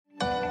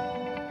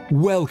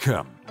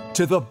Welcome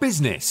to the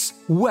Business,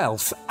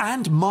 Wealth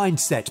and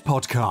Mindset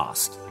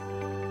Podcast.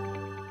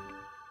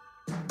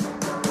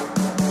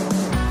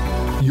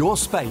 Your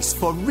space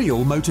for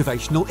real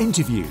motivational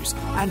interviews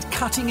and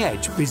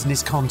cutting-edge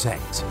business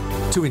content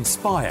to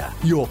inspire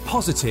your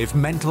positive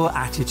mental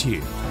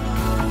attitude.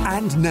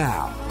 And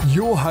now,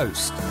 your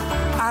host,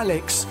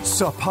 Alex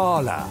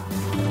Sapala.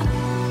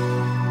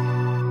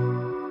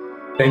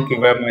 Thank you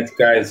very much,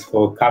 guys,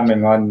 for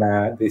coming on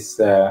this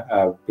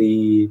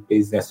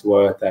Business,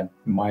 Wealth and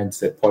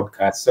Mindset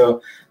podcast.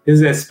 So this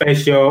is a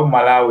special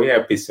Malawi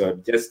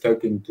episode, just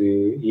talking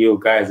to you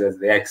guys as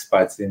the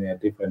experts in your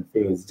different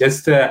fields,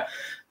 just to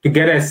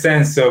get a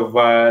sense of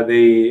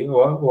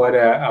what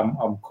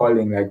I'm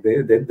calling like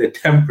the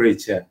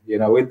temperature,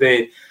 with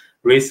the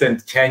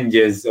recent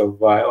changes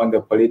of on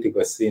the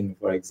political scene,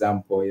 for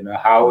example,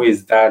 how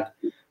is that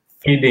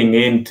feeding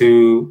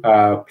into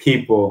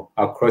people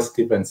across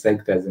different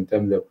sectors in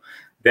terms of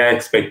their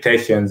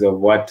expectations of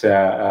what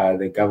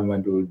the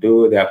government will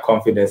do, their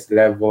confidence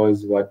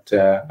levels,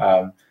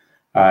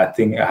 how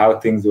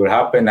things will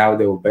happen, how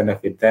they will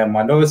benefit them,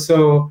 and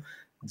also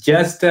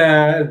just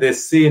the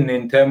scene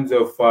in terms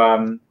of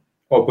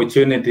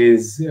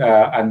opportunities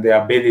and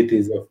the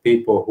abilities of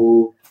people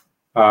who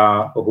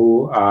are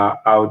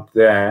out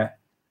there.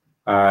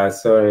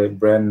 Sorry,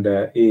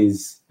 Brenda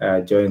is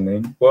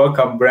joining.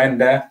 Welcome,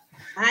 Brenda.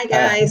 Hi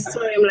guys,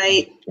 sorry I'm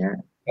late.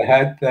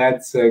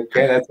 That's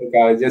okay. That's okay.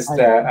 I was just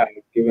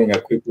giving a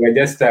quick. We're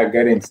just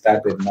getting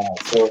started now.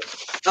 So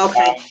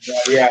okay.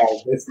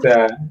 Just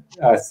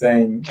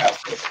saying.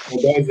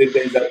 For those, if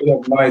there's a bit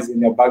of noise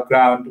in your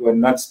background, we're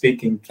not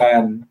speaking. Try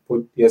and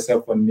put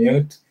yourself on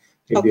mute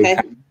if you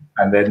can,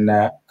 and then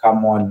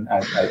come on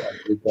as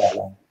we go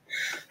along.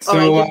 So,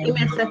 all right, just give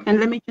me a second.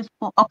 Let me just.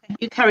 Okay,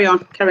 you carry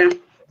on.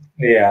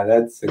 Yeah,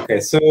 that's okay.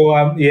 So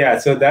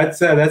so that's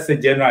the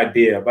general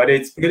idea, but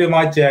it's pretty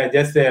much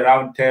just a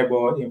round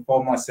table,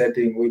 informal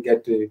setting. We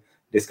get to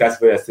discuss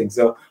various things.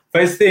 So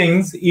first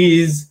things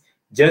is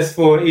just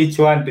for each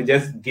one to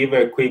just give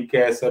a quick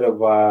sort of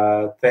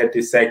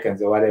 30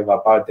 seconds or whatever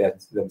about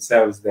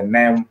themselves, the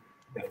name,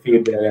 the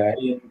field they're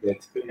in, the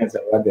experience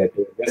of what they're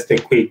doing. Just a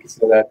quick,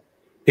 so that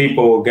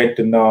people will get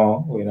to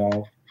know,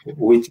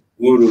 which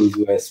gurus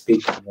we're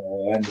speaking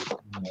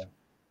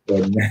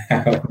and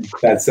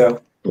that's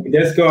so. We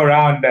just go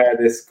around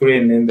the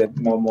screen in the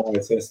normal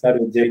way. So start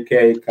with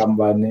JK,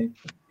 Kambani,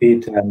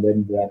 Peter, and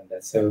then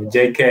Brenda. So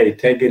JK,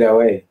 take it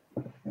away.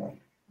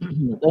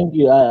 Thank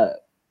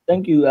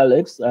you,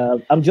 Alex.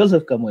 I'm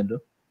Joseph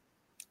Kamwendo.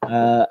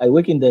 I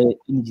work in the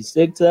energy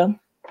sector.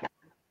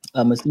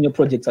 I'm a senior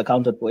project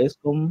accountant for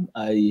Eskom.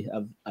 I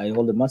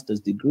hold a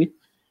master's degree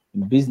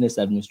in business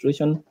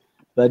administration.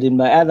 But in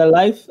my other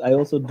life, I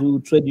also do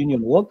trade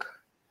union work.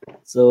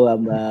 So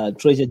I'm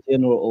Treasurer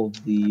General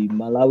of the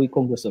Malawi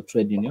Congress of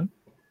Trade Union,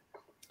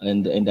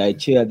 and I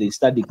chair the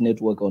STADIC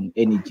network on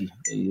energy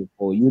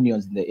for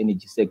unions in the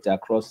energy sector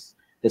across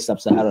the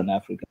sub-Saharan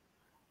Africa.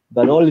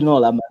 But all in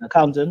all, I'm an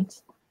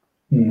accountant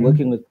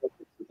working with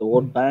the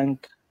World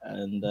Bank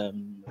and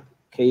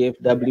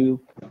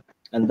KFW,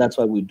 and that's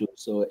what we do.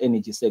 So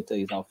energy sector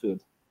is our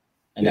field,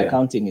 and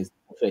accounting is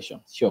the profession.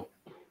 Sure.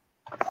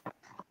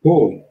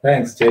 Cool.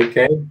 Thanks,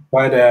 JK.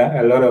 Quite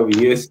a lot of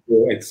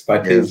useful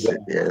expertise.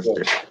 Yes.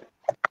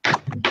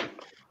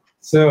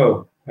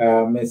 So,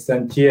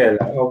 Mr.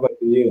 Nchiela, over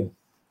to you.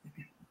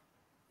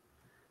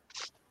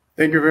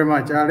 Thank you very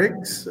much,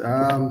 Alex.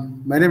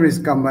 My name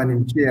is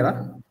Kambani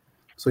Nchiela.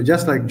 So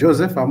just like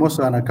Joseph, I'm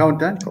also an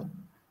accountant.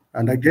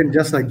 And again,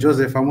 just like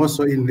Joseph, I'm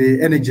also in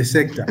the energy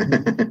sector.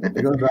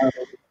 Because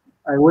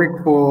I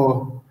work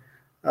for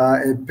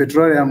a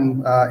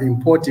petroleum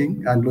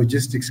importing and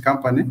logistics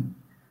company.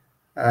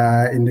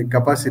 In the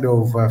capacity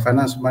of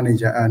finance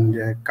manager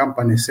and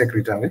company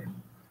secretary.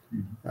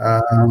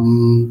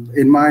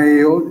 In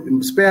my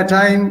spare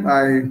time,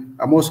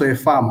 I'm also a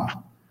farmer.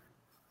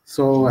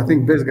 So I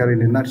think basically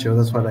in a nutshell,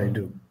 that's what I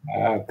do.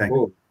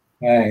 Cool.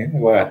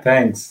 Well,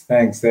 thanks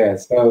there.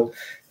 So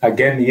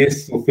again,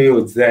 useful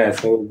fields there.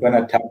 So we're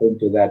going to tap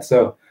into that.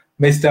 So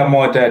Mr.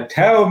 Mota,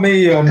 tell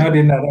me you're not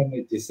in the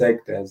energy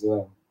sector as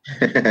well.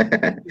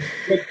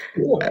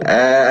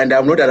 And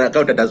I'm not an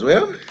accountant as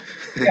well.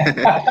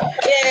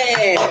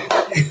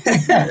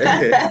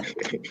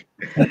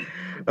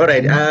 All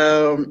right.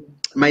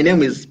 My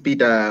name is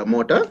Peter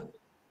Mota.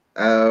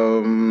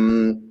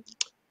 I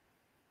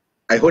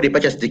hold a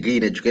bachelor's degree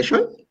in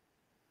education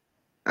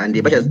and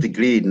a bachelor's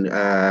degree in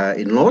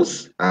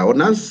laws,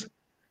 honors.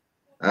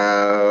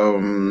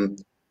 I've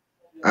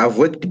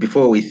worked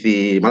before with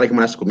the Malawi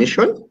Human Rights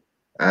Commission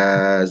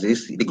as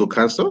this legal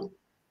counsel,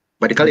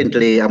 but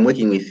currently I'm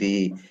working with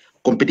the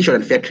Competition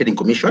and Fair Trading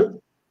Commission.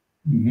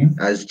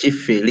 As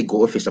chief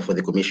legal officer for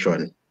the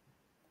commission.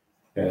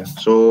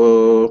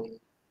 So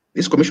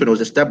this commission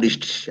was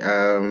established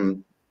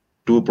to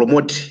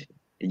promote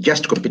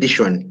just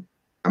competition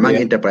among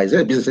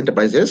enterprises, business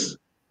enterprises,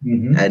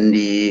 and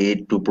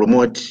to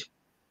promote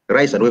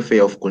rights and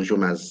welfare of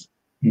consumers.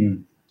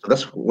 So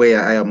that's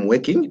where I am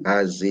working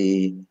as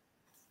a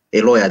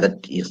lawyer at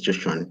that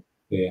institution.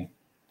 Yeah.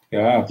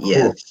 Yeah, cool.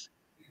 Yes.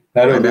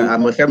 And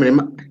I'm a family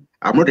man.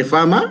 I'm not a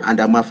farmer, and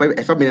I'm a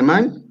family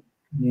man.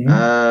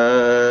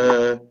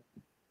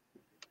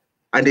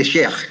 And a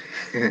sheikh.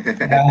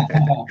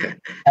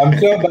 I'm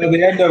sure by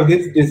the end of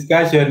this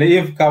discussion,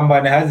 if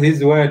Kamban has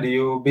his word,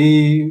 you'll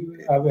be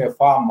a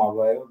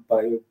farmer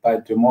by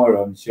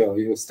tomorrow. I'm sure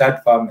you'll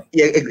start farming.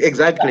 Yeah,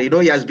 exactly.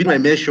 He has been my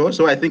mentor,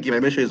 so I think my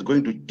mentor is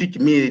going to teach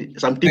me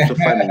some tips of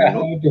farming.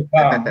 To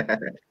farm.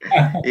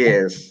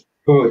 Yes.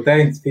 Cool.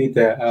 Thanks,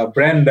 Peter.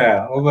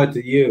 Brenda, over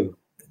to you.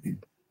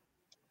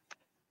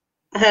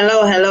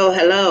 Hello.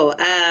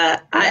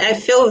 I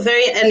feel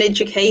very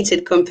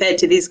uneducated compared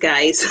to these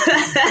guys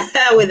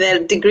with their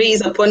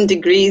degrees upon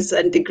degrees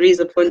and degrees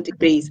upon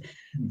degrees.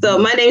 So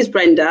my name is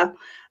Brenda.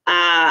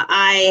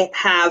 I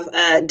have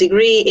a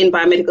degree in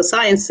biomedical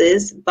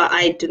sciences, but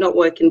I do not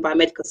work in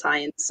biomedical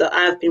science. So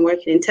I've been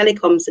working in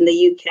telecoms in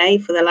the UK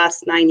for the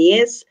last 9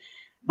 years.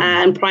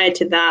 And prior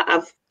to that,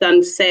 I've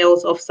done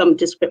sales of some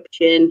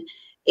description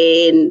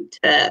in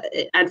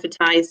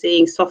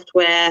advertising,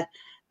 software,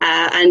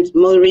 and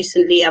more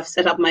recently, I've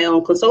set up my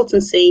own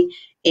consultancy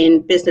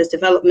in business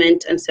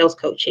development and sales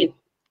coaching.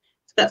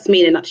 So that's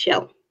me in a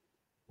nutshell.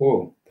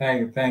 Oh,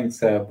 thanks,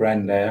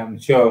 Brenda. I'm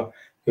sure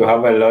you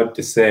have a lot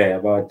to say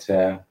about.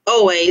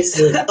 Always.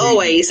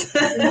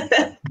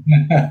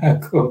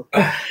 Cool.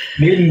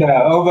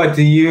 Linda, over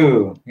to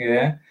you.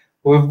 Yeah,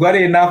 we've got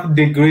enough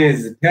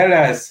degrees. Tell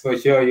us for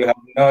sure you have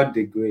no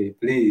degree,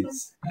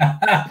 please.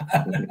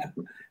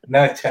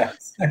 No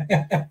chance.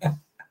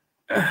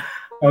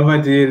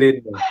 Over to you,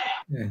 Linda.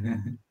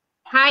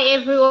 Hi,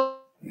 everyone.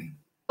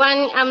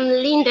 I'm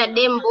Linda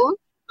Dembo.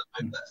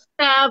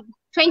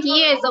 20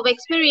 years of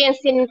experience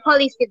in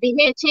policy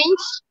behavior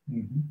change.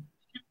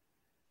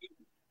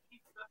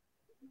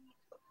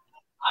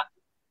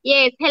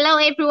 Yes, hello,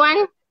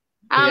 everyone.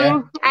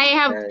 I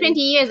have 20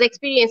 years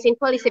experience in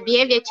policy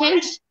behavior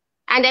change,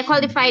 and a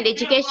qualified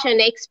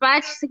education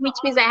expert, which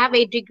means I have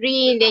a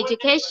degree in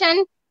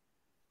education.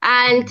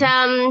 And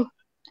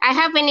I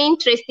have an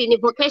interest in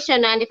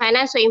vocational and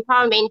financial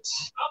empowerment,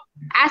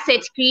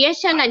 asset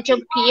creation and job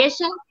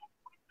creation.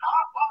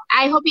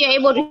 I hope you're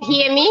able to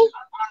hear me.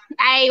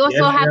 I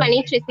also have an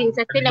interest in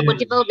sustainable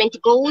development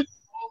goals.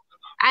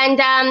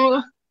 And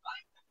I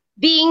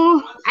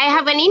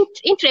have an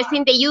interest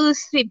in the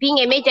youth being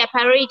a major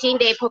priority in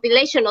the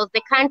population of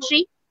the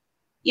country.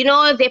 You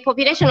know, the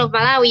population of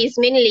Malawi is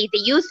mainly the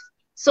youth.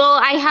 So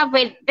I have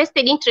a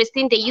vested interest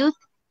in the youth,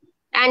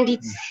 and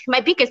it's my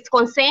biggest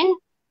concern.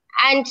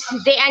 And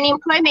the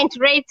unemployment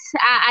rates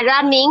are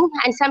alarming,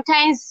 and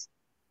sometimes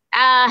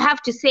I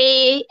have to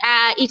say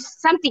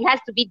something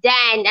has to be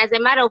done as a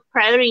matter of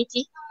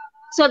priority.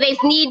 So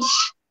there's need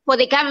for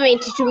the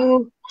government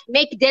to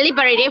make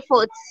deliberate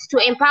efforts to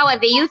empower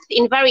the youth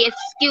in various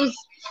skills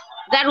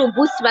that will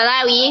boost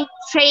Malawi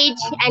trade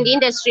and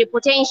industry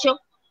potential.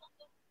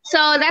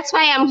 So that's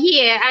why I'm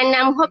here, and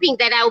I'm hoping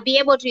that I'll be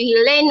able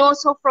to learn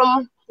also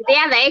from the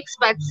other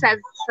experts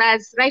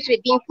as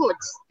rightly being put.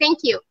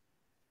 Thank you.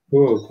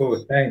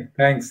 Cool.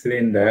 Thanks,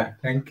 Linda.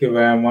 Thank you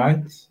very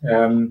much.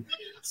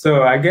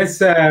 So I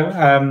guess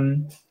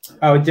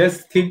I'll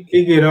just kick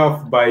it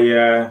off by.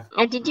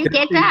 Did you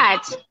get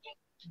that?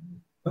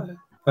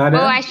 Pardon?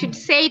 Oh, I should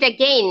say it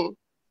again.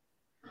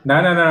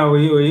 No.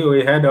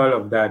 We heard all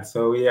of that.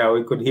 So yeah,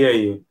 we could hear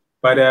you.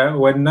 But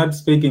when not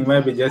speaking,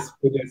 maybe just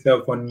put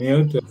yourself on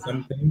mute or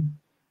something,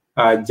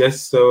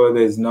 just so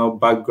there's no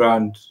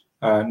background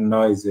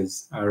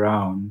noises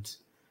around.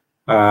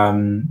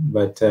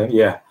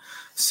 Yeah.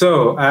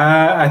 So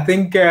I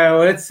think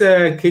let's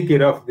kick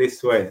it off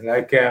this way.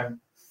 Like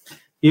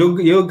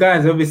you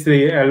guys,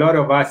 obviously, a lot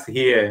of us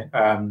here,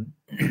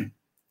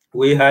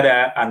 we had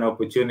an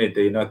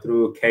opportunity,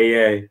 through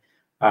KA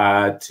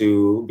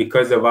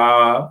because of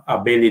our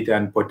ability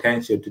and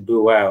potential to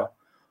do well,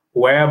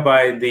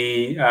 whereby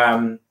the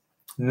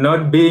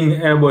not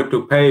being able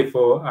to pay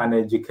for an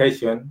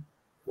education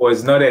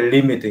was not a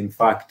limiting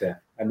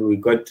factor, and we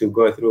got to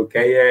go through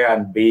KA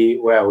and be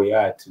where we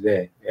are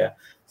today. Yeah.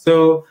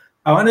 So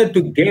I wanted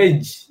to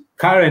gauge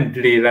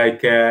currently,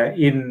 like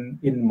in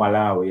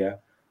Malawi, yeah,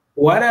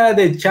 what are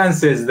the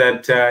chances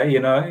that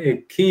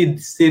a kid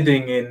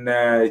sitting in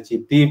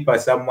Chitipa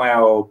somewhere,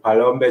 or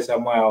Palombe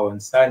somewhere, or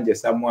Nsanje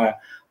somewhere,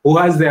 who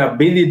has the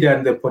ability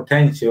and the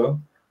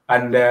potential,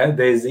 and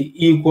there's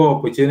equal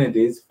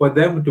opportunities for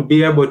them to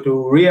be able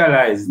to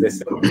realize the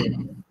same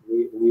thing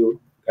we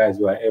guys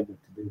were able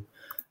to do?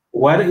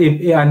 What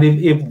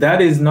if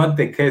that is not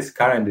the case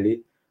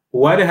currently?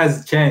 What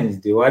has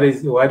changed? What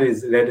is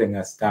letting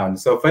us down?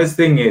 So first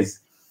thing is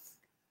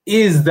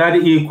that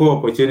equal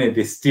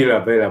opportunity still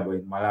available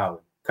in Malawi?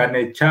 Can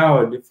a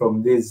child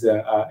from these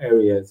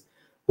areas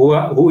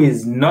who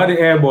is not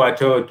able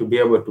at all to be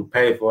able to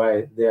pay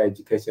for their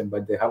education,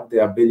 but they have the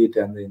ability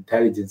and the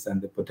intelligence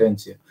and the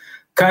potential,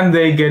 can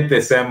they get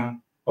the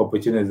same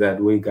opportunities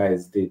that we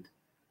guys did?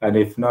 And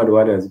if not,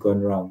 what has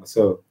gone wrong?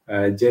 So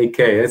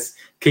JK, let's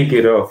kick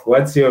it off.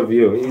 What's your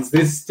view? Is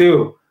this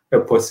still a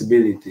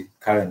possibility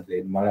currently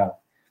in Malawi?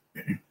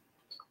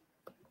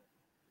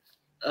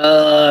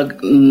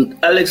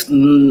 Alex,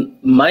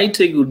 my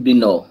take would be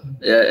no,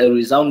 a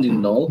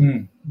resounding no,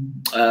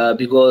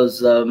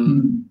 because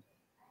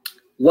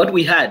what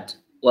we had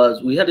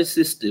was a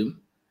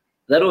system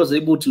that was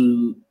able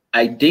to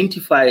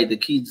identify the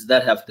kids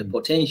that have the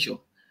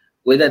potential,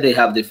 whether they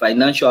have the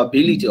financial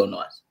ability or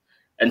not.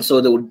 And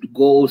so they would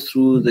go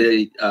through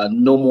the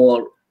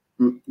normal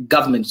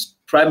government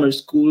primary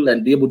school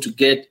and be able to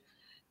get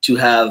to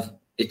have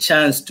a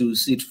chance to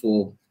sit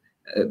for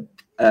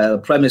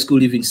primary school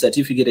leaving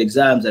certificate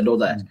exams and all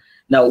that.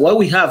 Now, what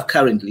we have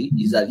currently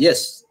is that,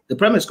 yes, the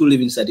primary school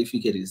leaving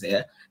certificate is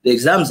there, the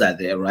exams are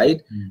there,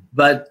 right?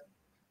 But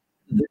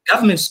the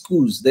government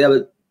schools, they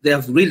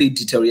have really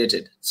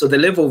deteriorated. So the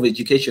level of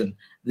education,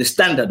 the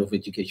standard of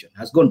education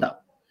has gone down.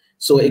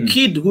 So a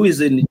kid who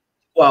is in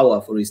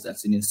Kwawa, for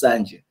instance, in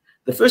Nsanje,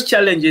 the first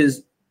challenge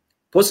is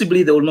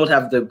possibly they will not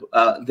have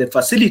the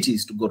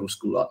facilities to go to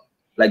school.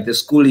 Like the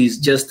school is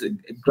just a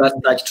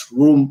grass-thatched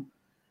room.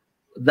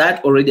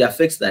 That already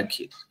affects that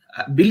kid.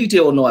 Ability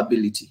or no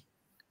ability.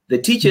 The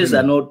teachers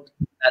they're not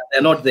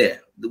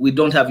there. We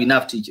don't have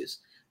enough teachers.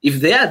 If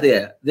they are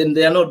there, then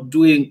they are not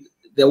doing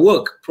their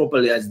work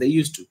properly as they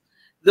used to.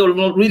 They will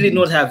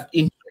not have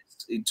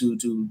interest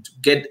to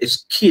get a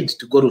kid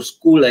to go to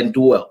school and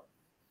do well.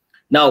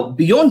 Now,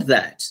 beyond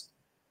that,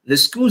 the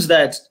schools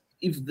that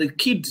if the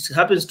kid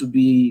happens to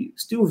be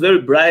still very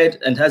bright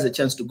and has a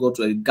chance to go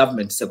to a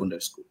government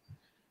secondary school,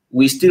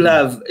 we still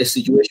have a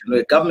situation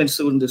where government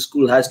secondary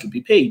school has to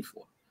be paid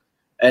for.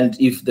 And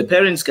if the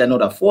parents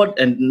cannot afford,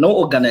 and no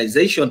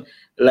organization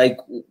like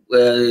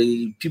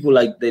people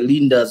like the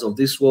Lindas of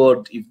this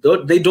world, if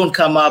they don't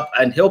come up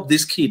and help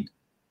this kid,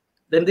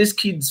 then this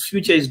kid's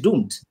future is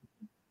doomed,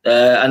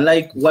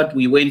 unlike what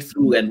we went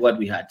through and what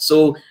we had.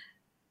 So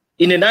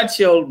in a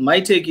nutshell, my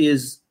take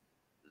is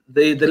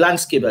the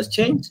landscape has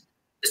changed.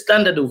 The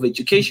standard of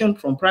education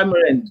from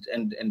primary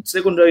and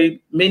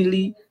secondary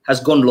mainly has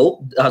gone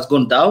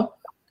down.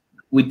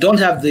 We don't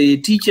have the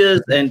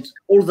teachers and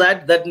all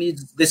that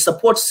needs the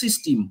support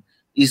system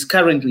is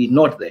currently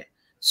not there.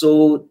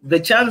 So the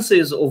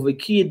chances of a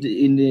kid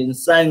in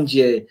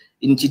Nsanje,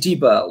 in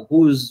Chitipa,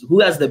 who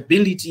has the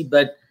ability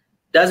but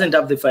doesn't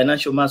have the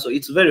financial muscle,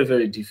 it's very,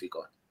 very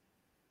difficult.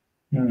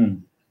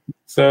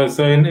 So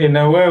in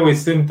a way, we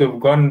seem to have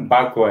gone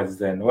backwards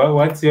then.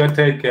 What's your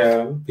take,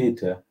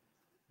 Peter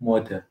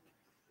Mota?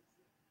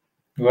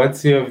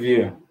 What's your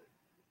view?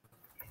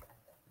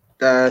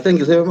 Thank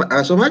you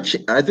so much.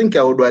 I think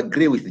I would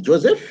agree with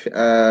Joseph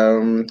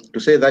to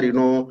say that,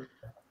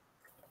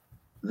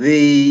 there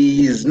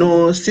is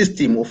no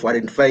system of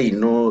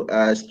identifying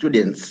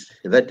students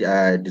that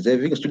are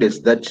deserving, students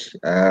that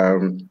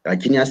are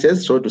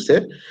geniuses, so to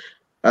say.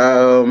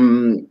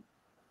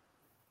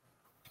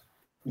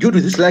 Due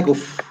to this lack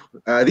of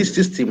this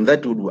system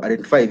that would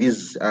identify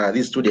these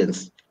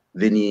students,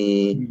 then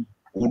he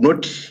would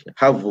not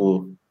have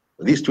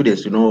these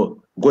students,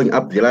 going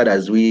up the ladder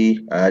as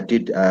we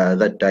did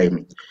that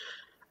time.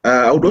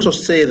 I would also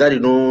say that,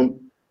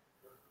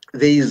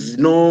 there is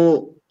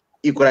no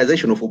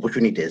equalization of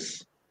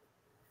opportunities.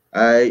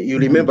 You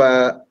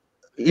remember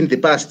in the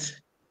past,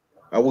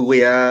 we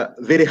were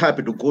very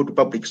happy to go to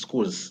public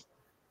schools.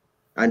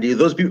 And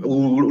those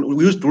people,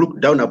 we used to look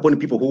down upon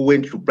people who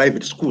went to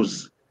private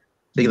schools,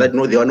 saying that,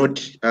 no, they are not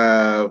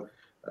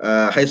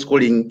high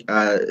schooling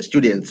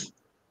students.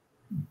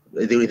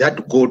 They had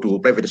to go to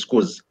private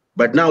schools.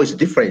 But now it's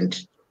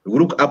different. We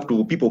look up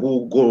to people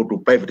who go to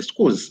private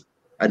schools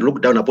and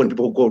look down upon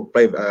people who go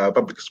to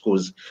public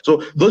schools.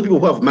 So those people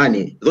who have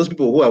money, those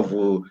people who have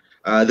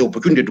the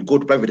opportunity to go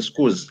to private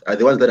schools are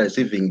the ones that are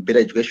receiving better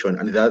education,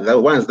 and the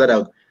ones that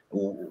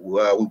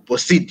will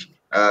proceed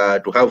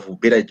to have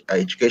better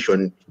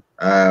education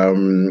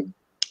when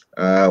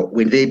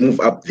they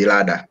move up the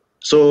ladder.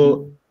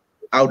 So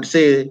I would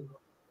say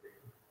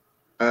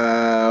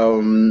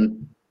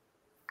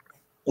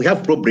we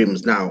have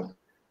problems now.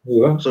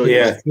 So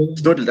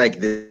it's not like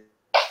the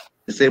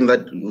same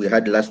that we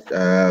had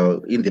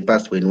in the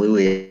past when we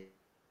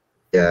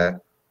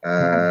were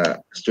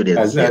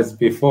students. As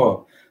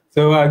before.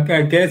 So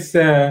I guess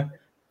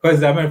because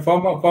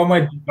from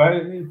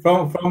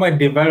a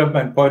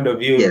development point of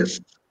view, yes,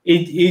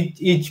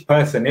 each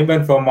person,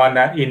 even from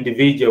an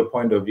individual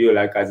point of view,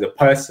 like as a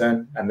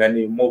person, and then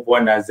you move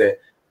on as a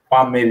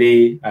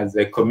family, as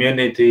a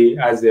community,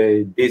 as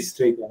a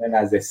district, and then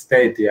as a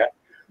state.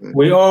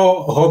 We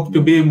all hope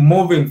to be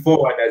moving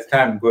forward as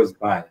time goes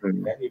by.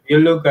 If you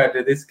look at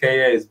this KA,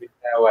 it's been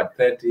now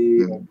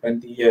 30 or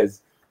 20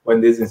 years when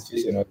this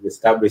institution was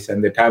established,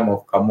 and the time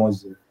of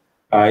Kamuzu.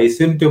 He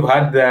seemed to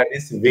have had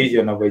this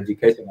vision of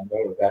education and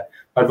all of that.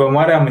 But from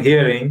what I'm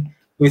hearing,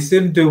 we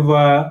seem to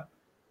have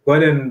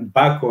gotten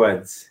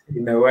backwards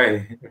in a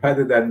way,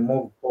 rather than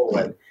move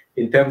forward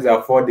in terms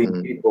of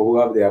affording people who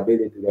have the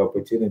ability, the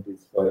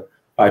opportunities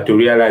to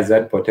realize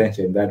that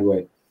potential in that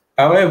way.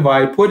 However,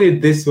 I put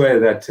it this way,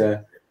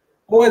 that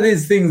all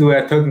these things we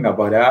are talking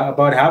about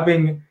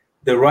having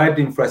the right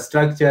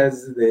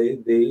infrastructures,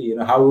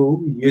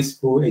 how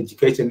useful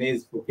education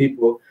is for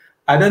people.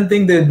 I don't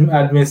think the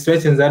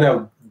administrations that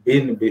have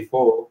been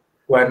before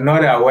we're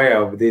not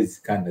aware of these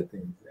kind of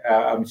things.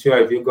 I'm sure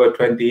if you go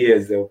 20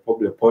 years, there are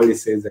probably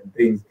policies and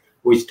things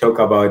which talk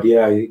about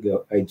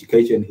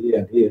education here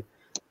and here,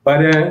 but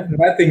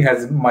nothing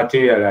has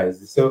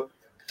materialized. So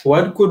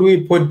what could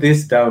we put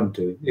this down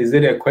to? Is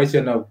it a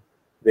question of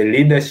the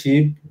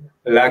leadership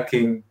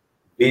lacking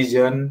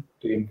vision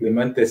to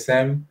implement the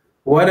same?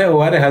 What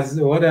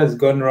has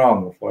gone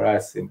wrong for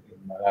us in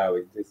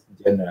Malawi, just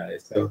generally?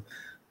 So,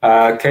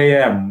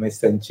 KM,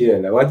 Mr.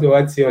 Nchiela,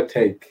 what's your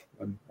take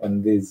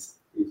on this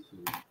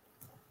issue?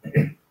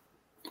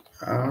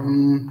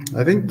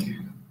 I think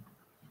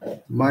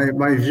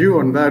my view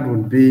on that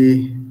would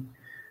be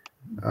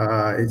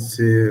it's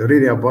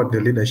really about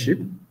the leadership,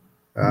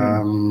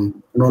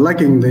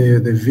 lacking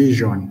the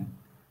vision.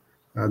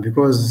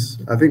 Because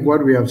I think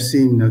what we have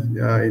seen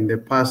in the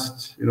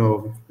past,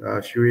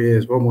 few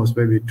years, almost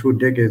maybe 2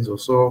 decades or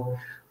so,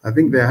 I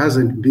think there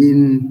hasn't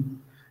been,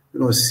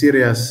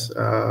 serious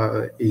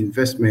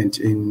investment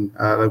in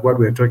like what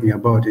we're talking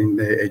about in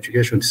the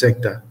education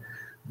sector.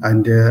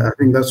 And I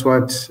think that's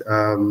what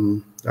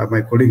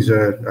my colleagues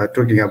are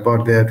talking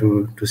about there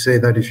to say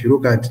that if you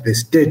look at the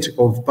state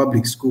of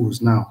public schools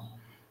now,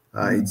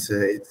 it's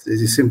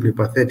simply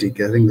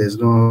pathetic. I think there's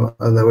no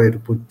other way to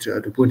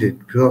put it.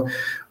 So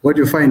what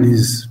you find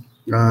is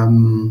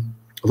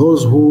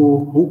those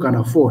who can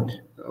afford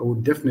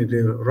would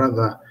definitely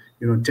rather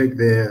take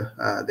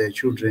their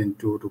children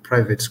to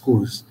private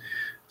schools.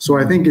 So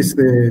I think it's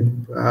the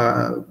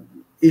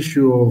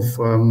issue of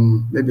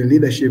maybe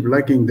leadership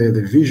lacking the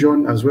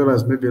vision, as well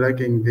as maybe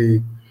lacking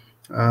the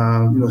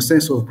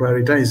sense of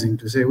prioritizing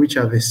to say which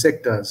are the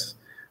sectors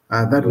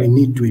that we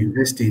need to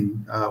invest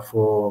in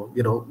for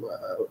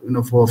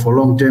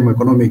long-term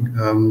economic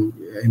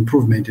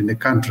improvement in the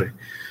country.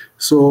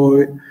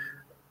 So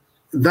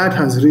that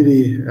has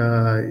really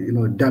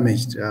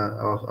damaged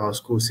our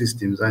school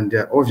systems, and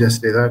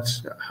obviously that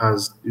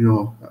has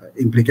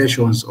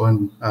implications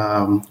on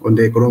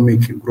the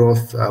economic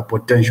growth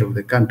potential of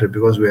the country,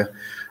 because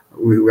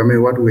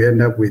what we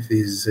end up with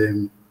is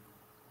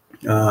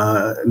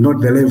not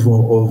the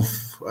level of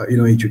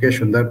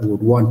education that we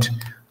would want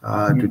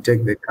to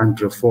take the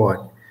country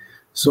forward.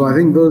 So I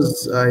think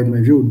those, in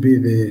my view, would be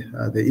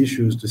the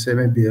issues, to say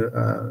maybe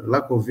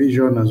lack of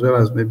vision, as well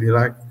as maybe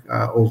lack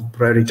of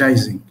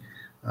prioritizing,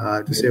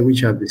 to say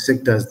which are the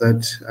sectors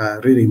that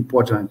are really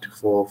important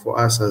for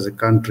us as a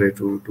country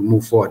to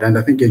move forward. And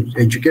I think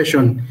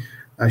education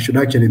should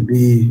actually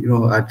be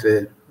at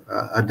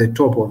the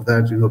top of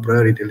that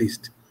priority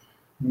list.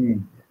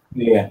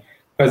 Yeah,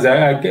 because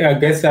I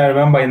guess I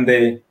remember in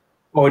the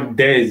old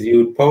days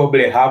you'd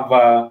probably have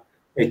a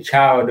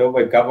child of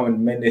a government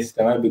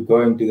minister might be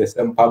going to the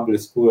same public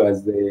school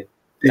as the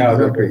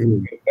child of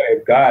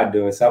a guard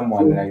or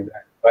someone like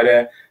that.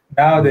 But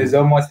now there's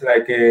almost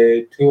like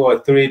a 2 or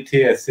 3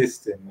 tier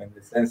system, in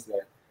the sense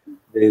that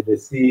the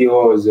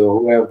CEOs or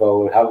whoever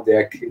will have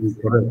their kids.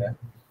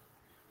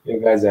 You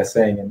guys are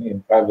saying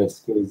in private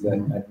schools,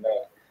 and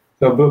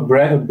so.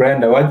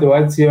 Brenda,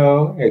 what's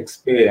your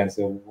experience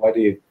of what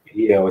you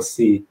hear or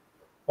see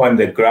on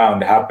the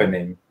ground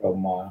happening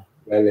from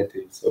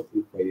relatives or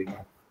people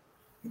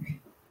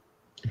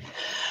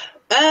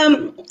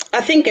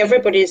I think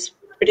everybody's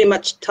pretty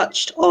much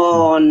touched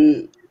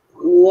on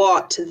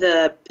what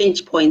the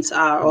pinch points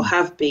are or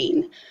have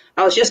been.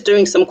 I was just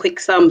doing some quick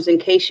sums in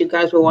case you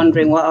guys were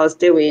wondering what I was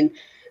doing.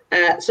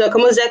 So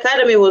Kamuzu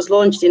Academy was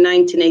launched in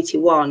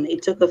 1981.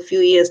 It took a few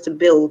years to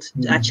build,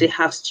 to actually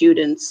have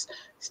students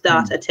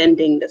start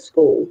attending the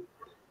school.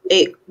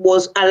 It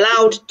was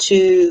allowed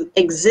to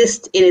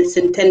exist in its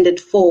intended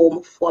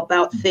form for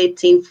about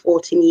 13,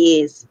 14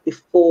 years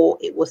before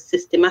it was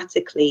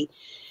systematically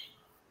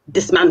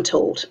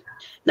dismantled.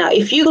 Now,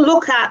 if you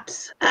look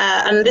at,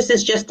 and this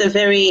is just a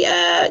very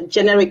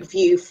generic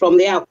view from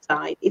the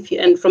outside,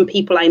 and from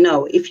people I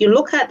know, if you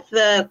look at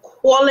the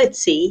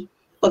quality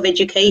of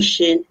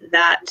education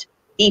that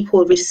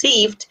people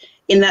received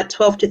in that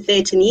 12 to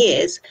 13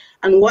 years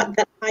and what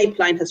that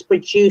pipeline has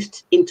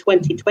produced in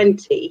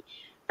 2020,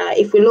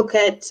 if we look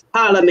at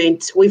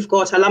Parliament, we've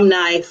got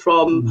alumni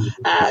from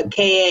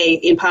KA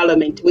in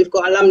Parliament, we've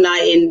got alumni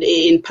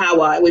in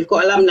Power, we've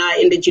got alumni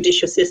in the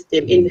judicial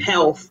system, in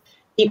health,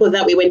 people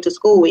that we went to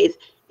school with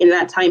in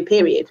that time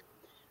period.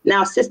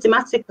 Now,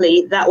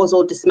 systematically, that was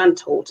all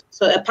dismantled.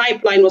 So a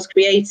pipeline was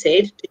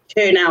created to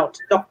churn out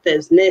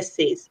doctors,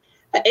 nurses,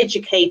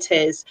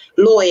 educators,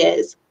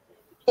 lawyers,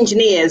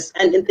 engineers,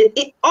 and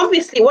it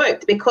obviously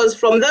worked, because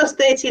from those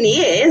 13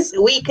 years,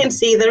 we can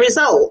see the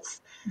results.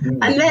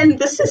 And then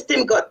the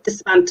system got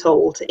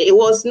dismantled. It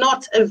was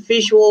not a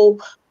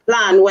visual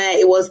plan where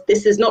it was,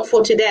 this is not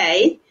for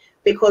today,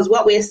 because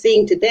what we're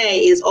seeing today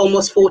is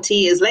almost 40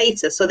 years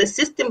later. So the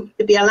system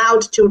to be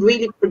allowed to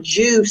really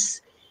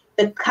produce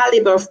the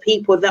caliber of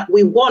people that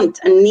we want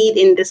and need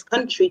in this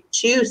country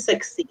to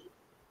succeed,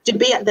 to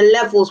be at the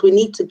levels we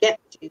need to get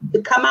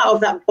to come out of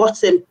that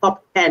bottom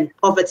top 10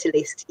 poverty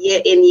list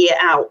year in, year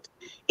out.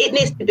 It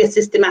needs to be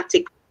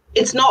systematic.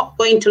 It's not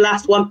going to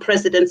last one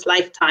president's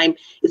lifetime.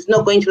 It's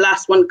not going to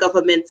last one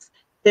government's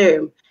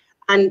term.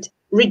 And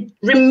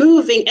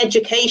removing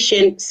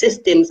education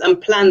systems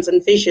and plans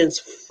and visions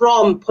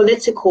from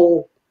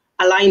political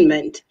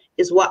alignment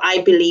is what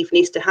I believe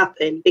needs to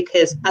happen,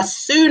 because as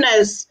soon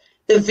as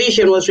the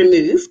vision was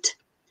removed,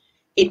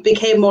 it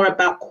became more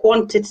about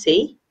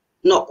quantity,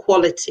 not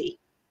quality.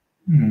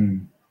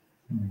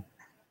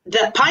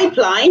 The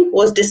pipeline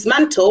was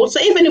dismantled. So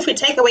even if we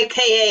take away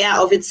KA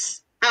out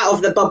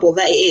of the bubble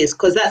that it is,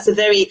 because that's a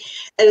very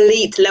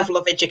elite level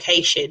of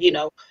education,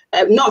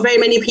 not very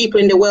many people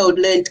in the world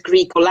learned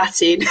Greek or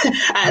Latin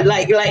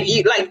like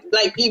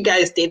you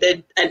guys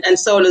did, and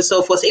so on and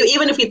so forth. So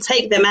even if you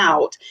take them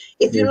out,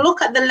 if you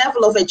look at the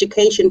level of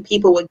education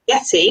people were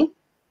getting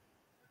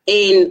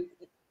in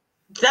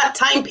that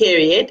time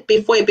period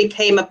before it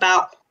became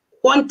about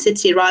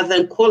quantity rather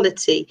than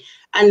quality,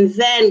 and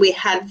then we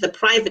had the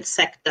private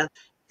sector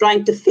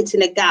trying to fit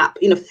in a gap,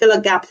 fill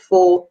a gap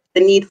for the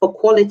need for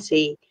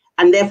quality,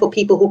 and therefore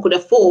people who could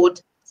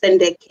afford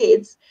send their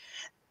kids.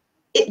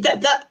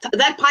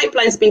 That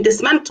pipeline's been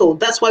dismantled.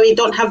 That's why we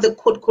don't have the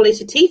good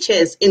quality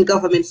teachers in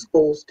government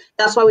schools.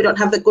 That's why we don't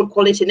have the good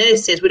quality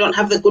nurses. We don't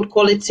have the good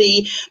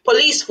quality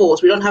police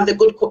force. We don't have the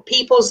good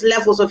people's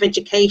levels of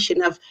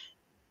education have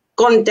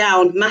gone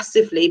down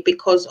massively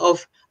because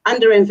of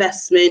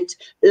underinvestment,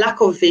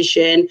 lack of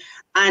vision.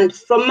 And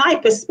from my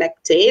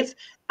perspective,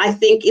 I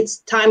think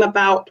it's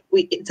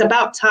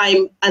about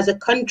time as a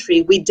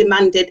country we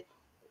demanded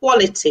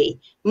quality,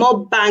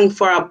 more bang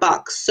for our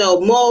bucks.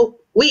 So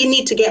we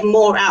need to get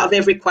more out of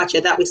every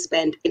kwacha that we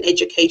spend in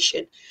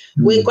education.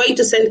 We're going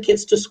to send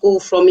kids to school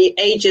from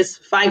ages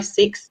 5,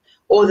 6,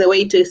 all the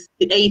way to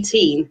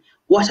 18.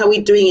 What are we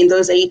doing in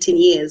those 18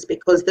 years?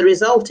 Because the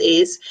result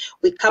is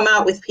we come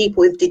out with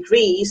people with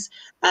degrees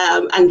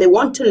and they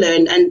want to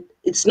learn, and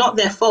it's not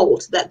their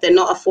fault that they're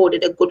not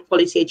afforded a good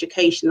quality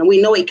education. And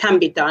we know it can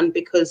be done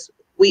because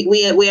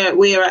we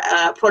are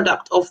a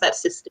product of that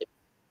system.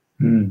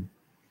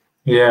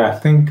 Yeah, I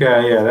think,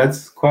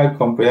 that's quite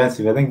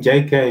comprehensive. I think,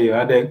 JK, you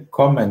had a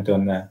comment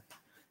on that.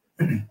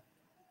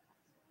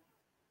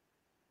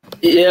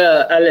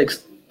 Yeah,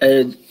 Alex,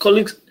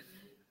 colleagues,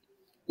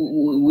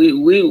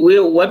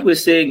 we what we're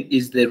saying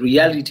is the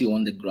reality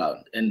on the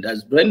ground. And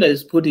as Brenda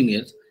is putting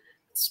it,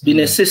 it's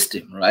been a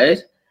system, right?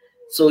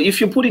 So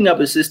if you're putting up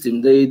a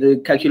system,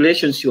 the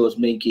calculations she was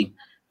making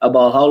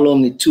about how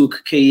long it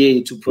took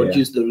KA to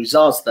produce the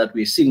results that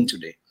we're seeing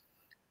today,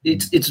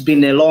 it's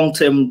been a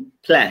long-term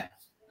plan,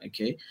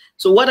 okay?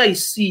 So what I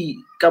see,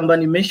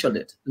 Kambani mentioned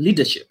it,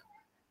 leadership.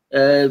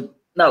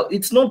 Now,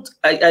 it's not,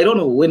 I don't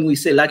know when we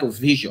say lack of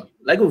vision.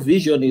 Lack of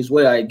vision is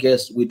where I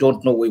guess we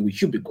don't know where we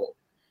should be going.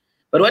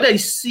 But what I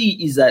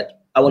see is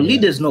that our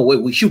leaders know where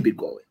we should be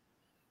going.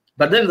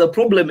 But then the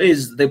problem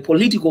is the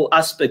political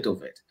aspect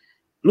of it.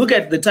 Look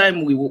at the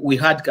time we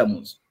had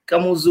Kamuzu.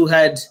 Kamuzu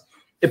had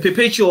a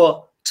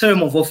perpetual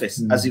term of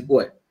office, as it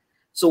were.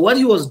 So what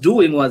he was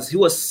doing was he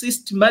was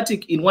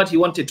systematic in what he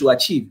wanted to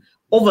achieve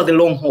over the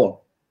long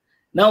haul.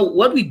 Now,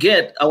 what we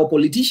get, our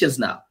politicians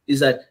now,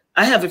 is that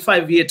I have a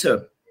 5-year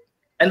term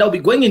and I'll be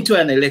going into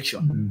an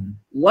election.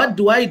 What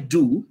do I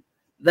do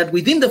that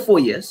within the 4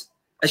 years,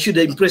 I should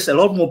impress a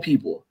lot more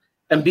people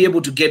and be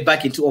able to get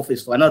back into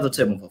office for another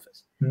term of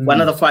office, for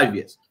another 5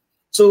 years?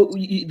 So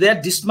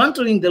they're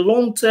dismantling the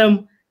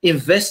long-term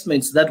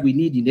investments that we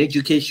need in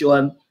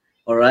education,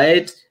 all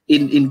right,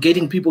 in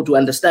getting people to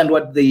understand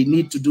what they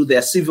need to do,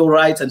 their civil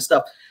rights and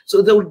stuff.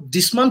 So they would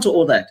dismantle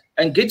all that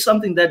and get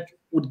something that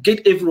would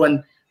get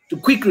everyone to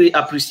quickly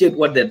appreciate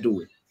what they're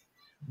doing.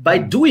 By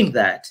doing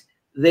that,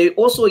 they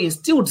also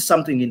instilled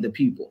something in the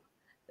people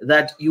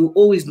that you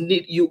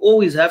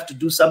always have to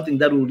do something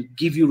that will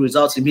give you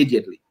results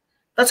immediately.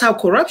 That's how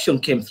corruption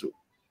came through.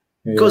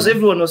 Because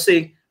everyone was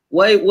saying,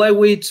 why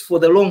wait for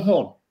the long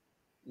haul?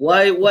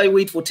 Why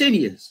wait for 10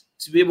 years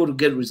to be able to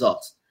get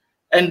results?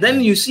 And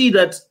then you see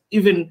that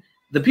even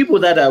the people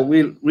that are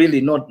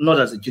really not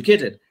as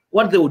educated,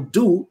 what they will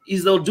do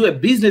is they'll do a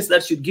business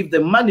that should give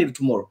them money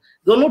tomorrow.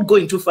 They'll not go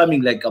into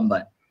farming like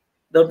Kambani.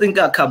 They'll think,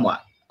 come on,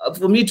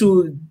 for me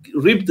to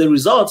reap the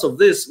results of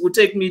this would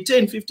take me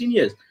 10, 15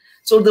 years.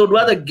 So they would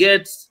rather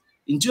get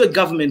into a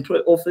government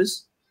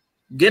office,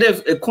 get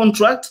a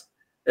contract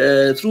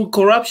through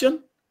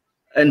corruption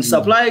and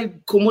supply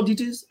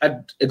commodities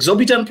at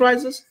exorbitant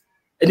prices,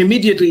 and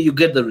immediately you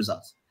get the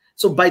results.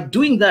 So by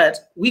doing that,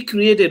 we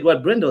created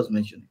what Brenda was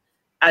mentioning,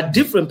 a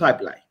different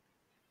pipeline,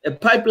 a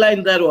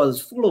pipeline that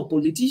was full of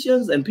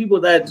politicians and people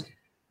that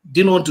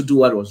didn't want to do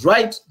what was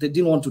right. They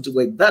didn't want to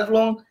wait that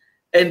long.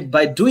 And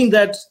by doing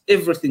that,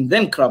 everything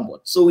then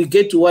crumbled. So we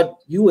get to what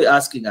you were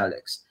asking,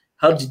 Alex.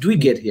 How did we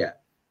get here?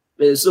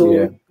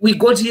 We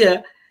got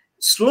here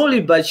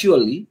slowly but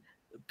surely,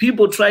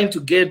 people trying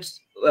to get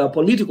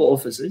political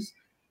offices,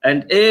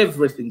 and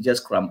everything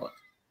just crumbled.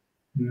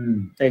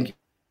 Thank you.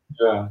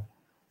 Yeah.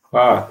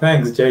 Wow.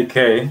 Thanks,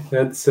 JK.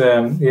 That's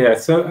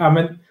So I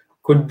mean,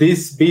 could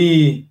this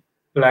be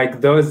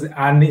like those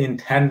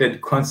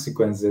unintended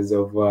consequences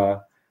of,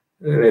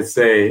 let's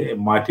say,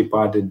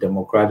 multi-party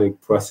democratic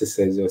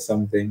processes or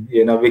something?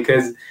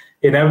 Because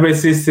in every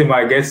system,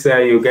 I guess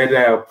you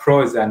get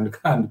pros and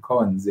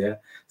cons. Yeah.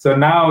 So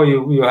now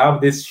you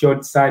have this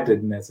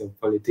short-sightedness of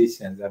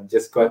politicians. I've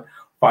just got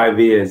 5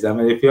 years. I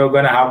mean, if you're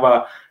going to have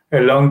a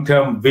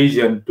long-term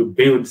vision to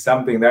build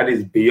something that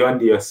is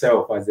beyond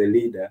yourself as a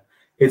leader,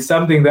 it's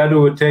something that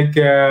will take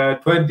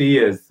 20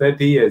 years,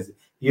 30 years.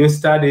 You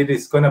start it,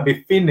 it's going to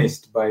be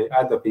finished by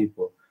other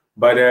people.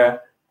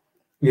 But,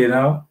 you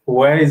know,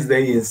 where is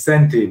the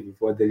incentive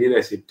for the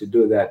leadership to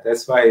do that?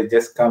 That's why it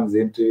just comes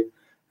into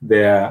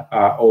their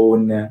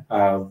own,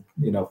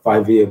 you know,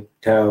 5-year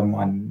term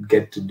and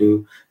get to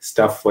do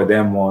stuff for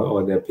them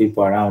or the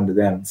people around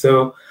them.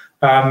 So,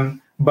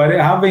 but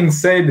having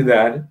said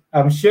that,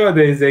 I'm sure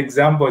there's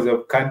examples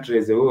of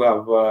countries who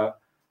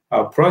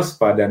have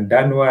prospered and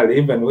done well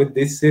even with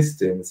this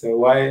system. So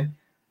why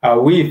are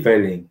we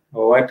failing?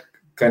 Or what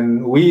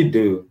can we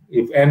do,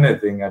 if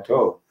anything at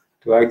all,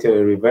 to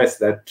actually reverse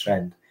that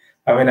trend?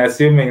 I mean,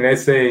 assuming,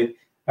 let's say,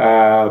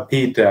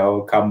 Peter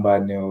or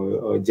Kambani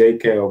or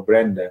JK or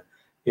Brenda,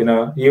 you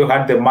know, you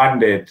had the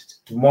mandate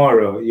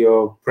tomorrow,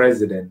 you're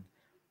president.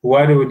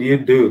 What would you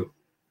do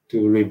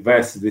to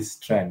reverse this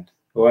trend?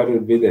 What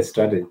would be the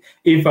strategy,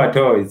 if at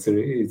all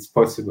it's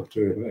possible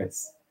to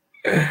reverse?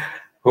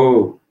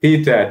 Who?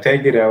 Peter,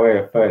 take it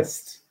away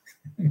first.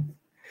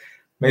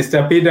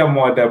 Mr. Peter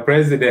Mota,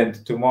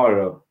 president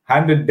tomorrow,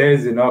 100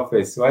 days in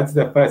office. What's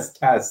the first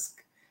task?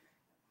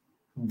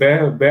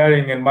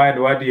 Bearing in mind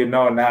what you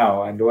know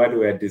now and what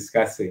we're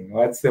discussing,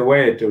 what's the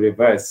way to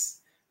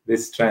reverse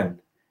this trend?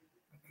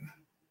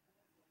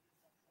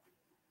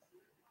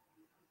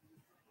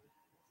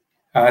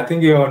 I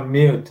think you're on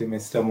mute,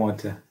 Mr.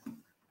 Mota.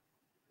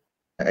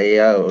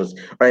 Yeah,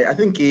 I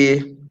think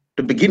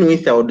to begin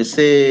with, I would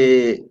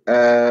say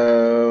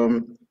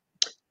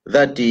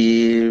that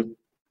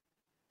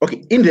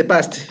okay, in the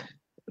past,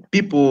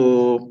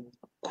 people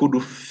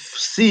could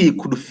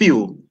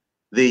feel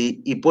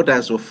the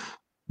importance of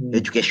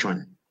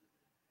education.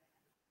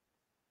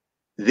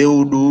 They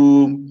would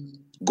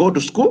go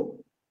to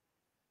school,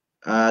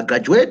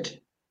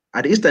 graduate,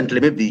 and instantly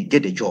maybe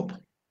get a job,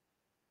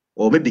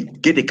 or maybe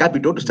get a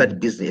capital to start a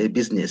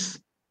business.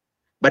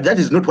 But that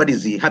is not what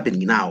is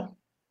happening now.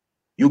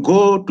 You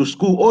go to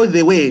school all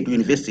the way to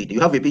university. You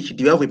have a PhD,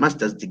 you have a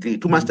master's degree,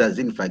 2 masters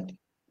in fact,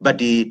 but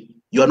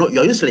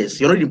you're useless.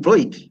 You're not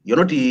employed. You're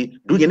not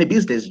doing any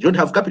business. You don't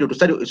have capital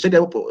to set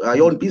up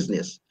your own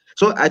business.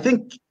 So I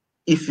think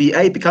if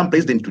I become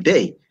president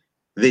today,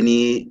 then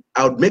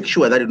I would make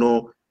sure that, you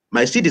know,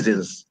 my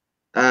citizens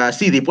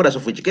see the importance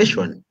of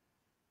education.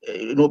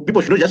 You know,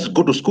 people should not just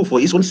go to school for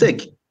its own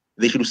sake.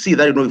 They should see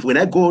that, you know, if when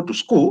I go to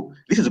school,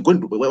 this is going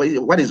to,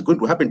 what is going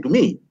to happen to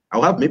me?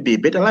 I'll have maybe a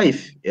better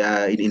life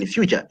in the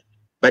future.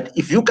 But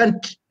if you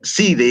can't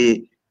see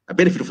the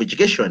benefit of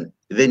education,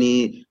 then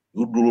you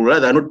would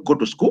rather not go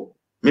to school,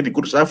 maybe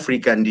go to South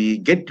Africa and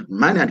get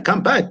money and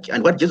come back.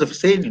 And what Joseph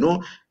said, you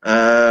know,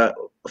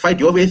 fight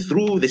your way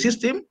through the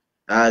system,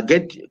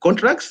 get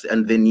contracts,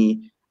 and then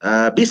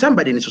be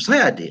somebody in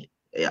society.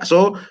 Yeah.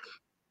 So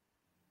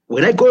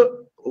when I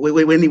go,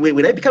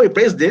 when I become a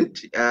president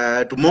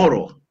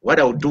tomorrow, what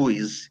I will do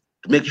is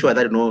to make sure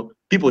that, you know,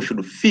 people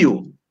should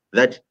feel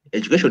that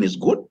education is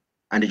good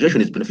and education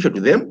is beneficial to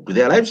them, to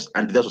their lives,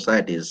 and to their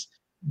societies.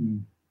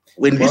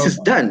 When this is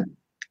done,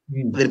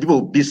 then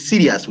people will be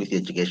serious with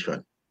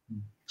education.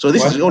 So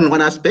this is only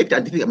one aspect.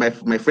 I think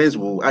my friends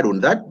will add on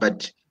that,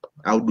 but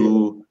I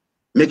will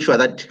make sure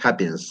that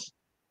happens.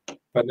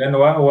 But then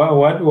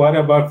what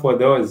about for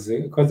those?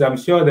 Because I'm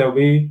sure there will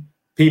be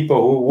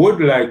people who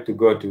would like to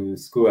go to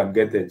school and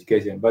get the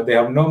education, but they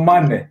have no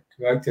money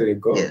to actually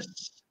go. Yes.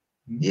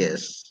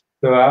 Yes.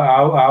 So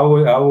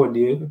how would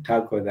you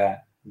tackle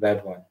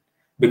that one?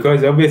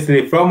 Because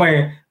obviously, from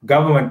a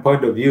government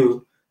point of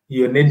view,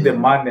 you need the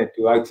money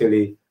to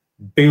actually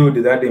build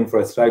that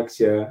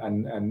infrastructure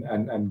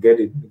and get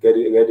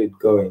it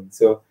going.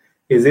 So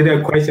is it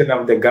a question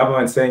of the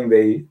government saying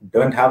they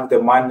don't have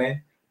the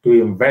money to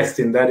invest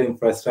in that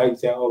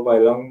infrastructure over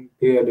a long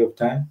period of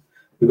time?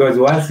 Because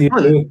once you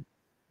do,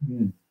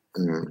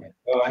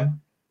 go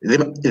on.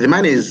 The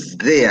money is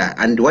there,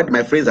 and what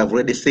my friends have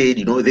already said,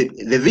 you know,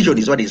 the vision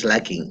is what is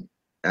lacking.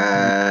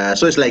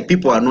 So it's like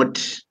people are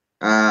not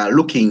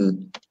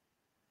looking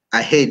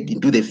ahead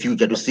into the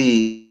future to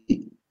see.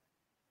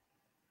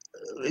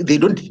 They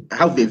don't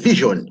have a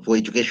vision for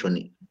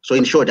education. So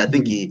in short, I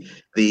think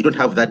they don't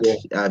have that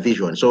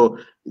vision. So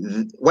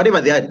whatever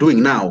they are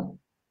doing now,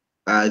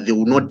 they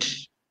will not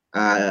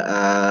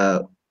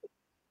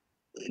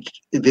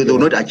they will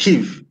not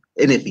achieve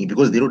anything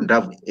because they don't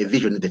have a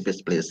vision in the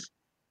first place.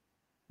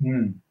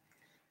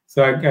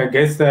 So I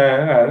guess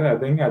I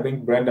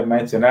think Brenda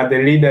mentioned, are the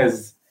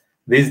leaders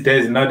these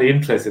days not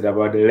interested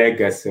about the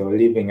legacy or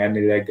leaving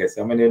any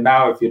legacy? I mean,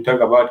 now if you talk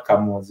about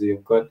Kamuzu,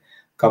 you've got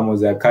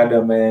Kamuzu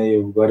Academy,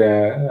 you've got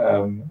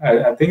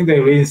I think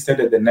they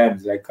reinstated the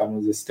names like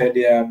Kamuzu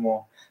Stadium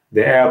or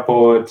the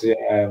airport,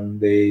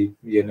 the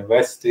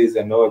universities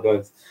and all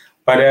those.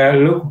 But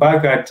look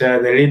back at the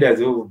leaders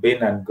who've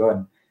been and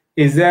gone.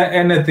 Is there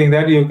anything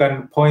that you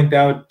can point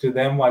out to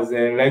them as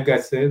a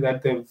legacy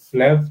that they've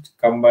left?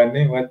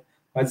 Kambani,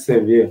 what's the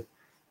view?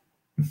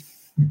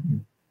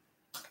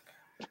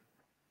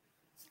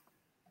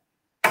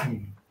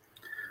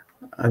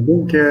 I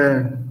think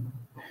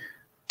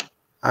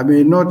I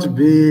may not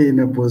be in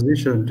a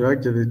position to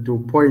actually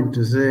point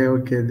to say,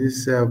 okay,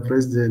 this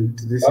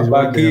president, this is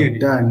what they have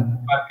done.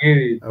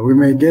 We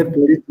may get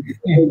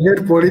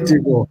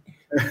political.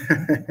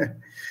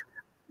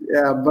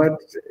 but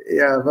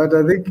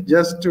I think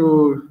just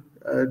to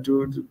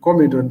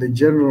comment on the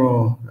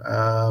general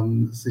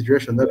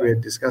situation that we're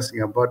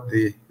discussing about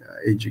the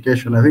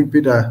education, I think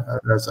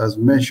Peter has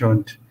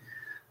mentioned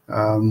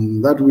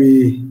that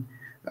we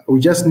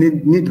just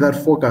need that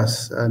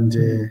focus and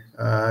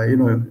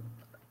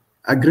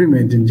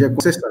agreement in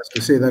consensus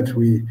to say that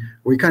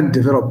we can't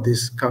develop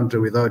this country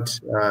without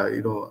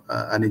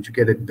an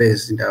educated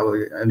base,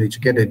 an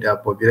educated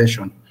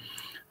population.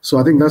 So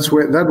I think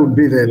that would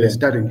be the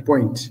starting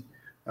point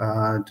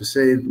to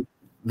say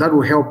that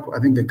will help. I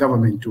think the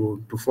government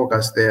to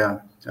focus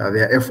their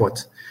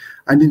efforts.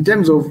 And in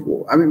terms of,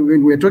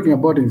 when we're talking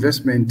about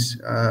investment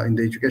in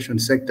the education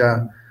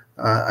sector,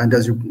 and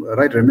as you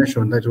rightly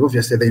mentioned, that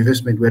obviously the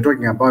investment, we're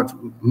talking about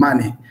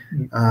money.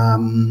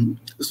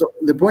 So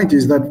the point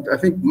is that I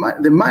think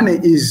the money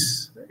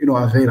is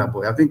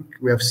available. I think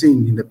we have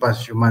seen in the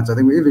past few months. I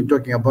think we're even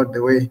talking about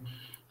the way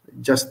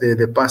just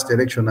the past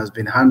election has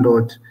been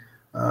handled.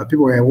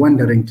 People were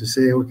wondering to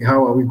say, okay,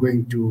 how are we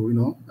going to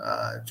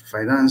to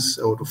finance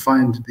or to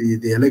fund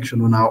the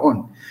election on our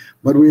own?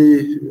 But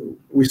we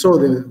saw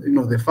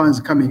the funds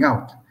coming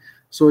out.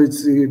 So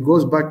it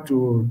goes back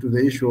to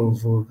the issue of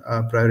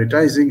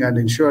prioritizing and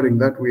ensuring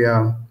that we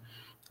are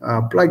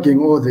plugging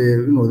all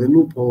the the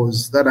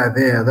loopholes that are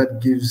there that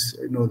gives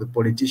the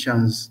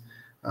politicians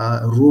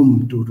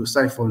room to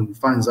siphon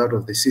funds out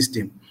of the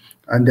system.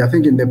 And I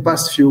think in the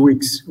past few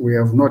weeks we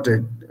have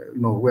noted,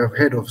 we have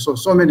heard of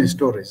so many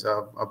stories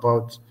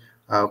about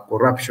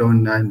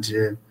corruption and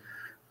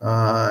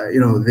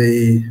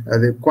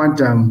the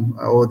quantum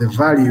or the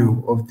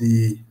value of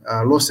the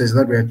losses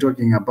that we are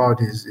talking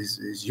about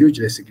is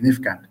hugely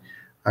significant.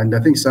 And I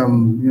think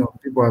some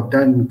people have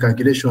done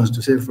calculations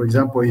to say, for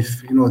example,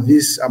 if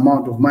this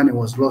amount of money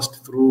was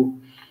lost through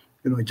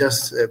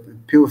just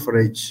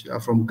pilferage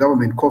from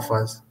government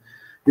coffers,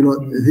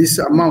 this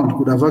amount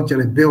could have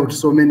actually built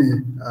so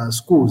many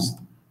schools.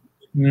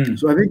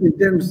 So I think in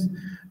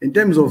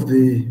terms of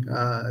the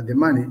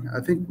money,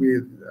 I think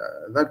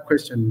that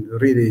question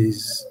really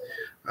is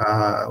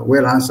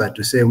well answered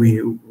to say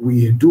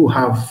we do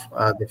have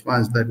the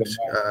funds that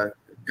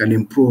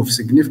can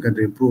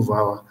significantly improve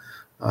our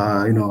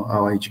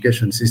our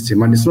education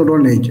system. And it's not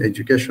only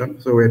education.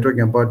 So we're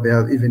talking about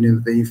even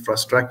in the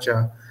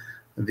infrastructure,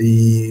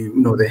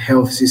 the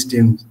health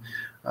systems.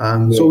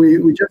 So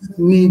we just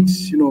need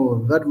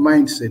that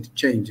mindset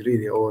change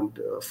really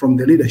from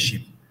the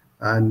leadership.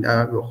 And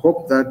I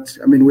hope that,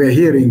 we're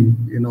hearing,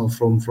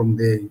 from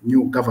the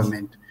new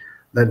government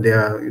that they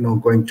are,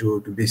 going to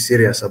be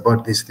serious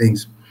about these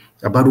things.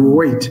 But we'll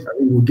wait.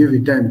 We'll give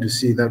it time to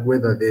see that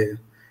whether the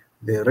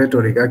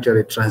rhetoric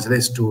actually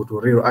translates to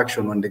real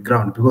action on the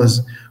ground.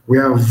 Because we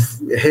have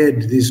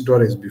heard these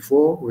stories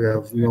before. We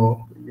have,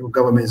 new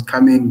governments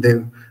coming.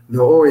 They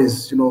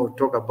always,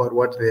 talk about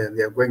what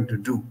they are going to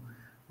do.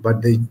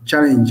 But the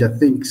challenge, I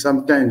think,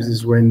 sometimes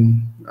is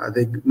when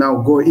they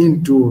now go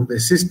into the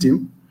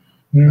system.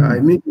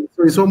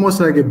 So it's almost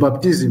like a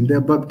baptism.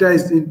 They're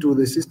baptized into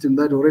the system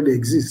that already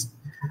exists.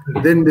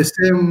 Then the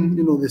same,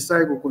 the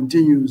cycle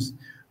continues,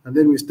 and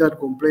then we start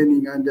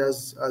complaining. And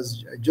as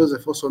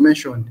Joseph also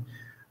mentioned,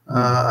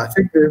 I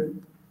think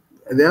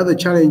the other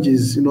challenge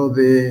is,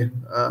 the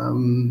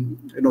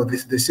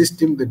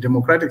system, the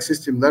democratic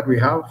system that we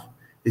have.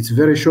 It's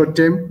very short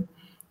term.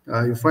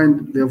 You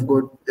find they've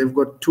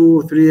got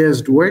 2-3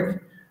 years to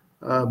work.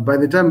 By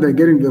the time they're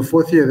getting to the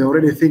 4th year, they're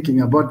already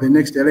thinking about the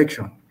next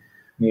election.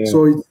 Yeah.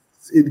 So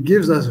it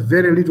gives us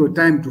very little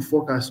time to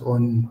focus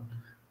on,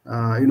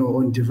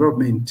 on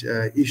development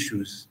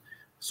issues.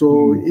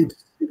 So it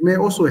may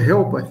also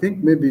help, I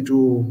think, maybe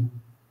to,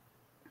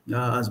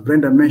 as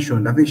Brenda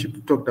mentioned, I think she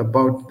talked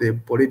about the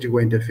political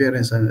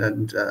interference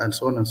and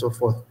so on and so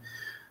forth,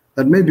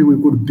 that maybe we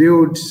could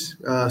build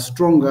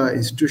stronger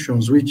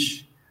institutions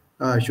which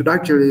should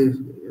actually,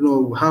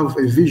 have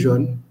a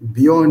vision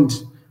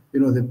beyond,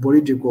 the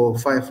political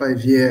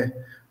five-year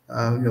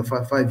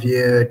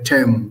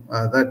term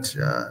that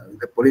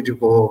the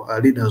political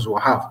leaders will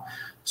have.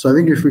 So I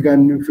think if we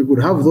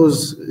could have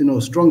those,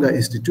 stronger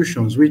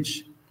institutions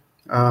which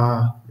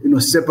are,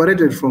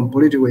 separated from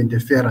political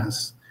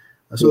interference,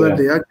 so that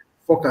they actually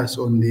focus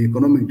on the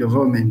economic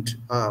development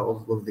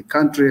of the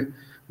country.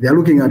 They are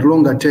looking at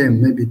longer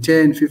term, maybe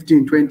 10,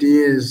 15, 20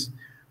 years,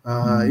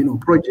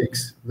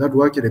 projects that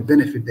will actually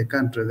benefit the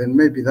country. Then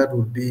maybe that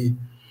would be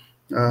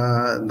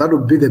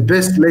the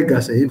best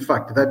legacy, in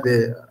fact, that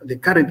the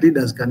current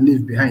leaders can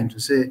leave behind, to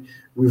say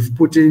we've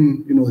put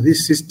in,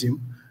 this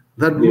system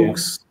that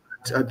looks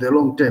at the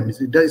long term.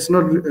 It's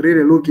not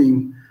really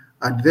looking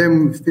at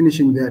them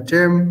finishing their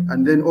term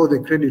and then all the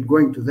credit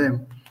going to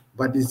them,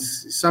 but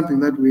it's something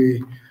that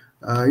we,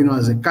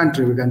 as a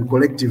country, we can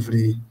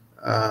collectively,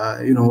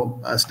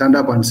 stand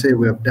up and say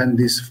we have done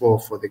this for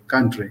the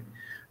country.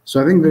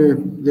 So I think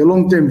the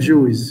long-term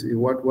view is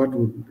what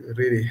would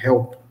really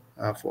help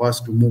for us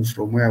to move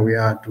from where we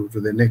are to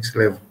the next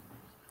level.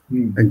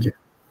 Thank you.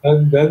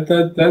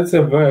 That's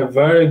a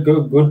very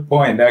good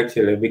point,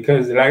 actually,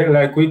 because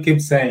like we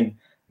keep saying,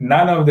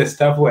 none of the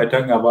stuff we're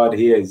talking about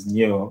here is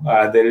new.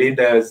 The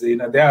leaders,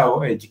 they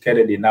are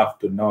educated enough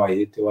to know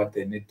what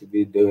they need to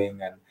be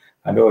doing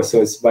and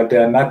also, but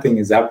nothing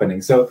is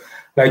happening. So,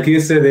 like you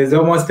said, there's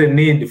almost a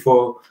need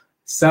for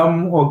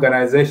some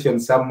organization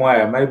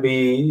somewhere,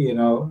 maybe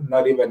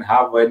not even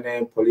have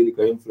any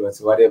political influence,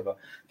 whatever,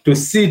 to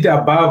sit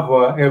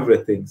above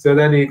everything, so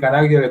that you can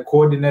actually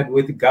coordinate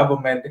with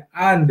government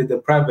and the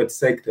private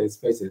sector,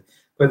 especially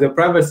because the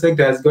private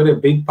sector has got a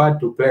big part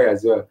to play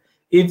as well.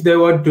 If they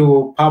want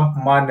to pump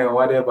money or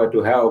whatever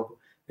to help,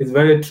 it's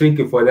very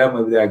tricky for them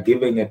if they are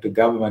giving it to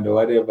government or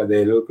whatever.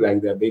 They look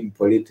like they're being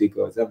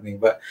political or something.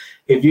 But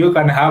if you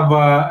can have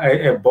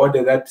a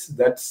body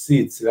that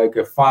sits like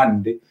a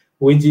fund,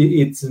 which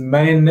its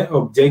main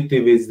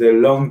objective is the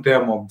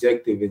long-term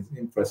objective in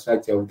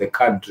infrastructure of the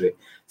country,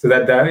 so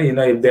that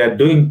if they are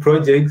doing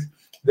projects,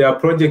 there are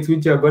projects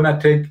which are going to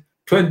take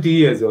 20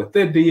 years or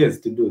 30 years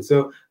to do.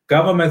 So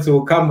governments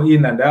will come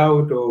in and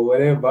out or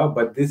whatever,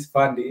 but this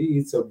fund,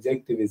 its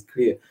objective is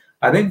clear.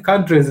 I think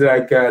countries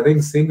like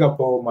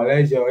Singapore,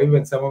 Malaysia, or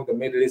even some of the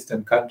Middle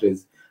Eastern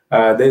countries,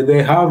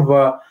 they have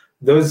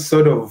those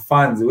sort of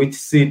funds which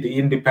sit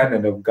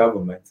independent of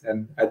governments.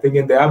 And I think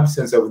in the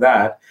absence of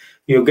that,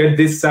 you get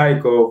this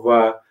cycle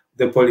of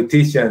the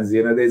politicians,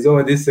 there's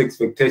all this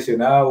expectation,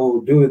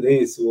 we'll do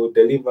this, we'll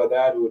deliver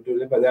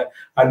that,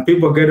 and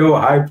people get all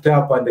hyped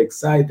up and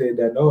excited,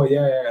 and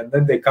and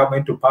then they come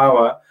into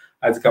power,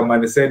 as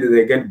Kamani said,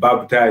 they get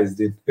baptized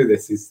into the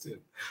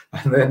system.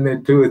 And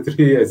then 2 or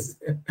 3 years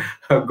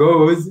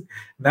goes,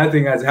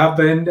 nothing has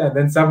happened, and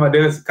then somebody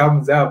else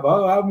comes up,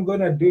 I'm going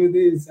to do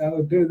this,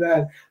 I'll do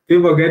that.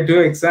 People get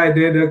too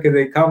excited, okay,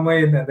 they come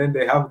in, and then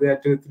they have their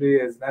 2 or 3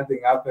 years,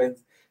 nothing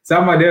happens.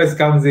 Somebody else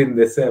comes in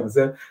the same.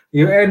 So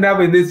you end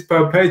up in this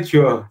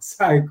perpetual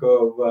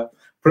cycle of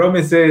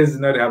promises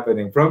not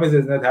happening.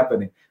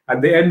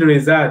 And the end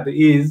result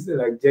is,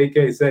 like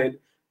JK said,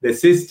 the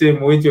system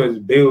which was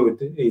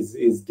built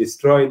is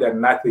destroyed and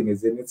nothing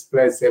is in its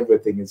place.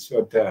 Everything is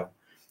short term.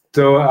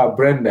 So,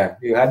 Brenda,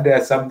 you had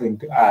something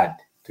to add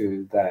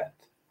to that.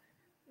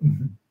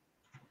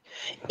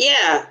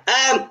 Yeah.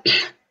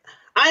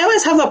 I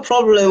always have a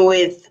problem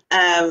with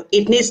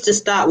it needs to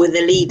start with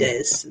the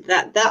leaders.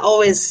 That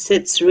always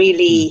sits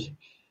really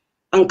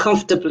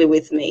uncomfortably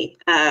with me.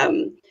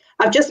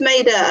 I've just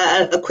made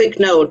a quick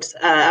note.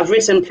 I've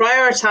written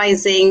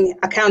prioritizing,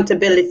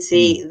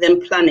 accountability,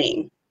 then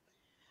planning.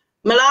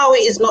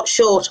 Malawi is not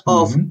short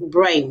of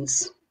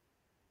brains.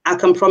 I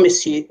can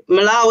promise you.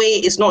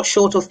 Malawi is not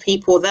short of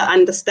people that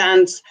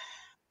understands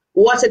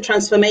what a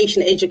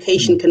transformation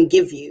education can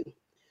give you.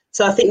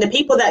 So I think the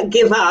people that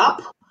give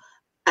up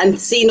and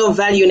see no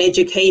value in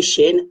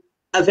education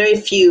are very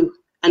few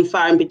and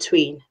far in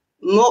between.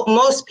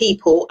 Most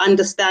people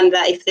understand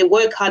that if they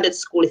work hard at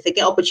school, if they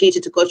get opportunity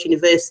to go to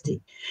university,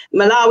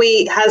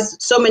 Malawi has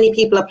so many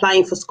people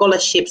applying for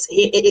scholarships.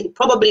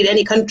 Probably in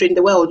any country in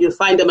the world, you'll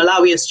find a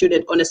Malawian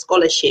student on a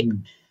scholarship.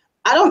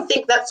 I don't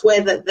think that's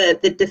where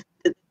the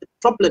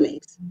problem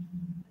is.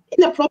 And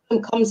the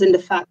problem comes in the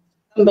fact,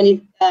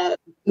 somebody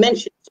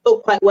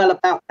spoke quite well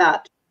about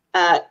that,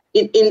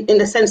 in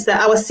the sense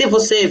that our civil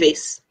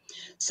service,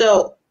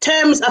 so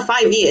terms are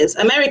 5 years.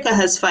 America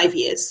has 5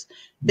 years.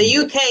 The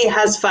UK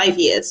has 5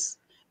 years,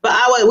 but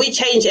we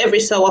change every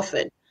so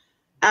often.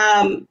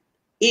 Loads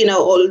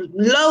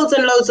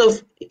and loads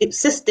of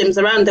systems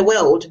around the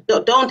world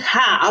don't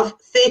have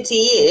 30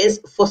 years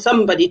for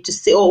somebody to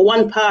see, or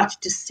one party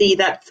to see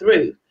that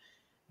through.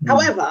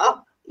 However,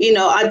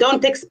 I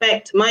don't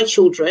expect my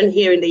children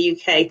here in the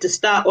UK to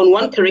start on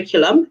one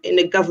curriculum in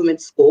a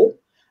government school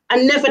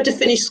and never to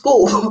finish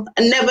school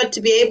and never to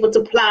be able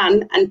to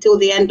plan until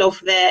the end of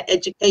their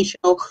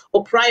educational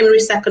or primary,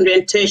 secondary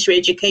and tertiary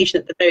education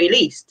at the very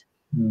least.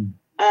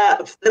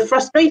 The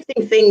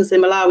frustrating things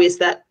in Malawi is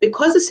that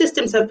because the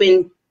systems have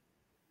been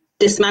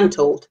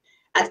dismantled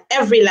at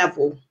every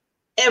level,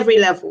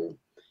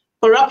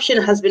 corruption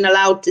has been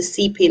allowed to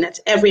seep in at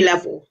every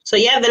level. So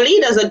yeah, the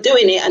leaders are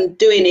doing it and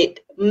doing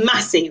it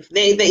massive.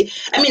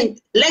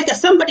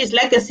 Somebody's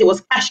legacy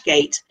was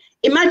Cashgate.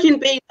 Imagine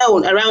being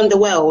known around the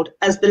world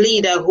as the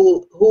leader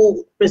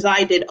who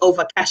presided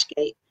over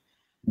Cashgate.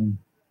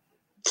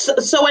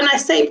 So when I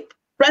say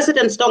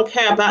presidents don't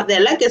care about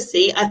their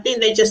legacy, I think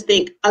they just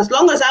think, as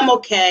long as I'm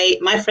okay,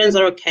 my friends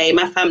are okay,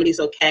 my family's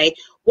okay,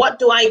 what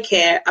do I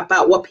care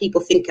about what people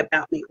think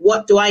about me?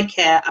 What do I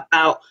care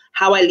about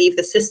how I leave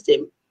the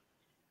system?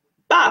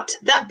 But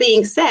that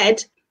being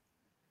said,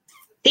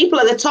 people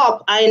at the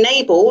top are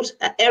enabled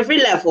at every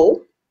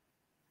level,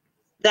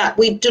 that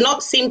we do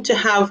not seem to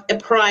have a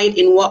pride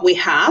in what we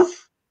have,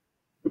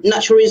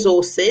 natural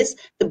resources,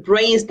 the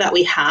brains that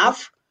we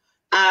have.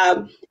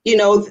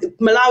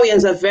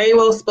 Malawians are very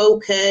well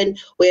spoken.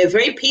 We're a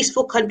very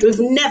peaceful country.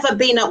 We've never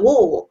been at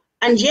war.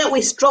 And yet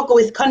we struggle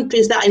with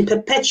countries that are in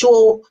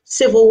perpetual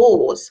civil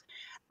wars.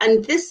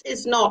 And this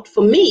is not,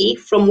 for me,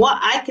 from what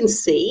I can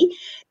see,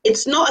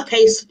 it's not a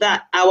case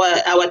that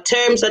our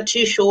terms are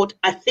too short.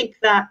 I think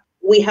that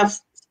we have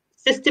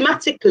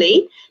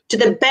systematically, to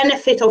the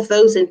benefit of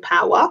those in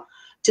power,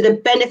 to the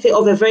benefit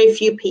of a very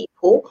few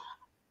people,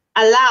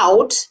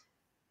 allowed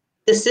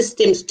the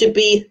systems to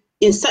be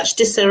in such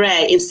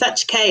disarray, in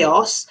such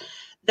chaos,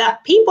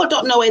 that people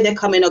don't know where they're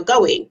coming or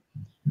going.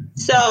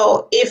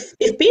 So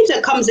if Peter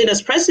comes in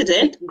as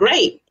president,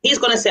 great. He's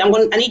going to say, I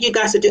need you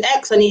guys to do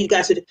X, I need you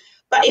guys to do.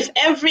 But if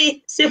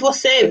every civil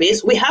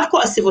service, we have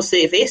got a civil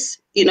service,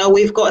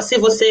 we've got a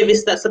civil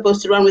service that's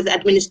supposed to run with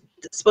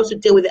supposed to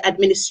deal with the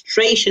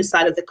administration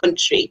side of the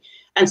country,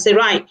 and say,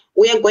 right,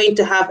 we are going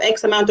to have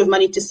X amount of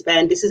money to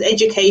spend. This is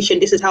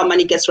education. This is how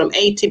money gets from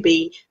A to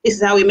B. This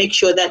is how we make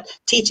sure that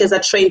teachers are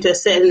trained to a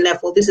certain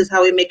level. This is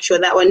how we make sure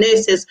that our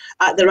nurses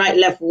are at the right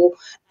level.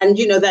 And,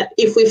 that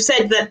if we've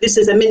said that this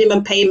is a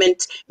minimum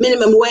payment,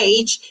 minimum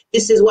wage,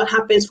 this is what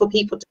happens for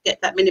people to get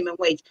that minimum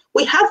wage.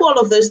 We have all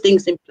of those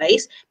things in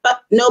place,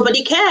 but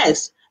nobody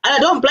cares. And I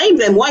don't blame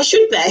them. Why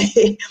should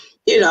they?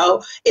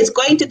 It's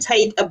going to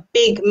take a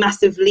big,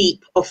 massive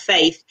leap of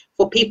faith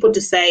for people to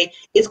say,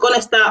 it's going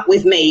to start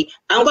with me.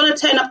 I'm going to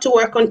turn up to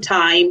work on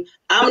time.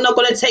 I'm not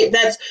going to take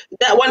that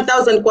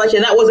 1,000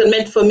 question. That wasn't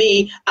meant for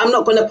me. I'm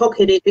not going to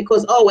pocket it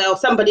because,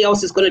 somebody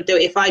else is going to do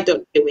it if I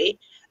don't do it.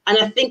 And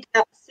I think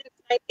that since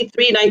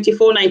 93,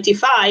 94,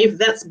 95,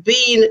 that's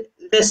been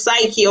the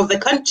psyche of the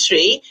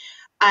country,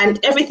 and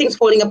everything's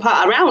falling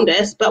apart around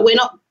us, but we're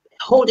not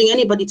holding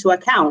anybody to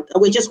account.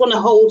 And we just want to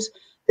hold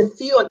the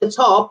few at the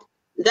top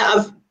that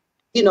have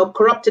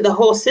corrupted the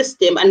whole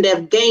system, and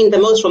they've gained the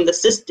most from the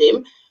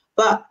system.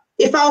 But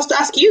if I was to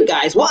ask you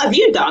guys, what have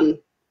you done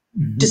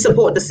to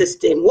support the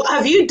system? What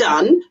have you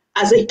done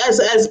as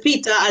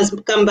Peter, as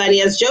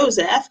Kambani, as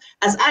Joseph,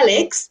 as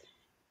Alex,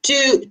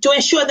 to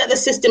ensure that the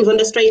system's on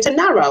the straight and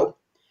narrow?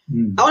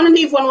 I want to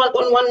leave on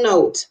one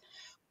note.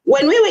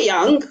 When we were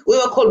young, we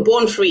were called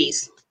born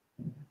frees,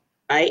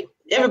 right?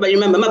 Everybody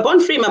remember, my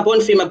born free, my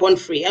born free, my born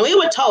free. And we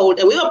were told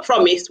and we were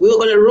promised we were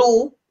going to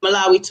rule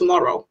Malawi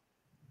tomorrow.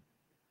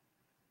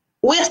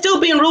 We're still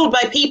being ruled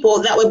by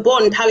people that were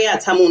born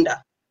Tawiat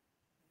Tamunda.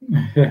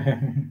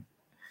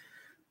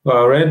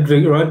 Well,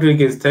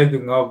 Rodrigue is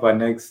taking over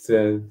next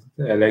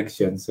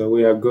election, so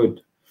we are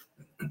good.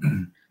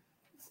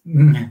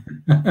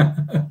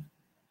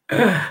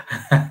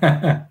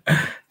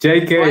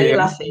 JK, why are you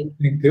laughing?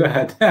 Go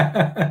ahead.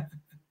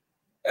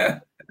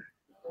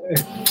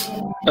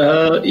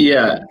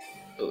 Yeah,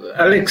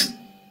 Alex,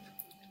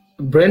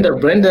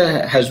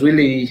 Brenda has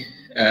really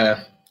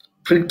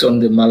pricked on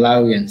the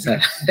Malawian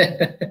side.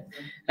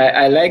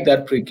 I like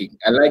that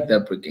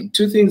pricking.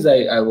 Two things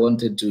I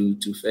wanted to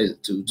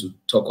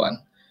talk on.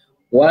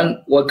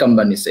 One, what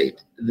Kambani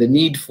said, the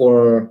need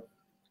for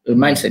a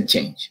mindset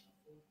change.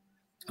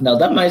 Now,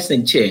 that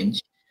mindset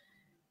change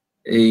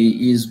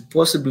is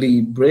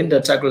possibly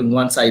Brenda tackling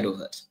one side of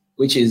it,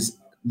 which is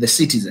the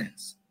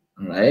citizens,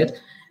 right?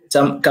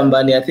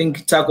 Kambani, I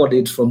think, tackled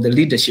it from the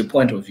leadership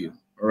point of view,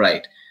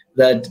 right?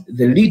 That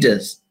the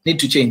leaders need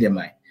to change their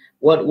mind.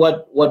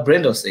 What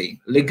Brenda was saying,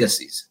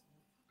 legacies.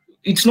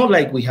 It's not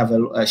like we have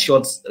a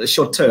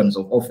short terms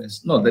of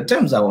office. No, the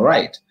terms are all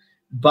right,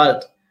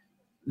 but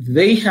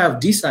they have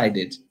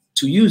decided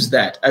to use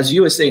that, as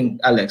you were saying,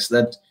 Alex,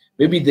 that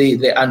maybe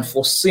the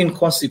unforeseen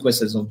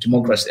consequences of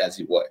democracy, as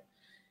it were.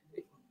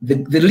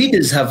 The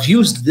leaders have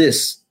used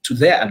this to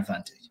their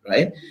advantage,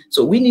 right?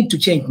 So we need to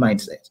change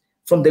mindset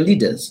from the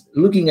leaders,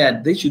 looking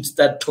at, they should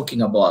start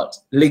talking about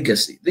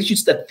legacy. They should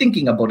start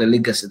thinking about a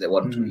legacy they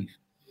want to leave.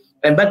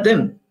 But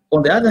then,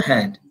 on the other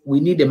hand, we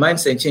need a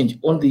mindset change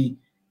on the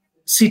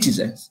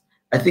citizens.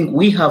 I think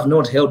we have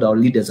not held our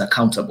leaders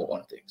accountable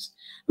on things.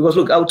 Because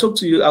look, I'll tell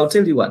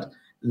you what,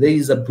 there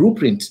is a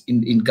blueprint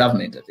in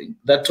government, I think,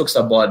 that talks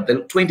about the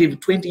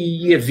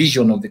 20-year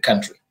vision of the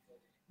country.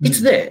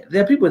 It's there.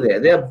 There are people there.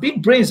 There are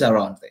big brains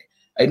around there.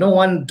 I know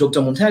one, Dr.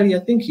 Muntali,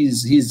 I think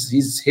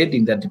he's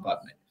heading that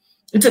department.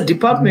 It's a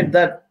department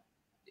that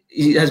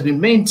has been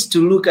meant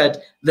to look at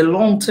the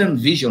long-term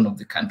vision of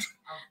the country,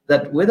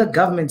 that whether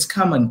governments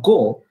come and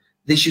go,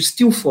 they should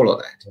still follow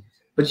that.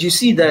 But you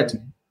see that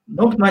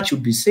not much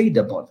would be said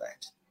about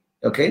that.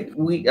 Okay,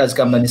 we, as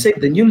Kambani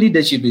said, the new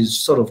leadership is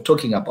sort of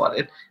talking about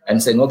it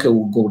and saying, okay,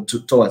 we'll go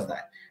towards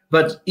that.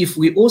 But if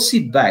we all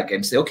sit back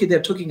and say, okay,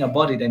 they're talking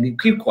about it, and we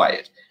keep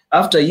quiet,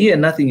 after a year,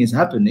 nothing is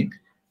happening,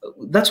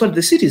 that's what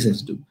the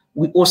citizens do.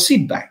 We all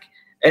sit back.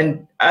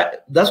 And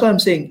that's why I'm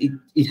saying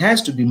it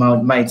has to be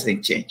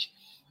mindset change.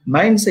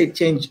 Mindset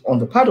change on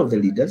the part of the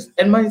leaders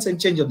and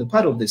mindset change on the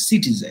part of the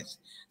citizens,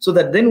 so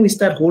that then we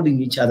start holding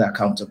each other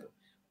accountable.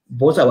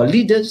 Both our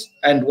leaders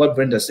and what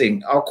Brenda's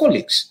saying, our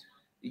colleagues.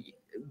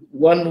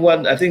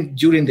 One, I think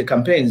during the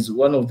campaigns,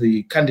 one of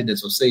the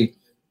candidates will say,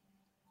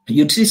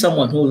 you'd see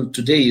someone who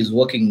today is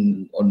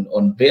working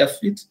on bare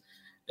feet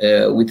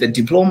with a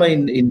diploma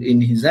in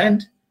his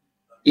hand.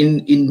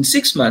 In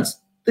 6 months,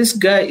 this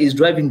guy is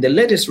driving the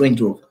latest Range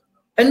Rover,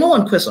 and no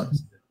one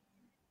questions.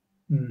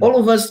 All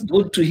of us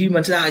go to him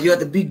and say, you're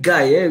the big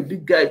guy,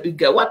 big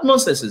guy. What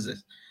nonsense is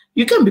this?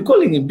 You can't be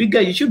calling him big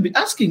guy. You should be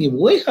asking him,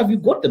 where have you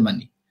got the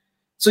money?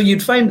 So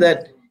you'd find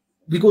that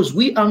because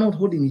we are not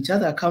holding each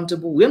other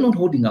accountable, we are not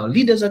holding our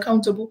leaders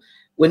accountable.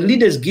 When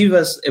leaders give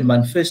us a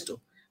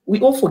manifesto, we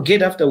all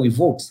forget after we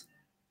vote.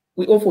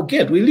 We all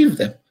forget, we leave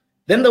them.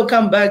 Then they'll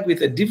come back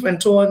with a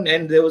different tone,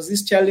 and there was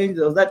this challenge,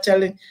 there was that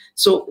challenge.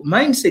 So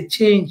mindset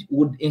change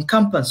would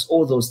encompass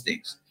all those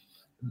things.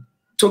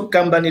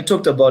 Kambani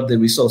talked about the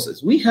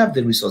resources. We have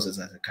the resources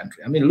as a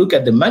country. I mean, look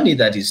at the money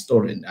that is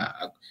stored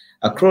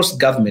across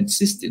government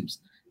systems.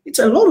 It's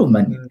a lot of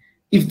money.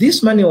 If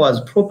this money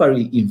was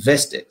properly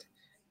invested,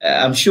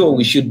 I'm sure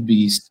we should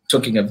be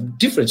talking a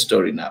different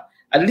story now.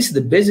 At least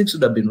the basics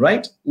would have been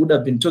right, would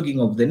have been talking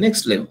of the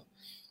next level.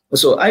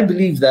 So I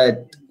believe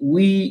that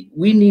we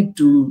need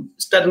to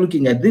start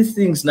looking at these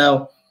things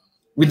now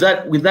with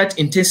that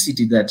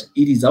intensity that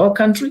it is our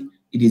country,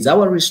 it is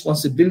our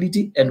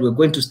responsibility, and we're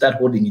going to start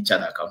holding each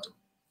other accountable.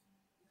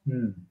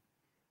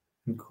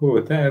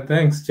 Cool.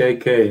 Thanks,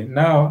 JK.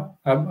 Now,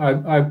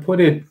 I put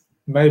it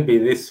maybe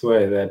this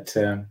way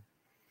that,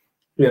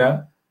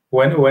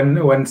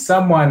 when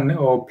someone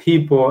or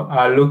people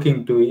are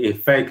looking to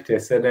effect a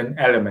certain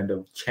element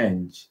of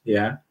change,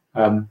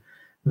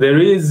 there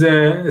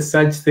is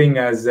such thing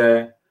as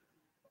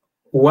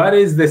what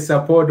is the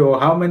support, or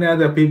how many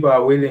other people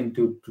are willing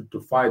to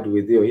fight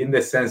with you, in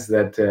the sense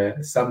that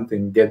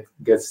something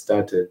gets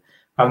started.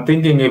 I'm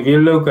thinking if you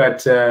look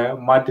at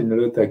Martin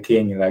Luther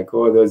King, like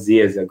all those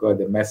years ago,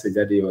 the message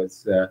that he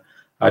was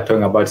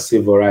talking about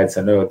civil rights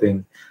and other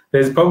things,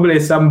 there's probably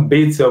some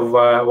bits of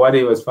what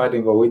he was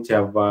fighting for which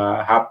have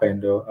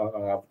happened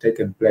or have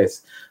taken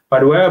place.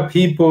 But where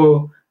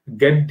people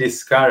get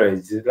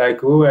discouraged,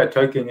 like we were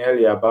talking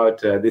earlier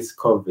about this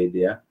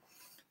COVID,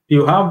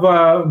 you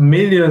have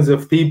millions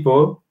of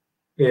people,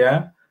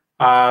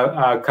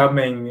 are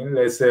coming,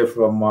 let's say,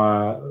 from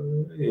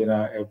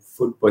a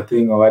football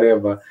thing or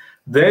whatever.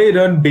 They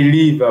don't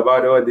believe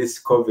about all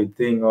this COVID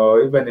thing,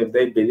 or even if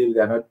they believe,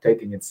 they're not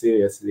taking it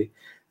seriously.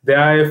 There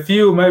are a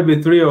few,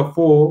 maybe 3 or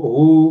 4,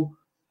 who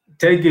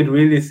take it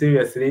really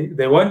seriously.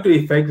 They want to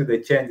effect the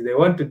change. They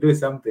want to do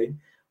something,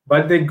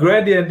 but the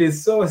gradient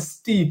is so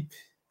steep,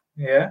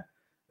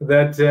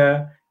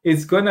 that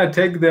it's gonna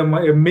take them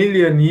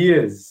 1,000,000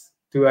 years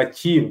to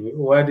achieve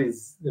what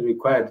is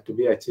required to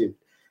be achieved.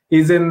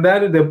 Isn't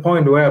that the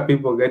point where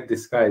people get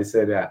discouraged?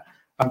 Said,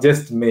 I'm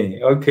just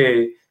me.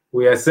 Okay,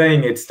 we are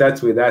saying it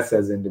starts with us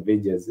as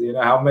individuals.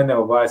 How many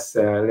of us,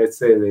 let's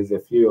say there's a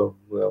few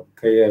of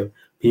KF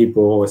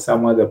people or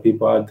some other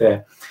people out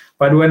there,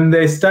 but when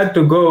they start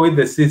to go with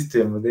the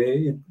system,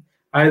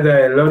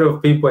 either a lot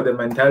of people, the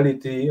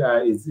mentality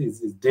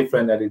is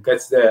different, that it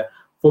gets there.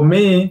 For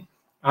me,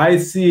 I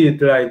see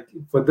it like,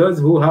 for those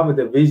who have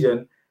the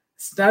vision,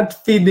 start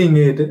feeding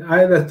it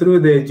either through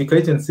the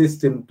education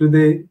system to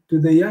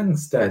the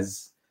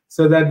youngsters,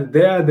 so that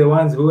they are the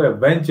ones who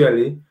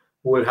eventually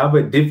will have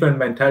a different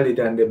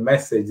mentality and a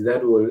message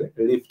that will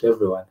lift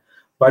everyone.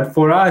 But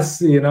for us,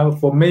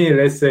 for me,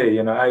 let's say,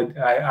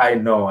 I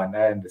know and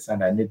I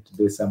understand I need to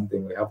do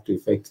something. We have to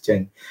effect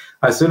change.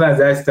 As soon as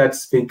I start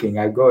speaking,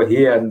 I go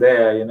here and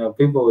there,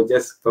 people will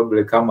just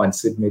probably come and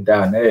sit me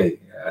down. Hey,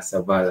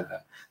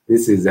 Asabala,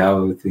 this is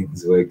how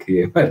things work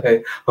here.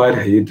 What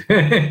are you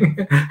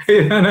doing?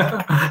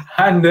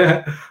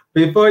 And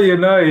before you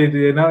know it,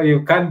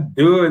 you can't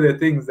do the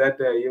things that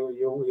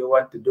you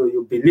want to do.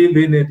 You believe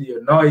in it,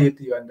 you know it,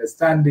 you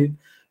understand it,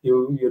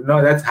 you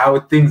know that's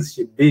how things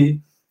should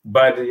be.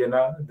 But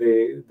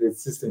the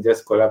system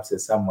just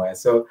collapses somewhere.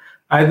 So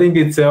I think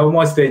it's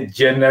almost a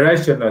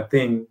generational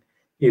thing.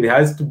 It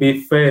has to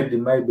be fed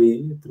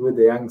maybe through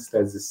the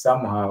youngsters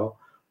somehow.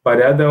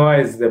 But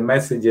otherwise, the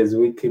messages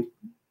we keep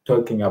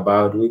talking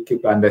about, we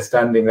keep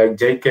understanding, like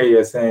JK,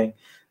 you're saying,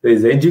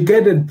 there's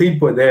educated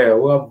people there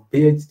who have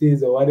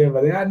PhDs or whatever.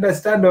 They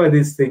understand all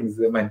these things,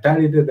 the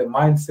mentality, the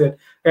mindset,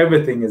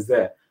 everything is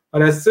there.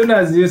 But as soon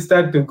as you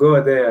start to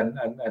go there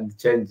and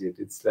change it,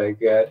 it's like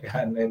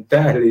an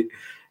entirely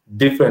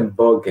different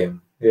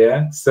ballgame.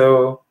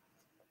 So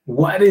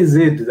what is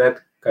it that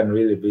can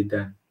really be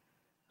done?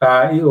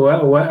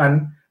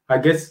 And I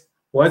guess,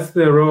 what's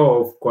the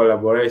role of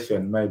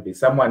collaboration? Maybe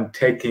someone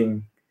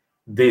taking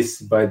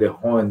this by the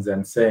horns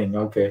and saying,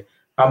 okay,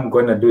 I'm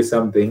going to do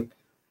something,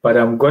 but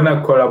I'm going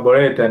to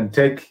collaborate and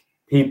take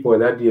people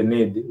that you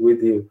need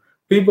with you.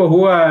 People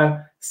who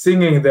are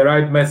singing the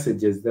right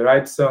messages, the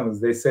right songs,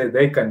 they say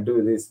they can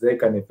do this, they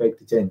can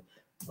effect change.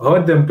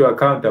 Hold them to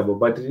accountable,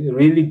 but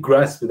really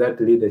grasp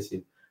that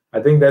leadership.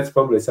 I think that's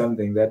probably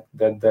something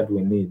that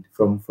we need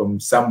from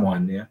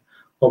someone,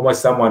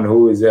 almost someone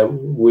who is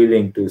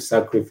willing to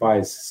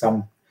sacrifice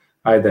some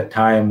either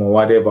time or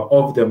whatever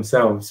of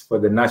themselves for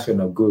the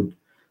national good.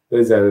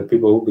 Those are the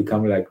people who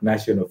become like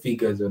national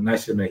figures or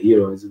national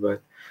heroes.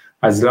 But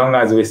as long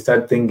as we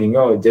start thinking,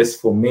 oh, just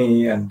for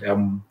me and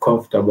I'm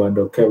comfortable and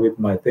okay with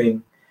my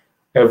thing,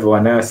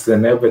 everyone else,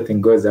 then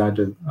everything goes out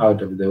of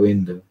the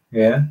window.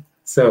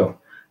 So,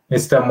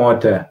 Mr.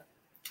 Mota,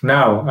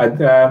 now I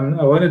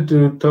wanted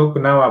to talk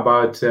now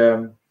about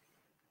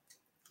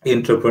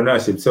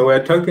entrepreneurship. So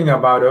we're talking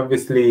about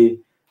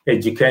obviously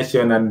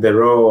education and the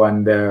role,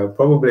 and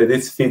probably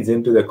this feeds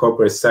into the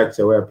corporate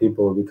structure where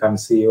people become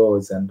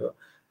CEOs and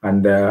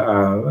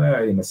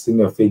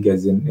senior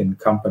figures in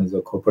companies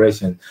or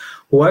corporations.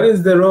 What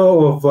is the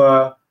role of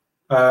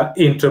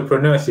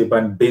entrepreneurship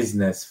and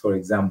business, for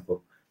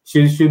example?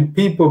 Should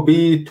people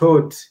be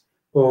taught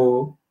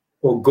or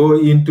go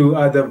into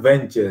other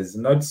ventures,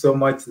 not so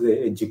much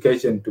the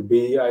education to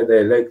be either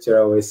a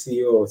lecturer or a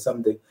CEO or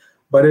something,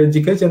 but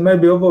education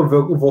maybe of a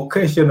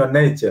vocational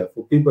nature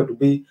for people to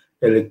be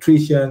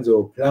electricians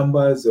or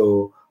plumbers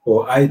or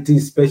IT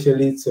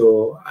specialists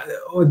or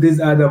these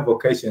other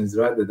vocations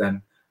rather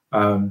than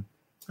to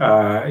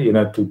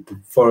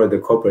follow the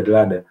corporate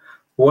ladder.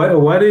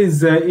 What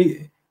is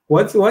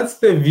what's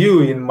the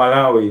view in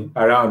Malawi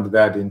around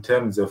that in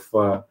terms of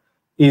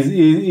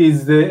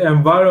is the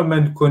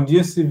environment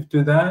conducive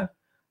to that?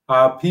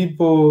 Are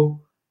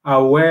people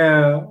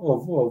aware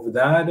of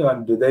that,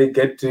 and do they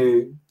get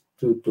to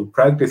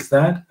practice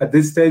that? At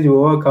this stage, we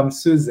welcome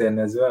Susan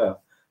as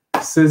well.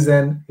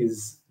 Susan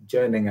is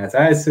joining us.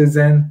 Hi,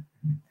 Susan.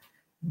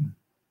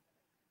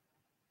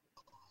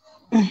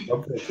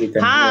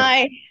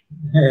 Hi.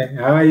 Hey,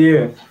 how are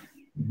you?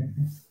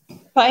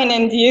 Fine,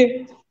 and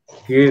you?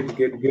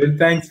 Good.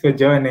 Thanks for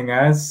joining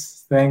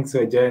us.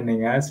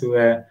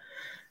 We're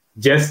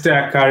just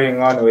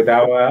carrying on with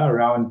our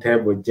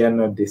roundtable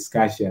general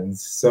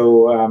discussions.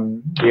 So,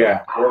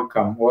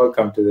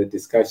 welcome to the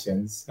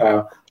discussions.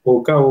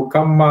 We'll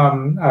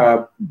come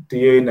to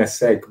you in a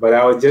sec, but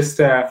I was just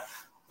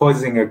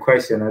posing a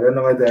question. I don't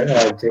know whether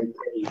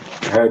JK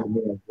heard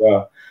me as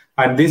well.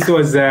 And this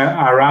was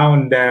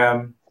around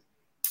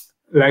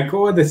like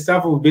all the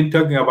stuff we've been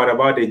talking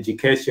about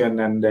education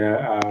and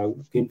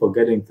people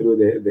getting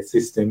through the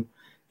system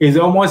is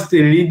almost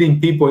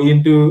leading people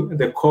into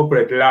the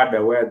corporate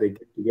ladder where they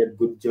get to get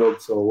good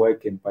jobs or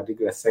work in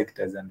particular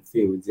sectors and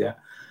fields. Yeah.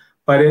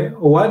 But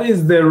what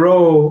is the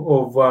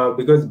role of,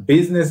 because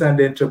business and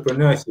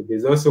entrepreneurship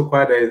is also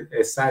quite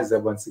a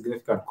sizable and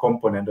significant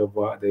component of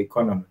the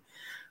economy.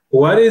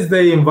 What is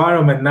the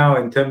environment now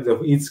in terms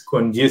of its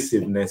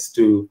conduciveness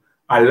to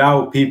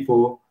allow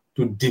people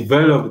to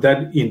develop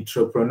that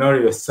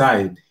entrepreneurial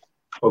side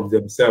of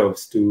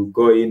themselves to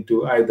go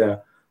into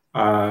either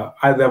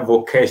other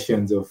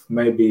vocations of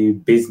maybe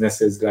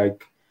businesses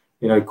like,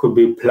 it could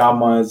be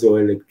plumbers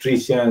or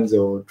electricians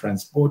or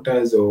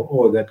transporters or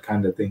all that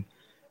kind of thing.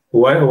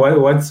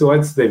 What's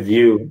the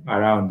view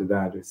around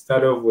that? We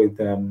start off with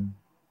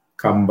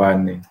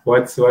Kambani.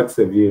 What's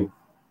the view?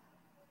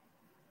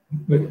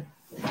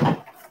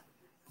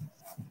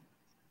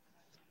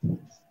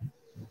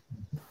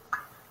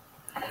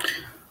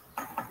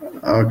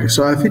 Okay,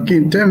 so I think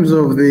in terms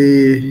of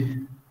the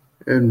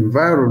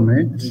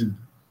environment,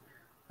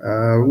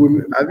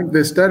 I think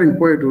the starting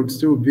point would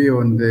still be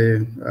on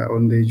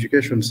the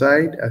education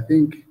side. I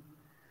think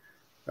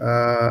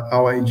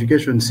our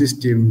education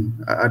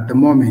system at the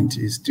moment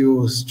is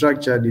still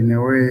structured in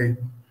a way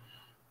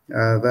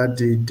that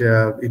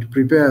it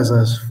prepares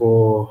us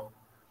for,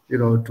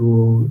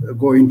 to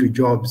go into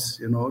jobs,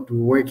 to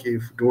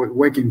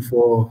working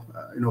for,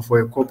 for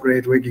a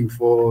corporate, working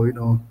for,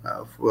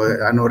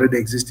 for an already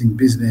existing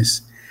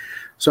business.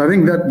 So I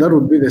think that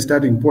would be the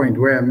starting point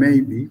where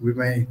maybe we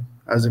may,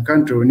 as a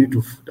country, we need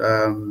to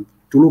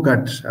look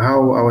at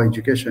how our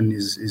education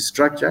is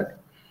structured,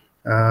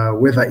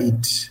 whether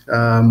it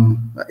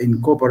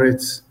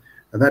incorporates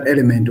that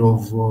element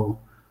of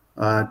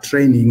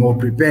training or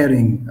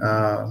preparing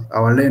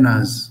our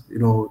learners,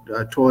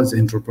 towards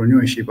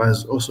entrepreneurship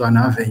as also an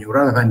avenue,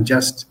 rather than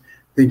just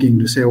thinking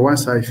to say,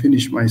 once I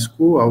finish my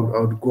school, I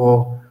would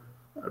go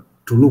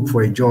to look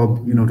for a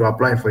job, to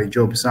apply for a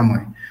job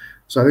somewhere.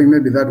 So I think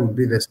maybe that would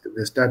be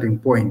the starting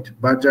point.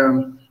 But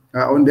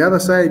on the other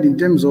side, in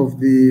terms of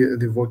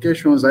the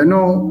vocations, I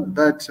know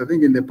that I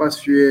think in the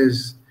past few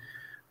years,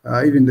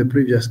 even the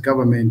previous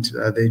government,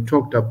 they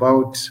talked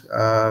about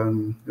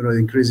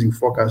increasing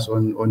focus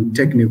on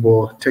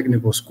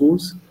technical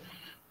schools.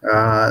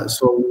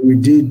 So we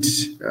did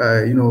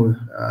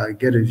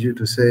get a view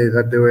to say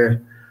that there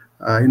were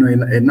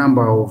a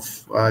number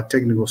of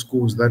technical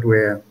schools that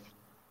were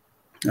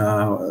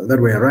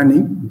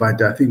running,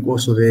 but I think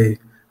also they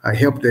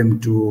helped them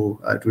to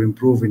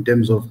improve in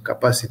terms of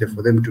capacity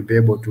for them to be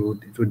able to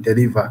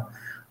deliver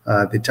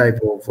the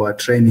type of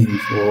training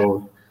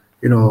for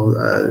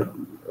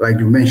like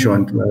you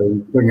mentioned,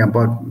 talking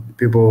about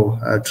people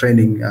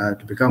training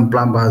to become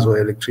plumbers or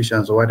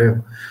electricians or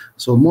whatever.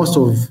 So most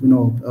of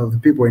the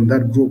people in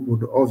that group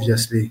would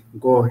obviously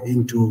go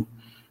into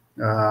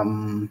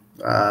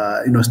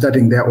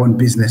starting their own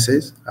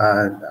businesses,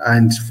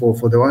 and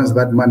for the ones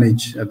that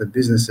manage the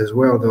business as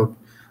well, they'll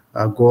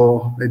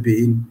go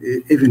maybe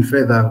even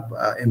further,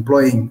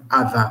 employing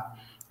other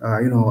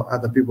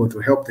people to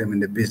help them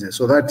in the business.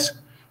 So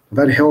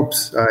that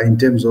helps in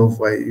terms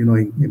of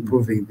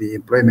improving the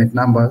employment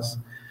numbers.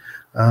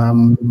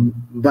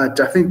 But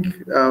I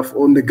think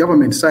on the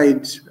government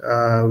side,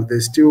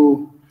 there's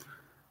still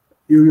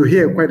you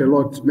hear quite a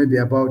lot maybe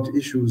about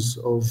issues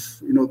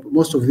of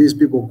most of these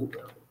people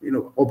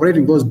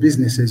operating those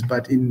businesses,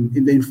 but in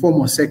the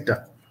informal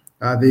sector.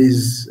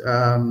 there's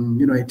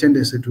a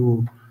tendency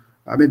to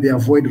maybe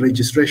avoid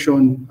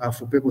registration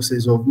for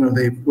purposes of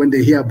when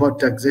they hear about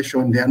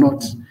taxation, they are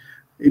not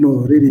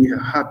really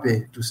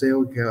happy to say,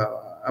 okay,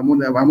 I'm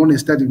only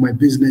starting my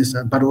business,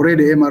 but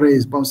already MRA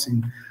is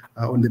bouncing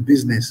on the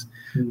business.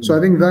 So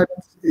I think that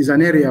is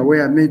an area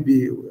where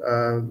maybe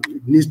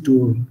it needs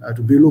to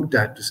be looked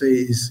at to say,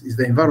 is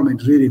the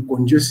environment really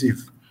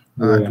conducive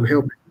to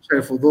help,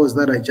 especially for those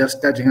that are just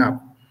starting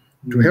up,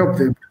 to help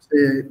them to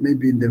say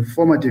maybe in the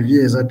formative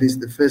years, at least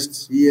the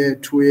first year,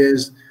 2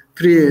 years,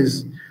 3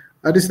 years,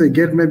 at least they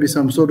get maybe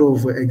some sort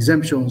of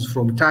exemptions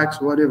from tax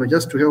or whatever,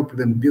 just to help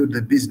them build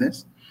the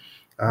business.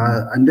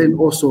 And then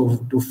also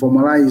to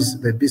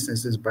formalize the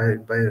businesses by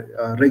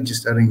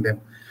registering them.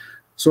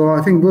 So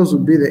I think those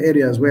would be the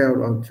areas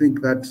where I would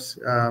think that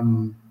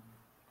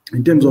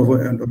in terms of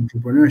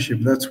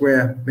entrepreneurship, that's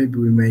where maybe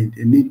we may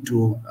need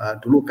to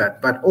look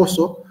at. But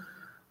also,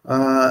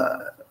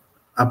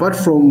 apart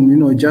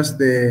from just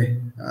the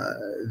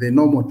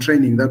normal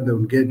training that they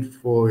would get,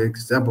 for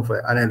example, for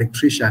an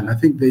electrician, I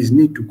think there is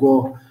need to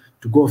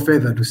go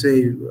further to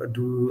say,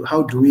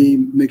 how do we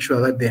make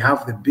sure that they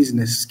have the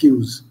business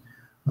skills,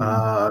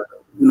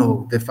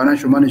 the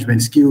financial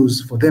management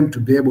skills for them to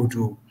be able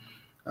to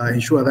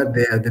ensure that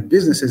the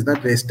businesses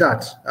that they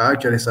start are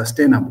actually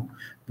sustainable.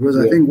 Because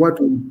I think what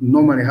will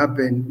normally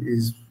happen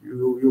is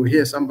you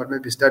hear somebody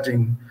maybe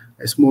starting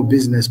a small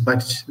business,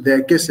 but there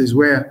are cases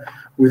where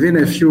within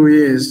a few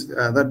years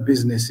that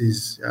business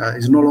is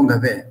no longer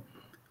there.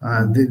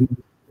 Then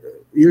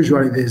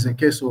usually there's a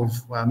case of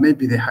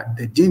maybe they had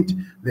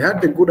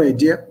the good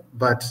idea,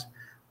 but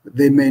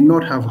they may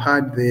not have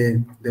had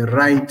the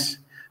right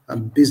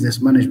business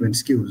management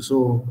skills.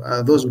 So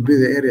those would be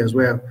the areas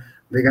where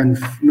they can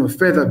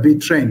further be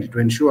trained to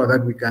ensure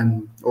that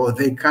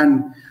they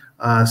can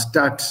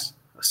start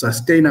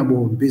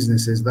sustainable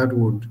businesses that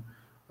would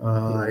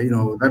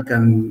that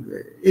can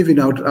even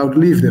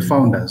outlive the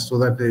founders, so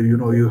that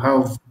you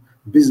have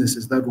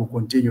businesses that will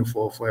continue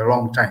for a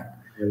long time.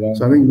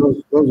 So I think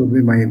those would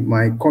be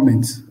my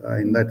comments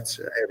in that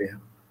area.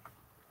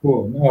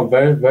 Cool. No,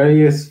 very, very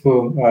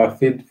useful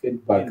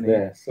feedback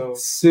there. So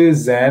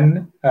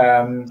Susan,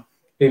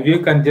 if you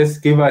can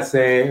just give us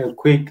a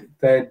quick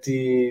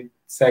 30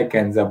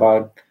 seconds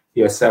about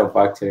yourself.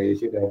 Actually, you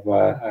should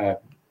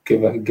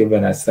have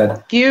given us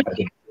that.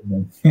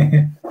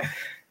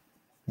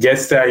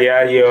 Just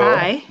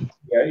Hi.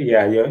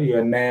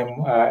 Your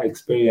name,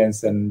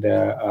 experience, and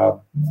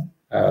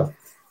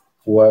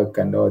work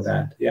and all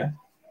that. Yeah.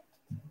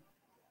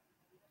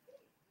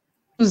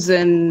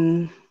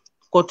 Susan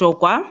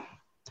Kotokwa.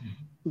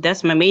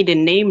 That's my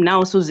maiden name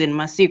now, Susan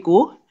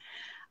Masiku.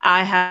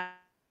 I have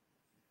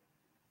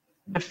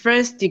the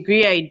first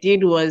degree I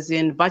did was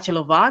in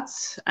Bachelor of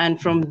Arts, and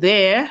from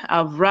there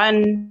I've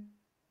run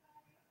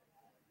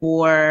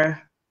for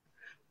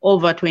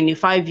over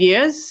 25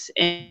 years,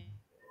 and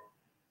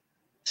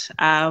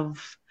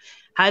I've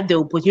had the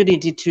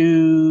opportunity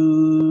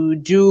to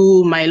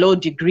do my law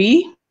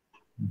degree,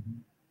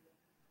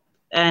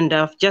 and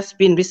I've just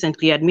been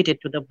recently admitted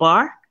to the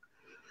bar.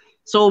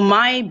 So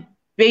my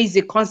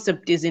basic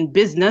concept is in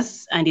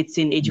business and it's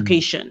in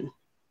education,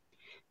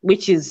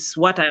 which is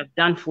what I've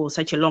done for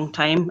such a long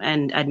time,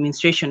 and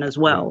administration as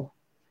well.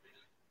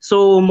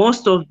 So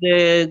most of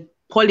the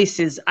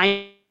policies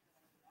I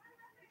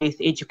with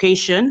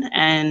education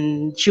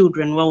and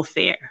children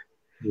welfare.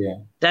 Yeah.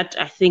 That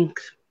I think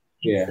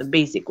is the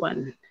basic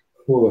one.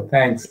 Cool,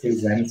 thanks,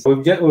 Susan. So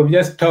we've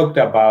just talked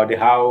about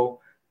how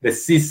the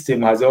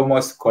system has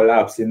almost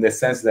collapsed, in the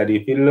sense that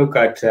if you look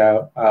at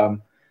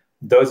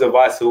those of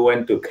us who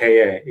went to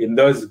KA, in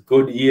those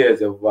good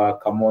years of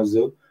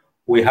Kamuzu,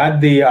 we had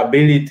the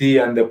ability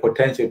and the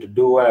potential to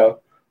do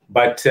well,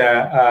 but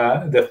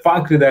the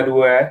fact that we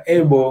were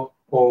able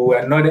or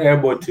were not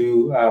able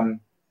to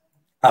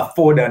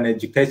afford an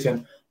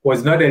education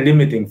was not a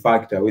limiting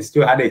factor. We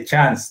still had a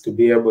chance to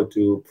be able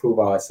to prove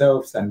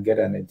ourselves and get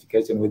an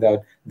education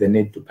without the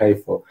need to pay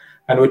for.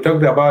 And we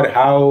talked about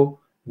how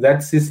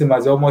that system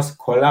has almost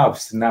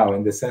collapsed now,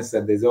 in the sense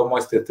that there's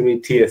almost a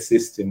 3-tier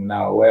system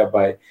now,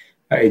 whereby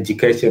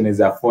education is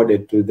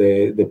afforded to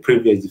the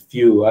privileged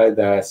few,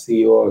 either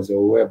CEOs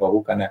or whoever,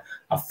 who can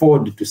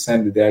afford to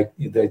send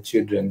their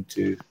children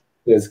to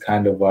those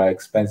kind of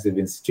expensive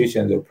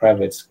institutions or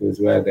private schools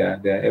where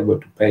they're able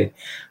to pay.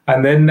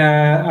 And then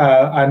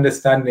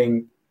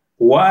understanding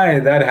why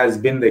that has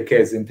been the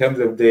case in terms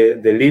of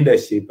the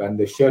leadership and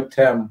the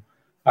short-term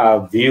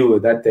view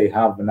that they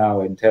have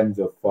now, in terms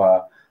of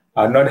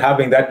not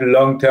having that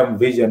long-term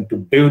vision to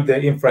build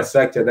the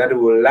infrastructure that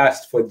will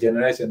last for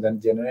generations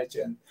and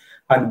generations,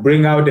 and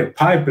bring out a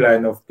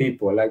pipeline of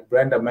people. Like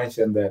Brenda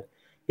mentioned, that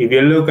if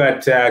you look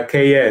at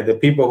KA, the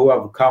people who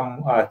have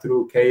come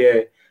through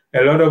KA,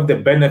 a lot of the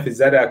benefits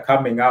that are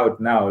coming out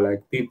now,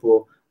 like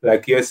people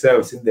like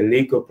yourselves in the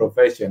legal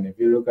profession, if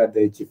you look at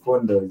the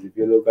Chifundos, if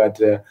you look at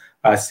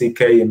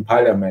CK in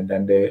Parliament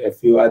and a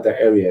few other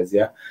areas,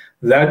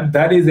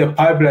 that is a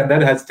pipeline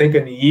that has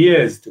taken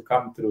years to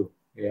come through,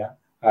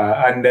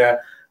 and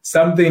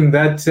something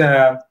that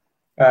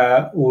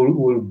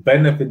will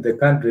benefit the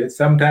country,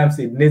 sometimes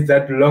it needs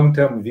that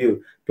long-term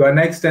view to an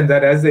extent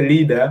that as a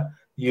leader,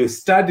 you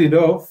started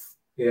off,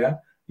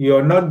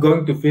 you're not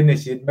going to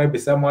finish it. Maybe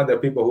some other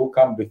people who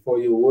come before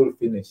you will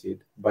finish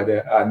it, but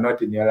are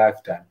not in your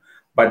lifetime.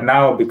 But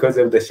now, because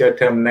of the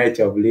short-term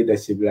nature of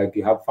leadership, like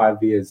you have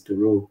 5 years to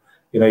rule,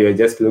 you're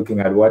just looking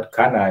at what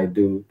can I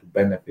do to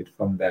benefit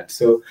from that.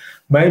 So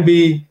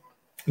maybe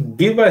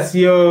give us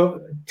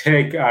your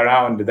take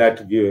around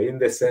that view in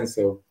the sense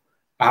of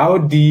how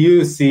do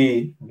you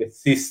see the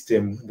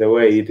system the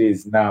way it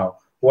is now?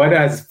 What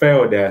has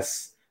failed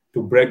us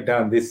to break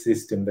down this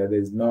system, that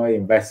there's no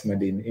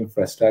investment in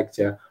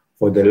infrastructure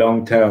for the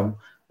long term,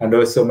 and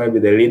also maybe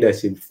the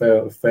leadership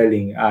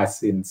failing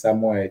us in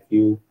some way, if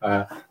you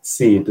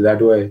see it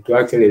that way, to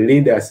actually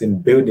lead us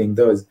in building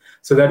those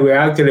so that we're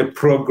actually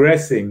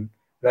progressing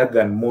rather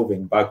than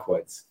moving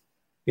backwards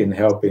in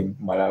helping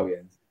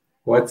Malawians.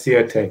 What's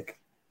your take?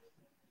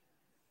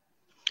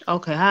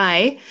 Okay,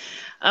 hi.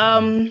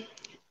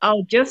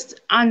 I'll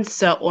just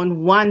answer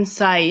on one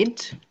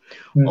side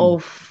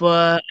of,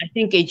 I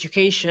think,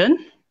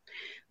 education.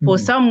 For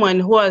someone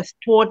who has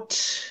taught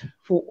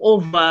for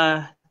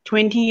over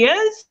 20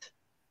 years,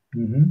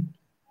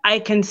 I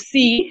can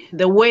see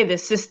the way the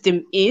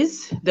system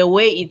is, the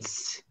way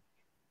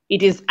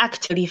it is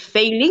actually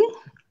failing,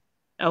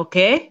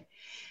 okay?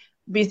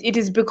 It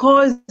is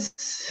because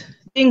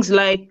things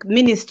like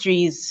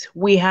ministries,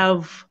 we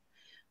have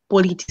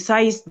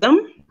politicized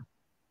them.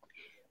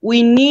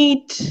 We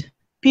need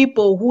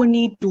people who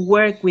need to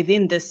work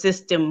within the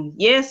system.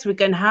 Yes, we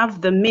can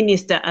have the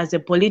minister as a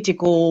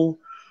political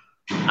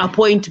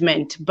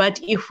appointment, but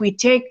if we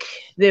take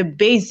the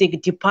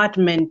basic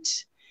department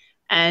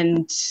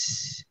and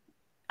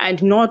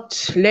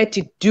not let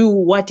it do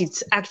what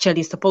it's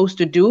actually supposed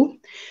to do,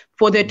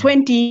 for the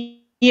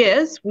 20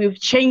 years, we've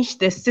changed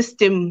the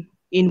system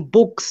in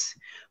books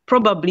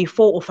probably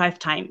 4 or 5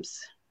 times,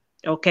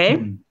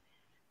 okay?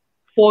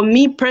 For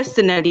me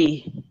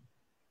personally,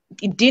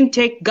 it didn't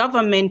take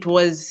government,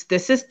 the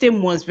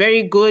system was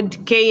very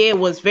good, KA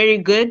was very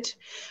good,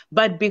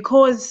 but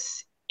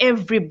because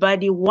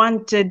everybody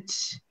wanted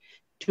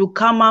to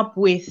come up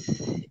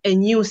with a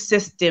new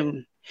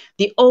system,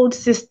 the old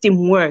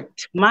system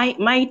worked.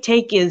 My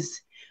take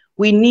is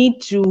we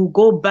need to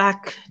go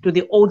back to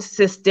the old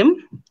system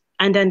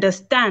and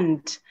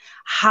understand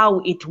how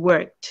it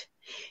worked.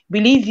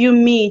 Believe you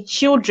me,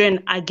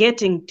 children are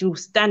getting to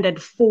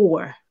standard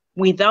 4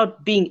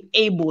 without being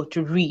able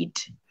to read.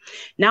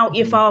 Now,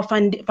 if our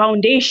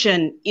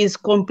foundation is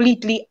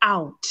completely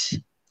out,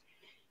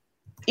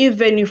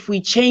 even if we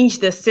change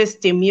the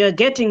system, you're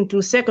getting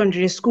to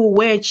secondary school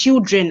where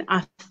children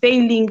are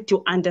failing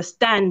to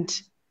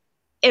understand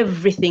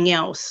everything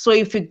else. So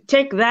if you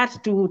take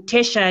that to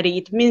tertiary,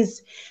 it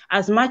means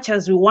as much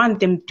as we want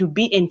them to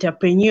be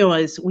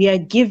entrepreneurs, we are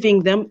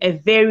giving them a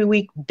very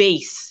weak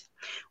base.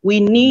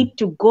 We need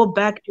to go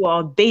back to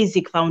our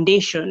basic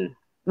foundation,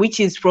 which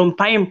is from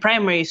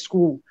primary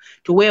school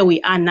to where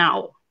we are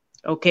now.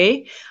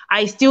 Okay,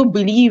 I still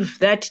believe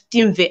that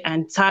Timve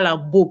and Tala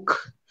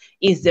book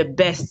is the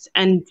best.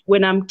 And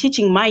when I'm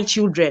teaching my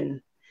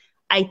children,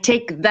 I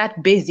take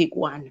that basic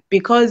one,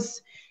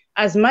 because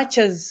as much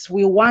as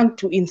we want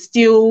to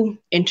instill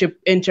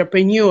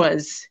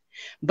entrepreneurs,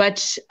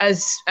 but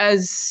as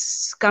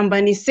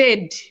Kambani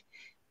said,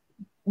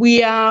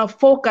 we are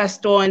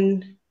focused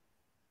on,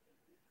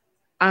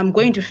 I'm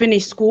going to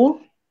finish school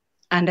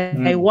and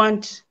I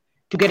want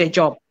to get a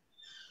job,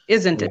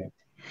 isn't it?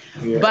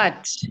 Yeah.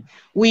 But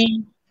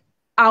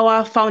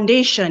our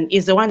foundation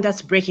is the one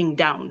that's breaking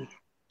down.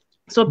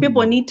 So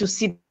people need to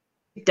sit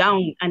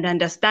down and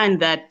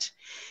understand that,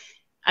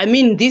 I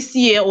mean, this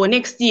year or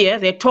next year,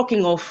 they're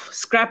talking of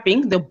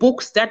scrapping the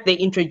books that they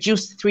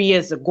introduced 3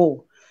 years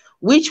ago,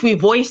 which we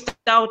voiced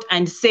out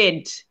and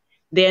said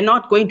they're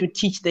not going to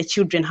teach the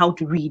children how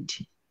to read.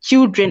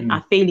 Children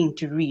are failing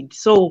to read.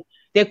 So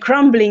the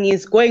crumbling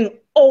is going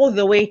all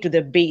the way to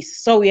the base.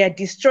 So we are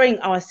destroying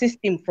our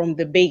system from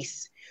the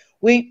base.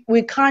 We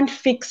can't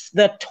fix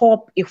the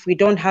top if we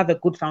don't have a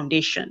good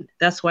foundation.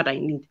 That's what I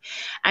need.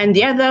 And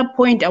the other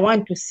point I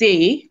want to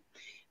say,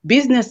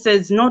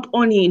 businesses, not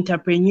only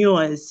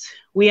entrepreneurs,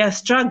 we are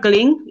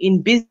struggling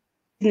in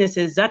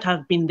businesses that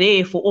have been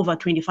there for over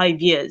 25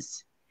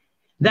 years,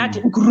 that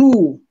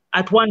grew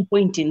at one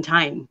point in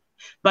time.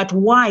 But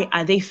why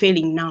are they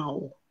failing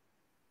now?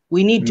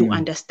 We need to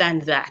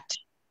understand that.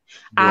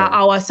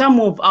 Some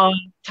of our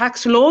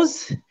tax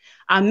laws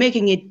are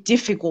making it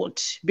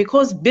difficult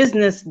because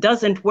business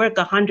doesn't work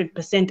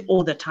 100%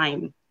 all the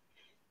time.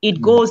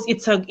 It goes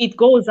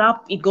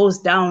up, it goes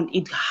down.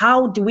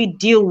 How do we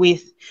deal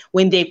with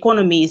when the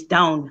economy is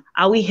down?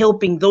 Are we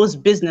helping those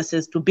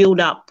businesses to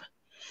build up?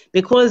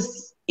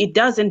 Because it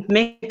doesn't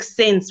make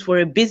sense for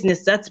a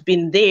business that's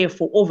been there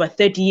for over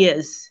 30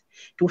 years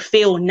to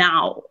fail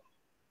now.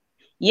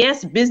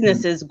 Yes,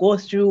 businesses go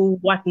through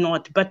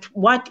whatnot, but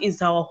what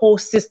is our whole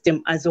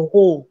system as a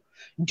whole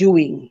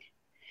doing?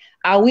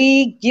 Are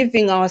we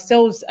giving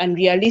ourselves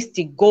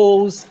unrealistic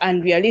goals,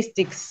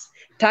 unrealistic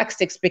tax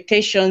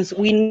expectations?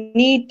 We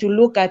need to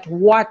look at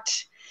what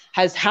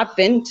has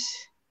happened,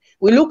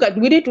 we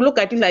need to look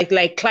at it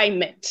like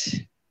climate.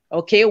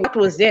 Okay, what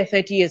was there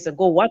 30 years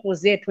ago? What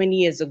was there 20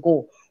 years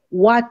ago?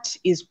 What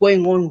is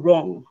going on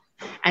wrong?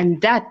 And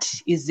that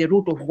is the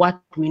root of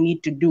what we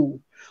need to do.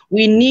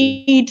 We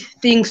need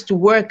things to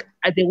work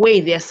at the way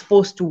they're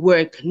supposed to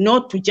work,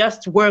 not to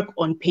just work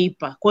on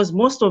paper, because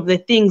most of the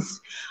things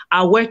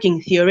are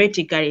working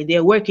theoretically,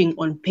 they're working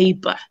on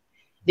paper.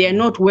 They're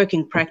not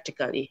working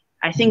practically.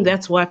 I think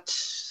that's what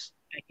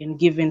I can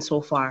give in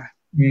so far.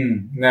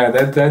 No,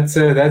 that's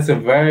a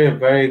very,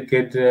 very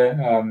good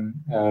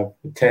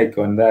take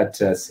on that,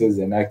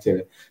 Susan,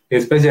 actually,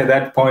 especially at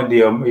that point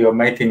you're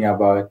making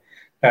about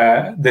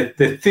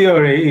the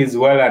theory is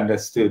well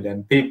understood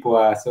and people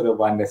are sort of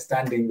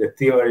understanding the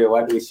theory,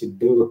 what we should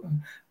do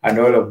and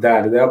all of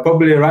that. They're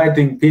probably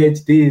writing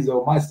PhDs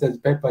or master's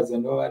papers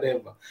and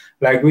whatever.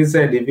 Like we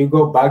said, if you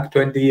go back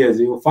 20 years,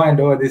 you'll find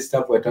all this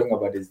stuff we're talking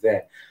about is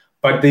there.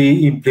 But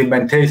the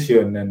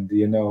implementation and,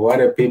 what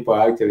are people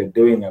actually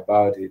doing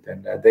about it?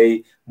 And are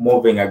they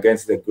moving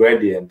against the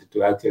gradient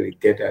to actually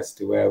get us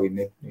to where we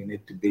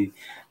need to be?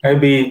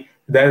 Maybe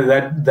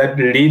that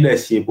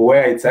leadership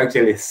where it's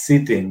actually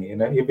sitting,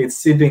 if it's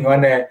sitting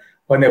on a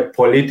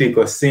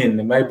political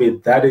scene,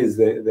 maybe that is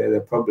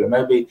the problem.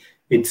 Maybe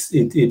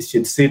it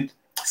should sit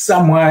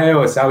somewhere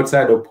else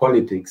outside of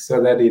politics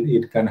so that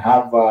it can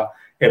have a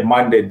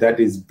mandate that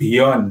is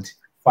beyond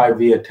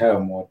 5-year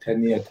term or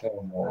 10-year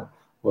term or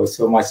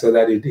so much, so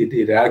that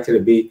it actually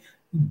be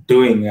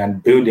doing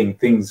and building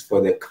things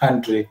for the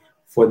country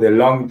for the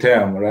long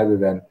term rather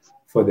than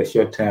for the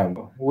short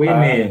term.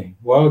 Winnie,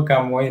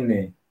 welcome,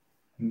 Winnie.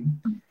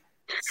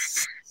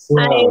 So,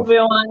 hi,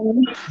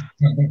 everyone.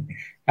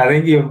 I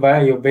think you've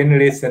been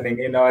listening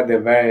in all the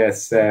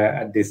various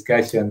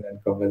discussions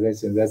and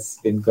conversations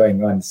that's been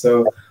going on.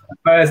 So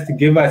first,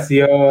 give us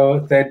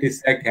your 30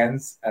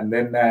 seconds and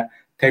then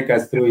take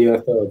us through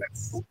your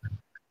thoughts.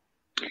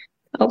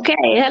 Okay,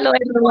 hello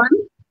everyone.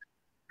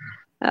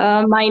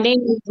 My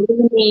name is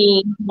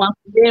Winnie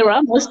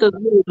Mwakubera. Most of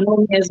you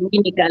know me as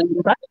Winnie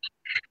Galimba.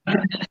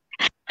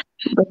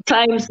 But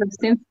times have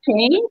since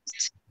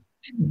changed.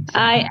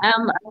 I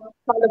am a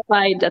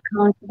qualified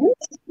accountant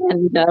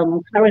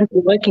and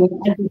currently working in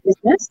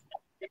agribusiness.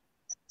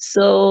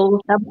 So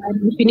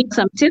if you need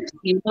some tips,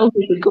 you know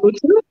who to go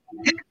to.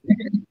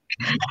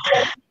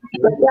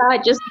 But yeah,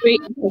 just very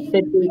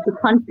interested to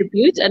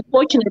contribute.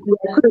 Unfortunately,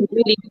 I couldn't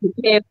really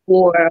prepare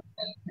for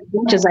as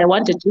much as I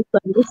wanted to, so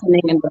I'm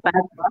listening in the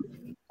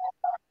background.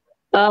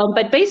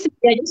 But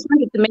basically, I just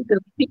wanted to make a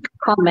quick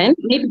comment,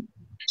 maybe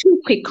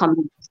 2 quick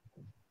comments.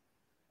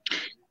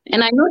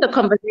 And I know the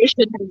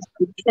conversation has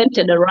been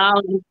centered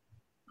around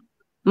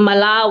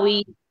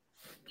Malawi,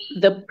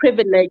 the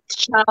privileged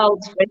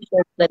child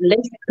versus the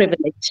less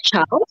privileged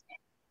child.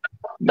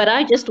 But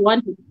I just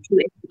wanted to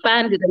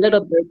expand it a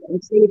little bit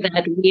and say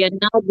that we are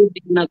now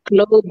living in a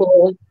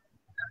global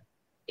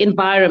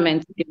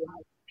environment.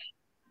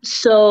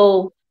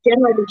 So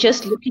generally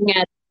just looking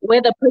at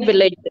whether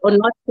privileged or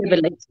not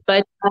privileged,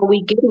 but are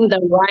we getting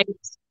the right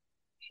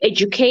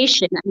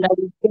education and are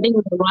we getting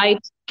the right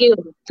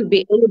skills to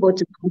be able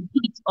to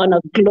compete on a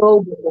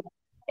global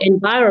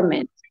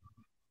environment?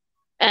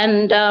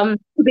 And to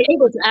be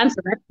able to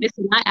answer that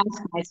question, I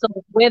asked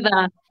myself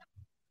whether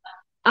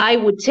I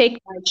would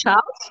take my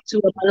child to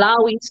a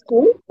Malawi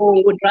school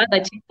or would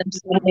rather take them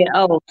somewhere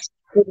else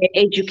for their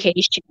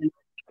education.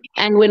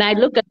 And when I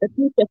look at the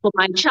future for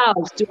my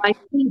child, do I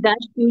see that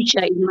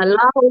future in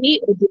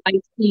Malawi or do I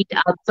see it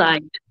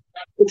outside?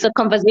 It's a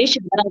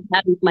conversation that I've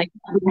had with my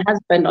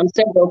husband on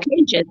several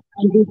occasions,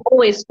 and we've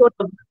always sort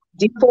of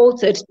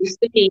defaulted to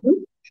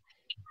saying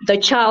the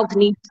child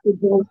needs to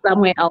go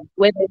somewhere else,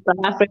 whether it's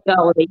South Africa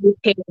or the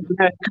UK or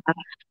America.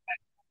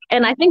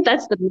 And I think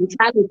that's the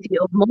mentality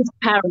of most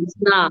parents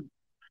now,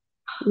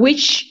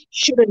 which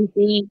shouldn't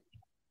be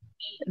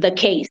the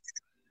case.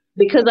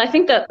 Because I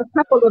think a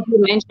couple of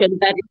you mentioned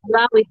that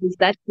Malawi is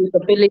that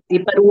capability,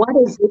 but what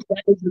is it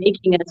that is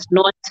making us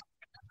not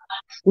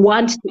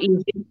want to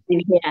invest in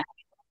here?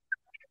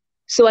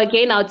 So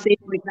again, I would say,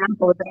 for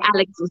example, the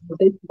Alexes of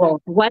this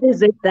world, what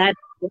is it that,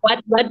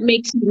 what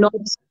makes you not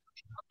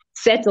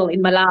settle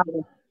in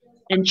Malawi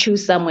and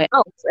choose somewhere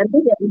else? And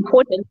these are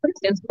important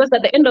questions because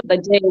at the end of the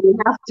day, we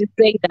have to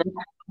say that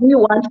we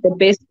want the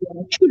best for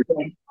our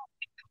children.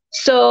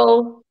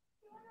 So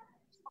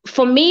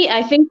for me,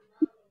 I think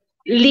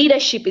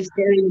leadership is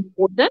very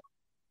important.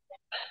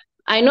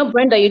 I know,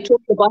 Brenda, you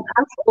talked about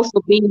us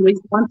also being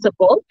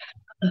responsible,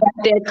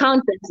 but the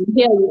accountants in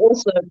here will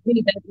also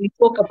agree that we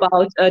talk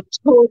about a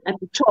tone at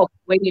the top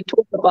when you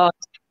talk about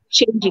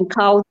changing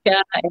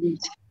culture and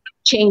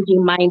changing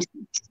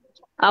mindsets.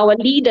 Our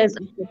leaders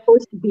are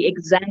supposed to be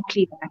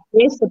exactly that.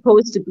 They're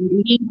supposed to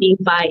be leading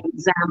by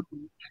example.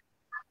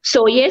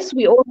 So yes,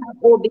 we all have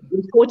all these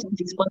important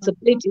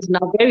responsibilities in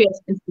our various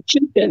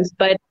institutions,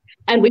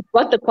 and we've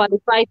got the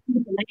qualified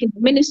people, like in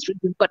the ministry,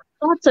 we've got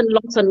lots and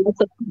lots and lots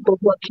of people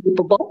who are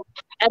capable,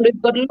 and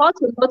we've got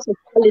lots and lots of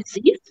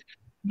policies,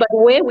 but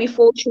where we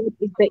fall short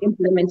is the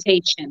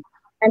implementation.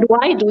 And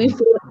why do we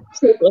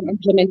focus on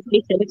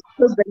implementation? It's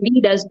because the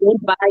leaders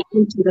don't buy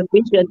into the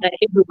vision that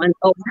everyone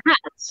else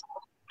has.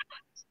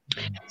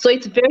 So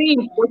it's very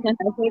important,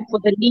 I think, for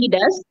the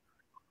leaders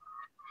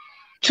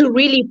to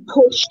really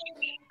push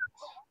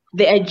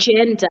the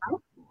agenda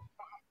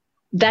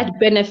that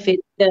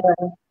benefits the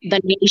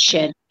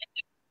nation.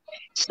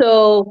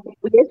 So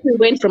yes, we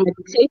went from a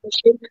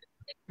dictatorship,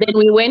 then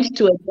we went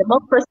to a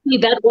democracy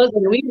that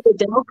wasn't really a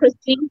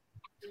democracy,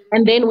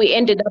 and then we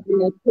ended up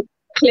in a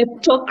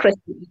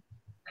kleptocracy.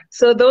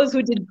 So those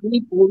who did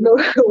Greek will know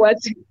what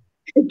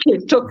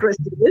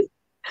kleptocracy is.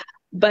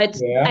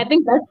 But I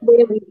think that's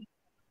where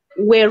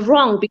we're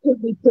wrong, because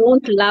we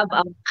don't love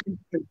our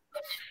country.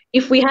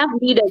 If we have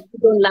leaders who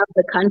don't love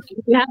the country,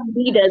 if we have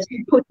leaders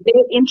who put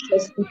their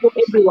interests before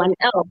everyone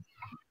else,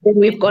 then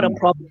we've got a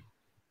problem.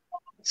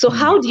 So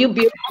how do you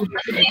build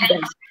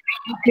leaders?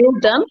 You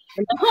build them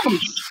in the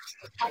homes.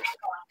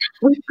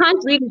 We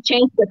can't really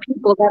change the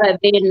people that are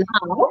there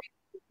now,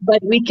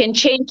 but we can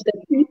change the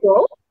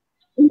people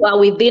who are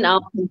within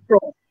our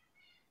control.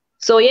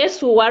 So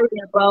yes, we worry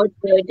about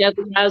the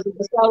Jaguars,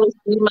 the South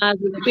Limas,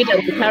 the Peter,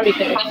 the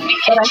Carrigan,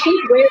 but I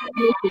think where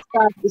we need to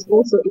start is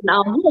also in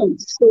our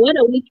homes. So what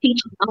are we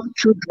teaching our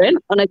children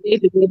on a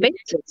day-to-day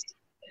basis?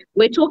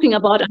 We're talking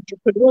about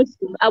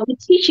entrepreneurship. Are we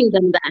teaching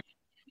them that?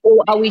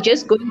 Or are we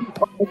just going to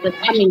the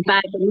coming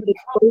back and not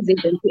exposing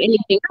them to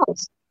anything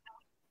else?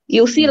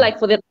 You'll see, like,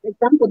 for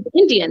example, the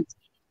Indians,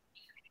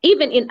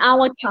 even in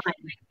our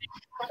time,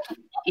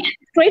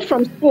 straight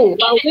from school,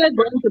 while we're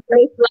going to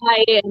play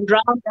fly and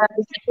rounders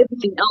and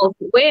everything else,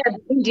 where are the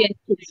Indian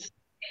kids?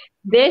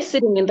 They're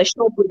sitting in the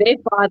shop with their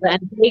father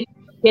and they're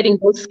getting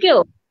those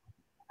skills.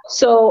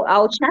 So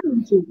I'll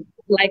challenge you,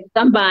 like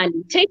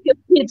Kambani, take your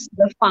kids to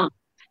the farm.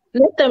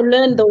 Let them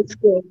learn those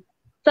skills.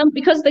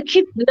 Because the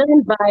kids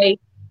learn by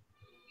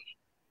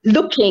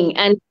looking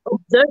and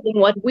observing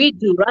what we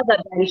do, rather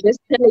than just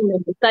telling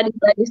them to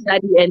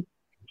study and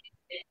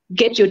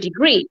get your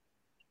degree.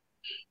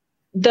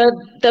 The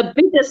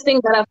biggest thing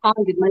that I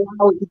found in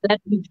Malawi is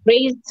that we've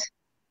raised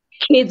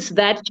kids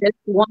that just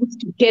want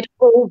to get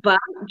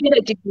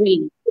a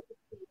degree.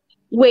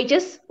 We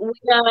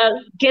are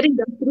getting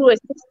them through a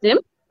system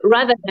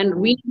rather than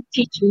really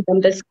teaching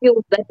them the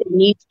skills that they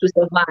need to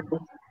survive.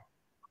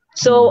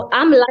 So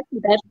I'm lucky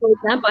that, for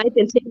example, I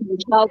can take my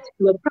child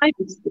to a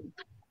private school,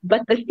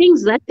 but the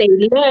things that they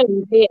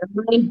learn, they are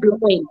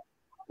mind-blowing.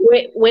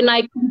 When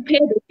I compare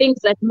the things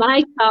that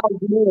my child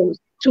knows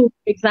to,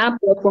 for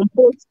example, from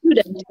both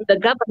students to the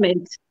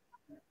government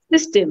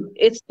system,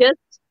 it's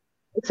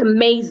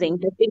amazing,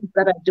 the things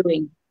that are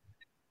doing.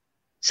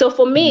 So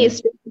for me,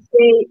 it's just to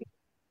say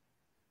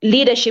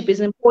leadership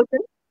is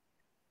important,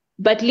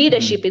 but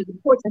leadership is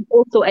important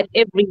also at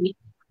every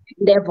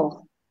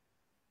level.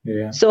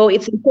 Yeah. So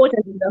it's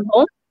important in the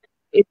home,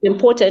 it's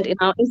important in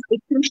our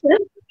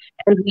institutions,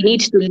 and we need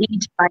to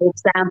lead by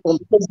example,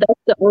 because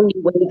that's the only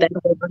way that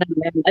we're going to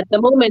learn. At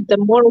the moment, the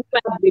moral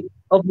fabric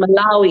of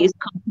Malawi is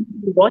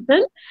completely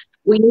rotten.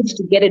 We need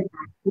to get it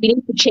back. We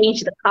need to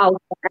change the culture,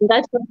 and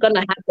that's not going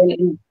to happen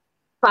in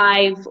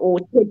 5 or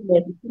 10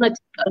 years. It's going to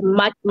take a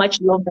much,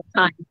 much longer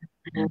time.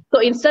 So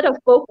instead of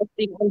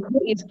focusing on who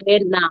is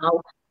there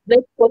now,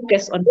 let's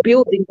focus on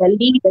building the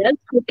leaders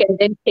who can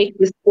then take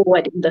this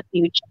forward in the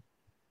future.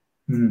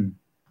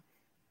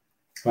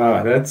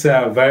 Wow, that's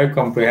a very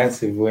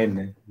comprehensive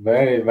win.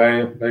 Very,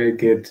 very, very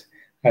good.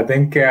 I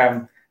think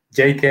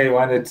JK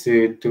wanted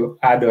to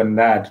add on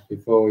that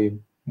before we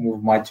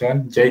move much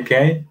on.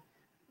 JK?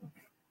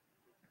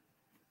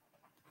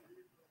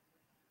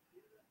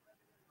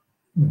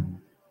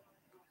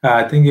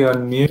 I think you're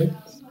on mute.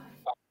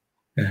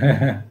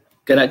 Am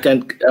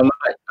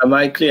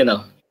I clear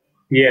now?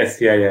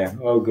 Yes, yeah.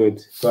 All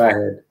good. Go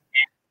ahead.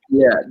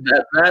 Yeah,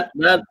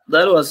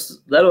 that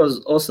was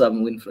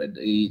awesome, Winfred.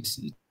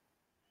 It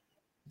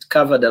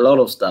covered a lot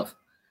of stuff,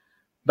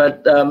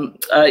 but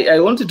I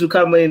wanted to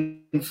come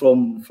in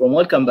from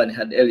what Kambani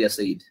had earlier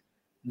said,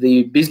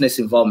 the business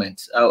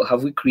environment.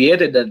 Have we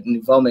created an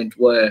environment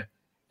where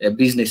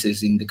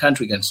businesses in the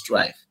country can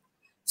strive?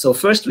 So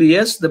firstly,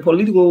 yes, the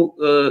political,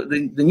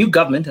 the new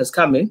government has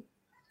come in.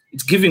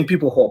 It's giving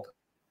people hope.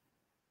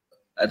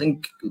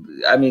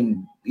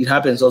 It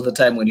happens all the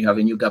time when you have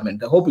a new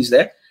government. The hope is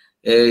there.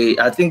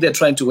 I think they're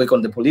trying to work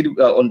on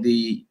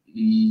the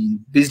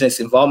business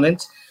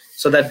environment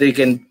so that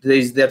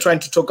they're trying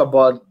to talk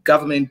about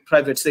government,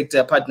 private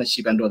sector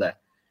partnership and all that.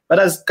 But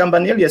as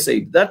Kambani earlier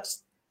said, that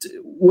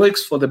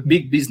works for the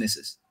big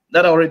businesses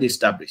that are already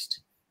established.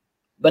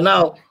 But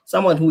now,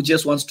 someone who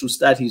just wants to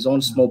start his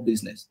own small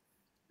business,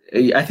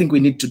 I think we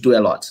need to do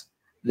a lot.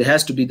 There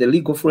has to be the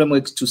legal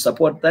frameworks to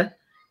support that.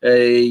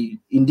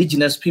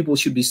 Indigenous people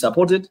should be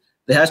supported.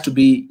 There has to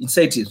be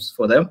incentives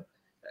for them,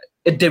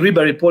 a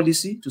deliberate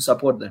policy to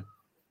support them.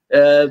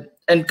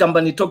 And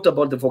Kambani talked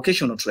about the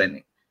vocational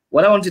training.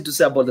 What I wanted to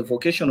say about the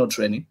vocational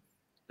training,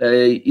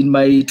 in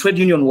my trade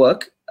union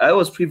work, I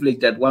was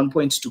privileged at one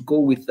point to go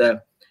with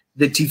the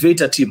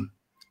TVETA team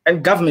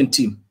and government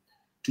team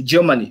to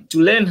Germany to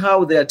learn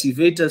how the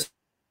TVETA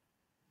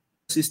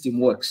system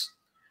works.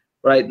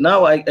 Right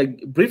now, I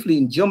briefly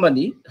in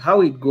Germany,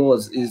 how it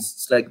goes is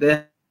it's like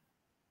they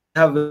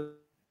have a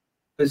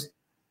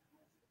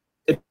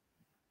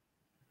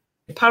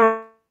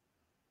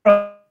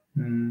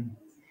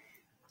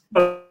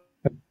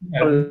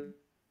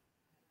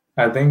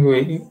I think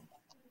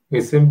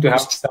we seem to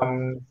have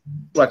some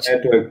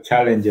network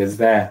challenges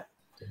there.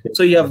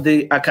 So you have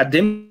the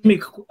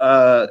academic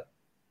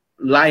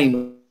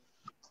line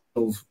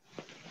of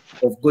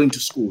going to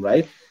school,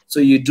 right? So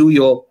you do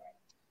your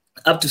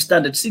up to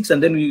standard 6,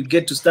 and then you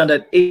get to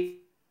standard 8.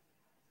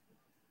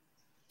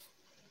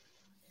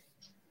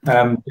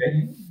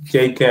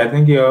 JK, I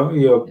think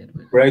you're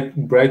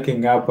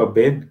breaking up a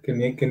bit. Can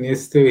you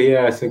still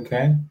hear us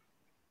okay?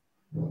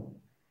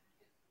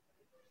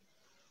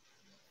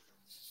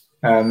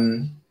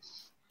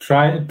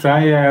 Try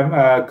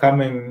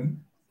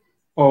coming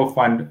off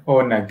and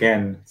on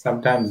again.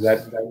 Sometimes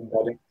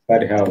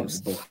that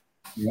helps.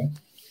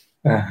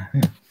 Yeah.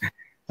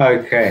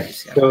 Okay,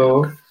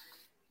 so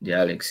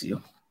yeah, Alex,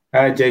 you.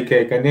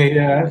 JK, can you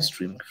hear us?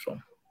 Stream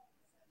from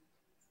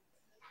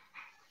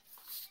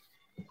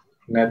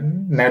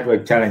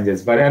network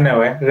challenges, but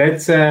anyway,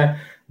 let's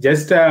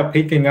just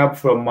picking up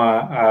from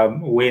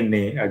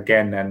Winnie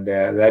again, and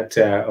that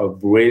a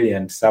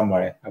brilliant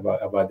summary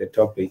about the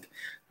topic.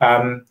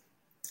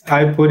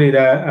 I put it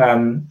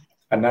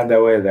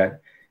another way,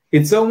 that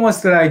it's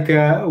almost like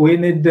we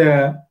need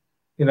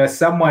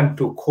someone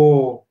to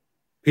call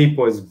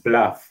people's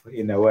bluff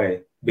in a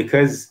way,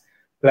 because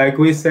like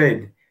we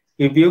said,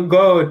 if you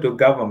go to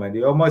government,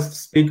 you almost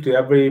speak to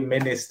every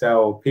minister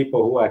or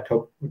people who are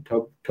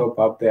top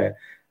up there.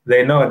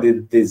 They know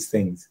these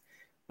things.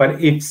 But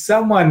if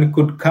someone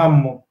could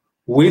come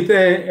with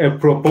a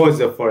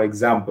proposal, for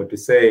example, to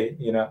say,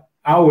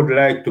 I would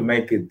like to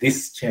make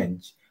this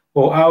change,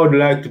 or I would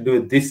like to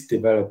do this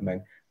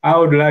development, I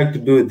would like to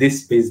do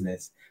this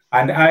business,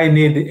 and I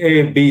need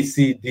A, B,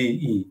 C, D,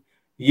 E.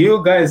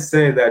 You guys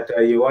say that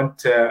you want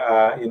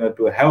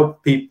to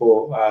help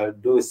people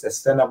do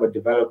sustainable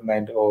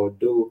development or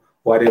do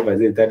whatever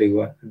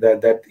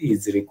that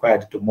is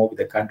required to move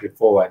the country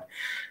forward.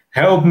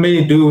 Help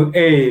me do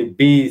A,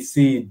 B,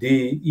 C,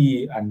 D,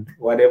 E, and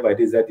whatever it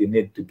is that you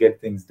need to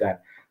get things done.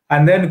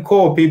 And then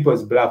call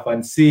people's bluff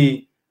and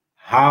see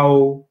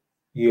how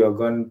you are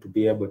going to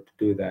be able to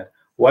do that.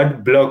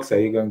 What blocks are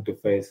you going to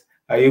face?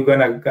 Are you going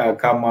to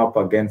come up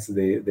against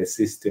the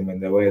system in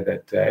the way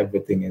that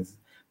everything is,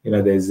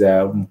 there's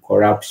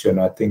corruption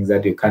or things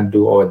that you can't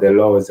do, or the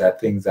laws are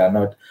things are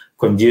not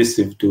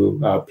conducive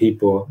to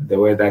people the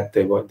way that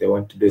they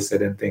want to do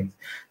certain things.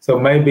 So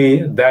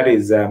maybe that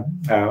is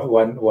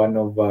one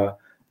of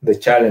the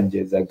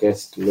challenges, I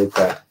guess, to look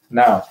at.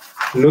 Now,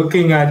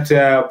 looking at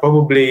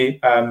probably,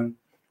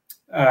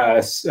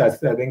 I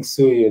think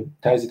Sue, you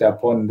touched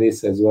upon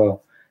this as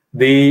well,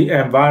 the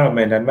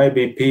environment, and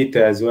maybe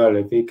Peter as well,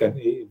 if he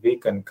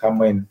can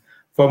come in.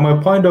 From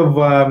a point of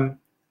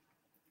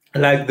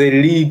like the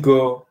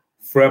legal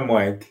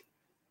framework,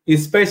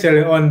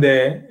 especially on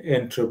the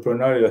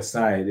entrepreneurial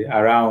side,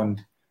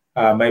 around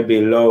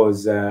maybe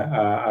laws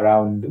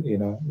around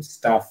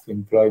staff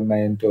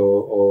employment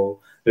or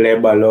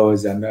labor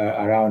laws and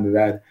around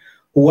that.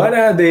 What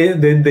are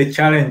the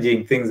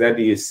challenging things that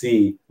you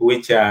see,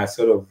 which are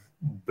sort of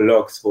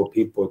blocks for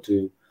people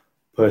to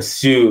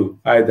pursue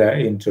either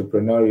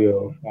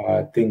entrepreneurial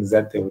things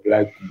that they would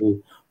like to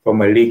do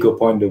from a legal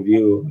point of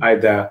view,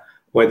 either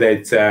whether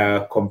it's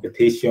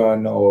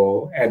competition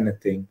or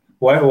anything?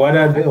 What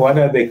are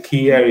the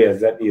key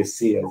areas that you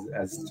see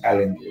as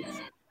challenges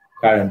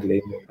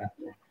currently in the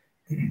country?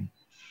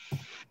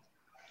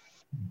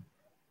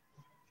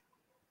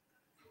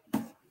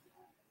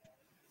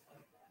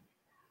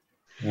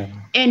 Yeah.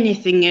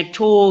 Anything at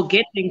all,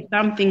 getting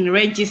something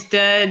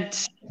registered,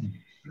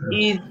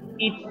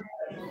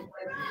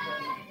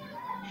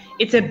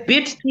 it's a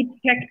bit too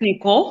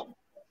technical.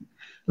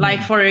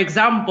 Like, for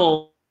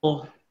example,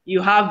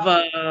 you have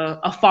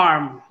a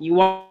farm, you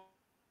want,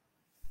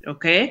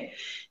 okay?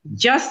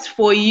 Just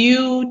for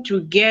you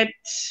to get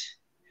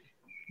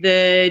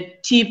the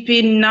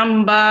TPIN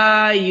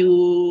number,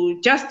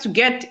 just to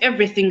get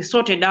everything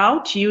sorted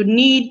out, you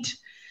need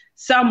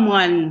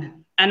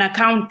someone, an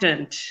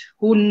accountant,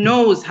 who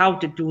knows how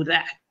to do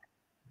that.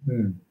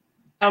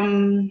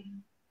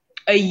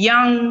 A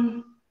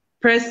young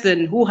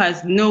person who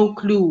has no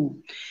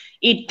clue,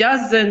 it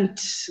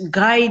doesn't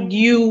guide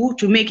you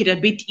to make it a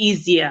bit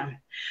easier.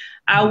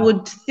 I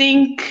would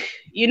think,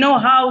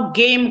 how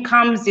game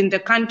comes in the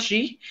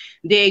country,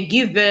 they're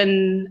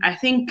given, I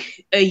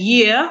think, a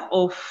year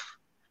of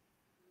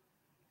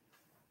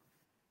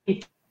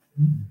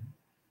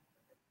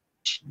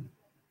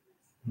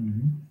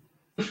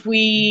If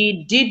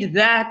we did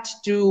that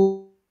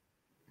to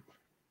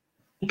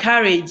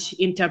encourage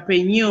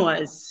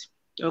entrepreneurs,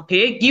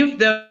 okay, give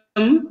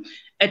them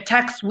a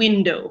tax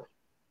window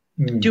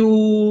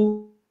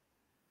to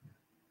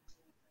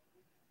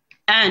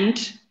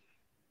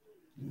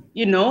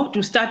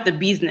start the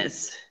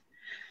business,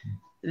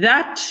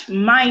 that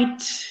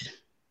might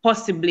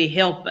possibly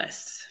help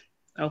us,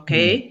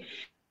 okay?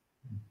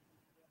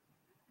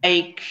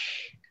 Like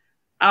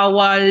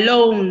our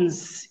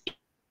loans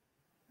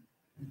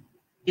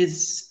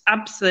is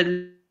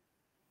absolute.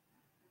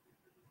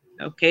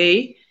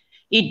 Okay,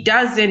 it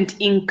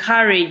doesn't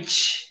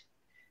encourage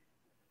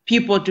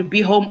people to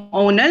be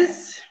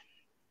homeowners.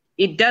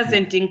 It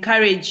doesn't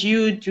encourage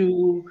you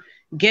to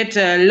get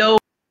a loan.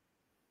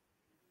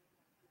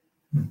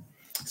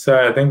 So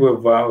I think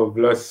we've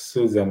lost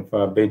Susan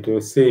for a bit.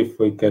 We'll see if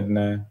we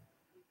can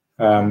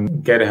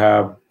get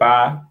her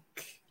back.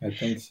 I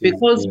think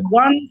because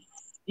once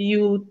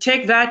you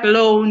take that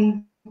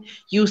loan,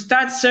 you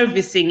start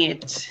servicing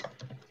it.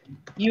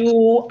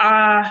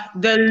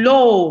 The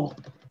law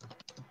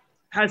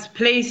has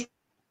placed.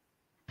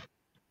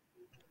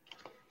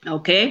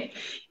 Okay,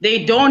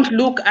 they don't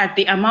look at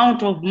the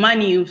amount of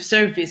money you've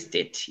serviced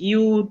it.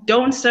 You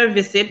don't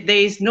service it. There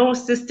is no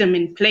system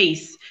in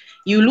place.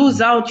 You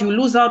lose out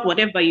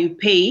whatever you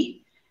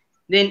pay.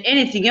 Then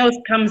anything else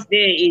comes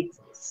there,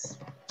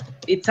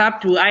 it's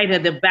up to either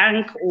the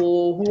bank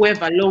or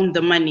whoever loaned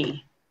the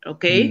money.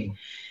 Okay.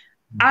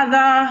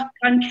 Other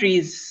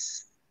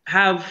countries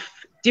have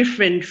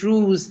different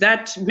rules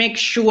that make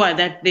sure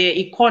that their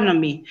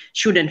economy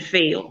shouldn't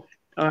fail.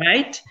 All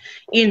right.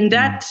 In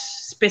that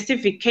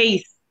specific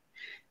case,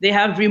 they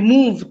have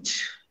removed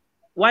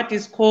what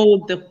is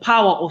called the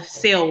power of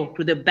sale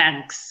to the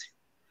banks.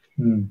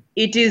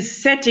 It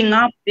is setting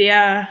up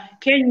there.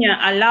 Kenya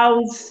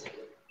allows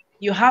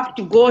you have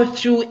to go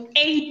through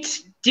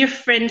 8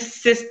 different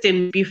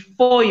systems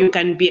before you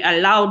can be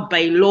allowed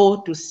by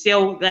law to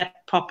sell that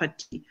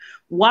property.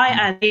 Why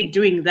are they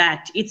doing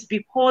that? It's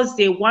because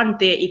they want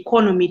their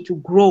economy to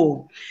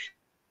grow.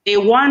 They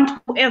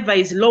want whoever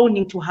is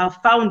loaning to have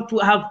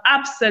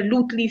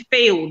absolutely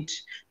failed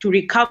to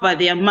recover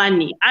their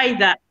money,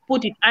 either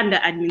put it under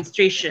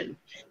administration,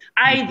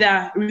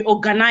 either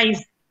reorganize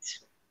it,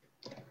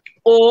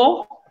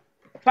 or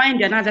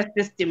find another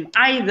system,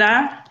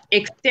 either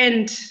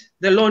extend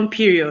the loan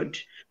period.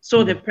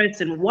 So the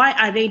person, why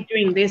are they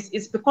doing this?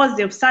 It's because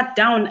they've sat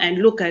down and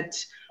looked at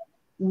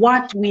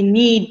what we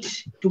need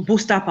to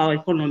boost up our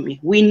economy.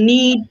 We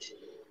need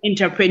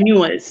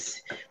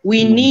entrepreneurs.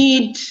 We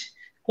need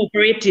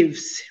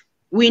cooperatives.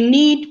 We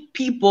need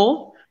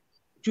people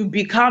to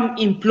become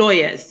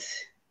employers.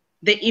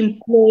 The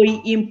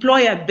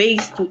employer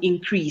base to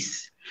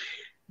increase.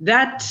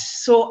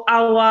 So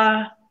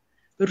our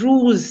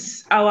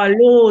rules, our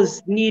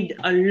laws need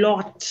a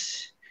lot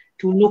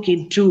to look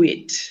into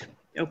it.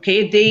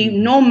 Okay, they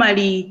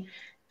normally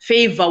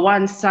favor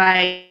one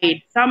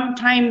side.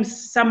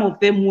 Sometimes some of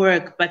them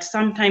work, but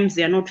sometimes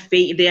they are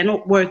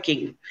not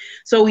working.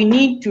 So we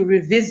need to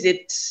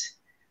revisit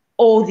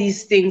all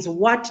these things.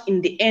 What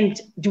in the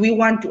end do we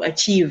want to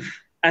achieve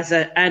as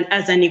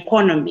an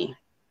economy?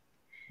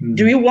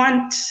 Do we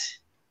want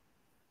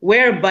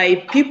whereby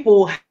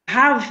people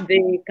have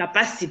the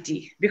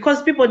capacity?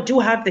 Because people do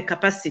have the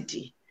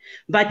capacity,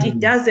 but it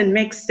doesn't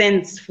make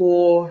sense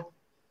for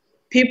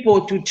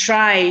people to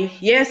try.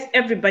 Yes,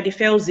 everybody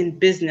fails in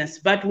business,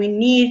 but we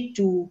need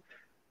to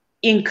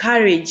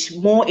encourage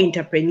more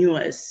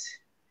entrepreneurs.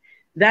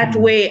 That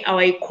way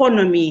our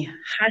economy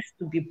has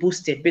to be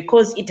boosted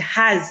because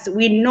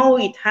we know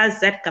it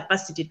has that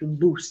capacity to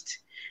boost.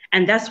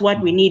 And that's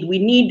what we need. We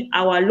need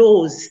our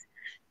laws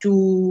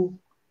to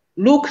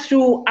look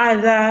through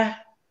other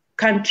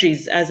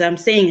countries, as I'm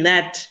saying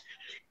that,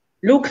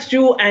 look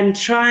through and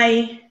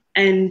try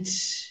and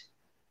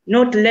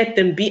not let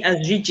them be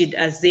as rigid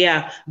as they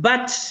are.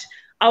 But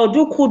I'll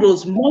do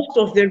kudos. Most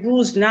of the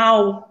rules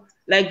now,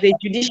 like the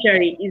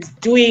judiciary, is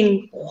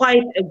doing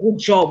quite a good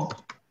job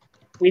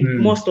with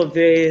most of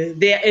there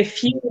are a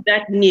few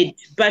that need,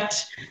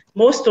 but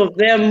most of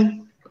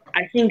them,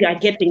 I think, are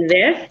getting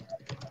there.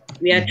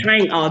 We are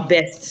trying our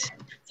best.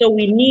 So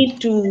we need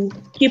to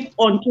keep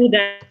onto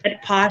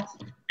that path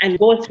and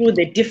go through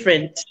the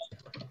different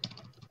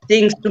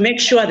things to make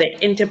sure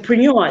that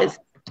entrepreneurs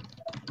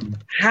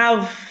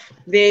have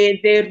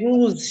the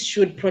rules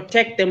should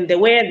protect them the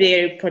way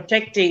they're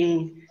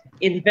protecting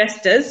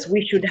investors.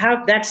 We should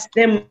have that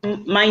same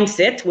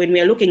mindset when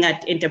we're looking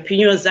at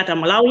entrepreneurs that are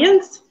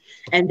Malawians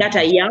and that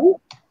are young,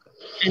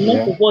 and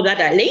not people that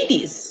are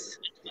ladies.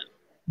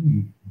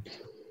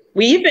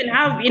 We even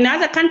have, in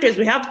other countries,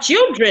 we have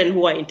children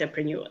who are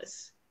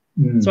entrepreneurs.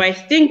 So I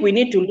think we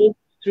need to look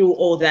through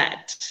all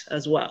that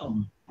as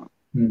well.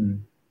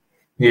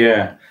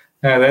 Yeah,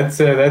 that's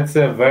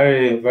a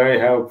very, very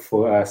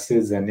helpful,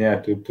 Susan,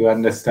 to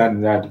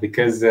understand that,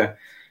 because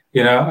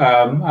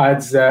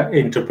as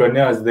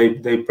entrepreneurs,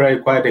 they play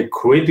quite a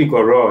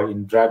critical role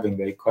in driving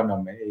the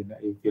economy.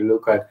 If you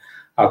look at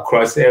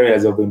across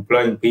areas of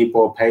employing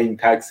people, paying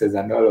taxes,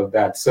 and all of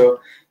that.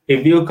 So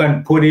if you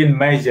can put in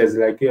measures,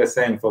 like you're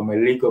saying, from a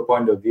legal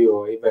point of view,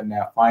 or even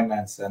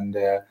finance and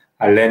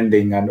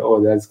lending and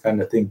all that kind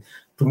of thing,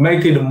 to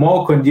make it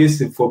more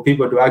conducive for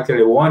people to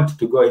actually want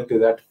to go into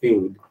that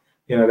field,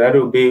 that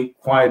will be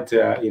quite,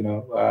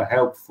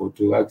 helpful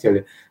to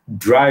actually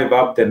drive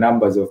up the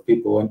numbers of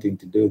people wanting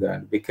to do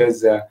that.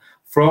 Because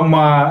from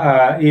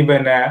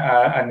even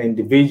an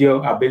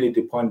individual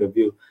ability point of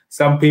view.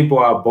 Some people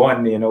are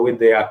born, with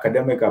their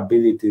academic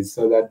abilities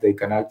so that they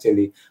can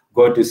actually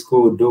go to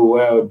school, do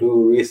well,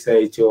 do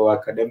research or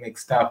academic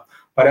stuff.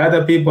 But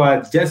other people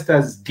are just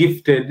as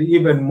gifted,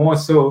 even more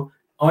so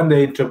on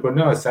the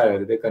entrepreneur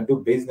side. They can do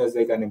business,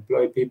 they can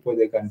employ people,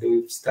 they can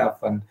do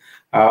stuff. And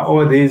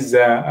all these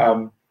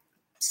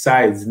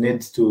sides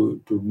need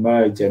to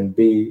merge and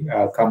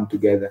come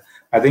together.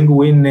 I think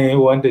Winnie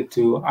wanted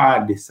to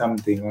add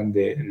something on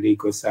the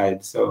legal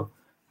side. So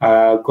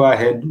go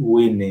ahead,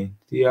 Winnie.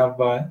 Do you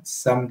have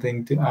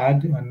something to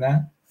add on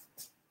that?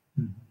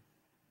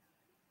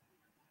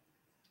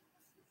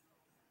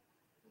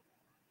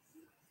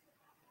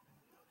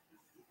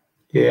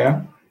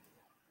 Yeah.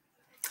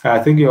 I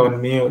think you're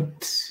on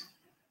mute.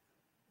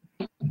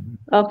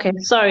 Okay,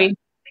 sorry.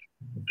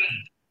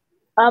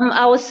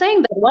 I was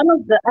saying that one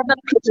of the other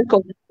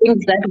critical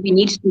things that we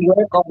need to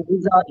work on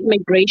is our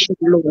immigration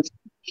laws.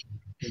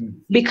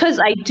 Because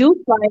I do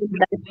find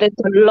that there's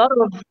a lot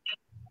of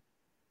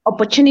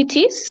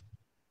opportunities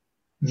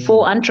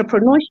for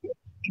entrepreneurship,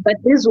 but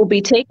this will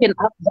be taken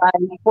up by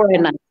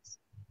foreigners.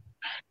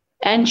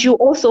 And you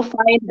also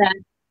find that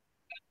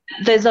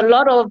there's a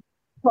lot of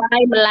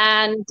prime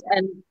land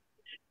and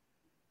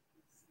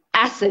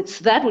assets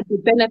that would be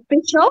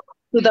beneficial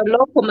to the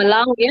local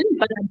Malawian,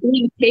 but are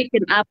being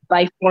taken up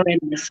by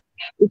foreigners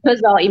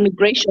because our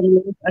immigration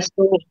laws are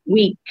so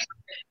weak.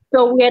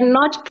 So we are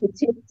not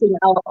protecting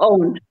our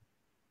own.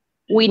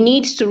 We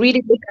need to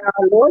really look at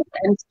our laws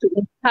and to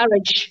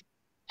encourage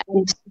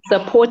and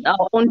support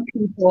our own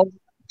people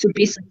to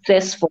be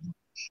successful.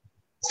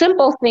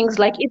 Simple things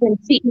like even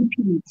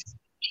CEPs.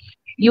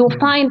 You'll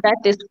find that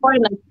there's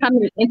foreigners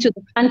coming into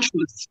the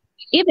countries,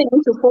 even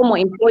into formal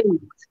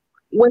employment.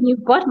 When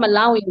you've got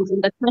Malawians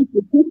in the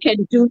country who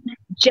can do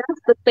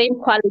just the same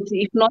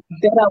quality, if not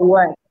better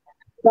work,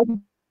 but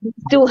you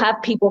still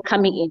have people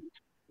coming in.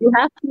 You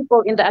have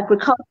people in the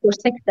agricultural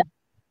sector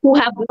who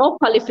have no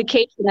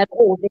qualification at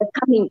all. They're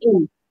coming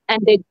in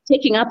and they're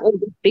taking up all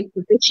these big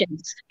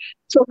positions.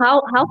 So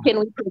how can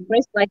we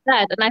progress like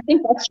that? And I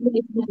think that's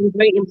really something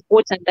very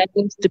important that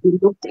needs to be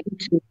looked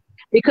into,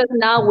 because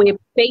now we're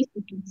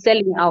basically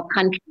selling our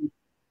country.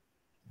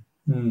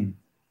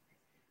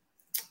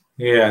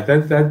 Yeah,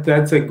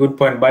 that's a good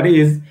point. But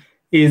is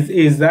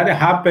that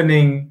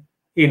happening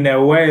in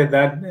a way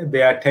that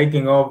they are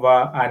taking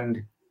over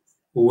and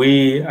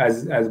we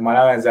as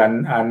Malawians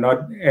are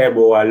not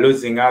able or are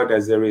losing out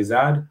as a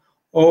result,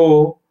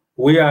 or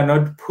we are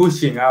not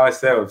pushing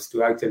ourselves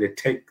to actually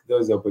take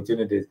those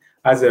opportunities?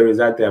 As a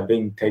result, they are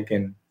being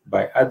taken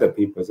by other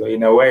people. So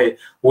in a way,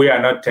 we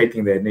are not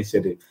taking the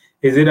initiative.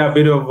 Is it a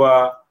bit of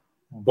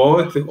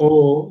both,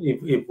 or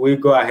if we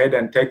go ahead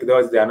and take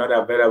those, they are not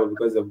available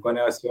because they've gone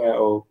elsewhere,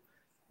 or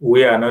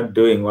we are not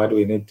doing what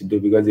we need to do?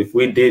 Because if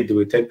we take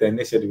the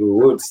initiative, we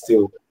would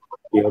still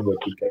be able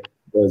to take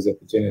those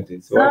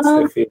opportunities. So what's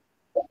the feel?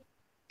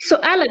 So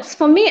Alex,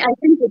 for me, I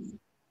think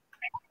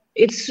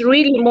it's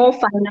really more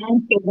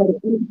financial than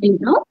anything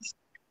else.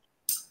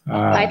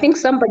 I think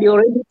somebody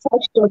already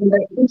touched on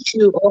the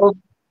issue of,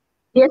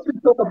 yes, we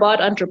talk about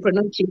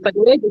entrepreneurship, but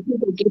where do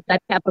people get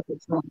that capital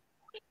from?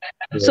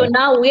 Yeah. So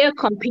now we are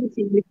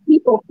competing with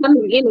people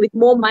coming in with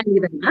more money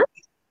than us.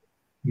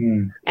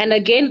 And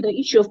again, the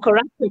issue of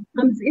corruption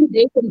comes in.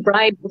 They can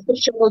bribe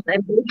officials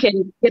and they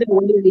can get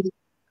away with,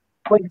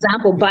 for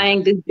example,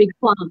 buying this big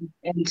farm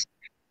and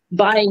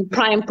buying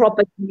prime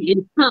property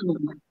in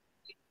town.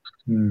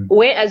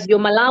 Whereas your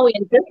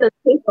Malawian is just as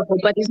capable,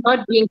 but is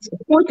not being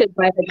supported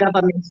by the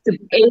government to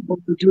be able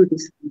to do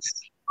these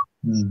things.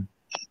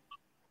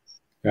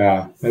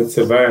 Yeah, that's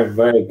a very,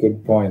 very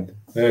good point.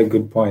 Very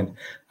good point.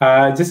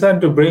 Just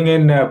want to bring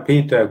in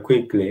Peter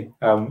quickly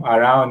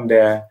around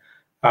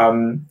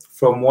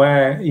from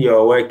where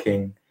you're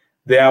working,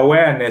 the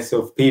awareness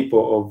of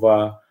people of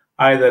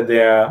either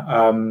their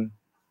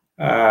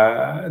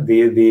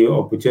the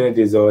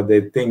opportunities or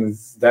the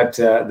things that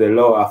the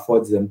law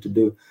affords them to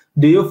do.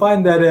 Do you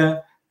find that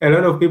a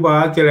lot of people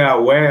are actually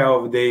aware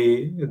of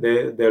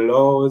the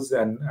laws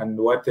and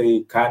what they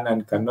can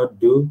and cannot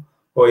do?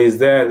 Or is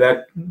there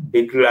that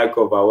big lack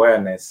of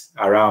awareness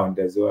around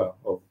as well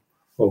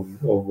of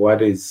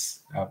what is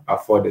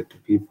afforded to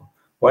people?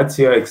 What's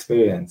your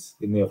experience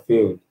in your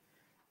field?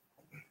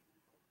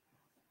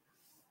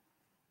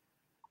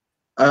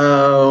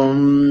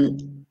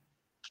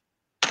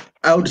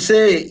 I would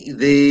say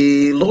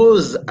the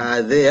laws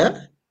are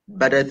there,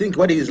 but I think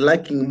what is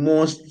lacking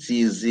most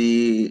is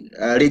the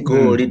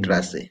legal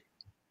literacy.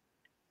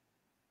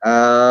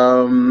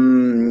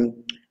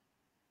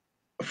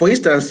 For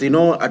instance,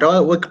 at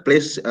our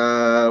workplace, we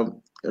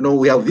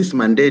have this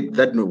mandate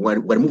that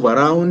we move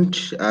around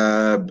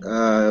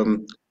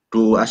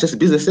to assess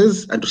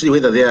businesses and to see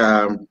whether they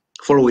are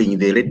following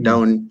the laid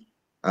down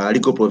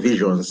legal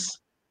provisions.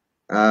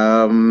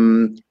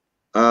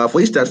 For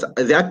instance,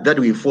 the act that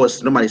we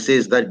enforce normally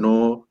says that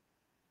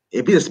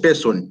a business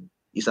person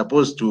is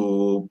supposed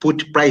to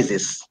put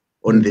prices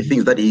on the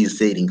things that he is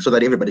selling, so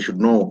that everybody should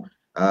know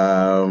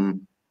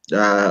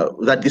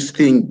that this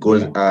thing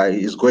goes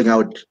is going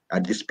out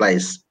at this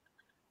price.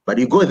 But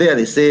you go there,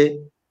 they say,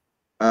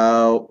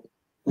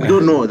 we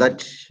don't know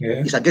that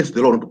it's against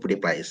the law not to put a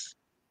price.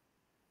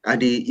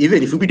 And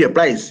even if we put a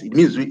price, it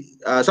means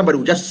somebody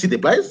will just see the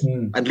price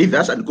and leave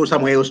us and go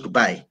somewhere else to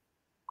buy.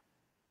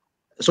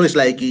 So it's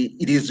like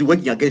it is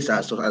working against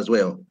us as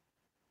well.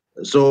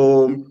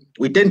 So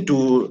we tend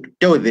to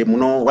tell them,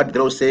 what the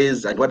law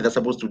says and what they're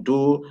supposed to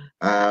do,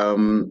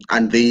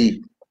 and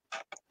they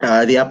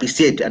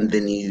appreciate, and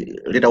then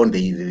later on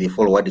they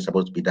follow what is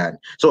supposed to be done.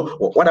 So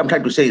what I'm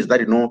trying to say is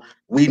that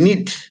we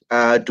need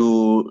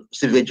to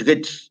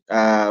educate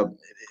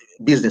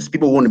business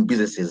people who own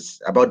businesses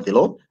about the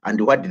law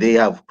and what they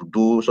have to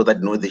do, so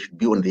that they should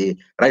be on the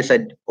right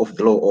side of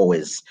the law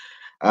always.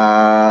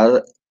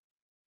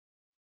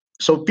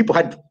 So people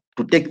had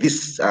to take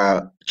this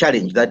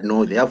challenge that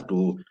they have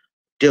to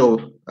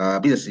tell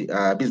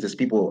business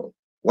people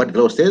what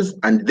the law says,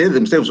 and they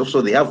themselves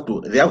also they have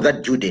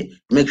that duty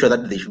to make sure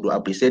that they should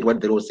appreciate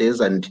what the law says,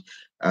 and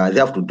they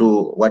have to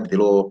do what the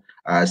law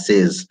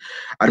says.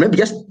 And maybe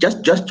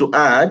just to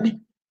add,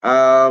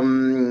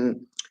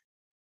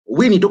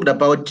 when he talked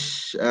about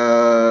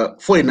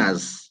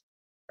foreigners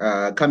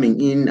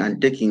coming in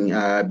and taking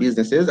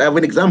businesses, I have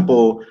an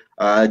example.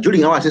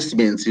 During our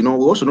assessments, we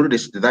also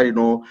noticed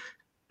that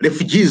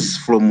refugees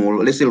from,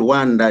 let's say,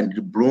 Rwanda and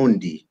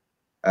Burundi,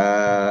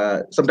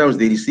 sometimes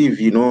they receive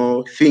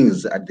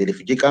things at the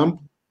refugee camp,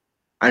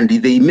 and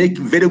they make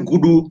very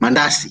good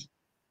mandasi,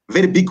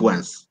 very big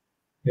ones.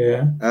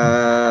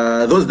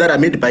 Those that are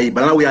made by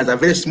Malawians are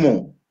very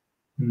small.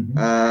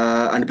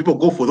 And people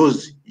go for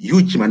those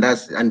huge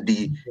mandasi, and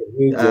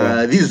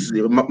these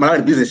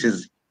Malawian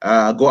businesses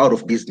go out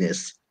of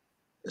business.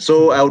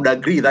 So I would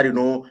agree that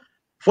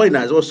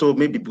foreigners also,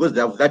 maybe because they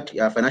have that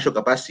financial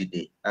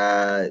capacity,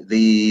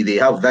 they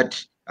have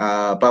that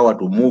power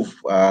to move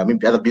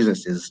maybe other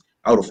businesses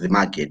out of the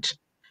market.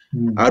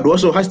 I'd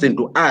also hasten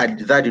to add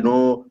that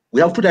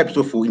we have two types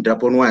of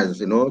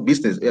entrepreneurs,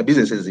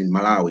 businesses in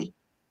Malawi.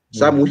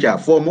 Some which are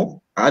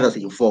formal, others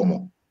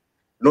informal.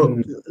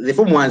 The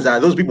formal ones are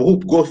those people who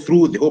go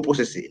through the whole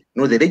process. They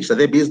register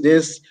their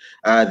business,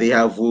 they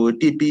have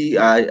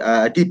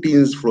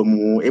TPINs from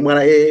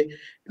MRA,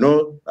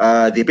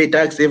 they pay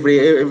tax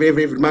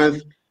every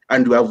month,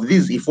 and we have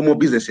these informal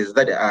businesses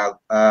that are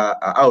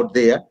out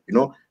there,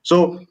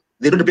 so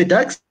they don't pay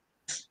tax,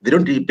 they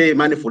don't pay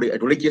money to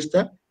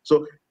register,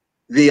 so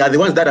they are the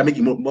ones that are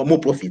making more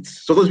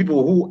profits. So those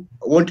people who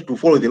want to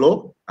follow the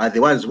law are the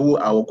ones who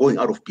are going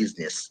out of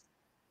business.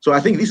 So I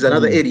think this is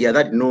another area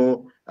that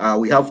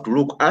we have to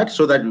look at,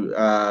 so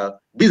that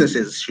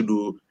businesses should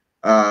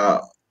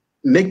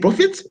make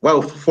profits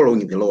while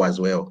following the law as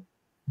well.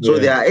 So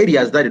there are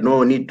areas that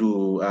need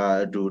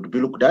to be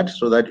looked at,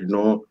 so that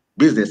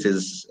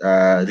businesses,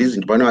 these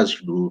entrepreneurs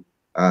should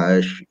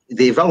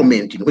the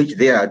environment in which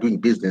they are doing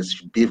business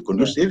should be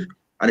conducive,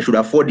 and should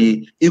afford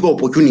the equal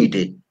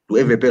opportunity to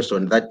every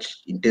person that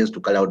intends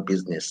to carry out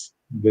business.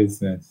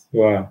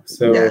 Wow.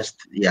 So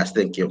yes,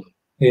 thank you.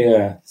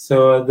 Yeah.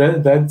 So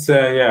that's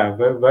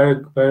very,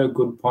 very, very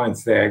good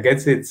points there. I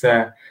guess it's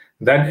that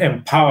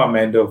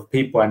empowerment of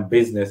people and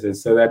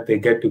businesses, so that they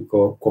get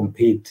to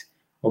compete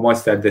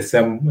almost at the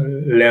same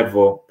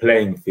level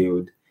playing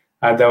field.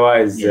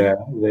 Otherwise,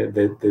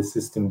 the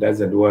system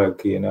doesn't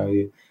work.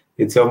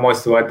 It's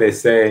almost what they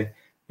say.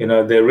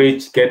 The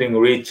rich getting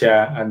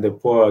richer and the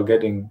poor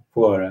getting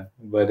poorer.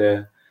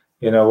 But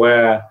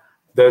where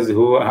those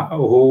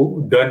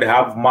who don't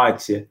have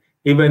much,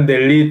 even the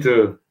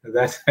little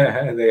that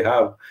they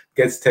have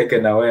gets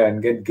taken away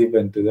and get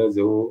given to those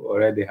who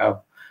already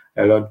have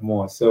a lot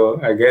more. So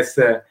I guess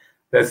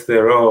that's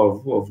the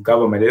role of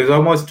government. It's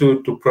almost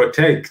to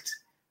protect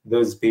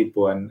those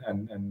people and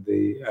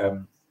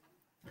the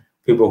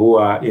people who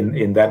are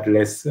in that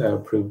less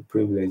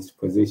privileged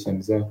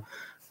position. So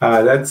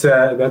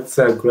that's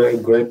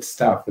great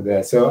stuff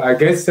there. So I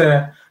guess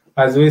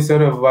as we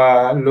sort of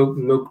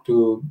look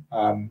to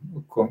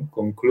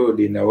conclude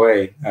in a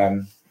way,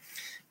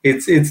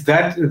 it's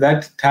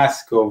that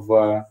task of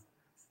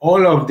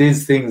all of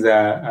these things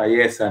are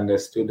yes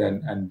understood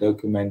and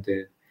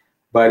documented,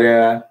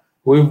 but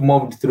we've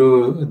moved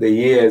through the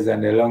years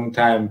and a long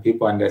time.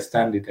 People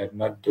understand it and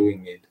not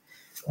doing it.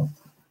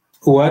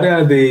 What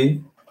are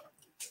the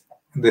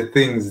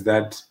things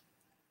that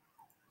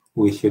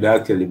we should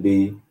actually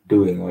be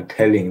doing or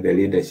telling the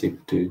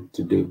leadership to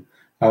do?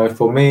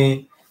 For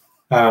me,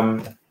 a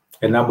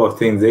number of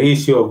things. The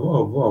issue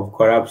of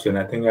corruption,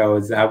 I think I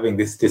was having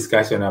this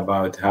discussion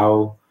about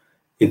how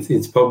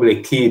it's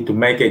probably key to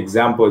make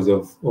examples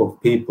of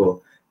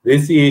people.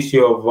 This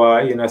issue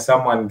of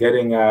someone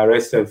getting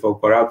arrested for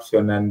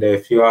corruption and a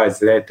few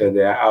hours later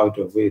they're out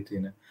of it,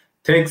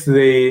 takes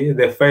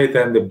the faith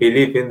and the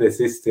belief in the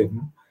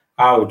system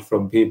out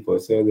from people.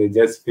 So they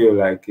just feel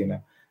like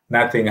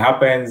nothing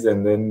happens,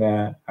 and then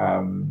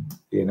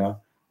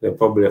they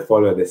probably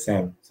follow the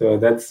same. So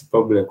that's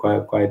probably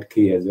quite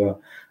key as well.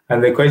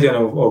 And the question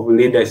of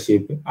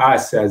leadership,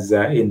 us as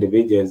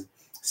individuals,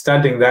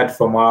 starting that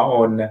from our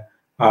own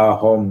our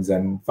homes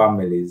and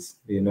families,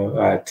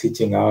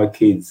 teaching our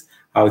kids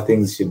how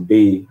things should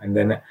be. And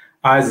then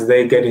as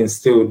they get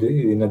instilled,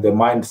 the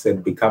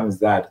mindset becomes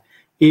that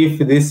if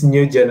this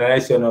new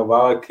generation of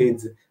our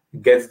kids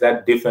gets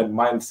that different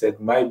mindset,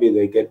 maybe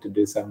they get to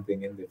do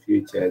something in the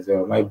future as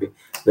well. Maybe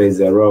there's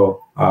a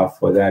role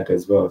for that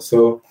as well.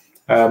 So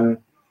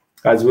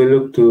as we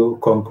look to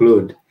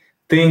conclude,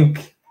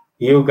 think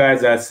you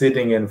guys are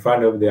sitting in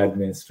front of the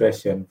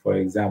administration, for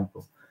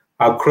example,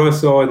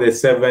 across all the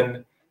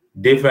 7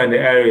 different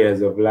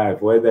areas of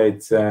life, whether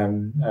it's,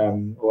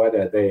 what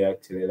are they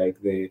actually, like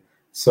the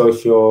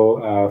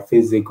social,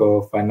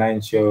 physical,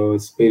 financial,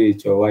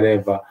 spiritual,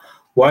 whatever.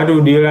 What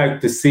would you like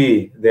to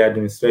see the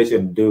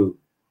administration do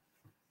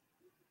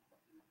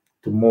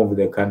to move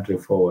the country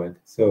forward?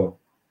 So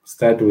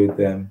start with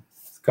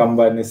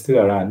Kamban is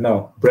still around.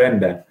 No,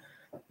 Brenda,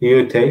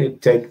 you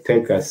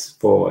take us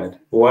forward.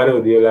 What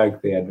would you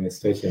like the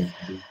administration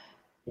to do?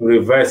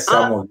 Reverse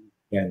some of the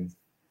trends.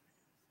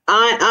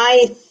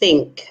 I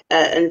think,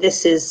 and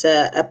this is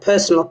a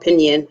personal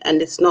opinion,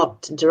 and it's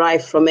not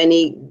derived from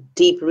any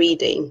deep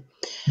reading,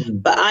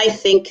 but I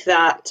think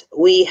that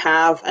we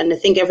have, and I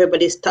think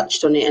everybody's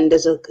touched on it, and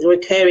there's a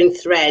recurring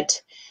thread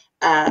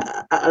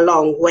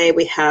along where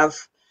we have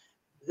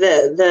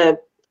the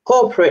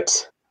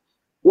corporate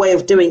way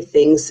of doing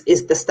things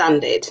is the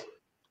standard.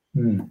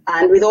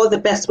 And with all the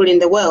best will in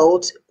the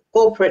world,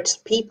 corporate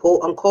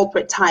people and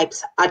corporate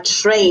types are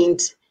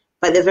trained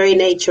by the very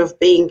nature of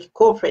being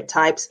corporate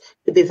types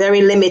to be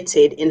very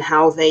limited in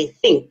how they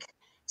think.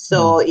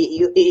 So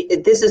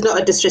this is not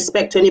a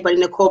disrespect to anybody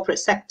in the corporate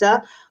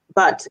sector,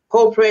 but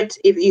corporate,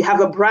 if you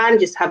have a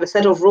brand, just have a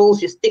set of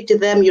rules, you stick to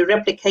them, you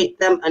replicate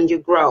them, and you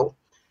grow.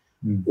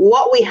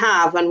 What we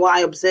have, and what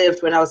I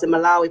observed when I was in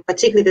Malawi,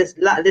 particularly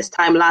this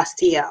time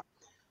last year,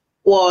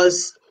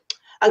 was,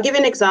 I'll give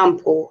you an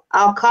example.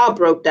 Our car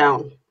broke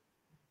down,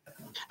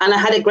 and I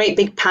had a great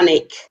big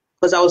panic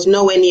because I was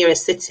nowhere near a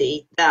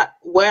city. That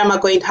where am I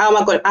going? How am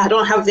I going? I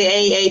don't have the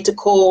AA to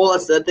call.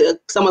 So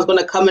someone's going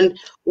to come and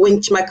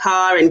winch my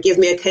car and give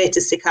me a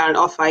courtesy car, and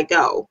off I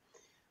go.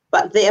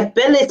 But the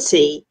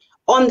ability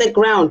on the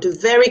ground to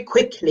very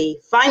quickly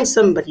find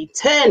somebody,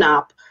 turn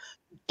up,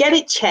 get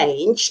it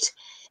changed.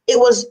 It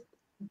was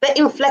the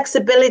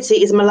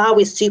inflexibility is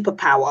Malawi's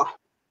superpower.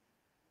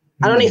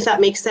 I don't know if that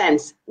makes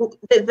sense.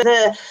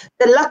 The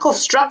lack of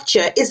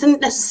structure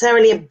isn't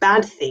necessarily a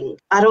bad thing,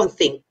 I don't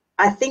think.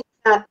 I think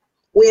that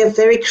we are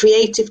very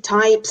creative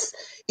types.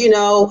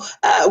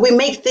 We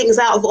make things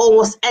out of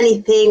almost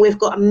anything. We've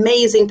got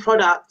amazing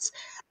products.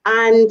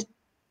 And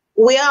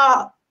we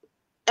are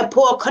a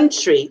poor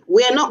country.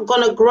 We are not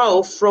going to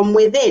grow from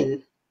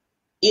within.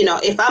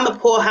 If I'm a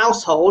poor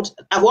household,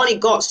 I've only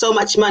got so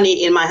much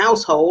money in my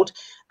household.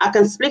 I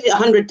can split it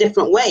 100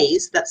 different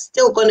ways. That's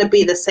still going to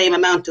be the same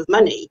amount of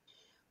money.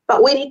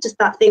 But we need to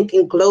start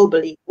thinking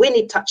globally.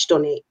 Winnie touched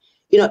on it.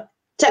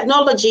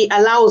 Technology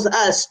allows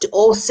us to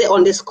all sit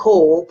on this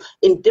call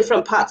in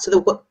different parts of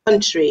the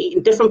country,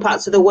 in different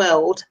parts of the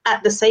world,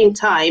 at the same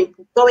time,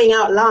 going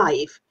out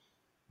live.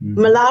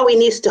 Malawi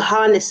needs to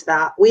harness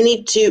that. We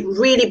need to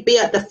really be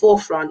at the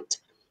forefront.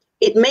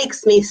 It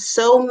makes me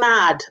so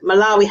mad.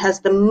 Malawi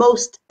has the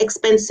most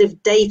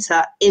expensive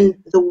data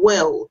in the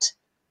world.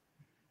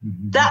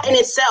 That in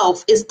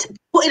itself is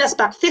putting us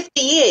back 50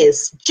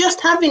 years. Just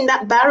having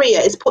that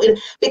barrier is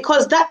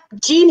because that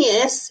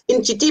genius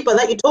in Chitipa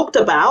that you talked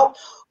about,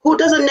 who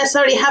doesn't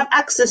necessarily have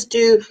access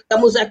to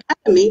Kamuzu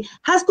Academy,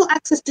 has got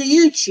access to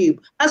YouTube,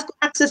 has got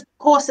access to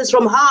courses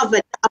from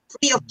Harvard that are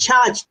free of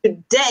charge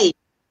today.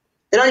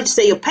 They don't need to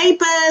say your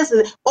papers.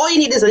 All you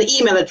need is an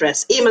email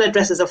address. Email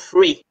addresses are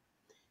free.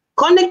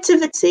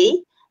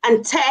 Connectivity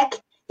and tech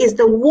is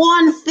the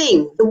one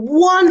thing,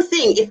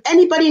 if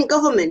anybody in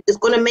government is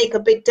going to make a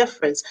big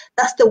difference,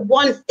 that's the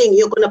one thing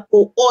you're going to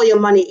put all your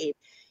money in.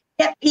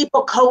 Get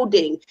people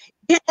coding,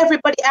 get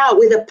everybody out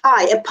with a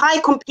Pi. A Pi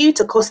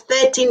computer costs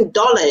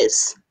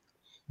 $13.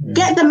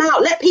 Get them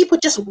out, let people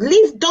just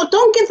leave,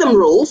 don't give them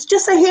rules,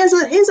 just say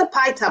here's a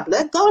Pi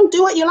tablet, go and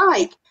do what you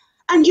like.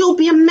 And you'll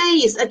be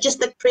amazed at just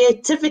the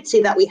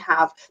creativity that we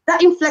have,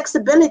 that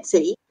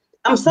inflexibility.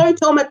 I'm sorry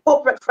to all my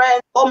corporate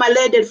friends, all my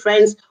learned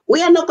friends,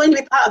 we are not going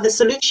to be part of the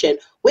solution.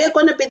 We're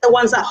going to be the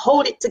ones that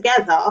hold it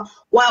together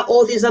while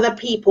all these other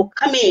people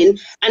come in.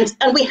 And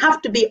we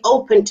have to be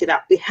open to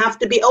that. We have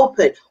to be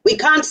open. We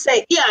can't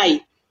say,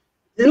 we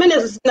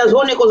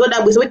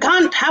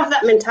can't have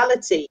that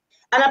mentality.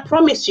 And I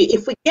promise you,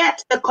 if we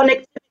get the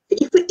connectivity,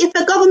 if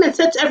the government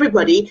said to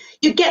everybody,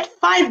 you get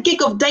 5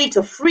 gig of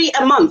data free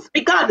a month,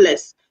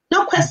 regardless,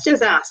 no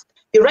questions asked.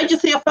 You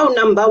register your phone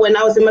number. When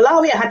I was in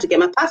Malawi, I had to get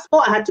my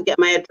passport. I had to get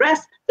my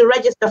address to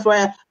register for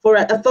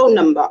a phone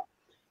number.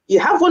 You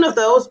have one of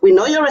those. We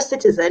know you're a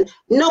citizen.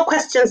 No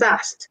questions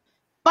asked.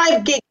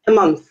 5 gig a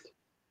month.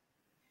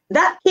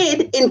 That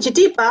kid in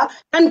Chitipa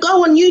can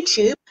go on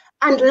YouTube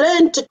and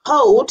learn to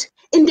code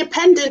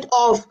independent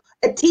of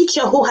a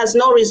teacher who has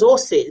no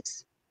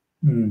resources.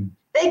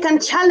 They can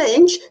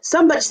challenge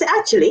somebody, say,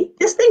 actually,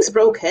 this thing's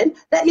broken.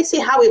 Let me see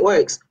how it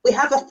works. We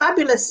have a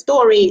fabulous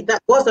story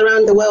that goes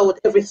around the world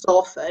every so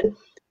often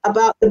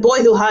about the boy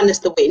who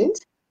harnessed the wind,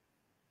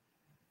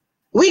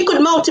 we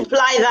could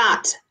multiply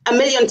that 1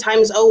 million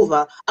times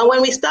over. And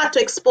when we start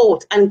to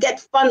export and get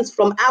funds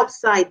from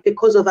outside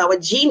because of our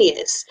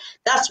genius,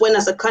 that's when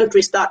as a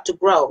country start to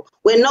grow.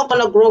 We're not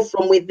going to grow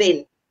from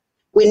within.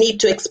 We need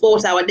to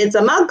export our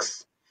Denza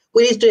mugs.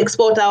 We need to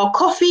export our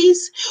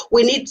coffees.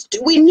 We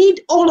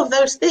need all of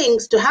those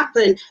things to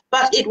happen,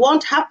 but it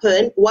won't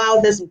happen while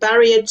there's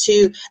barrier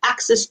to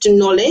access to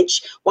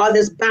knowledge, while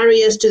there's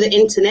barriers to the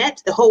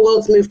internet. The whole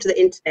world's moved to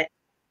the internet.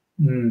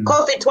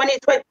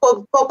 COVID-20,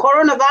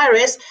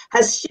 coronavirus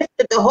has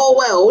shifted the whole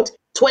world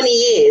 20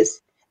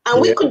 years.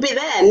 And we could be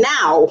there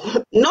now,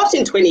 not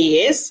in 20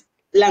 years,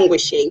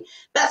 languishing.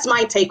 That's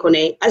my take on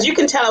it. As you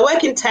can tell, I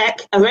work in tech.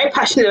 I'm very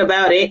passionate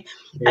about it.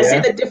 I see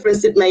the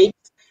difference it makes.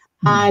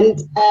 And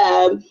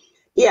I'm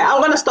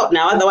going to stop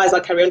now. Otherwise,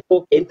 I'll carry on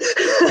talking.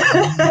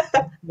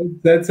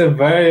 That's a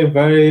very,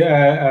 very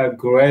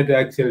great,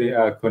 actually,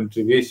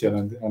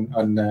 contribution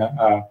on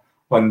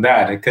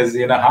that. Because,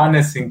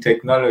 harnessing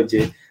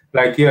technology,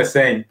 like you're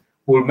saying,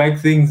 will make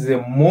things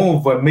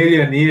move 1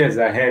 million years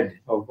ahead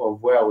of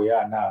where we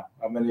are now.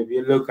 I mean, if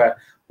you look at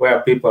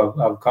where people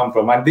have come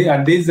from,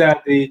 and these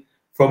are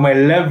from a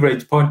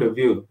leverage point of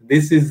view,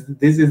 this is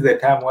the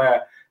time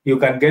where you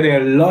can get a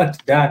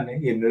lot done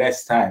in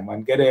less time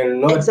and get a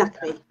lot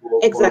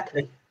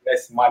exactly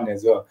less money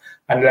as well.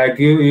 And like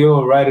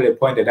you rightly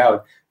pointed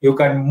out, you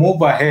can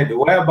move ahead,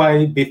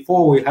 whereby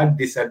before we had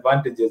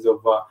disadvantages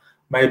of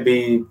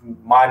maybe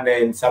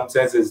money in some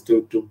senses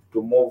to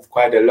move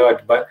quite a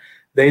lot. But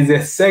there is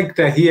a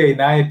sector here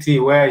in IT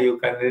where you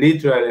can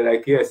literally,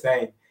 like you're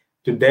saying,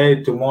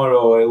 today,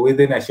 tomorrow, or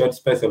within a short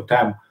space of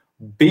time,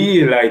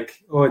 be like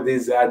all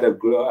these other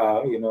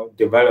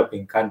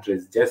developing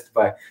countries just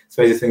by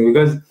specializing,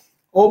 because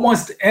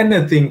almost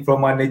anything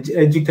from an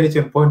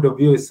education point of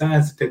view,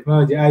 science,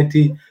 technology,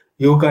 IT,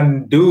 you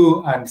can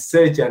do and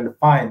search and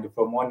find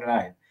from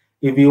online.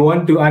 If you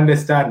want to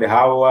understand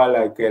how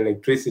like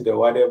electricity or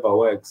whatever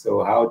works,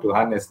 or how to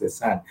harness the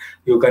sun,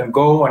 you can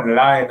go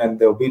online and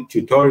there'll be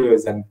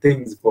tutorials and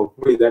things for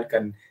free that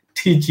can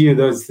teach you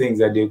those things,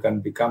 that you can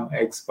become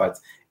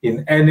experts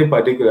in any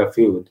particular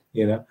field,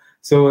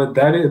 So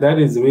that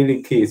is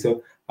really key.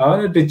 So I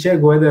wanted to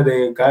check whether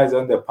the guys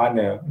on the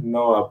panel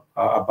know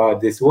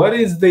about this. What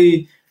is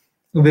the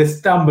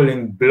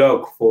stumbling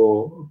block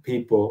for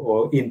people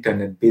or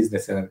internet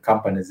business and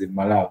companies in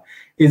Malawi?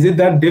 Is it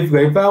that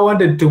difficult? If I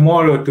wanted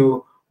tomorrow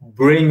to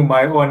bring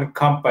my own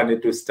company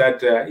to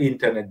start an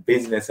internet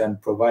business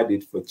and provide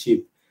it for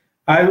cheap,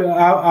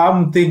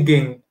 I'm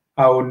thinking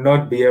I would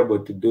not be able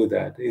to do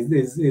that.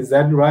 Is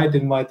that right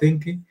in my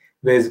thinking?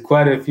 There's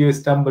quite a few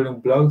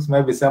stumbling blocks.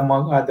 Maybe some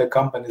other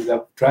companies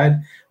have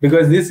tried,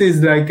 because this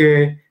is like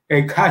a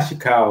cash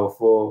cow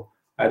for,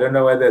 I don't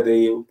know whether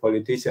the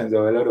politicians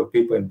or a lot of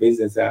people in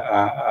business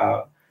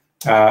are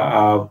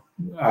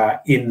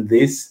in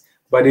this,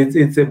 but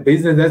it's a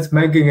business that's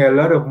making a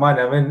lot of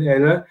money. I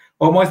mean,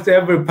 almost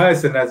every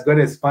person has got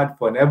a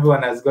smartphone.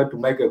 Everyone has got to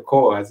make a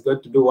call, has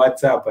got to do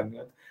WhatsApp, and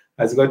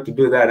has got to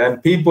do that.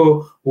 And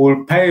people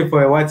will pay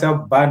for a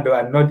WhatsApp bundle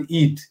and not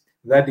eat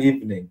that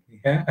evening.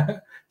 Yeah.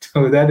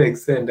 To that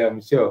extent,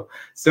 I'm sure.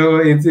 So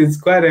it's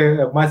quite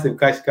a massive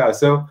cash cow.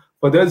 So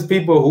for those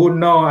people who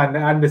know and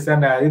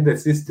understand in the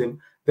system,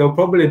 they'll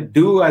probably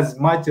do as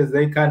much as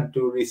they can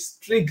to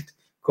restrict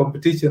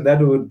competition that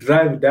will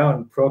drive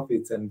down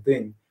profits and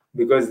things,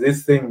 because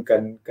this thing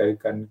can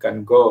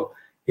go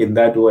in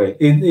that way.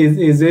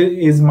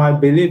 Is my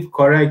belief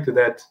correct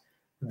that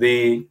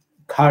the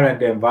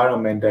current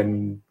environment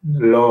and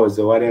laws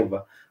or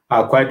whatever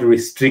are quite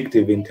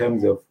restrictive in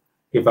terms of,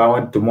 if I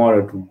want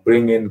tomorrow to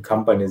bring in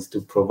companies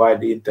to provide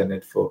the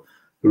internet for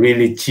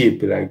really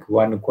cheap, like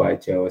 1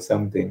 kwacha or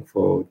something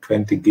for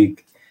 20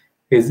 gig,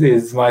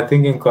 is my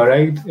thinking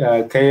correct?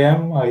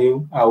 KM, are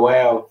you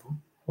aware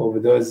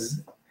of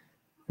those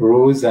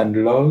rules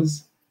and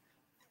laws?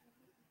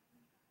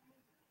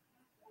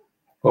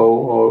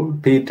 Or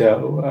Peter,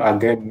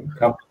 again,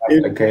 come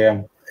after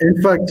KM.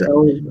 In fact,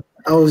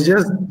 I was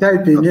just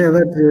typing here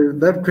that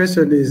that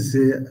question is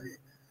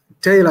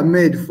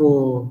tailor-made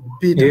for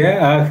Peter.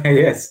 Yeah,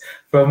 okay, yes.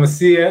 From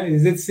is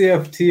it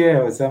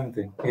CFTA or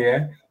something?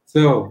 Yeah.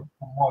 So,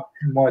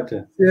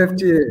 Mota.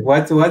 CFTA.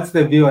 What's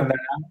the view on that?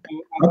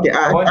 Okay,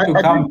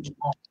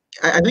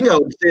 I think I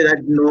would say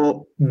that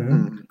no.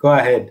 Go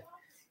ahead.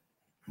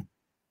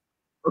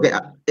 Okay,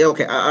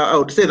 I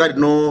would say that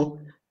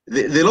no.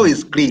 The law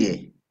is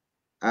clear.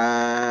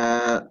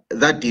 That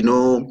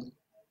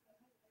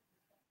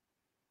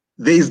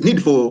there is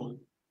need for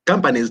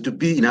companies to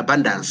be in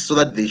abundance so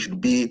that there should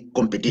be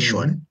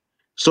competition.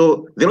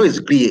 So the law is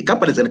clear.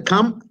 Companies can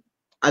come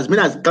as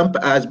many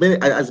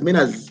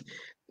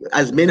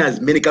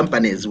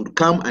companies would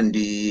come and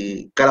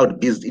carry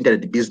out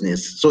internet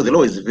business. So the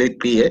law is very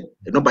clear.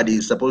 Nobody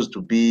is supposed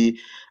to be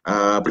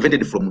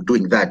prevented from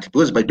doing that,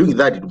 because by doing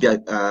that it would be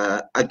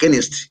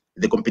against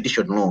the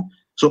competition law.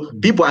 So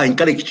people are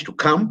encouraged to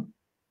come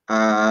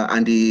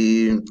and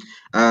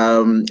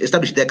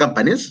establish their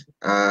companies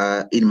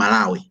in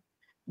Malawi.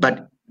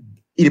 But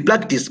in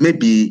practice,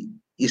 maybe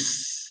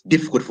it's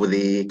difficult for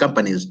the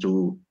companies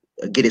to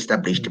get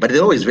established, but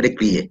they're always very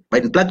clear.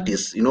 But in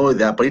practice,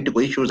 there are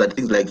political issues and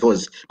things like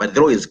those, but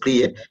they're always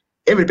clear.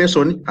 Every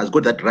person has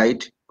got that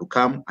right to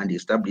come and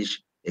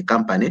establish a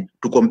company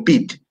to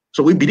compete.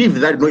 So we believe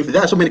that if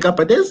there are so many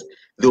companies,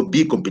 there will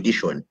be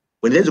competition.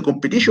 When there's a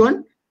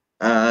competition,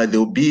 there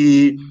will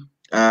be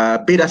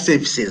better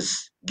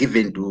services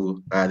given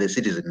to the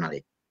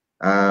citizenry.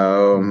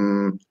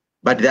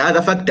 But there are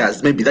other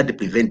factors maybe that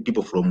prevent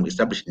people from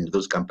establishing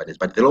those companies,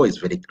 but the law is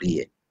very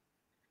clear.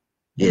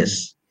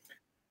 Yes.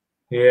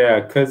 Yeah,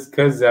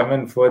 because I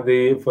mean, for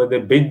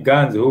the big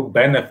guns who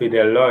benefit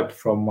a lot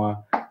from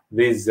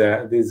these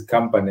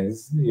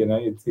companies,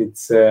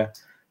 it's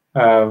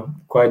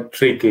quite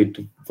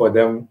tricky for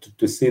them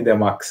to see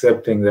them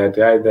accepting that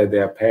either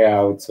their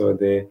payouts or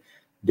the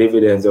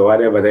dividends or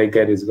whatever they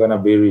get is going to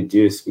be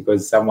reduced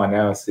because someone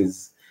else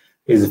is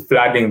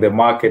flooding the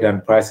market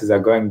and prices are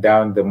going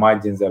down, the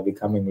margins are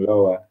becoming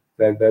lower.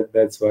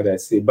 That's what I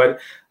see. But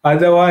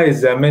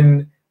otherwise, I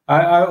mean,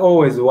 I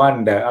always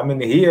wonder, I mean,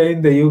 here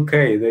in the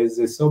UK,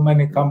 there's so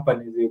many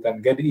companies, you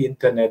can get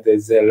internet,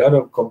 there's a lot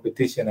of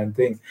competition and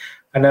things.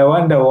 And I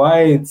wonder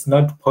why it's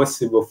not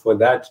possible for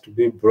that to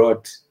be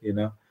brought,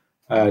 to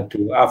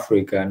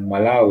Africa and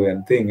Malawi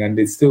and things. And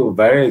it's still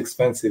very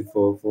expensive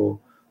for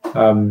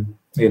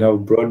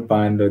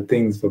broadband or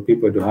things for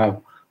people to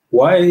have.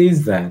 Why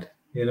is that?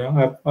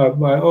 I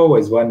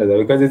always wonder that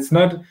because it's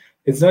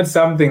not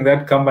something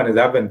that companies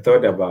haven't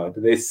thought about.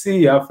 They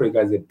see Africa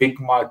as a big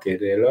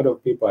market. A lot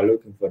of people are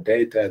looking for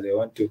data. They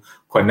want to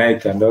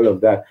connect and all of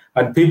that.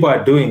 And people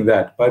are doing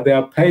that, but they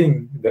are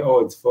paying the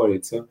odds for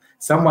it. So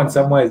someone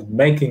somewhere is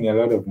making a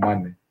lot of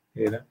money,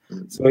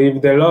 So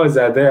if the laws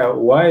are there,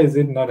 why is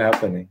it not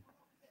happening?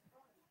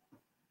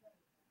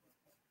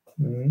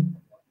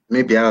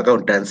 Maybe our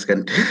accountants can,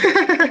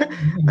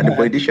 and the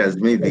politicians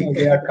maybe.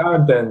 The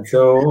accountants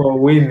or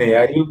Winnie,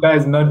 are you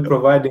guys not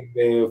providing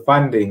the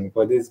funding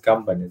for these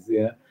companies?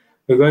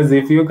 Because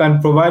if you can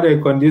provide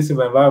a conducive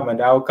environment,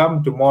 I'll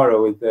come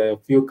tomorrow with a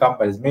few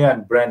companies, me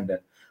and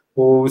Brenda,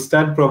 who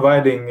start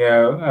providing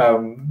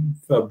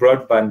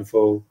broadband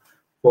for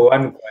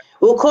one.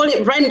 We'll call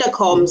it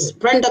BrendaComs.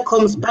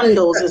 BrendaComs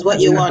bundles is what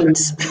you want.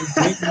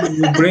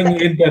 We bring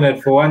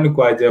internet for 1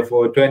 kwacha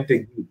for 20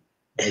 gig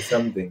or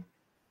something.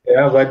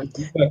 Yeah, but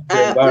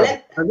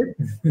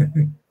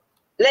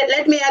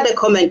let me add a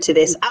comment to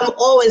this. I'm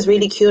always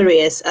really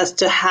curious as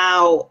to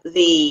how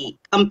the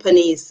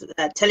companies,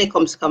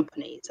 telecoms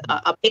companies,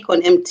 I pick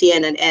on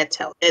MTN and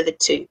Airtel. They're the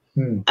two.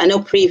 I know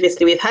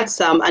previously we've had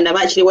some, and I've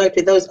actually worked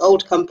with those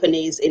old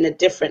companies in a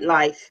different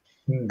life,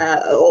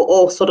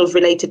 or sort of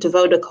related to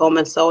Vodacom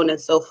and so on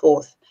and so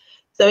forth.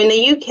 So in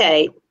the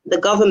UK, the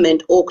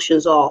government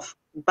auctions off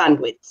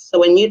bandwidth. So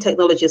when new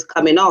technology is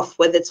coming off,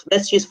 whether it's,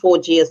 let's use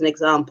 4G as an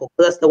example,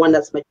 that's the one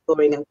that's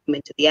maturing and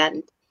coming to the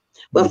end.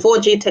 When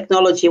 4G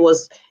technology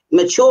was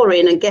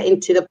maturing and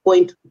getting to the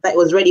point that it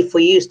was ready for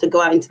use to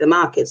go out into the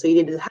market, so you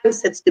needed the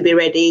handsets to be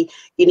ready,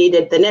 you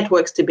needed the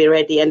networks to be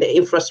ready, and the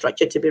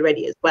infrastructure to be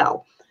ready as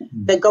well.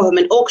 The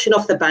government auctioned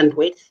off the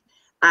bandwidth,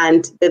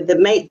 and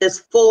there's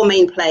four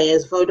main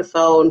players: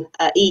 Vodafone,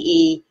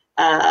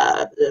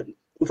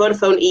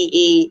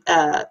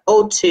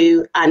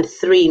 O2, and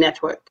 3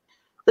 Network.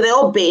 So they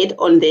all bid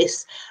on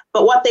this,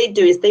 but what they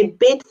do is they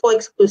bid for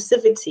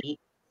exclusivity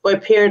for a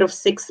period of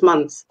 6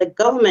 months. The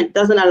government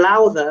doesn't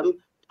allow them to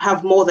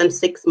have more than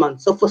 6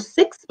 months. So for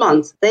 6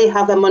 months, they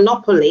have a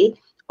monopoly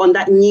on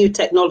that new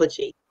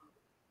technology,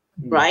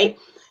 right?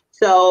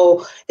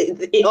 So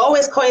it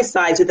always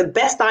coincides with the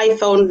best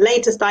iPhone,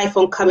 latest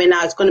iPhone coming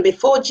out. It's going to be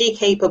 4G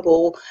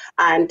capable,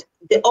 and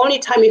the only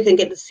time you can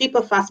get the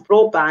super fast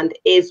broadband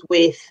is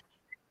with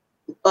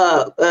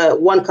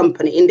one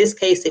company. In this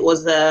case, it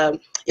was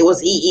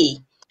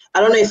EE. I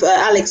don't know if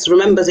Alex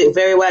remembers it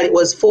very well. It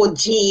was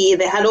 4G.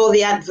 They had all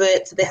the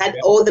adverts. They had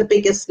all the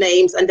biggest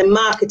names, and the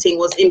marketing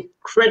was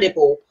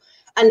incredible.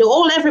 And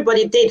all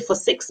everybody did for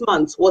 6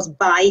 months was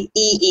buy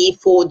EE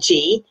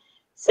 4G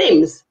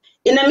SIMs.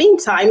 In the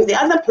meantime, the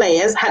other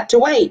players had to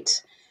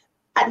wait.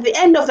 At the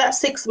end of that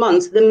 6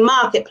 months, the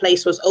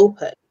marketplace was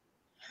open.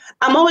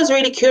 I'm always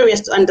really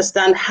curious to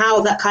understand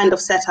how that kind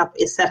of setup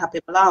is set up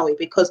in Malawi,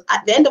 because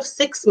at the end of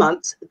 6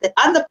 months, the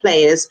other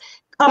players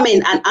come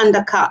in and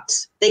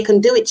undercut. They can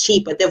do it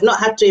cheaper. They've not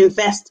had to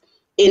invest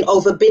in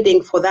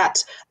overbidding for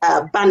that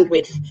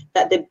bandwidth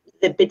that they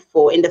bid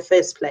for in the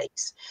first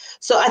place.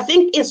 So I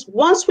think it's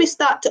once we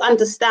start to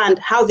understand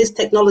how these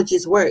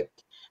technologies work,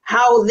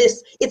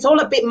 it's all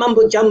a bit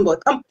mumbo jumbo.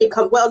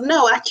 Well,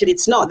 no, actually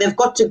it's not. They've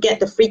got to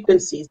get the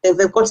frequencies.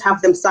 They've got to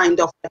have them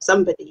signed off by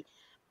somebody.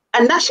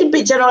 And that should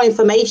be general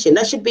information.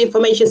 That should be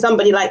information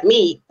somebody like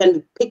me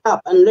can pick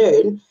up and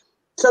learn,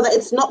 so that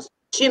it's not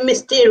too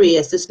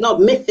mysterious. It's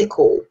not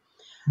mythical.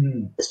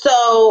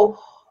 So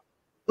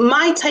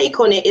my take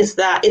on it is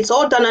that it's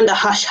all done under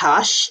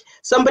hush-hush.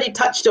 Somebody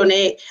touched on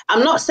it.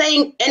 I'm not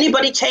saying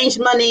anybody changed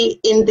money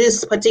in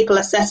this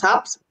particular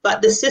setups,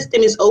 but the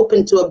system is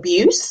open to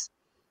abuse.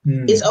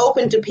 It's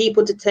open to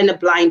people to turn a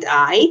blind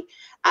eye.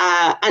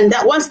 And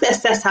that once they're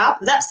set up,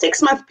 that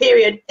 6-month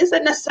period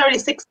isn't necessarily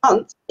 6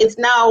 months. It's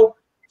now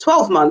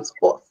 12 months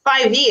or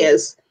 5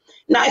 years.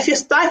 Now, if you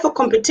stifle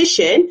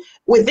competition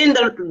within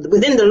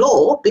the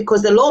law,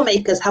 because the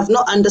lawmakers have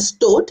not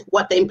understood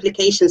what the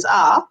implications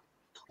are,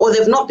 or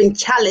they've not been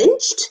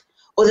challenged,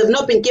 or they've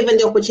not been given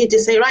the opportunity to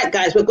say, right,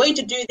 guys, we're going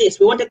to do this.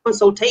 We want a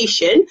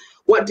consultation.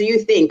 What do you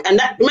think? And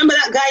remember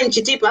that guy in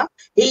Chitipa?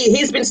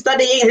 He's been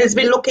studying, he's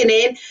been looking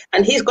in,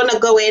 and he's going to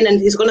go in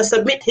and he's going to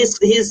submit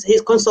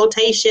his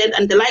consultation.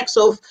 And the likes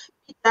of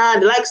Peter,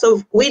 the likes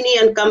of Winnie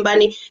and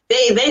Kambani,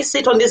 they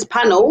sit on these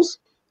panels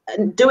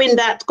doing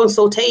that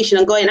consultation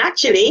and going,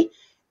 actually,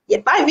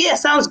 5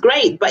 years sounds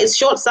great, but it's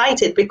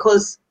short-sighted,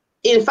 because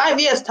in 5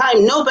 years'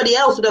 time, nobody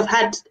else would have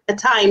had a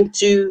time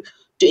to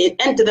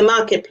enter the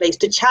marketplace,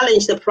 to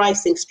challenge the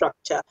pricing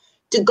structure,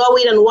 to go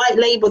in and white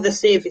label the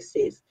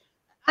services.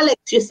 Alex,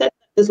 you said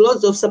there's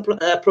lots of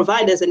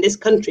providers in this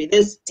country.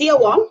 There's Tier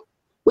 1,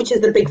 which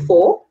is the big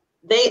four.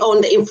 They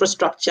own the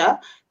infrastructure.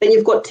 Then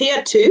you've got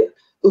Tier 2,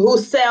 who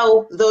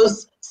sell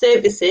those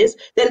services.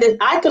 Then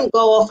I can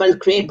go off and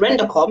create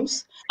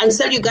BrendaComs and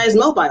sell you guys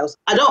mobiles.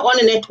 I don't own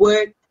a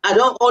network. I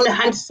don't own a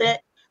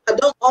handset. I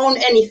don't own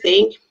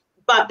anything.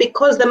 But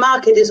because the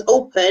market is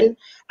open,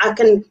 I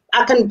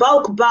can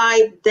bulk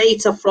buy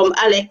data from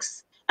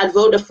Alex at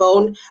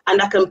Vodafone,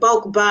 and I can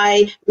bulk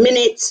buy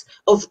minutes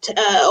of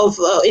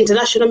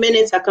international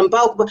minutes. I can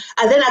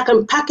and then I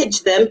can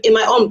package them in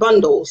my own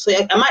bundles. So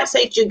I might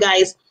say to you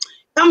guys,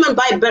 come and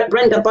buy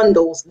Brenda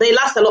bundles. They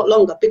last a lot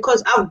longer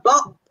because I've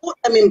bought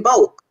them in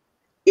bulk.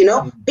 You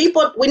know,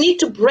 people, we need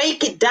to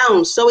break it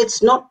down so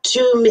it's not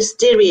too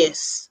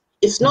mysterious.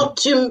 It's not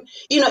too,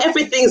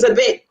 everything's a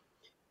bit.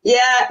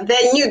 Yeah,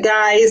 then you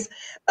guys,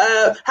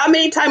 how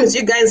many times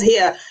you guys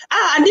hear,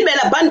 and even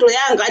a bundle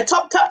young, I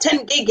topped up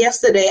 10 gig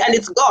yesterday and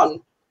it's gone.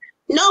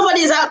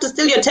 Nobody's out to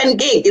steal your 10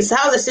 gig. It's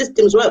how the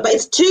systems work, but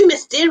it's too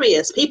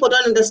mysterious. People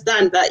don't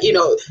understand that,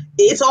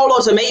 it's all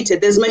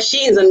automated. There's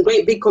machines and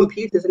great big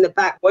computers in the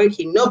back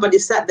working. Nobody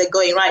sat there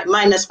going, right,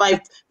 minus 5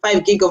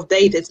 gig of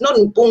data. It's not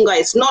Mpunga.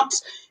 It's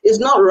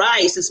not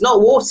rice. It's not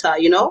water,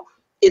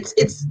 It's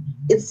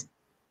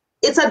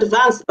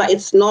advanced, but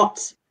it's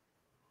not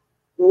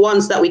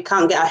ones that we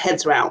can't get our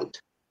heads around.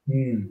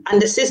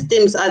 And the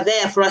systems are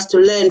there for us to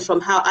learn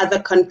from how other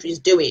countries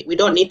do it. We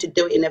don't need to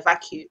do it in a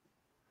vacuum.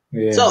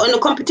 Yeah. So on the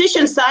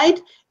competition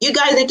side, you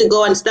guys need to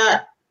go and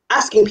start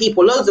asking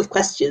people loads of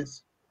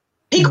questions.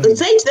 Say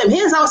to them,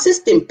 here's our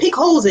system, pick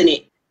holes in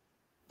it.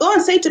 Go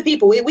and say to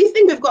people, we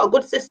think we've got a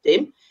good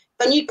system.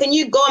 Can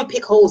you go and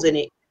pick holes in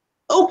it?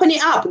 Open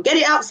it up, get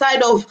it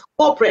outside of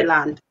corporate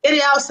land, get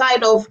it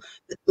outside of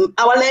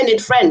our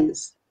learned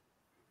friends.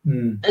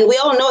 And we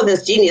all know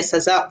there's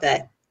geniuses out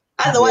there.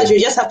 Otherwise, you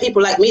just have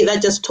people like me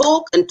that just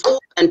talk and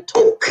talk and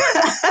talk.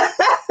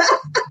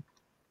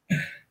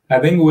 I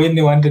think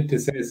Winnie wanted to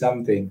say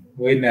something.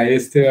 Winnie, are you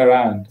still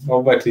around?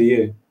 Over to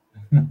you.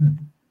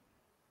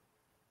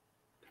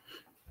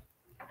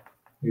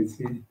 You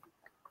see?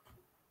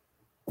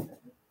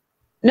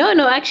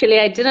 No, actually,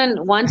 I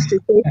didn't want to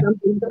say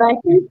something, but I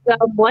think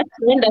what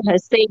Brenda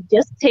has said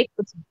just takes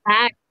us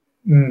back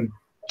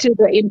to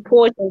the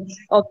importance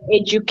of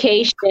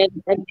education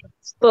and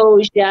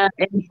exposure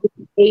and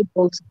being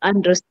able to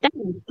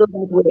understand so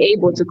that we're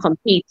able to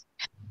compete.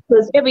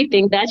 Because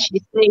everything that she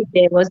said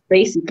there was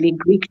basically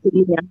Greek to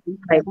me. I was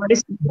like, what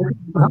is she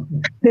talking about?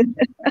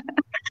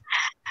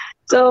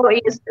 So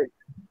it's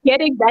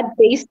getting that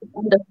basic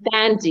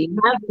understanding,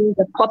 having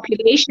the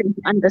population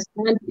to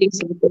understand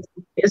things like this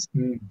is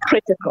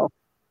critical.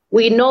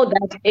 We know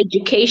that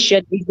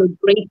education is a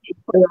great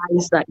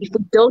equalizer. If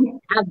we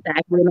don't have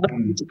that, we're not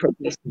going to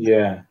progress.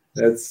 Yeah,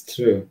 that's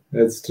true.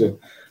 That's true.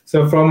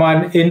 So from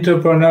an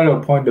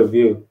entrepreneurial point of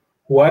view,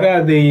 what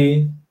are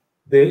the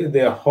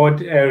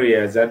hot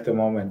areas at the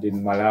moment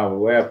in Malawi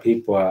where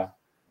people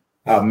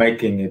are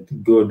making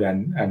it good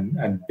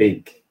and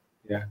big?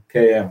 Yeah,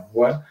 KM,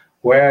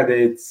 where are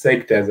the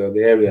sectors or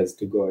the areas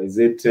to go? Is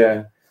it,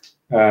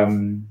 I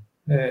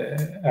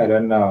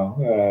don't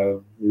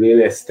know,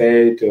 real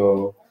estate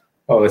or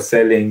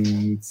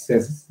selling,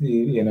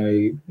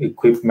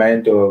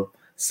 equipment or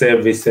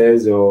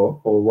services or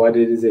what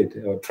is it,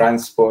 or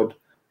transport,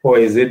 or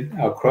is it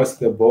across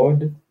the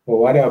board? Or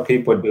what are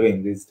people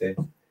doing these days?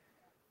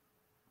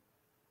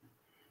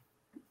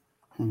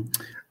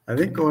 I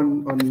think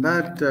on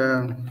that,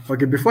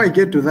 okay, before I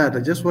get to that, I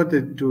just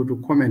wanted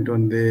to comment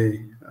on the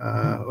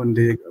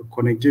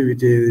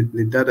connectivity,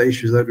 the data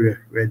issues that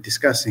we're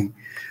discussing.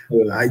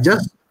 Yeah. I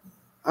just,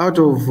 out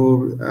of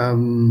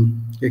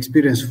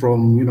experience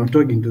from,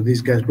 talking to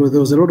these guys, because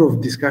there was a lot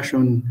of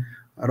discussion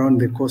around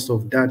the cost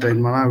of data in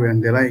Malawi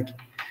and the like.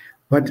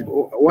 But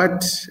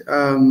what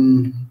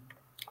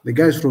the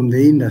guys from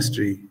the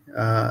industry,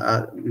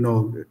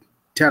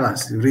 tell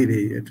us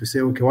really to say,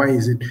 okay, why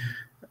is it,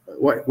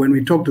 when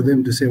we talk to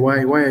them to say, why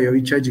are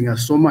you charging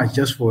us so much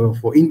just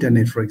for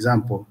internet, for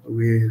example?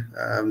 We,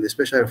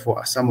 especially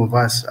for some of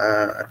us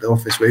at the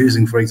office, we're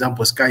using, for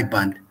example,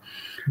 Skyband.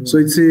 So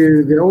it's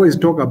they always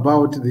talk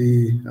about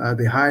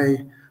the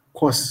high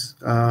costs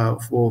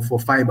for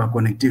fiber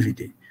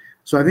connectivity.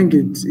 So I think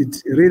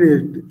it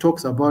really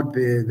talks about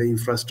the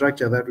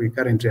infrastructure that we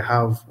currently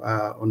have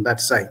on that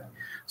side.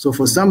 So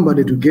for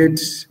somebody to get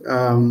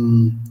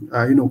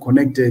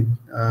connected,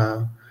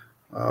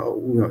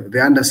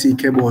 the undersea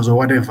cables or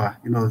whatever,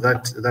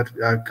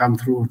 that come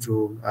through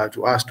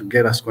to us to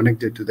get us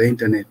connected to the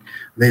internet,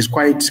 there's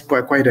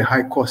quite a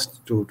high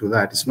cost to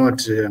that. It's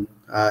not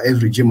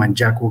every Jim and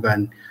Jack who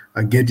can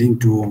get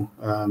into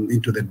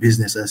the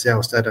business and say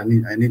I'll start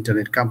an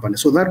internet company.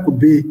 So that could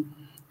be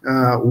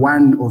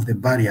one of the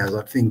barriers.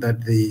 I think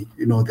that the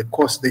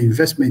cost, the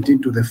investment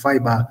into the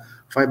fiber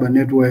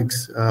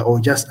networks or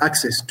just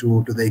access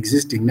to the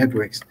existing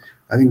networks,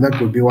 I think that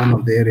could be one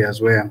of the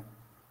areas where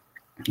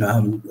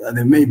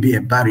there may be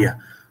a barrier.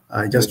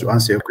 Just to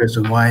answer your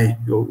question, why,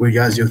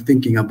 as you're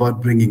thinking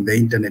about bringing the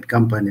internet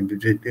company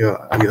between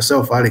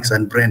yourself, Alex,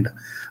 and Brenda,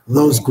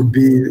 those could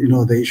be,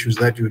 the issues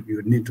that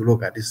you need to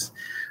look at.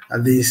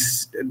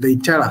 They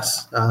tell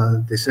us,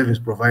 the service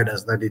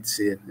providers, that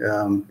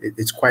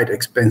it's quite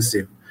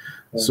expensive.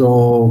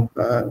 So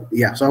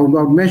so I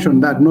would mention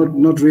that,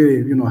 not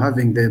really,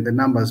 having the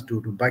numbers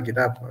to back it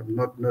up. I'm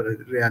not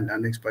really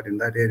an expert in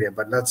that area,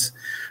 but that's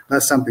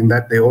something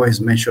that they always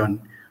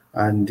mention,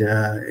 and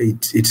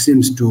it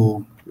seems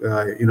to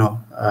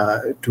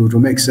to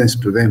make sense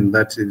to them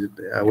that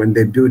when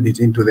they build it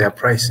into their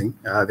pricing,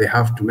 they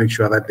have to make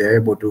sure that they're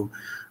able to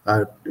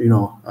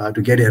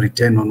to get a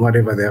return on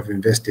whatever they have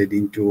invested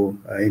into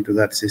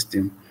that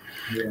system.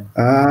 Yeah.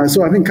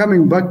 So I think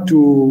coming back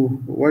to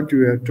what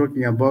we are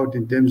talking about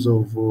in terms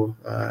of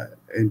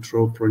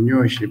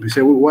entrepreneurship, you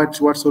say what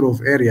sort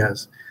of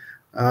areas?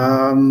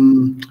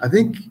 I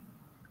think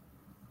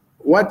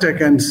what I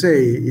can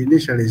say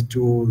initially is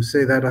to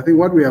say that I think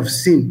what we have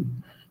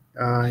seen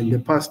in the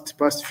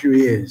past few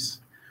years,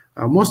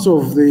 most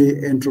of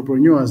the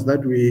entrepreneurs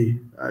that we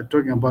are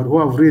talking about who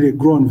have really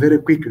grown very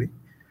quickly,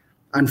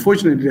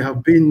 unfortunately,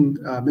 have been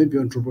maybe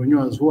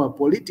entrepreneurs who are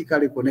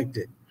politically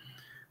connected.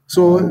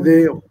 So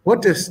the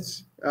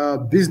hottest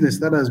business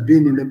that has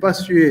been in the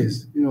past few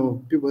years,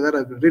 people that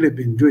have really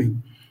been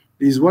doing,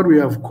 is what we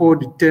have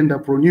called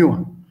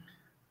tenderpreneur.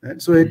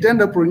 So a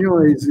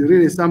tenderpreneur is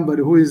really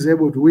somebody who is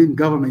able to win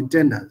government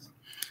tenders.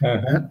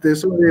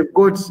 So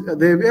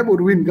they're able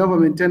to win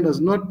government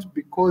tenders not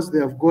because they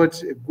have got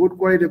good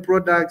quality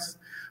products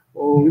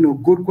or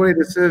good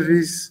quality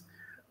service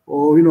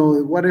or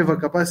whatever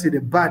capacity,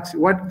 but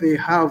what they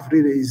have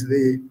really is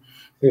the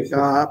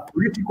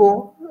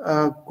political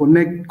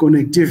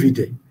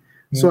connectivity.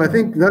 So I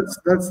think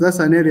that's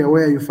an area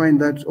where you find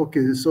that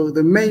so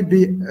there may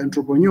be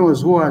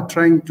entrepreneurs who are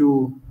trying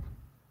to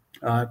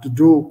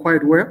do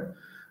quite well.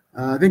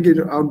 I think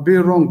I would be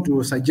wrong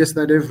to suggest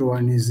that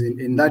everyone is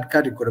in that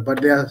category,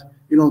 but there are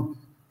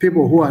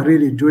people who are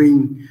really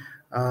doing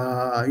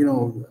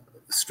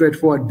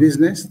straightforward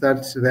business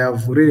that they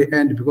have really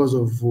earned because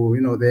of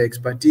their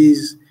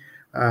expertise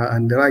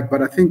and the like.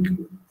 But I think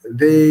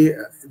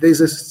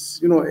there's a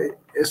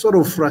sort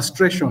of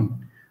frustration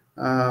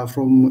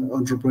from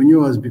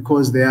entrepreneurs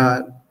because they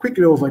are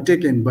quickly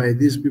overtaken by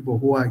these people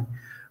who are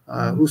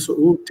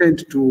who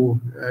tend to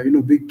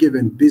be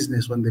given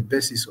business on the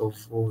basis of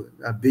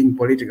being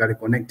politically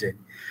connected.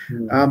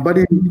 But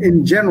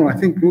in general, I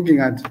think looking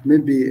at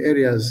maybe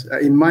areas,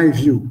 in my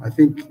view, I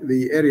think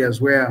the areas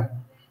where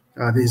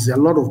there's a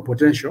lot of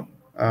potential.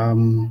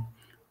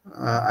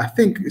 I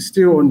think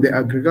still on the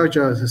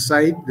agriculture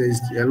side,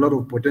 there's a lot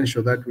of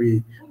potential that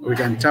we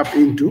can tap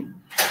into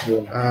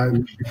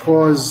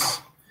because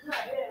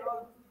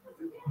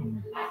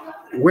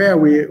where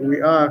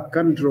we are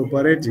currently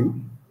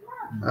operating,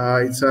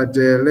 it's at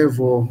a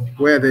level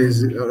where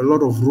there's a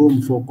lot of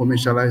room for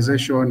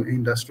commercialization,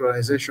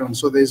 industrialization.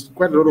 So there's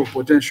quite a lot of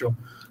potential,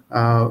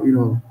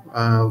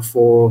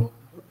 for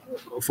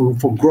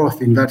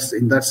growth in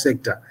that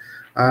sector.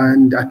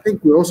 And I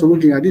think we're also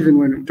looking at, even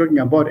when we're talking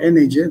about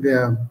energy,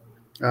 there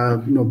are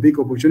big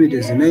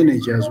opportunities in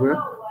energy as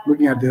well.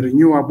 Looking at the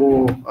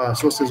renewable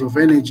sources of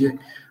energy,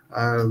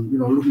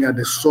 looking at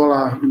the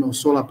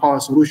solar power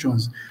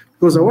solutions.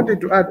 Because I wanted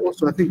to add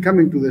also, I think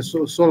coming to the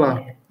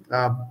solar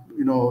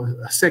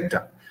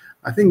sector,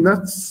 I think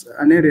that's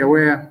an area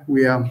where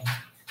we are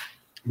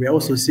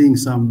also seeing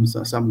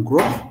some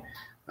growth,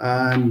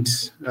 and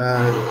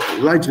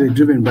largely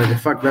driven by the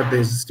fact that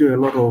there's still a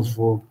lot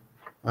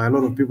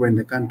of people in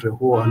the country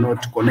who are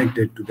not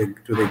connected to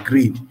the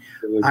grid.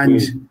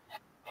 And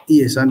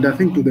yes, and I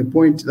think to the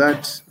point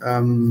that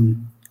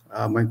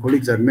my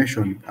colleagues had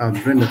mentioned,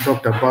 Brenda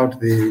talked about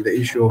the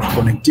issue of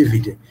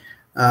connectivity.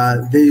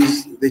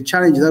 There's the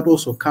challenge that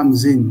also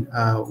comes in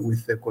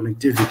with the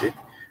connectivity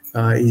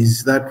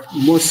is that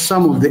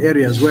some of the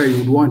areas where you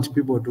would want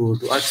people to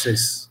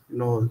access,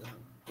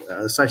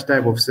 such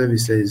type of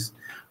services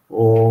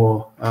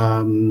or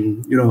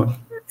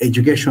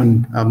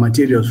education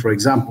materials, for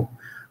example,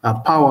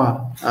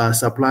 power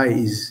supply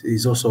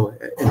is also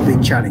a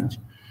big challenge.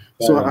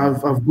 So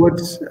I've got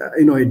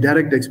a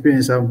direct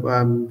experience.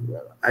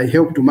 I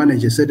helped to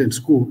manage a certain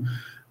school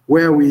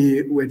where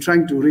we were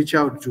trying to reach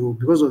out to,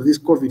 because of this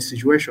COVID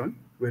situation,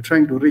 we're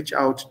trying to reach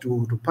out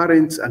to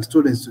parents and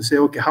students to say,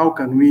 okay, how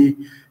can we,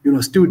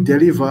 still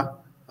deliver,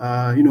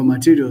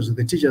 materials?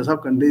 The teachers, how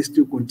can they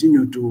still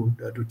continue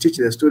to teach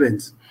their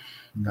students,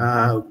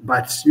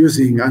 but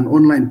using an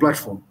online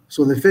platform?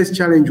 So the first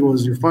challenge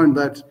was we found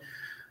that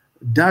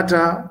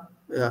data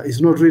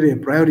is not really a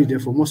priority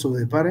for most of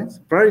the parents.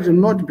 Priority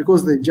not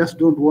because they just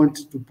don't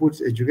want to put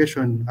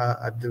education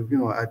at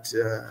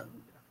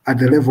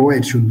the level where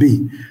it should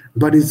be,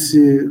 but it's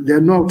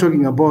they're not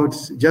talking about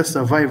just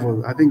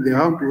survival. I think they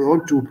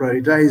want to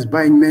prioritize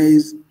buying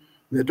maize.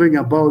 They're talking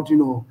about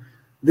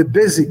the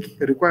basic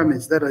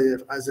requirements that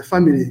as a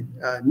family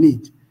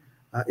need,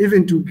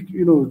 even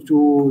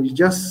to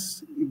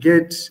just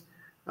get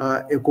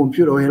a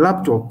computer or a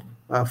laptop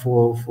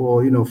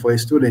for a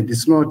student.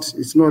 It's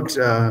not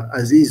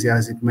as easy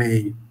as it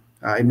may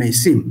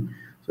seem.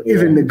 So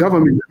even the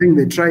government, I think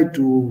they tried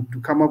to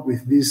come up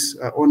with this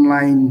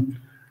online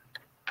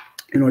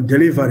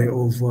delivery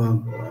of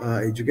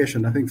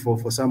education, I think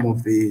for some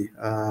of the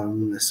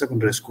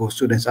secondary school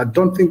students. I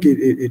don't think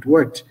it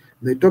worked.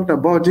 They talked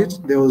about it.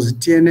 There was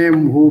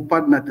TNM who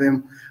partnered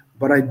them,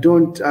 but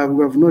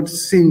we have not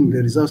seen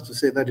the results to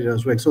say that it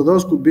has worked. So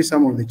those could be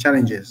some of the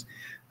challenges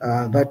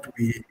that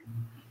we,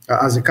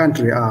 as a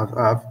country,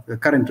 are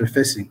currently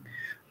facing.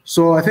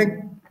 So I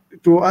think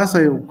to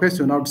answer your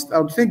question, I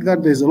would think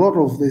that there's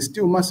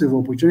still massive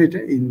opportunity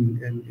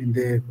in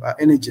the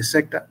energy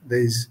sector.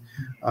 There's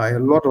a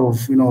lot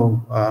of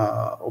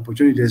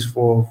opportunities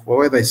for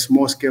whether it's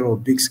small scale or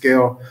big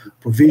scale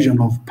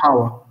provision of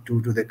power to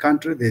the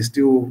country. There's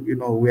still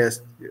we are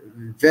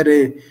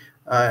very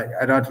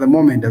at the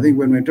moment. I think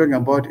when we're talking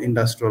about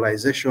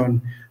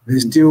industrialization,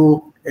 there's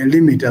still a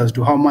limit as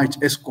to how much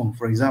ESCOM,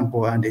 for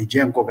example, and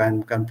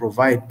AGENCO can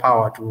provide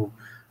power to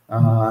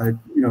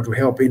to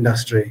help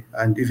industry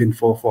and even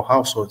for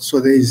households. So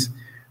there is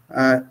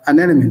an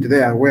element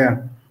there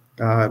where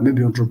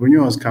maybe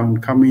entrepreneurs can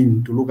come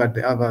in to look at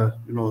the other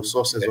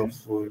sources of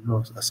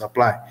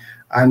supply,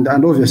 and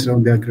obviously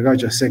on the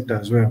agriculture sector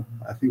as well.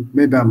 I think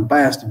maybe I'm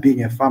biased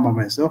being a farmer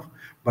myself,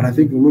 but I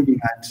think we're looking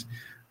at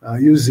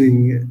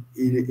using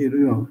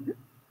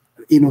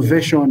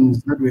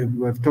innovations that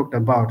we've talked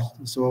about.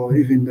 So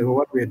even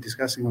what we are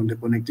discussing on the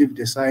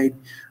connectivity side,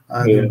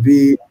 there'll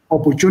be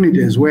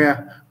opportunities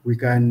where we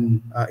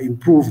can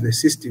improve the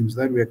systems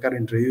that we are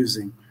currently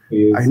using.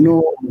 Yes. I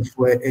know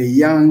for a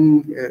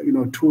young,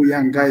 two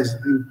young guys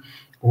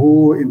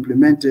who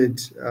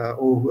implemented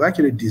or who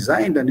actually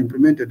designed and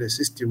implemented a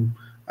system,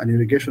 an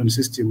irrigation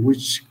system,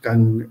 which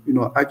can,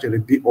 actually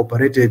be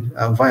operated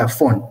via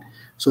phone.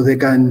 So they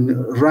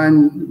can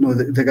run,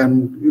 they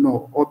can,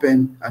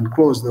 open and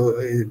close the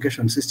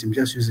irrigation system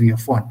just using a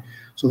phone.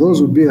 So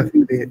those would be, I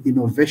think, the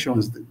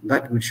innovations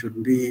that we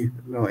should be,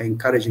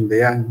 encouraging the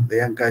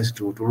young guys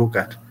to look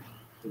at.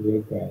 Yeah.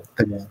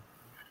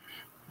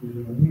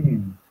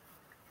 Mm-hmm.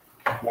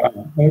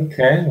 Wow.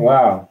 Okay.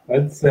 Wow,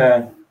 that's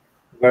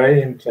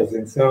very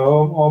interesting.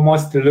 So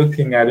almost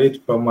looking at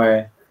it from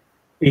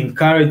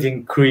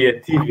encouraging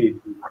creativity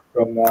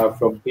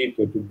from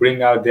people to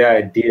bring out their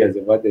ideas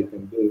of what they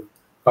can do,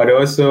 but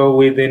also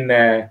within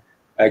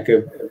like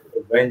a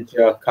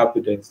venture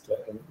capital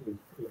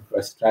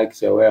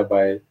infrastructure,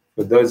 whereby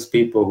for those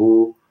people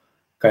who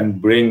can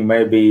bring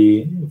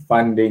maybe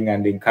funding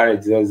and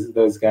encourage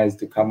those guys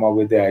to come up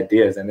with their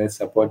ideas and then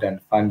support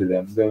and fund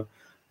them. So,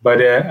 but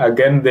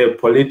again, the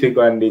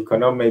political and the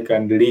economic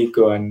and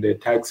legal and the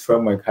tax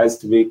framework has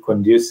to be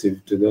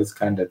conducive to those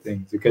kind of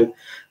things, because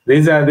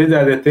these are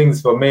the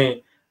things for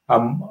me.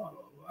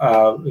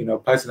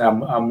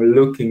 Personally, I'm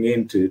looking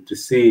into to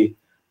see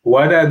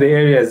what are the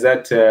areas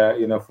that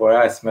for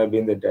us maybe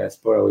in the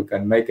diaspora we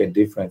can make a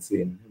difference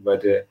in.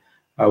 But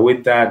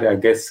with that, I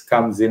guess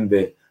comes in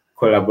the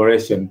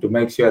collaboration to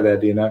make sure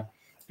that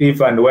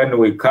if and when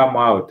we come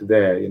out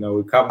there,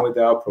 we come with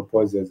our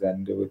proposals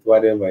and with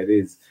whatever it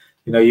is,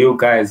 you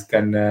guys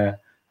can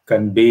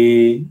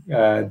be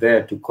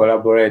there to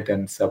collaborate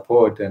and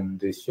support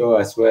and show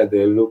us where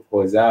the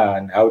loopholes are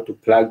and how to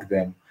plug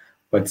them,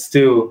 but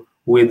still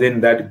within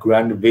that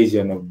grand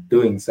vision of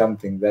doing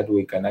something that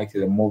we can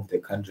actually move the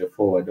country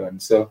forward on.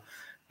 So,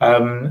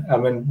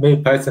 me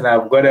personally,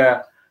 I've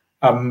got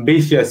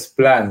ambitious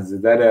plans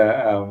that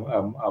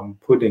I'm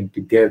putting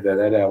together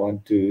that I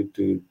want to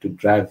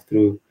drive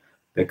through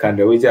the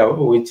country, which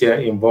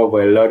involve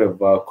a lot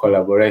of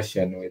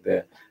collaboration with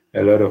a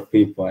lot of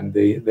people, and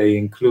they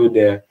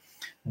include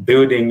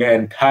building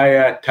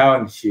entire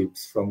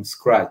townships from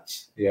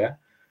scratch,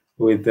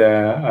 with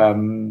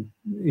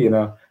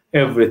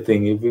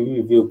everything. If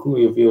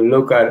you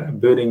look at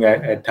building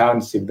a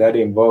township, that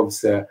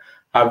involves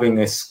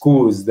having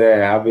schools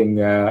there, having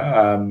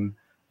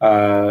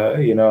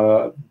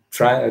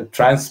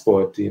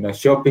transport,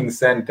 shopping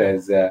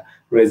centers,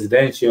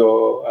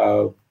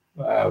 residential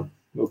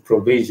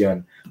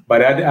provision,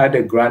 but at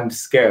a grand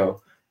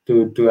scale,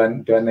 to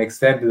an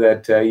extent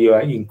that you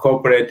are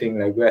incorporating,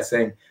 like we are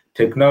saying,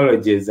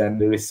 technologies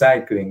and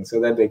recycling, so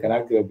that they can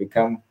actually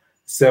become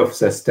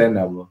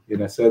self-sustainable.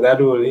 So that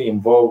will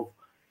involve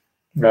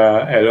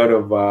a lot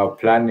of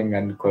planning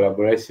and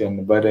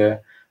collaboration.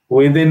 But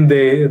within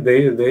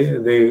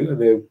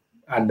the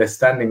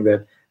understanding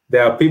that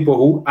there are people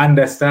who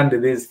understand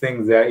these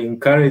things, they are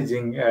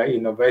encouraging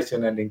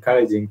innovation and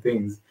encouraging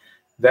things.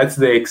 That's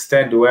the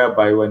extent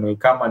whereby when we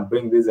come and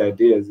bring these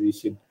ideas, we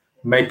should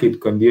make it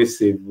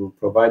conducive. We'll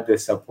provide the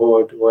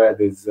support where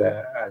there's,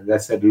 as I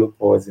said,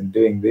 loopholes in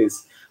doing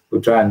this.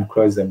 We'll try and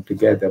close them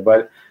together.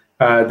 But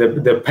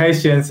the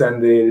patience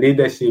and the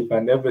leadership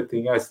and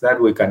everything else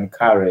that we can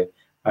carry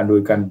and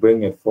we can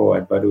bring it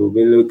forward. But we'll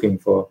be looking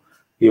for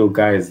you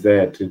guys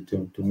there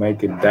to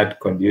make it that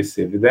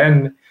conducive.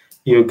 Then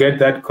you get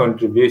that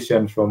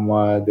contribution from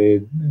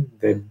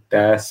the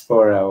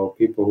diaspora or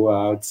people who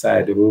are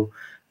outside, who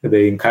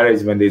the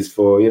encouragement is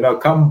for,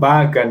 come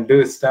back and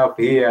do stuff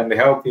here and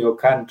help your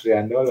country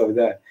and all of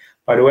that.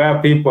 But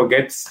where people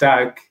get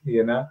stuck,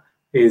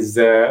 is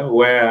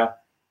where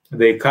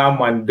they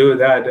come and do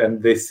that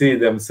and they see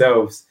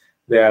themselves,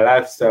 their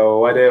lifestyle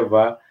or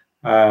whatever,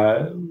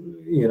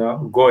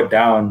 go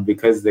down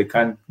because they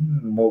can't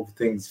move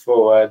things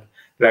forward.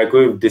 Like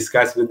we've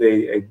discussed with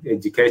the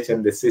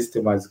education, the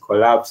system has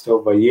collapsed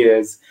over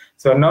years.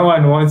 So no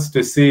one wants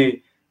to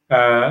see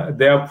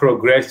their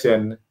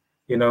progression,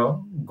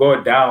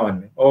 go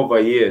down over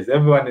years.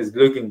 Everyone is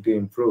looking to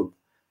improve.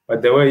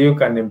 But the way you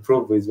can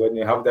improve is when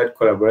you have that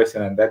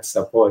collaboration and that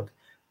support,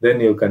 then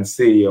you can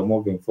see you're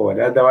moving forward.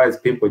 Otherwise,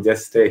 people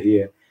just stay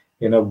here.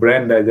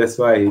 Brenda, that's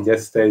why he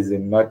just stays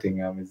in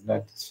Nottingham.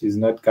 She's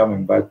not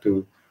coming back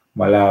to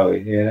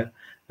Malawi,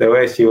 The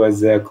way she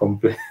was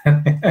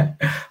complaining,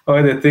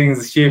 all the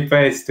things she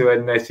faced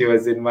when she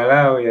was in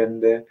Malawi,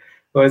 and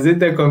was it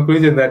the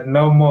conclusion that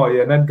no more,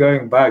 you're not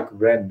going back,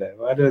 Brenda?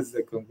 What was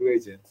the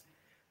conclusion?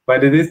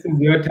 But this is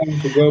your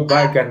time to go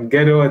back and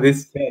get all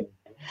this pain.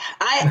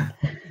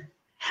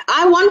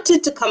 I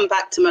wanted to come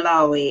back to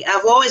Malawi.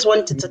 I've always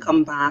wanted to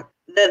come back.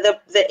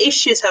 The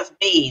issues have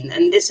been,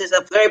 and this is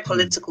a very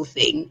political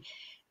thing,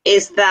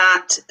 is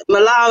that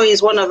Malawi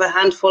is one of a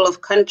handful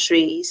of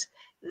countries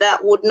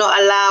that would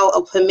not allow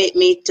or permit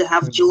me to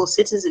have dual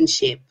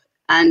citizenship.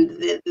 And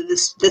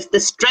the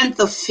strength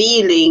of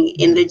feeling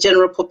in the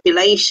general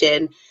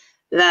population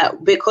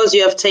that because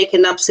you have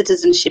taken up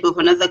citizenship of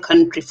another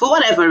country for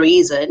whatever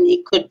reason,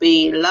 it could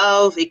be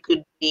love, it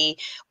could be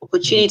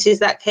opportunities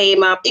that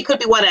came up, it could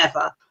be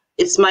whatever.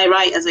 It's my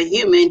right as a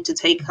human to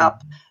take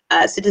up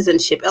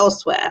citizenship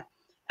elsewhere.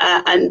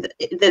 And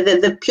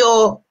the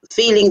pure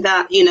feeling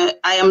that,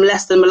 I am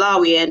less than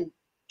Malawian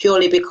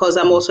purely because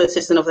I'm also a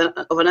citizen of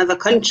another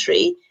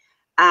country,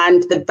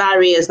 and the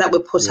barriers that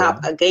were put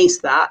up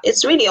against that,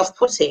 it's really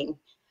off-putting.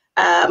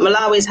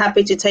 Malawi is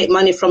happy to take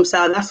money from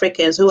South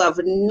Africans who have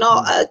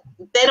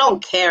they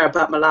don't care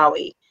about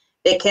Malawi.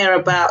 They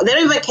don't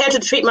even care to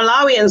treat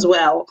Malawians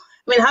well.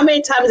 I mean, how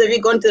many times have you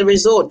gone to the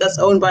resort that's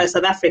owned by a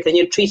South African?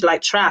 You're treated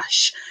like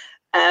trash.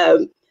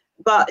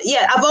 But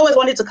yeah, I've always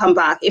wanted to come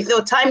back. If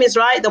the time is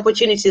right, the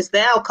opportunity is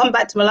there, I'll come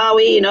back to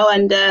Malawi,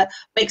 and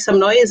make some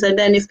noise. And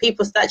then if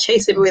people start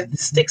chasing me with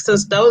sticks and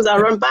stones, I'll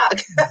run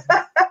back.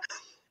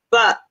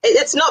 But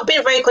it's not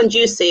been very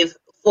conducive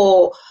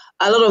for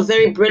a lot of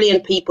very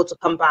brilliant people to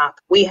come back.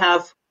 We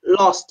have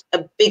lost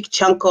a big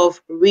chunk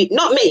of,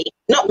 not me.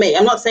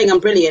 I'm not saying I'm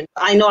brilliant.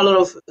 I know a lot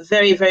of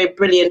very, very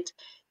brilliant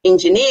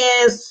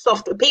engineers,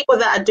 software people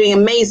that are doing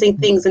amazing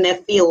things in their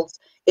fields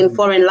in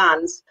foreign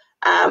lands.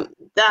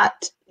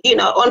 That,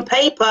 on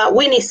paper,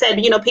 Winnie said,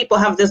 people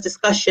have these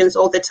discussions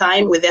all the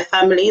time with their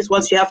families.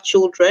 Once you have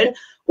children,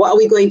 what are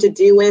we going to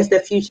do? Where's their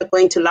future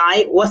going to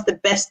lie? What's the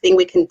best thing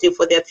we can do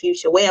for their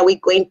future? Where are we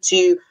going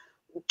to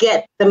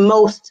get the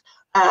most,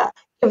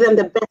 give them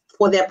the best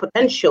for their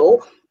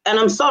potential? And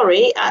I'm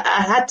sorry,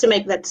 I had to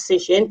make that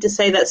decision to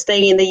say that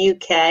staying in the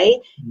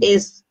UK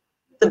is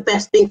the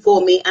best thing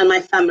for me and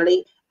my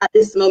family at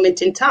this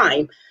moment in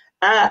time.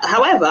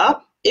 However,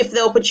 if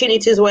the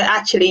opportunities were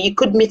actually, you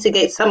could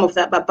mitigate some of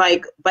that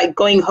by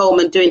going home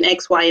and doing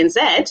X, Y, and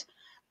Z,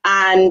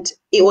 and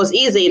it was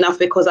easy enough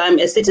because I'm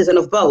a citizen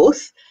of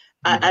both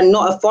and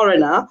not a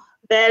foreigner,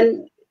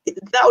 then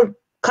that would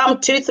come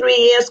 2-3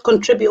 years,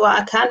 contribute what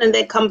I can, and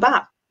then come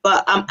back.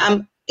 But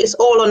it's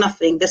all or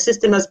nothing. The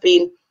system has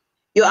been,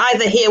 you're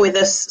either here with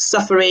us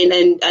suffering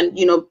and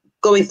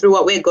going through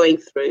what we're going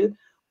through,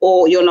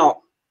 or you're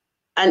not.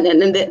 And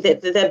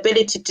the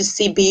ability to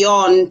see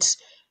beyond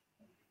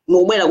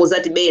when I was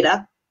at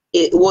Ibeda,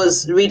 it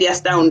was really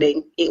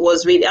astounding. It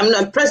was really,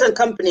 present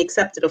company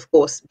accepted, of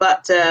course,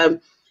 but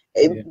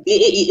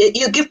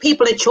you give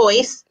people a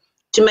choice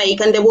to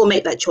make, and they will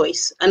make that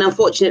choice. And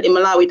unfortunately,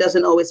 Malawi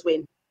doesn't always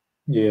win.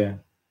 Yeah,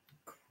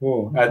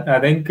 cool. I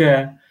think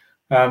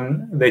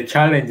the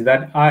challenge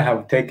that I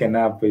have taken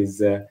up is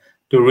to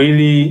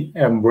really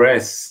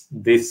embrace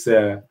this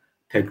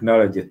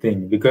technology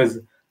thing, because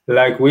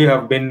like we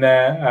have been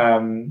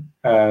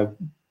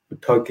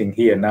talking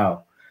here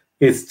now,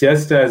 it's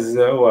just as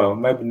well,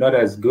 maybe not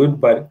as good,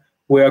 but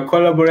we are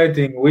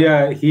collaborating. We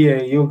are here,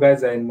 you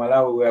guys are in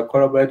Malawi, we are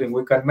collaborating.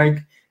 We can make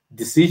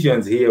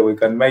decisions here. We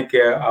can make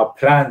our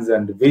plans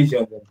and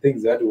visions and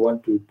things that we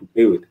want to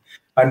build.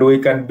 And we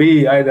can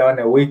be either on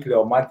a weekly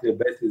or monthly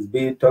basis,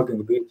 be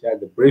talking to each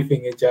other,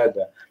 briefing each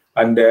other,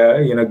 and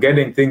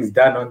getting things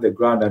done on the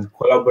ground and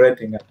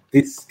collaborating at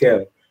this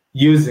scale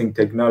using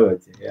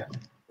technology. Yeah.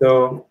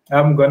 So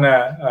I'm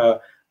gonna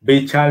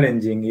be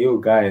challenging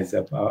you guys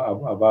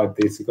about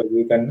this, because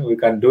we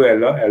can do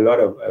a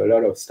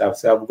lot of stuff.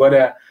 So I've got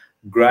a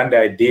grand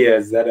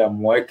ideas that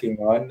I'm working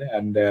on,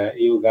 and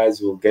you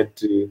guys will get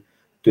to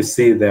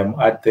see them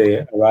at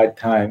the right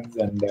times,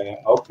 and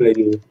hopefully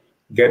you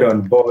get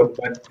on board.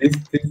 But this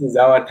is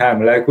our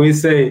time. Like we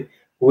say,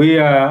 we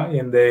are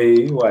in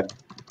the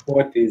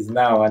 40s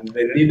now, and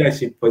the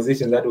leadership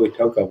position that we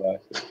talk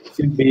about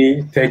should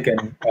be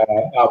taken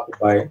up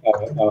by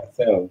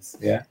ourselves.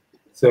 Yeah.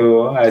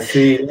 So I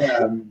see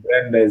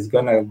Brenda is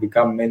gonna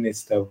become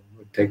Minister of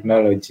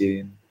Technology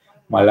in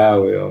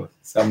Malawi or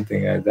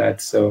something like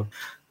that. So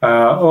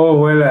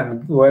well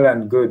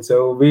and good.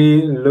 So we'll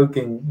be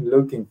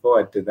looking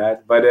forward to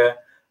that. But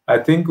I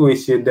think we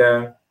should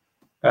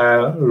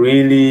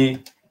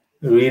really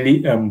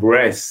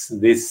embrace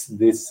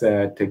this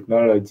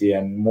technology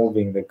and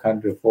moving the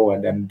country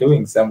forward and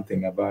doing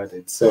something about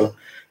it. So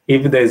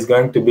if there's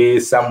going to be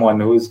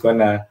someone who's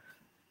gonna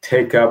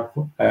take up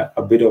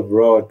a bit of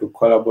role to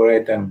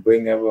collaborate and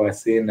bring everyone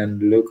in and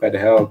look at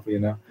help,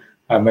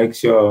 I make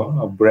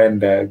sure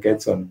Brenda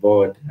gets on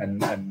board,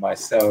 and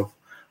myself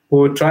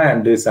will try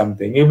and do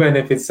something, even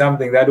if it's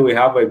something that we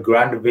have a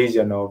grand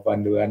vision of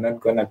and we are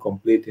not going to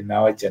complete in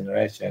our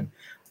generation.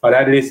 But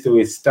at least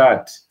we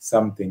start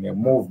something, a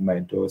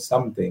movement or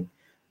something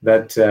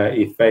that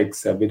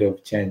effects a bit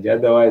of change.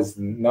 Otherwise,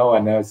 no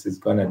one else is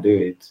going to do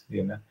it,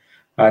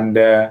 And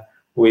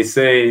we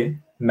say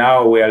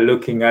now we are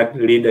looking at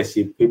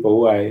leadership, people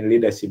who are in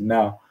leadership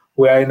now.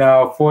 We are in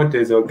our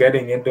 40s or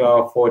getting into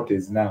our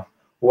 40s now.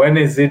 When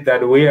is it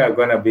that we are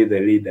going to be the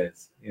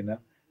leaders,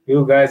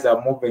 You guys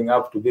are moving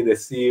up to be the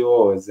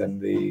CEOs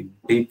and the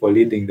people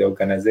leading the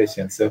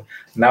organization. So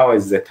now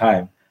is the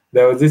time.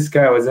 There was this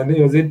guy, was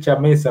it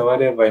Chamisa or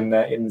whatever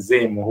in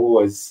Zim,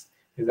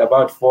 he's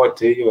about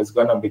 40. He was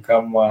going to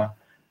become,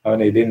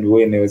 he didn't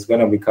win, he was going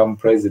to become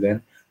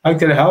president.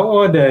 Actually, how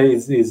old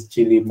is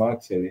Chilima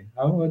actually?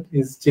 How old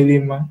is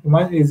Chilima?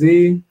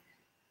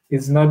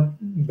 He's not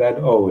that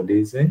old,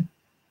 is he?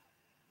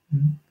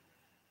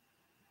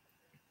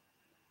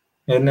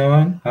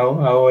 Anyone?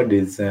 How old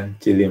is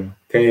Chilima?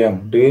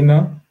 KM, do you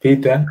know?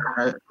 Peter?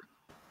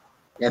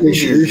 He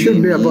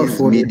should be about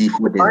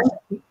 45.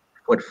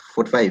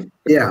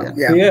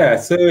 Yeah,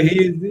 so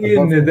he's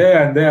in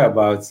there and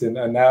thereabouts,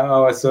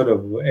 our sort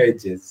of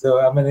ages. So,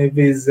 if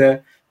he's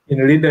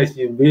in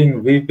leadership,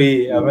 being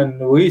VP,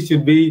 we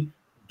should be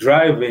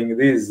driving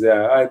these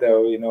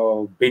either,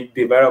 big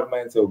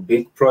developments or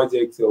big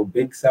projects or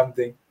big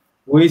something.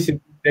 We should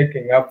be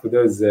taking up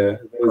those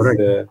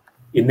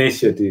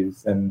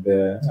initiatives and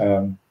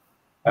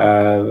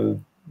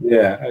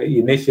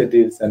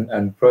initiatives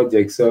and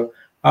projects. So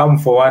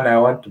for one, I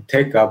want to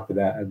take up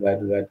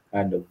that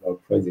kind of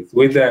projects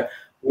with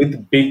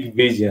big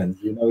visions,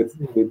 with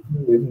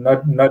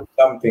not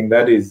something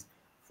that is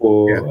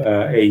for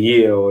a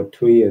year or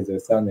 2 years or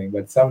something,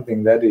 but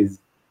something that is,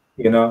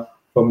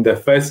 from the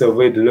face of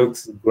it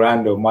looks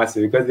grand or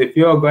massive. Because if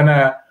you're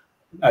gonna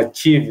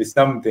achieve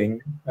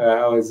something,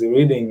 I was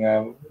reading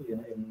in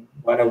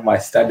one of my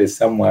studies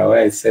somewhere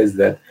where it says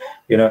that,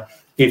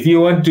 if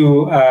you want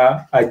to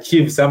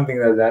achieve something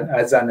like that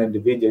as an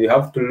individual, you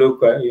have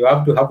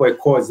to have a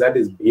cause that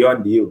is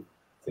beyond you.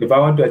 So if I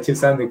want to achieve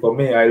something for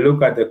me, I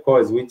look at the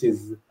cause, which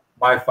is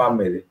my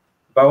family.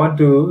 If I want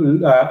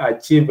to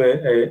achieve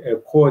a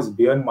cause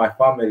beyond my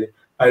family,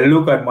 I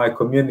look at my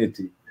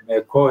community,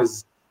 a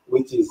cause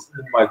which is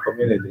in my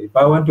community. If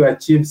I want to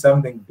achieve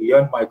something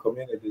beyond my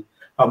community,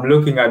 I'm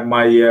looking at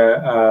my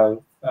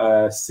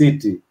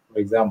city, for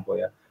example.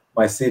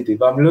 My city.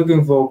 If I'm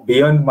looking for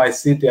beyond my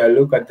city, I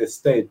look at the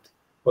state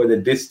or the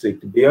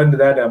district. Beyond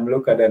that, I'm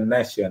looking at a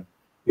nation.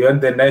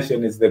 Beyond the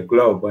nation is the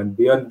globe, and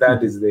beyond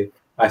that is the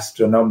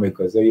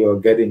astronomical. So you're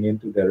getting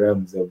into the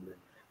realms of the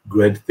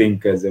great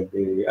thinkers of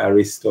the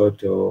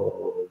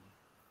Aristotle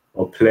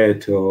or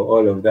Plato,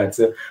 all of that.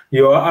 So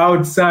you're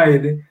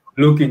outside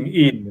looking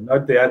in,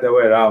 not the other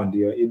way around.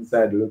 You're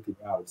inside looking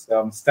out. So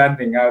I'm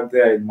standing out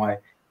there in my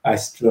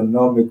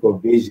astronomical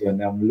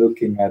vision. I'm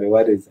looking at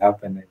what is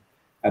happening.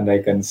 And I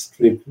can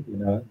strip,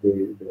 the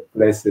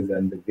places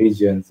and the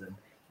visions and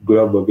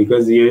global,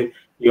 because you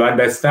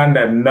understand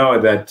and know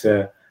that,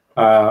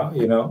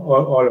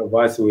 all of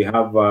us, we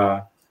have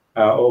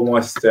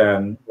almost,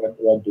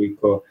 what do we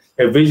call,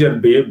 a vision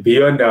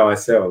beyond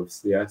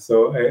ourselves. Yeah.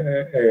 So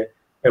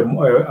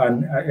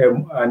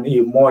an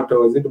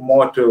immortal,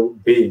 mortal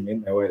being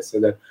in a way, so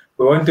that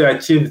we want to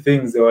achieve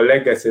things or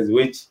legacies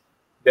which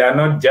they are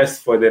not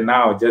just for the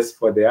now, just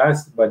for the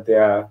us, but they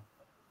are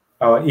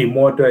our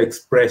immortal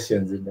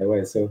expressions in a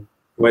way. So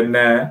when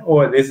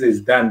all this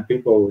is done,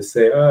 people will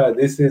say, "Oh,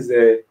 this is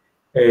a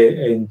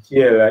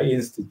Nchela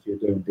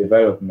Institute of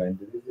Development.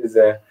 This is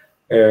a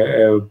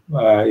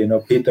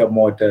Peter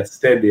Motta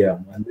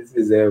Stadium, and this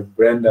is a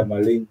Brenda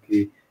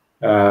Malinki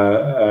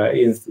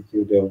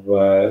Institute of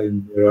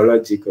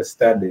Neurological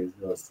Studies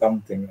or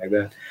something like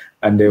that,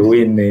 and the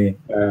Winnie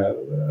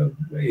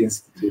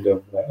Institute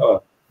of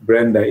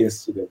Brenda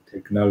Institute of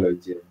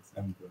Technology or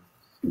something.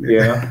 You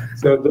know,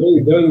 so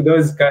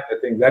those kind of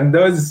things, and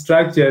those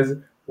structures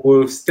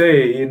will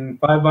stay in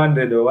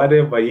 500 or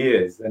whatever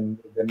years, and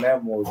the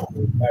name will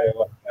carry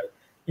on.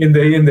 In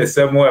the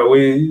same way,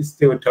 we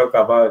still talk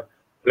about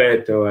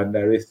Plato and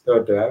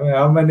Aristotle. I mean,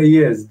 how many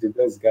years did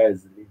those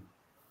guys live?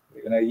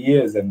 You know,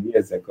 years and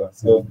years ago.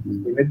 So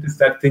we need to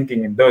start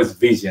thinking in those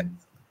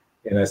visions.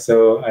 You know,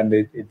 so and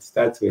it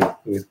starts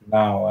with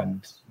now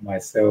and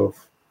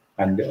myself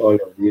and all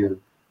of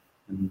you,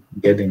 and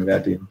getting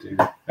that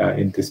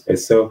into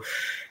space. So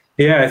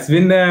yeah, it's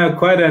been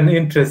quite an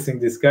interesting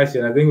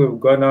discussion. I think we've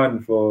gone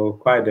on for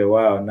quite a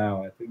while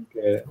now. I think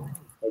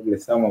probably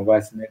some of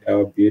us need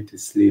our beauty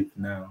sleep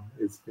now.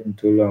 It's been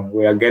too long.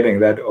 We are getting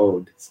that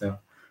old. So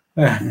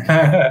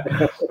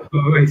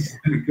we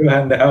should go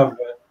and have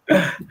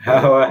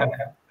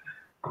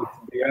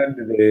beyond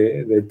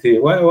the tea.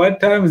 What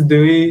times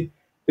do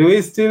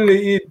we still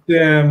eat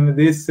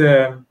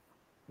the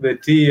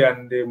tea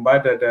and the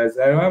mbatatas?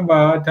 I remember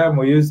our time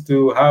we used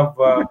to have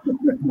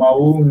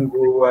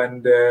maungu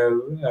and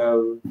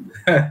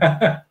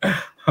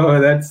all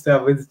that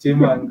stuff with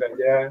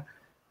chimanga,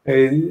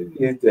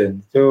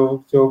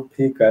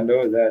 chopik and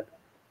all that.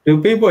 Do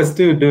people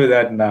still do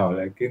that now,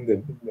 like in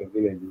the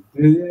villages?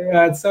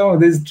 Are some of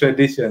these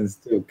traditions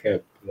still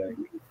kept, like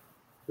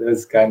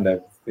those kind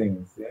of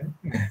things? Yeah?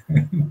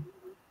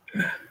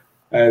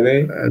 Are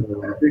they?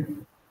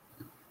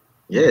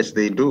 Yes,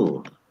 they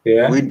do.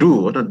 Yeah, we do.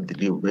 What don't they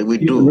do? We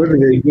do.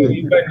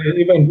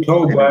 Even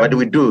Toba. But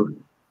we do.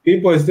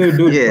 People still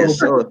do. Yes.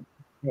 So,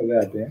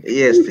 that, yeah?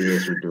 Yes,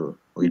 we do.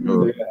 We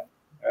do. Yeah.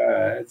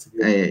 That's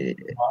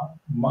good.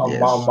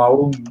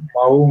 Maungu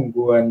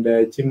and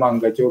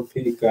chimanga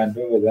chopika and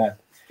all that.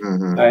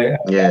 I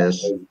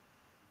yes.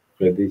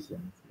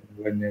 Traditions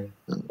when you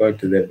go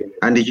to the village.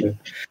 And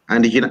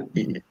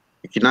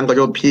kinanga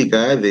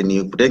chopika, then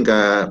you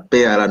kutenga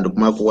pea and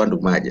kumafu and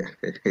maja.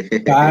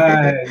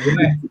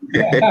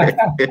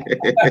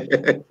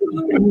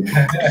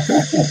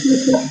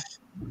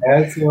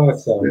 That's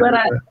awesome. But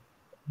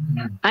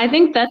I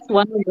think that's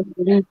one of the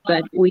things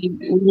that we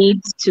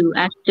need to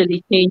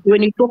actually change.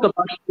 When you talk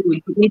about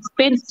food, we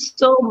spend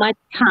so much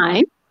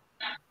time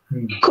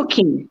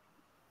cooking.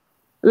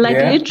 Like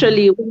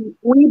literally,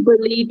 we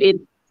believe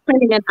in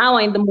spending an hour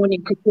in the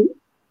morning cooking,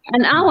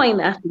 an hour in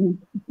the afternoon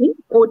cooking,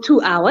 or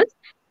 2 hours.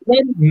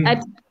 Then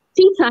at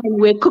tea time,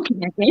 we're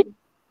cooking again.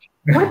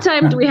 What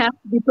time do we have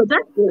to be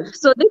productive?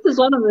 So this is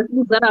one of the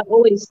things that I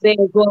always say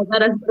as well,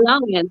 that as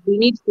Malawians, we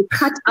need to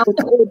cut out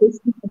all this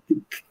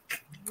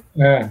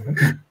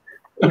and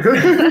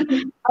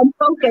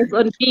focus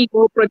on being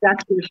more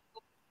productive.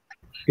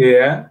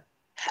 Yeah.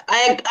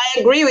 I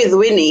agree with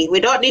Winnie. We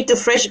don't need to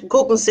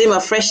cook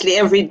nsima freshly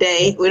every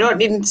day. We don't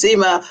need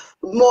nsima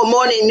more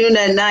morning, noon,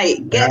 and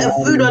night. Get the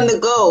food on the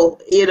go.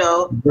 You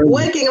know,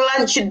 working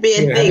lunch should be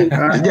a thing.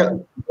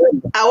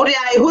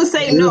 Who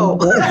say no?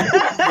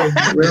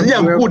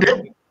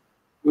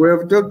 We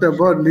have talked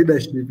about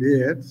leadership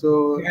here.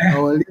 So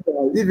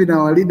even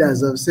our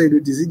leaders have said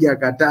it is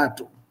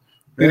katatu.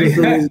 So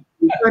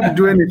we can't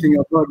do anything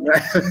about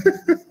that.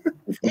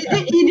 He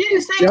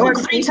didn't say cook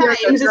 3 times.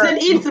 He said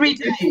eat 3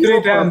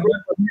 times.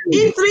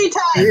 Eat 3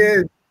 times.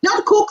 Yes.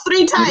 Not cook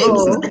 3 times.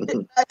 No.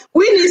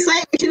 Winnie is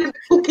saying we shouldn't be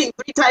cooking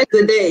 3 times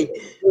a day.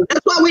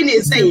 That's what Winnie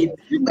is saying.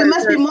 We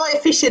must be more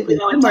efficient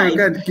with our time. I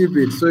can't keep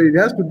it. So it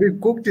has to be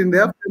cooked in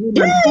the afternoon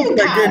and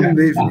cooked again in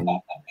the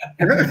evening.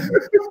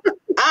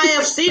 I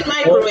have seen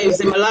microwaves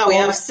in Malawi.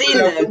 I've seen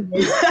them.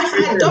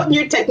 I don't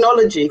new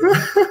technology.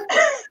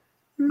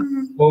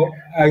 Well,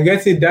 I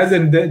guess it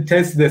doesn't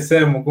taste the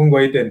same. Mukungo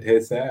eating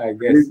taste, I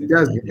guess. It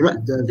does.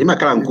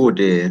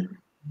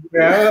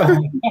 Yeah.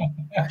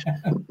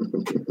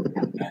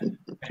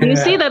 You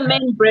see the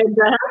main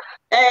Brenda?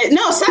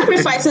 No,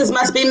 sacrifices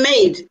must be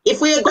made.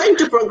 If we are going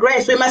to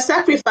progress, we must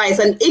sacrifice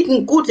and eat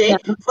nkute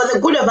for the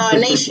good of our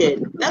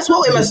nation. That's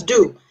what we must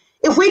do.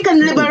 If we can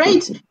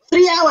liberate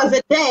 3 hours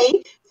a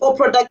day for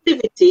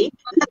productivity,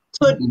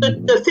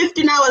 that's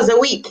 15 hours a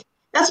week.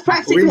 That's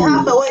practically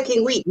half a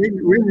working week.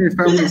 If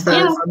I may ask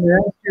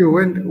you,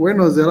 when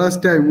was the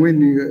last time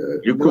that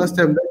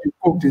you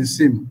cooked in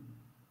Sim?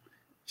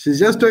 She's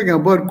just talking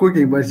about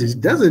cooking, but she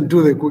doesn't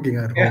do the cooking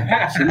at home.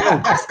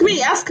 Ask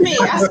me. I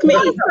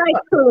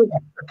cook.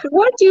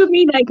 What do you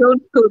mean I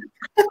don't cook?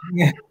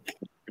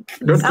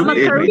 I'm a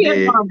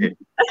Korean mom.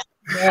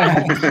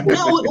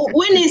 No,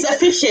 Winnie is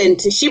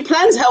efficient. She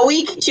plans her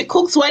week. She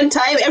cooks one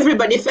time.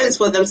 Everybody fends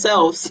for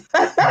themselves.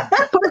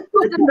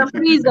 Put in the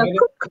freezer.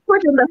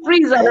 Put in the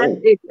freezer. That's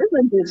it,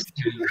 isn't it?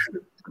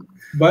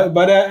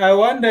 But I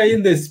wonder,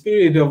 in the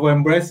spirit of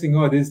embracing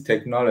all these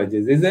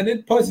technologies, isn't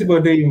it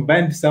possible to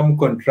invent some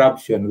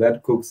contraption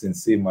that cooks in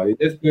Sima? You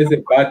just press a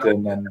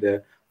button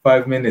and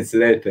 5 minutes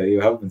later,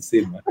 you haven't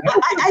seen one.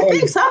 I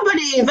think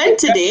somebody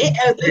invented it,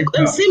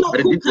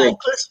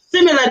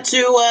 similar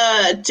to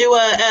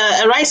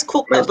a rice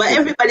cooker, but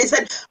everybody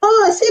said,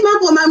 "Oh, Sima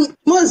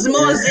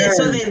Moses."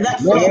 So we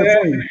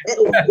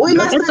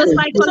must.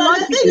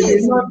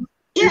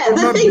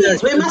 The thing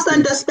is, we must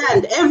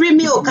understand every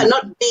meal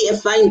cannot be a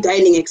fine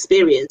dining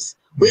experience.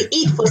 We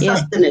eat for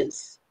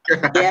sustenance.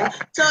 Yeah.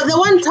 So the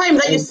one time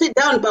that you sit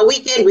down per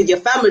weekend with your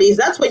families,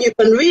 that's when you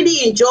can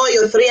really enjoy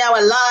your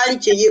 3-hour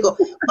lunch, and you go.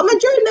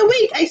 But during the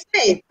week, I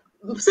say,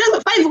 5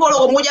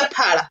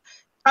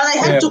 I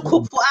had to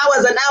cook for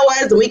hours and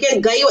hours. The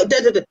weekend,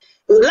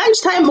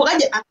 lunchtime.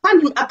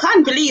 I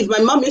can't believe my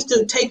mom used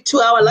to take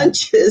 2-hour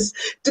lunches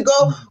to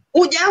go.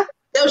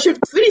 They should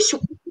finish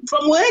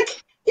from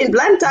work in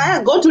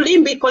Blantyre, go to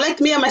Limby, collect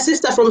me and my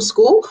sister from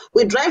school.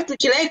 We drive to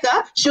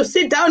Chileka. She'll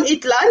sit down,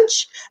 eat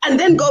lunch, and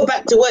then go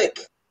back to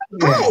work.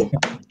 Hey,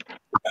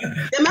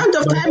 the amount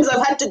of times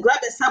I've had to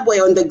grab a Subway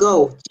on the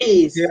go.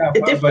 Jeez,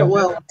 a different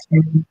world.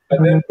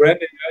 But then,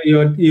 Brandon,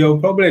 you're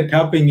probably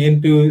tapping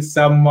into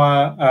some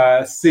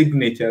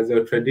signatures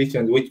or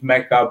traditions which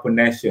make up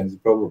nations,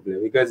 probably,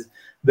 because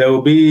there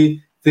will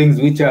be things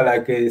which are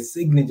like a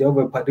signature of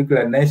a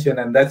particular nation,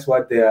 and that's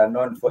what they are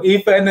known for.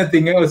 If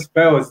anything else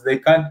fails, they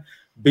can't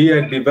be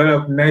a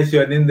developed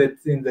nation in the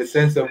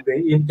sense of the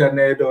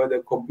internet or the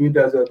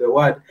computers or the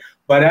what.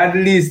 But at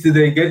least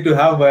they get to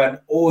have an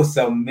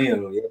awesome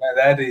meal. You know,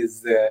 that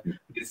is the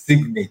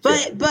signature.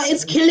 But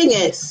it's killing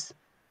us.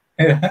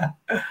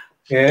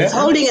 It's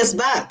holding us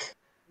back.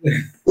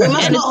 We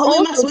must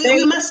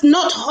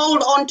not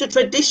hold on to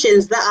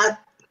traditions that are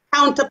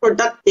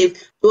counterproductive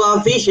to our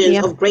visions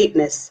of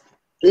greatness.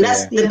 And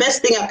that's the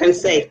best thing I can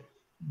say.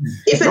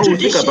 If a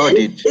tradition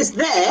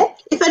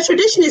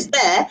is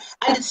there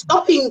and it's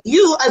stopping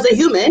you as a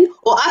human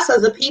or us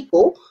as a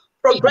people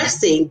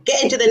progressing,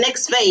 getting to the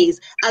next phase,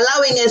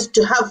 allowing us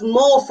to have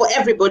more for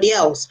everybody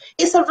else,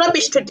 it's a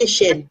rubbish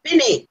tradition. Bin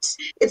it.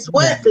 It's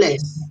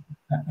worthless.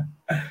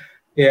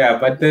 Yeah,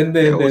 but then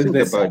in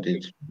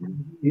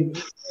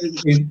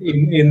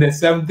the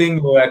same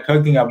thing we are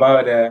talking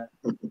about,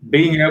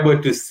 being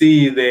able to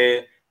see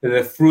the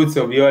fruits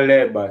of your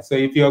labor. So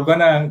if you're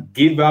gonna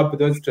give up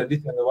those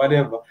traditions or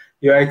whatever,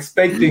 you're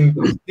expecting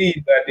to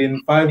see that in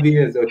 5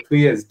 years or 2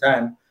 years'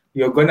 time,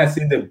 you're gonna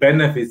see the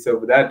benefits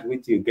of that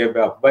which you gave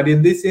up. But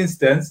in this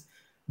instance,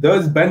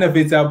 those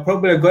benefits are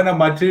probably gonna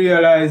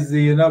materialize,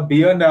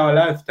 beyond our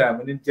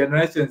lifetime and in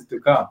generations to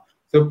come.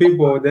 So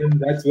people, then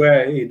that's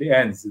where it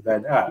ends.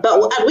 But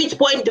at which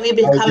point do we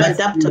become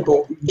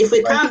adaptable? If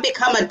we can't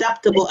become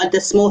adaptable at the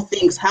small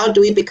things, how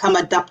do we become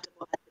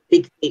adaptable at the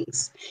big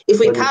things? If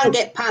we can't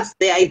get past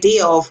the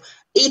idea of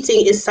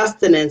eating is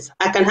sustenance,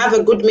 I can have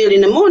a good meal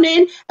in the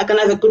morning, I can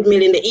have a good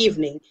meal in the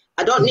evening.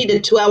 I don't need a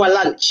 2-hour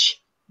lunch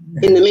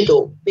in the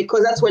middle,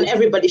 because that's when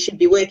everybody should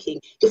be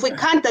working. If we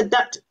can't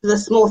adapt to the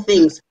small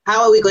things,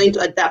 how are we going to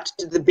adapt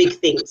to the big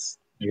things?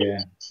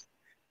 Yeah.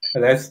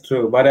 That's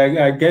true, but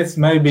I guess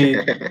maybe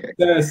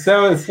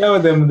sell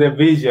them the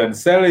vision,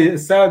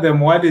 sell them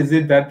what is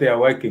it that they are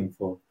working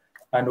for,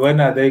 and when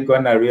are they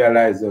gonna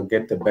realize or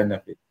get the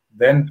benefit?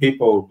 Then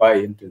people will buy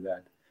into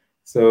that.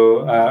 So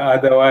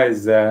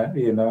otherwise,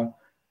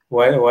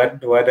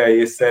 what are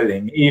you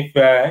selling? If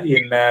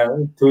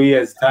in 2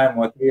 years' time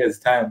or 3 years'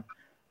 time,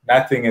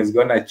 nothing is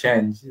gonna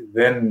change,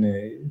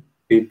 then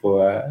people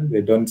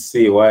they don't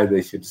see why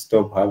they should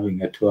stop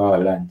having a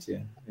 2-hour lunch.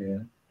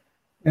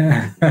 Okay,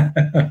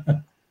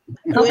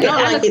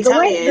 Alex,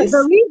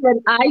 the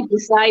reason I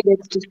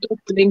decided to stop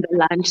doing the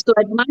lunch, so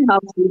at my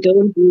house we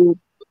don't do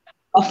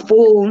a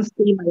full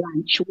steamer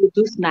lunch, we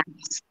do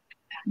snacks.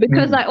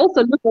 Because I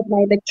also look at my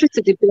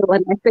electricity bill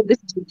and I said,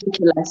 this is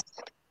ridiculous.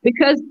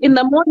 Because in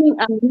the morning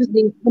I'm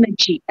using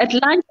energy. At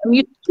lunch I'm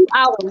using 2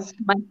 hours,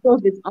 my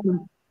stove is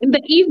on. In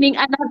the evening,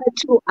 another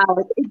 2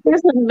 hours. It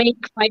doesn't make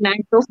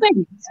financial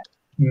sense.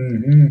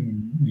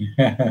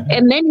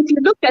 And then if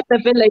you look at the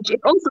village, it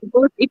also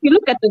goes, if you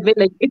look at the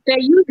village, if they're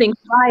using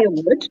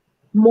firewood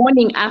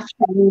morning,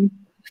 afternoon,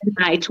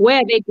 night, where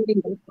are they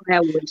getting the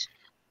firewood?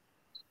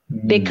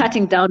 They're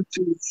cutting down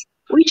trees,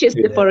 which is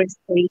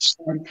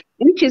deforestation,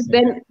 which is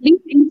then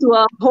linked into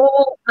a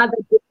whole other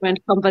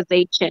different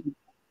conversation.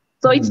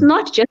 So it's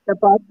not just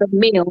about the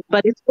meal,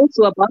 but it's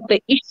also about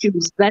the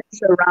issues that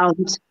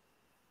surround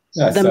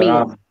the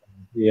meal.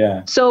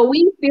 Yeah. So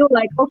we feel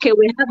like, okay,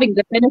 we're having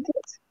the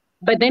benefits,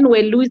 but then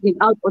we're losing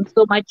out on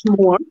so much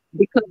more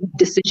because of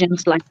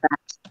decisions like that.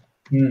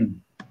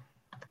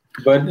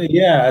 But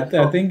yeah,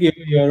 I think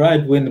you're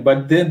right, Win.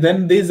 But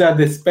then these are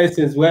the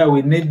spaces where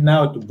we need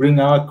now to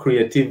bring our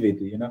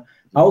creativity.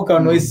 How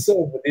can we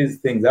solve these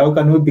things? How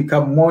can we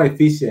become more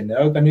efficient?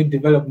 How can we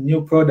develop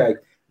new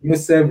products, new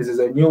services,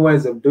 or new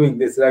ways of doing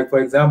this? Like, for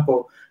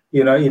example,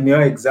 in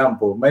your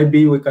example,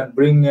 maybe we can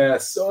bring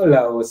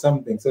solar or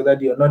something so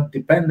that you're not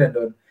dependent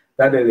on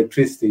that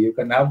electricity. You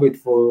can have it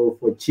for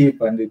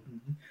cheap, and it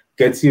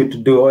gets you to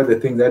do all the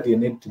things that you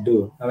need to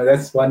do. I mean,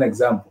 that's one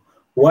example.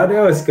 What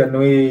else can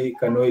we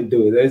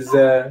do? There's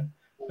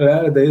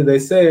they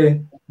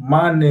say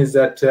man is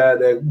at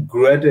the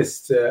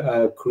greatest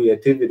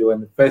creativity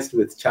when faced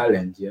with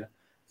challenge. Yeah.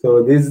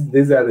 So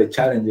these are the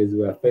challenges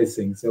we are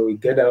facing. So we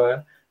get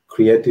our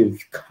creative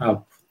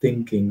cap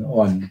thinking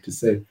on to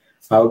say,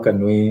 how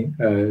can we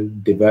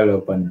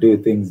develop and do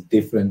things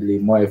differently,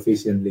 more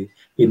efficiently,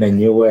 in a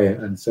new way,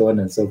 and so on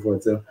and so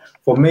forth. So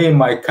for me,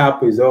 my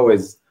cap is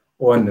always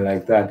on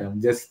like that.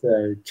 I'm just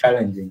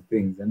challenging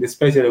things, and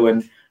especially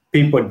when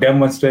people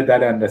demonstrate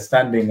that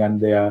understanding and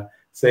they are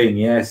saying,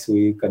 yes,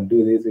 we can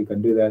do this, we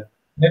can do that.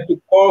 Then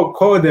to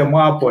call them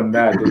up on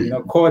that,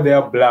 call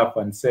their bluff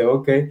and say,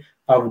 okay,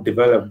 I've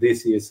developed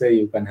this. You say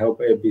you can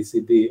help A, B, C,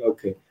 D.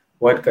 Okay,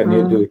 what can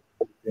you do?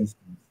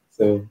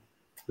 So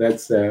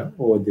that's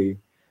all the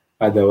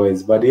other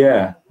ways. But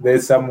yeah,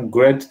 there's some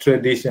great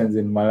traditions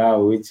in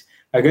Malawi, which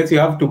I guess you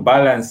have to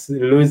balance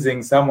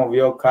losing some of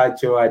your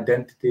cultural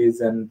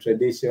identities and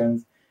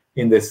traditions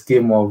in the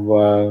scheme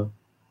of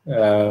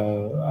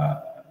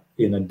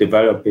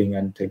developing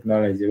and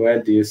technology.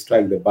 Where do you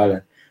strike the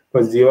balance?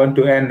 Because you want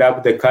to end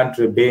up the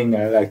country being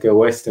like a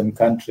Western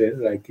country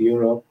like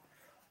Europe,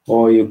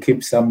 or you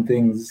keep some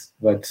things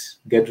but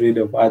get rid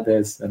of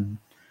others, and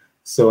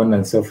so on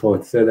and so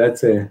forth. So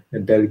that's a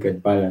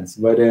delicate balance.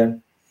 But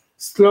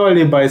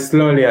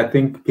slowly, I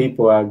think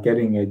people are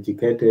getting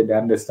educated,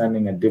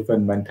 understanding a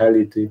different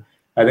mentality.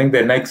 I think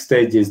the next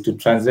stage is to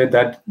translate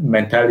that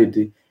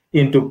mentality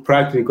into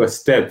practical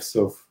steps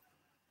of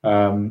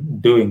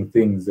doing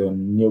things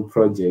on new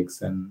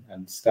projects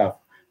and stuff.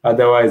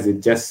 Otherwise,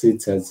 it just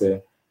sits as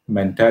a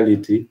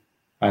mentality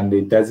and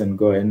it doesn't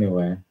go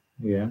anywhere.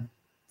 Yeah.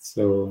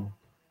 So,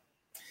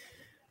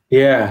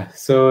 yeah.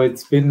 So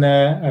it's been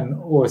an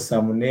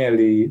awesome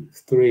nearly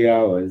 3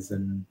 hours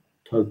and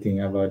talking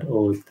about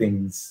all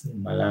things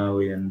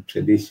Malawi and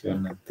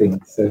tradition and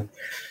things. So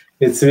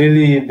it's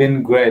really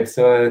been great.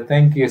 So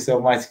thank you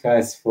so much,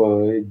 guys,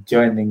 for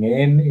joining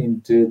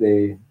into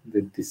the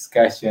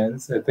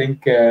discussions. I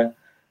think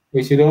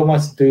we should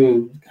almost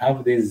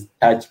have these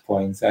touch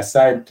points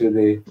aside to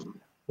the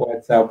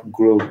WhatsApp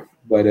group,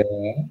 but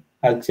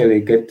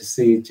actually get to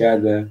see each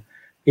other.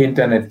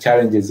 Internet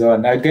challenges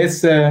on. I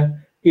guess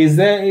is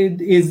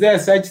there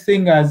such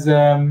thing as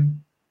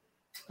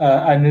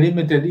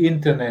unlimited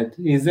internet?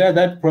 Is there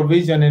that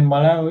provision in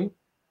Malawi?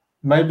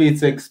 Maybe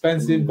it's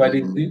expensive, but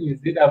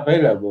is it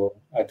available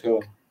at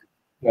all,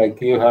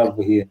 like you have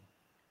here?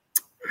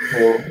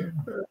 So,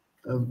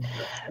 I'm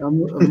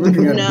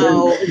looking at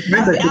no.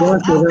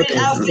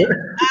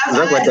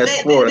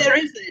 There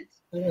isn't.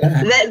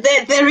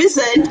 There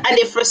isn't, and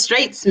it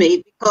frustrates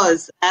me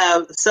because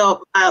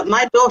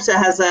my daughter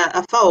has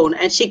a phone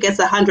and she gets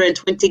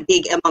 120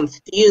 gig a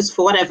month to use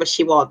for whatever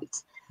she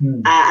wants.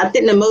 I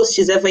think the most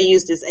she's ever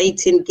used is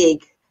 18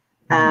 gig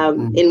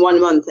in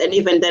 1 month, and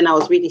even then I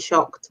was really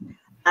shocked.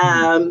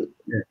 And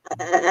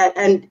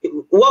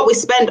what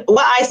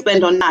I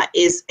spend on that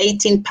is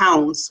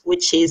 £18,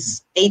 which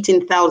is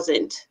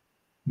 18,000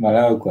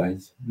 Malawi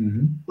kwacha.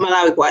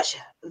 Malawi kwacha,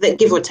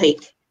 give or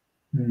take.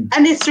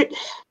 And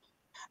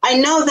I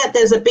know that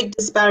there's a big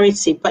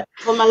disparity, but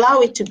for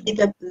Malawi to be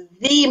the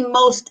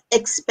most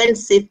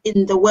expensive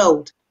in the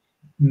world,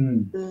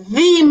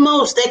 the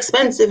most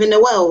expensive in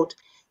the world,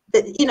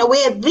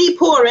 we're the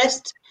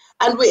poorest,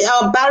 and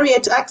our barrier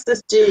to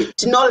access to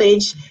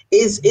knowledge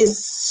is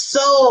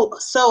so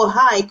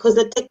high because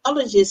the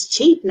technology is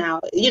cheap now.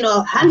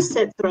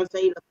 Handsets are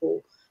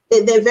available.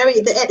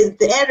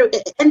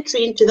 The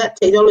entry into that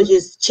technology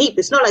is cheap.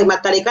 It's not like my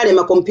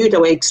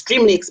computer were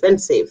extremely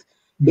expensive.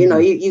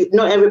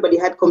 Not everybody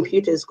had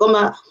computers.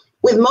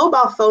 With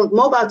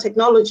mobile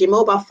technology,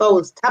 mobile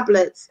phones,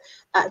 tablets,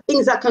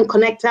 things that can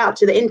connect out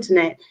to the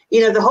internet.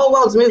 The whole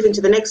world's moving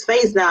to the next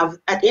phase now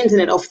at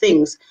Internet of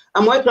Things.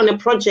 I'm working on a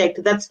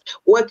project that's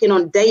working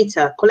on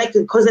data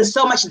collected because there's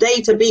so much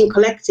data being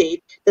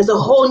collected. There's a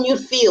whole new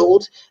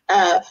field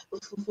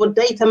for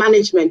data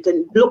management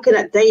and looking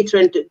at data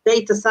and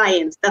data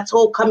science. That's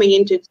all coming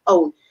into its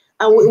own.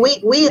 And we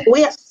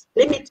are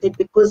limited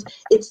because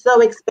it's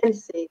so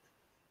expensive.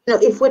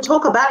 If we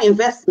talk about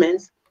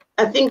investments,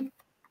 I think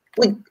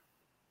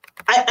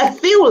I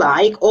feel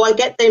like, or I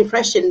get the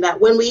impression that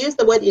when we use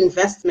the word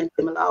investment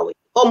in Malawi,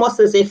 almost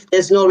as if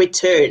there's no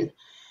return.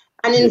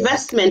 An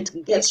investment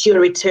gets you a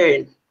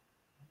return.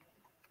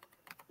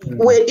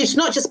 Where it's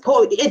not just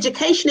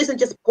education isn't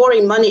just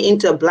pouring money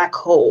into a black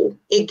hole.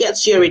 It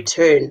gets you a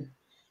return.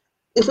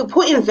 If we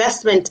put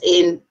investment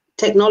in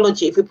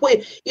technology, if we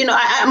put,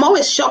 I'm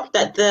always shocked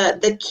that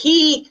the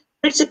key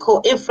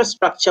critical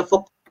infrastructure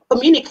for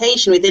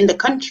communication within the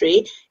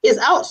country is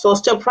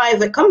outsourced to a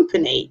private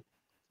company.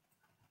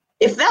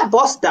 If that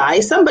boss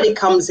dies, somebody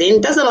comes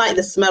in, doesn't like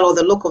the smell or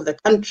the look of the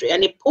country,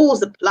 and it pulls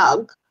the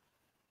plug.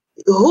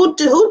 Who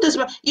does,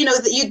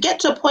 you get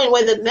to a point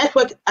where the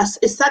network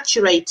is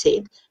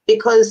saturated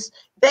because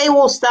they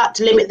will start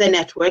to limit their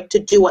network to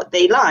do what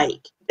they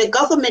like. The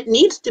government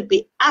needs to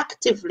be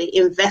actively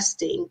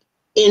investing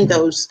in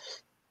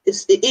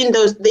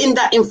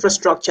that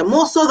infrastructure,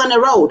 more so than a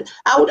road.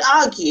 I would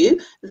argue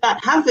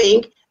that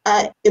having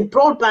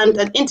broadband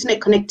and internet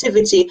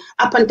connectivity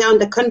up and down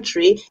the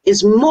country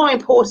is more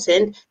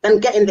important than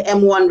getting the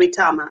M1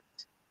 retirement.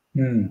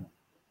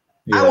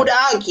 I would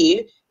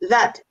argue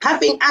that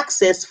having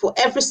access for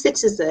every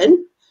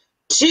citizen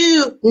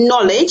to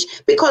knowledge,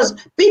 because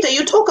Peter,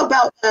 you talk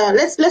about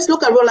let's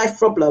look at real life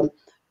problem.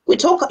 You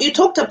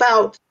talked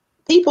about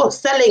people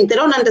selling, they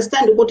don't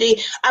understand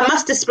I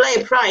must display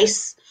a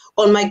price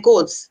on my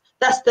goods.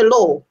 That's the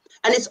law.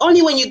 And it's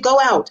only when you go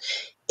out.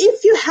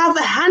 If you have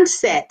a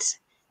handset,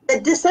 the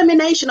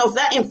dissemination of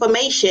that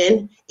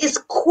information is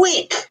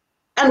quick.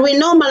 And we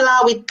know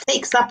Malawi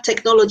takes up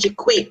technology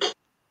quick.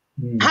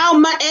 How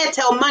my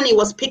Airtel money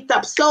was picked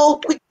up so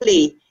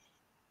quickly.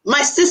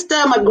 My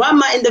sister, my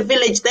grandma in the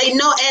village, they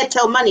know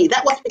Airtel money.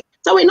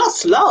 So we're not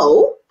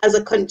slow as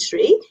a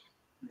country.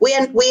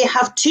 We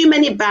have too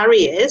many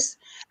barriers,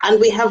 and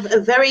we have a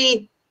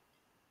very,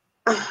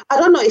 I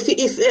don't know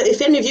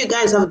if any of you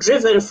guys have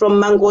driven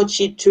from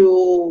Mangochi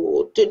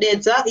to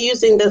Dedza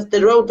using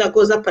the road that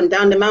goes up and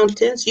down the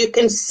mountains. You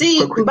can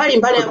see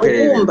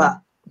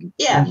Akukumba.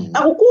 Yeah,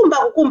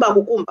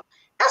 Akukumba.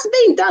 That's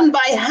being done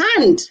by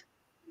hand.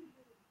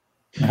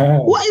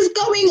 What is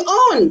going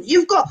on?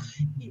 You've got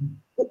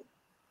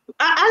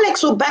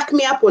Alex will back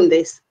me up on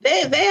this.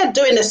 They are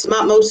doing a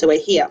smart motorway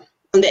here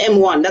on the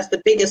M1. That's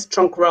the biggest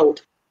trunk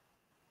road.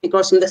 It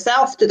goes from the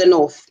south to the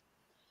north.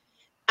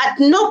 At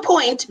no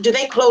point do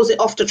they close it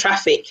off to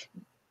traffic.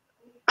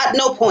 At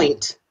no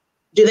point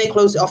do they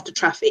close it off to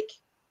traffic,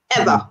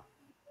 ever.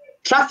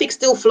 Traffic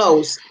still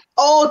flows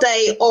all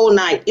day, all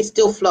night. It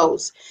still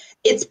flows.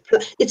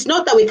 It's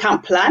not that we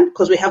can't plan,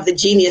 because we have the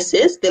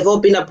geniuses. They've all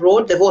been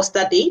abroad. They've all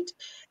studied.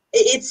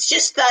 It's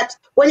just that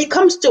when it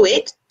comes to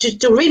it,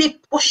 to really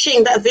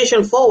pushing that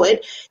vision forward,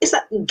 it's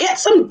like, get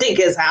some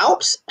diggers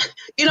out.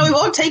 We've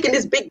all taken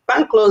these big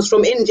bank loans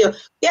from India.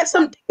 Get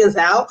some diggers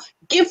out,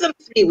 give them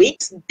 3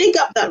 weeks, dig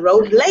up that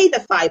road, lay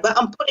the fiber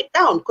and put it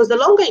down. Because the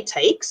longer it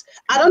takes,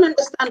 I don't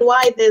understand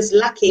why there's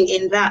lacking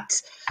in that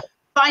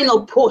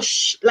final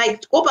push.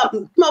 Like, one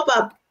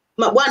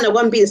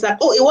B is like,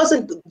 it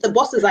wasn't the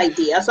boss's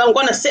idea, so I'm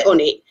going to sit on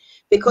it.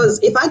 Because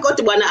if I go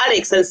to Bwana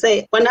Alex and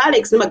say, Bwana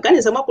Alex, she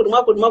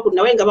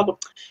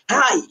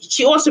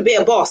wants to be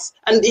a boss.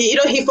 And,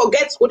 he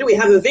forgets, we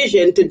have a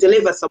vision to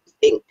deliver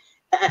something.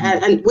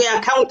 And we're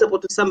accountable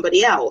to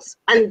somebody else.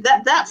 And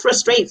that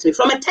frustrates me.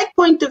 From a tech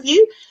point of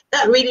view,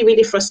 that really,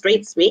 really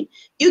frustrates me.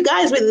 You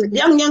guys with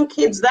young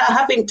kids that are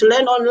having to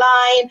learn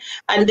online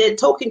and they're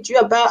talking to you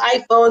about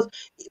iPhones,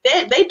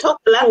 they talk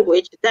the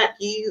language that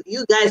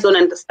you guys don't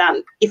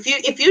understand. If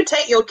you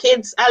take your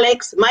kids,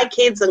 Alex, my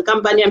kids, and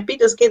Kambani and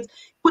Peter's kids,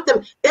 put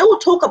them, they will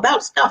talk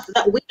about stuff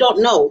that we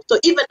don't know. So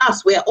even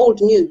us, we're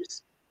old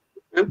news.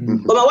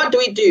 But what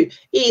do?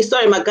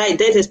 Sorry, my guy,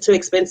 data is too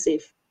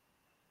expensive.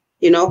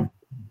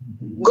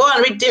 Go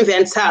and read Dim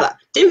Van Sala.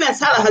 Dim Van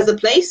Sala has a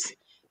place,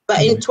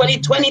 but in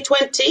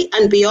 2020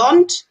 and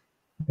beyond,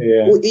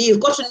 you've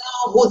got to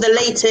know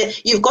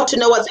you've got to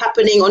know what's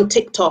happening on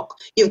TikTok.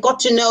 You've got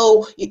to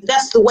know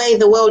that's the way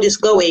the world is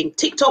going.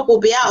 TikTok will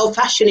be out of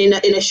fashion in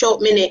a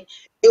short minute.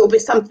 It will be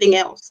something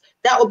else.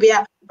 That will be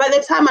out. By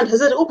the time I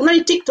said,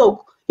 not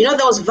TikTok. There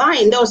was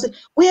Vine.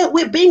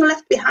 We're being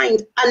left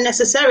behind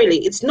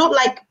unnecessarily. It's not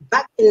like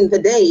back in the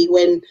day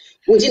when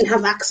we didn't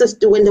have access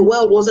to, when the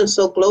world wasn't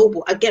so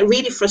global. I get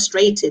really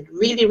frustrated,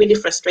 really, really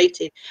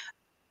frustrated.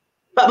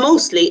 But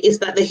mostly is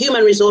that the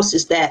human resource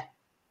is there.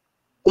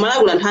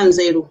 Hands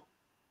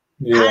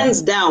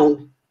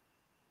down.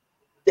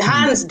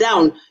 Hands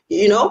down,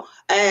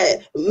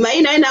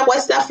 maina ina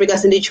West Africa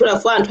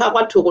sindichula for anthu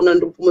akwathu kuno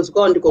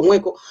muzikondi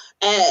komweko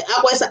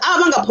akwesa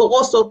abanga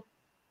phokoso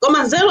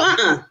koma zero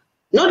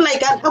not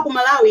like anthu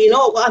Malawi,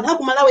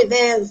 anthu Malawi,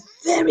 they're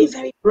very,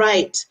 very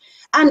bright,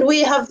 and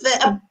we have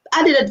the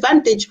added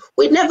advantage.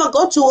 We never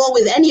go to war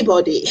with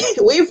anybody.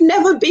 We've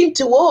never been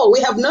to war.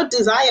 We have no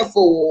desire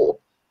for war.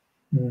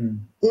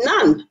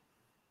 None.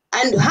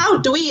 And how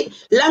do we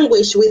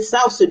languish with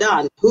South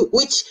Sudan,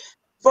 which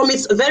from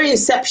its very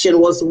inception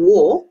was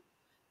war,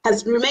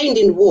 has remained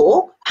in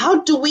war? How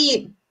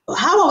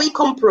are we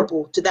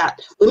comparable to that?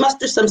 We must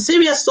do some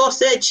serious soul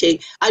searching.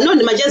 I know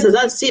the Majens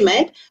aren't seen,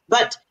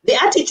 but the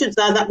attitudes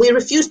are that we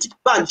refuse to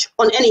budge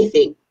on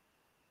anything.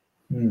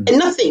 And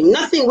nothing.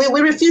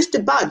 We refuse to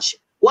budge.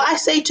 What I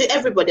say to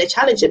everybody, I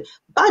challenge them,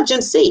 budge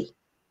and see.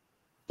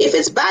 If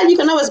it's bad, you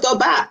can always go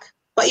back,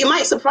 but you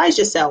might surprise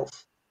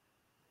yourself.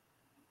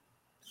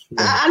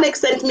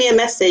 Alex sent me a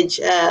message.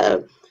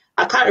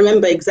 I can't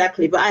remember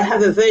exactly, but I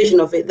have a version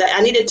of it that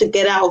I needed to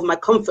get out of my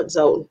comfort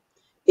zone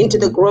into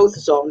the growth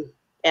zone.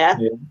 Yeah.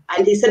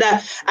 And he said,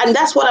 and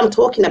that's what I'm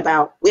talking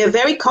about. We are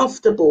very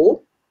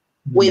comfortable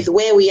with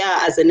where we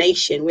are as a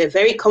nation. We're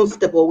very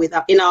comfortable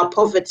in our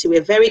poverty.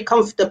 We're very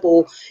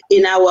comfortable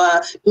in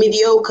our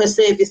mediocre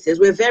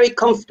services. We're very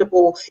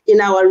comfortable in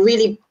our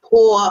really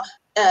poor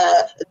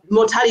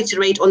mortality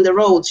rate on the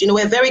roads. You know,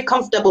 we're very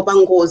comfortable,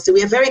 Bangos.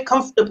 We're very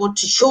comfortable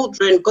to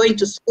children going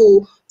to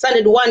school,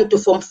 standard 1 to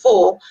Form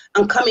 4,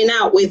 and coming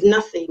out with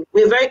nothing.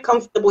 We're very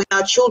comfortable with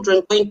our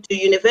children going to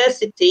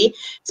university,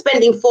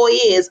 spending 4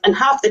 years, and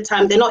half the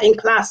time they're not in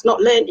class,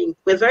 not learning.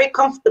 We're very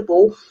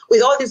comfortable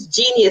with all these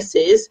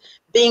geniuses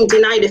being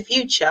denied a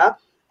future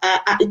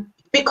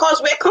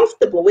because we're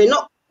comfortable. We're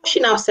not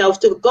pushing ourselves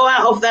to go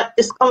out of that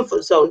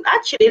discomfort zone.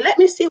 Actually, let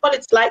me see what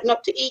it's like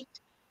not to eat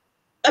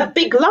a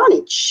big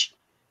lunch.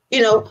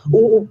 You know,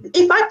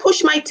 if I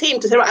push my team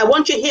to say, right, I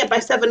want you here by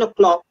 7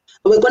 o'clock,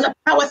 and we're going to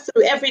power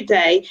through every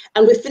day,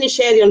 and we finish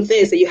early on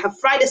Thursday. You have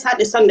Friday,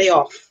 Saturday, Sunday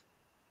off.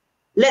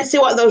 Let's see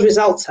what those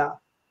results are.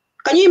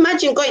 Can you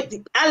imagine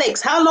going,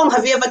 Alex, how long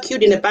have you ever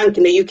queued in a bank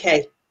in the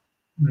UK?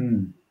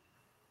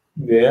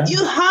 Yeah.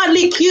 You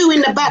hardly queue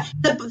in the bank.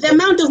 The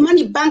amount of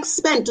money banks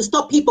spend to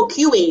stop people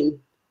queuing,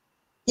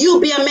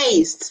 you'll be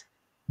amazed.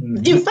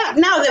 In fact,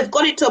 now they've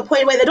got it to a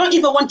point where they don't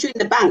even want you in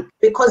the bank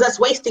because that's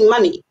wasting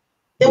money.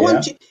 They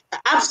want you.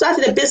 I've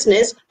started a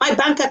business. My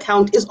bank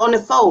account is on a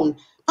phone,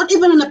 not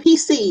even on a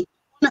PC,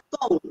 on a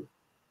phone.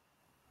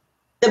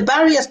 The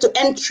barriers to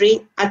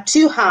entry are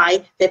too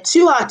high. They're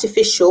too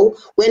artificial.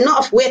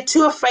 We're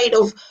too afraid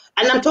of,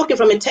 and I'm talking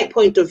from a tech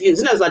point of view.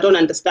 I don't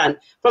understand.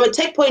 From a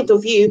tech point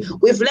of view,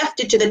 we've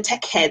left it to the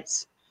tech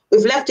heads.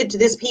 We've left it to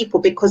these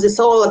people because it's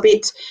all a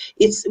bit,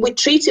 we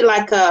treat it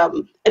like a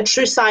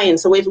true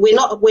science. So we're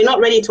not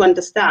ready to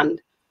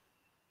understand,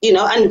 you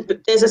know,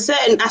 and there's a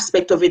certain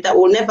aspect of it that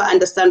we'll never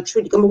understand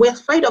truly. I mean, we're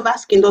afraid of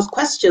asking those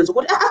questions.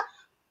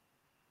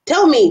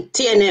 Tell me,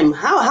 TNM,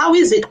 how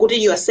is it? What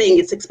you are saying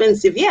it's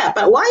expensive? Yeah,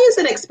 but why is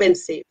it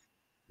expensive?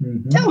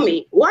 Tell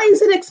me, why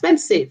is it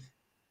expensive?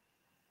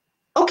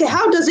 Okay,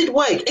 how does it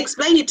work?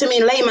 Explain it to me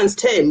in layman's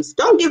terms.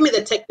 Don't give me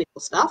the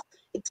technical stuff.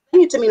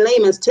 Explain it to me in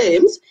layman's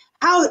terms.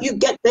 How you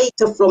get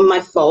data from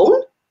my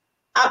phone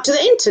out to the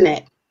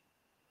internet.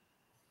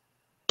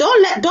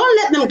 Don't let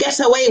them get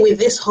away with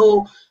this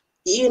whole,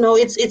 you know,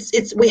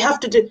 it's we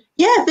have to do.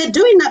 Yeah, they're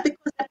doing that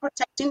because they're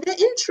protecting their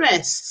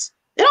interests.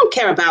 They don't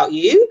care about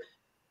you.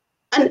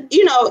 And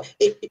you know,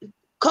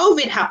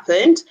 COVID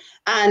happened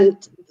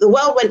and the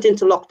world went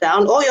into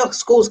lockdown. All your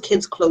schools'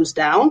 kids closed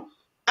down.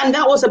 And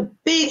that was a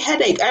big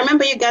headache. I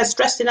remember you guys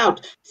stressing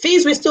out.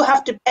 Fees we still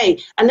have to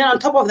pay. And then on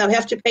top of that, we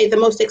have to pay the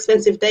most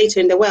expensive data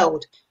in the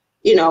world.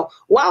 You know,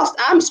 whilst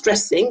I'm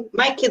stressing,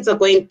 my kids are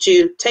going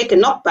to take a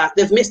knockback.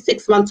 They've missed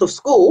 6 months of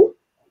school,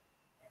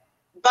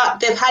 but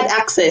they've had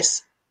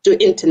access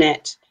to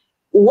internet.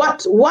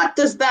 What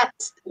does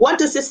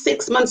this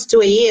 6 months to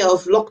a year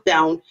of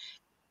lockdown,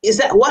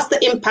 what's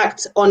the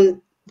impact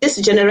on this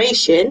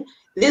generation,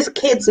 these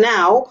kids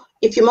now?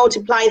 If you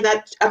multiply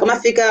that, I'm going to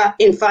figure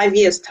in 5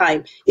 years'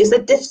 time, is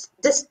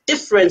this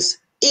difference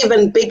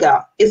even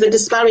bigger? Is the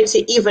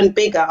disparity even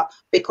bigger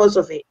because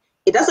of it?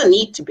 It doesn't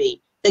need to be.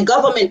 The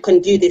government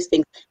can do these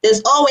things. There's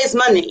always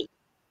money.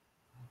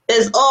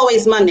 There's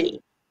always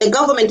money. The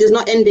government is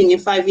not ending in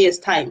 5 years'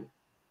 time.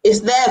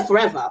 It's there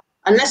forever.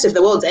 Unless if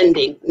the world's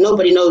ending,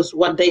 nobody knows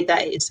what date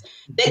that is.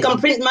 They can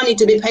print money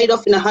to be paid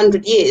off in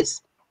 100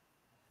 years.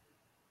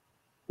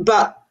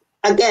 But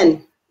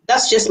again,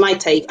 that's just my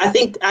take. I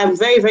think I'm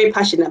very, very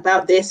passionate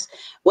about this.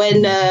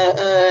 When,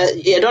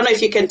 I don't know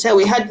if you can tell,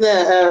 we had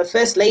the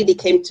First Lady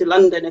came to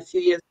London a few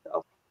years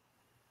ago.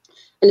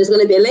 And there's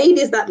going to be a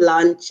ladies at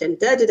lunch and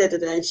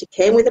and she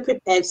came with a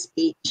prepared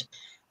speech.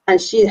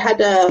 And she had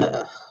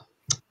a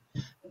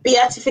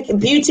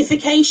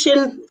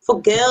beautification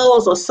for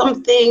girls or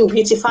something,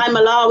 Beautify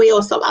Malawi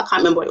or something. I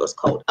can't remember what it was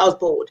called. I was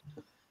bored.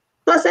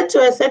 So I said to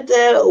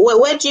her,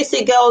 where do you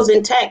see girls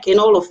in tech in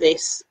all of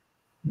this?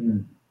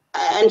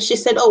 And she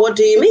said, oh, what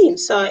do you mean?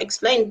 So I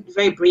explained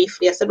very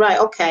briefly. I said, right,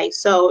 okay.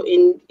 So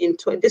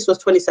this was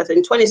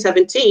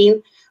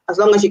 2017, as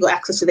long as you got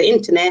access to the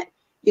internet,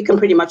 you can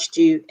pretty much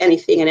do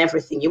anything and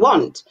everything you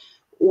want.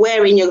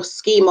 Where in your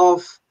scheme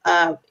of,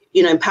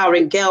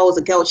 empowering girls,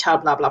 a girl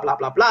child, blah, blah, blah,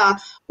 blah, blah,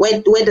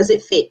 where does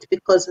it fit?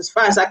 Because as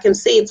far as I can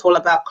see, it's all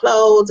about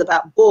clothes,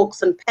 about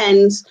books and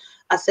pens.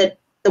 I said,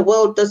 the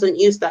world doesn't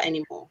use that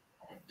anymore.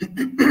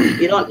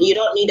 You don't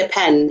need a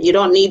pen. You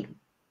don't need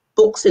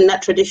books in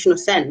that traditional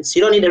sense.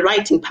 You don't need a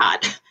writing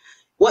pad.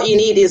 What you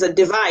need is a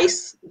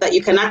device that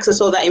you can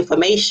access all that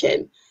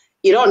information.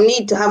 You don't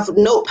need to have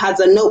notepads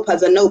and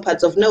notepads and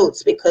notepads of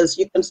notes because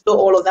you can store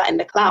all of that in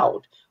the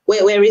cloud.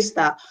 Where is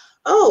that?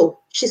 Oh,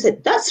 she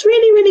said, that's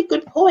really, really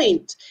good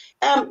point.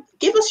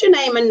 Give us your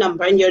name and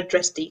number and your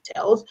address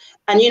details.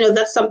 And,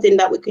 that's something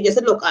that we could just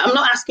say, look, I'm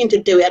not asking to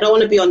do it. I don't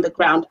want to be on the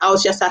ground. I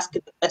was just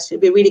asking the question.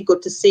 It'd be really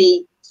good to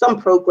see some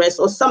progress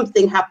or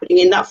something happening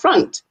in that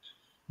front.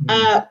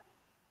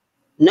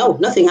 No,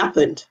 nothing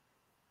happened.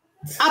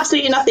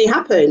 Absolutely nothing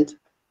happened.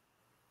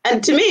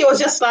 And to me, it was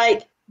just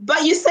like,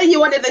 but you said you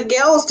wanted the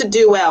girls to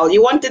do well.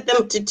 You wanted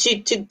them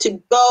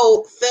to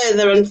go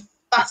further and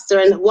faster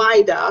and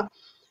wider.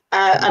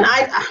 And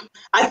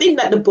I think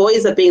that the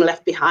boys are being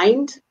left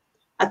behind.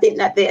 I think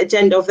that the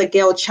agenda of the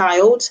girl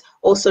child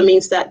also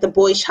means that the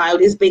boy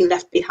child is being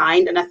left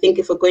behind. And I think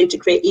if we're going to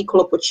create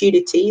equal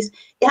opportunities,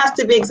 it has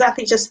to be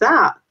exactly just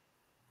that.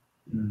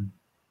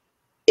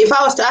 If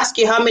I was to ask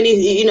you how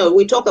many,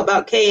 we talk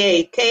about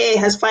KA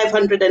has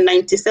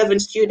 597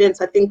 students,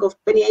 I think, of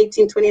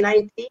 2018,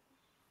 2019.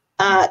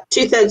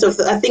 Two-thirds of,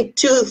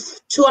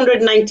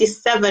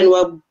 297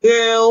 were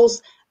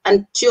girls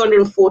and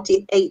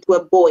 248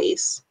 were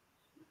boys.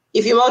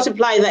 If you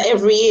multiply that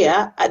every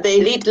year at the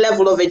elite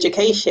level of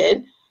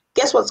education,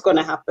 guess what's going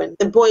to happen?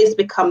 The boys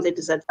become the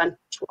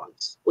disadvantaged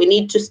ones. We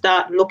need to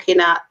start looking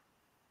at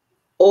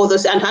all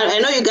this. And I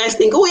know you guys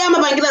think, oh, yeah, I'm a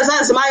Bangla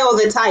Science all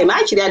the time.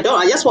 Actually, I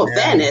don't. I just want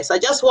fairness. I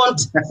just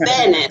want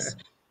fairness.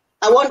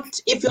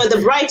 If you're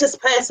the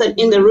brightest person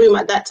in the room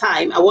at that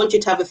time, I want you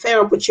to have a fair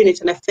opportunity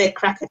and a fair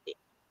crack at it.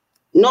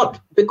 Not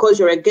because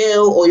you're a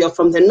girl or you're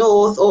from the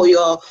north or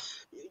you're,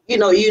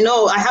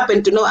 I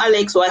happen to know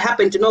Alex or I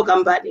happen to know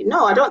Gambani.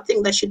 No, I don't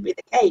think that should be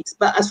the case.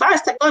 But as far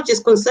as technology is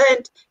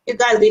concerned, you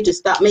guys need to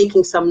start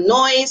making some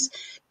noise.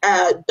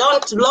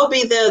 Don't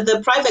lobby the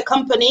private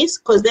companies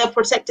because they're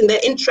protecting their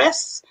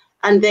interests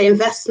and their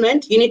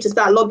investment. You need to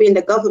start lobbying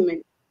the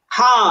government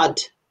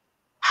hard.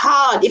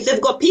 If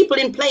they've got people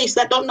in place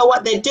that don't know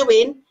what they're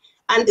doing,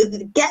 and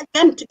get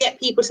them to get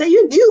people, say,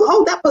 you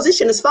hold that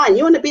position, it's fine.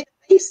 You want to be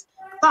the face?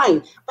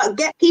 Fine. But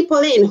get people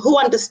in who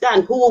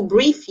understand, who will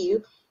brief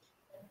you.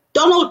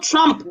 Donald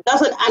Trump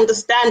doesn't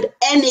understand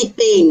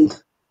anything.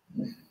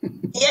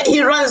 Yeah,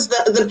 he runs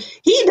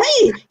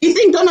you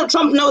think Donald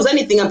Trump knows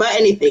anything about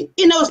anything?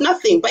 He knows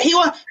nothing. But he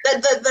wants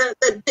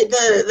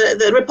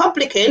the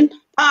Republican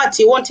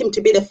Party want him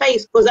to be the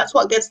face because that's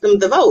what gets them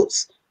the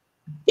votes.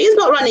 He's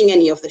not running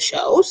any of the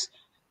shows.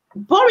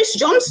 Boris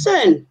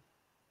Johnson,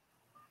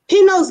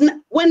 he knows.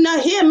 When I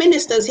hear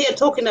ministers here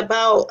talking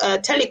about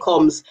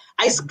telecoms,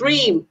 I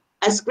scream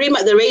at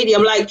the radio.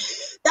 I'm like,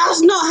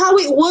 that's not how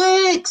it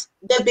works.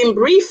 They've been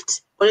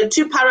briefed on a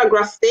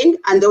 2-paragraph thing,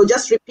 and they'll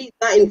just repeat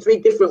that in 3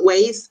 different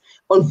ways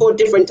on 4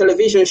 different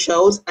television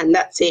shows, and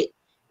that's it.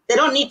 They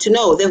don't need to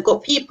know. They've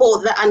got people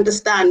that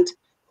understand,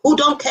 who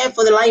don't care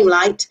for the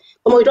limelight,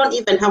 and we don't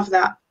even have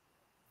that,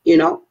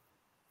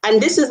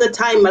 And this is the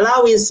time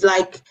Malawi is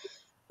like,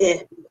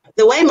 the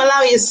way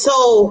Malawi is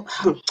so,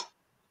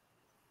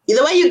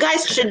 the way you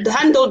guys should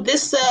handle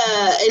this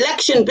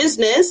election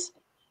business.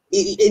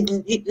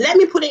 Let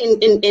me put it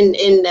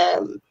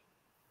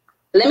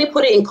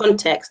in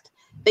context.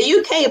 The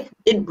UK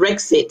did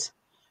Brexit.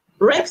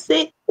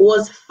 Brexit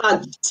was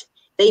fudged.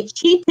 They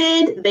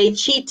cheated.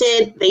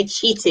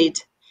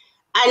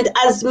 And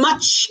as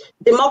much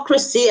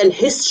democracy and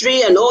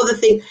history and all the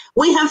things,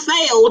 we have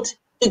failed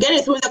to get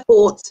it through the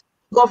courts,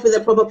 go through the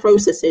proper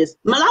processes.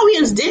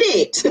 Malawians did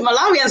it.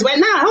 Malawians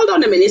went, nah, hold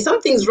on a minute,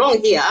 something's wrong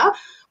here.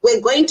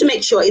 We're going to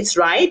make sure it's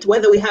right,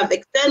 whether we have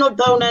external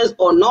donors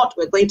or not.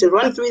 We're going to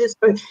run through this.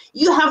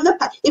 You have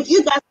if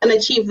you guys can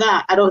achieve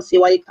that, I don't see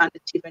why you can't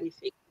achieve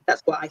anything.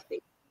 That's what I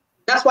think.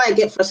 That's why I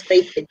get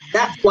frustrated.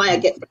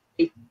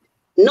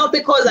 Not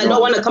because I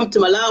don't want to come to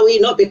Malawi,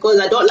 not because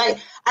I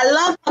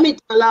love coming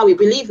to Malawi,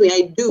 believe me,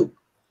 I do.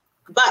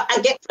 But I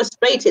get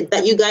frustrated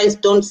that you guys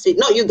don't see,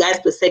 not you guys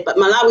per se, but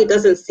Malawi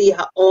doesn't see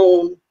her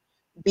own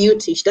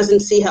beauty. She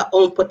doesn't see her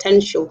own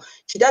potential.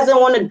 She doesn't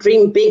want to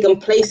dream big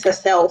and place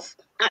herself.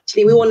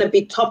 Actually, we want to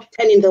be top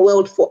 10 in the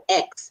world for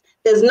X.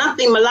 There's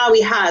nothing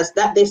Malawi has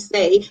that they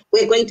say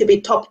we're going to be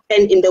top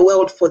 10 in the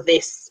world for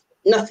this.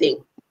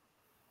 Nothing.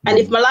 And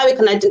if Malawi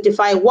can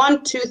identify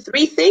 1, 2,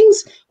 3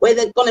 things where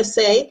they're going to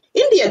say,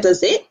 India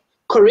does it,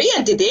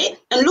 Korea did it,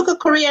 and look at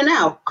Korea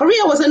now.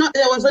 Korea was a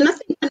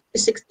nothing country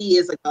 60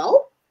 years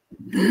ago.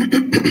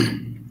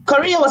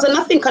 Korea was a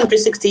nothing country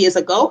 60 years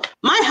ago.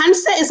 My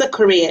handset is a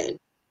Korean.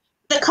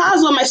 The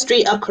cars on my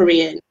street are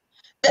Korean.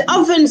 The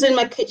ovens in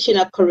my kitchen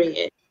are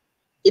Korean.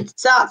 It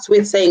starts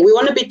with saying, we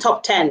want to be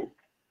top 10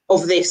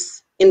 of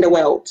this in the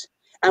world.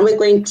 And we're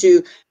going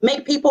to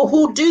make people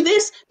who do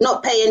this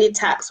not pay any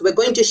tax. We're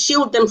going to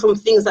shield them from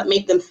things that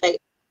make them fail.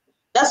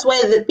 That's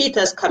where the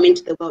Peters come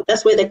into the world.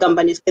 That's where the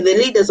companies, the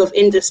leaders of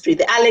industry,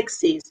 the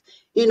Alexes,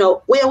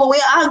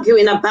 we're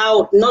arguing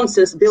about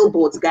nonsense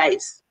billboards,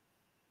 guys.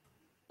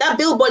 That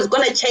billboard is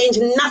going to change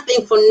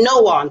nothing for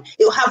no one.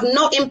 It will have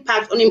no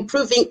impact on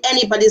improving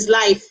anybody's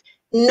life.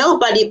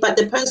 Nobody but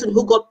the person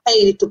who got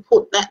paid to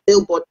put that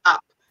billboard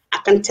up. I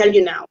can tell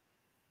you now.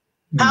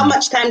 How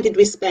much time did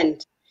we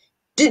spend?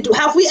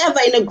 Have we ever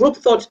in a group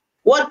thought,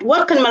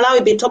 what can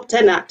Malawi be top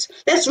 10 at?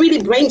 Let's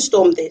really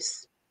brainstorm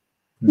this.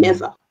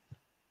 Never.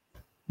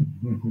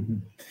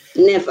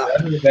 Never.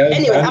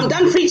 Anyway, I'm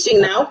done preaching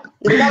now.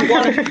 I'm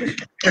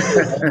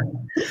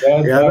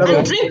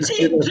drink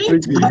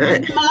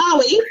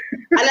Malawi,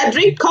 and I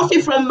drink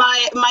coffee from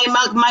my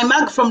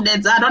mug from the,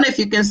 I don't know if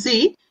you can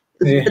see,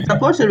 the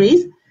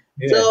supporteries.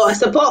 Yes. So I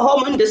support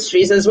home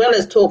industries as well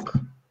as talk.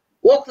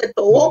 Walk the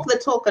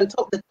talk and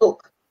talk the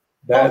talk.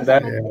 That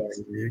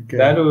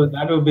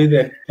will be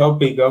the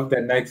topic of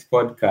the next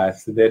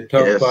podcast. The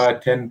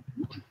top 10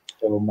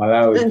 for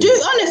Malawi.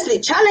 Do honestly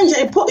challenge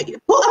and put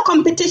a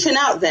competition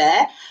out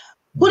there.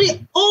 Put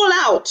it all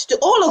out to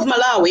all of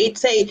Malawi.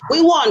 Say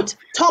we want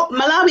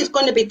Malawi is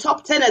going to be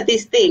top 10 at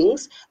these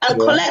things, and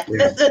collect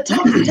the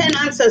top 10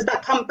 answers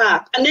that come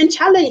back, and then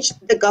challenge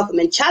the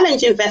government,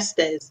 challenge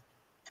investors.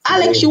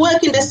 Alex, you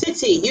work in the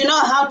city. You know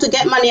how to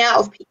get money out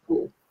of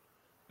people.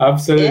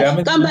 Absolutely. Yeah?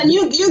 And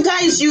you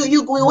guys,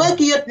 you work.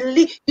 You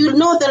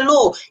know the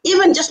law.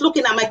 Even just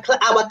looking at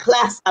our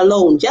class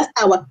alone, just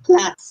our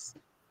class.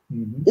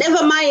 Mm-hmm.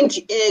 Never mind,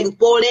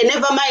 Bole,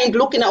 never mind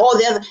looking at all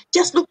the other.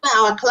 Just look at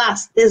our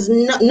class. There's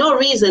no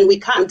reason we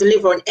can't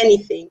deliver on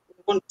anything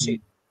we want to.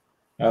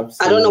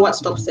 Absolutely. I don't know what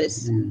stops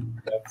us.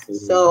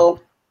 Absolutely. So.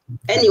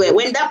 Anyway,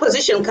 when that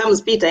position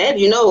comes, Peter, yes.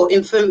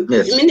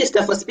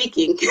 Minister for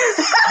speaking. Is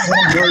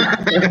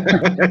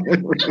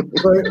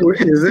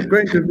it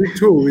going to be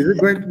two? Is it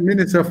going to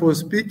Minister for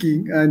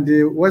speaking? And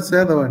what's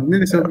the other one?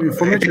 Minister of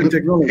Information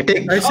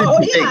Technology.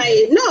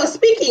 No,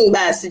 speaking,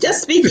 Bas.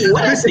 Just speaking.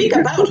 What I speak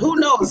about, who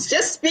knows?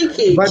 Just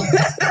speaking. But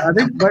I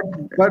think,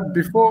 but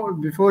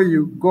before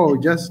you go,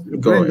 just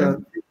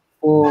Brenda,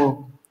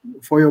 for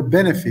your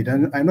benefit,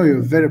 and I know you're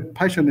very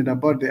passionate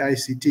about the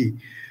ICT.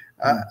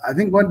 I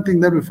think one thing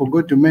that we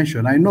forgot to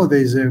mention, I know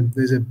there's a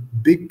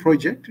big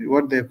project,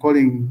 what they're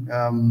calling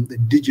the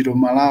Digital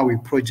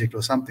Malawi project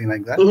or something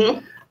like that. Mm-hmm.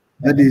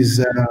 That is,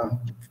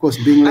 of course,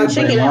 being led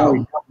by the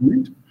Malawi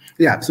government.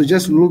 Yeah, so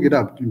just look it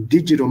up,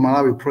 Digital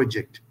Malawi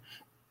project.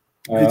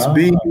 It's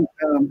being,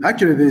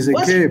 actually there's a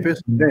K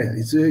person there.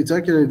 It's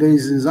actually,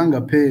 there's Zanga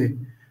Pay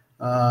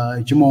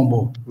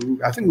Chimombo.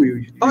 I think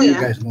you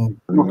guys know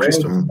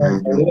Christopher.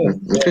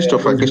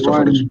 Christopher.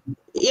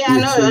 Yeah, I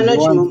know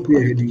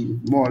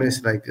Chimombo. More or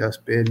less like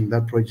spearheading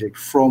that project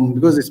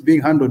because it's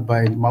being handled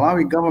by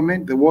Malawi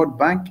government, the World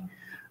Bank,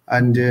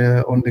 and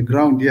on the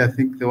ground here, I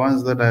think the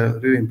ones that are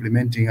really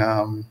implementing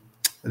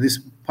this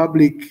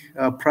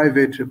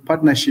public-private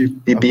partnership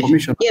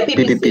commission. Yeah,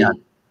 PPP.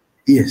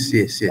 Yes.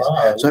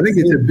 Wow, so I think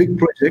it's a big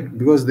project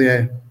because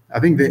I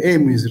think the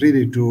aim is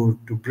really to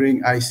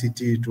bring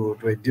ICT to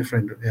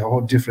a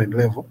whole different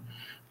level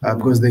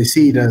because they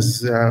see it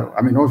as,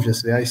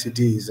 obviously ICT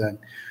is an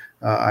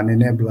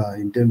enabler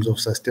in terms of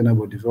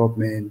sustainable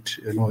development,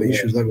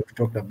 issues that we've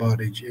talked about,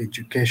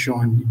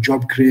 education,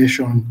 job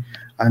creation,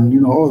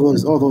 and, all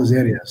those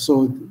areas.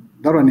 So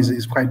that one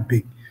is quite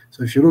big.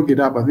 So if you look it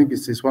up, I think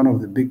it's one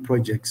of the big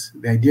projects.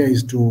 The idea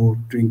is to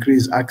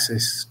increase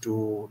access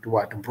to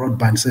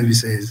broadband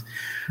services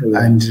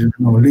and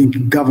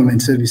link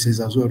government services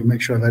as well to make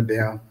sure that they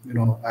are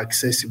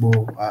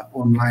accessible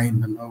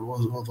online and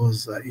all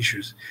those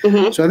issues.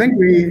 Mm-hmm. So I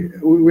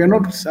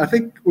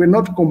think we're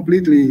not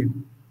completely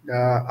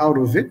out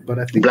of it, but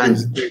I think we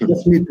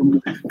just need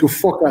to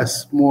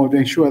focus more to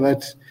ensure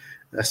that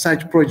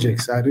such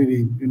projects are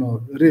really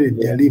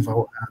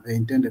deliver the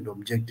intended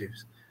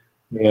objectives.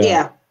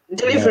 Yeah.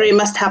 Delivery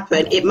must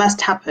happen. It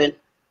must happen.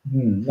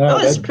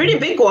 It's a pretty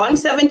big one.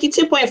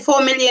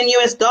 $72.4 million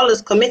US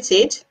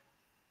committed.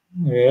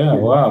 Yeah,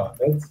 wow,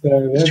 that's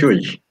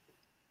huge.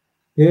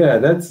 Yeah,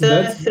 that's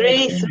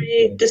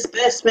three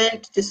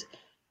disbursement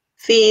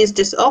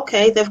fees.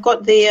 Okay, they've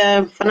got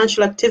the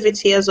financial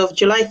activity as of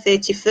July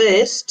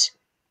 31st.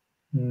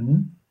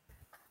 Mm-hmm.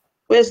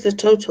 Where's the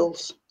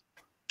totals?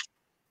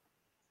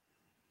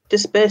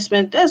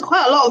 Disbursement. There's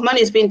quite a lot of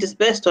money has been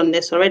disbursed on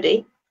this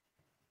already.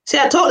 See,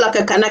 I talk like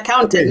an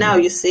accountant now,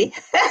 you see.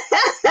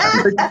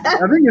 I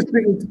think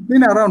it's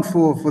been around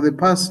for the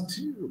past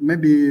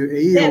maybe a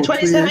year. Yeah,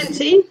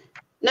 2017.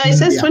 No, it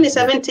says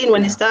 2017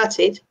 when it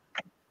started.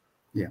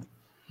 Yeah.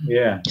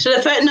 Yeah. So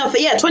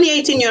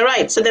 2018, you're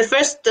right. So the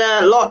first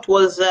lot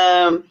was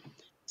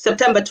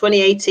September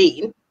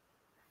 2018.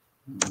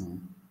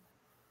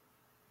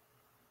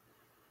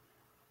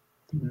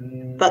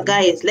 But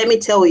guys, let me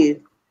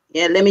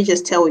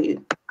just tell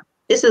you,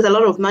 this is a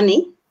lot of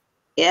money.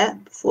 Yeah,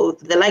 for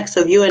the likes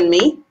of you and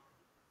me.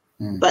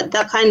 But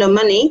that kind of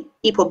money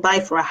people buy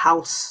for a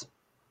house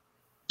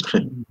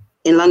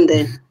in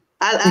London.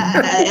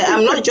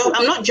 I'm not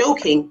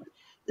joking.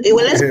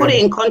 Well, let's put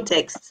it in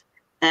context.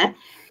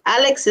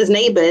 Alex's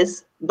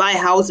neighbors buy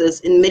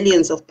houses in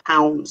millions of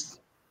pounds.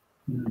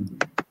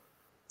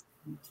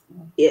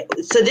 Yeah,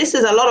 so this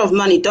is a lot of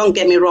money. Don't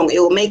get me wrong. It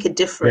will make a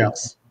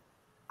difference.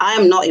 Yeah. I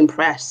am not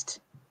impressed.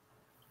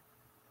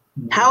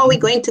 How are we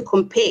going to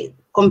compete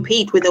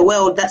with a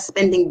world that's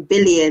spending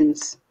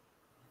billions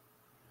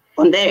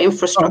on their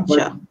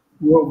infrastructure?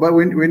 But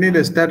we need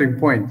a starting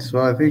point. So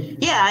I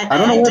think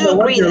I do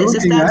agree that it's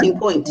a starting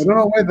point. I don't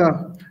know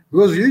whether,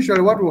 because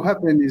usually what will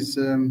happen is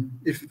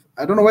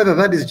I don't know whether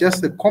that is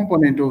just a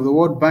component of the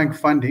World Bank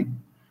funding,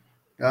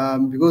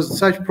 because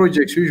such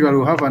projects usually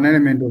will have an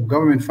element of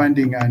government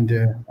funding and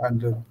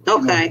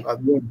World Bank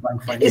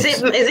funding. Is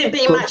it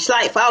being matched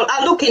like?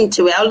 I'll look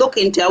into it.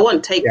 I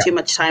won't take too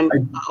much time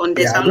on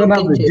this. I don't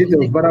have the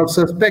details, but I would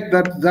suspect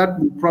that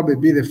will probably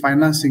be the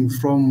financing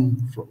from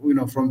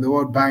the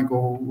World Bank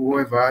or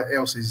whoever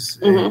else is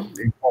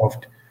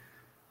involved.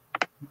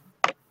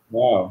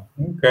 Wow.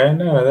 Okay.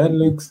 No, that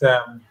looks.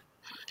 But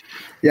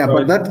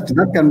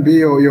that can be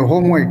your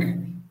homework.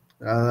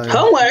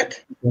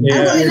 Homework?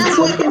 Yeah.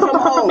 I'm working from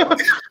home.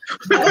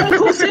 I go to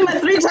cook swimmer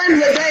 3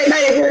 times a day. Now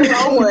you're doing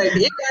homework.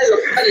 You guys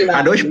are funny, man.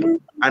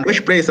 And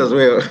wash place as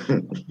well.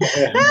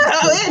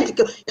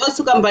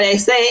 I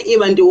say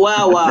even the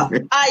wawa.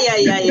 Ay.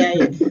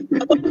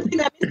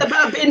 Mr.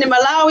 Babi in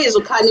Malawi is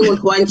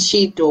one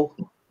cheeto.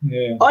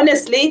 Yeah.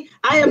 Honestly,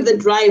 I am the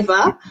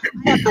driver.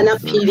 I am an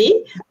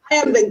appealee. I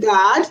am the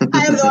guard.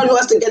 I am the one who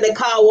has to get the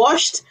car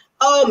washed.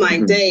 Oh my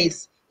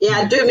days! Yeah,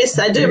 I do miss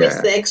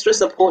the extra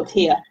support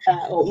here.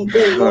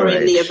 Being more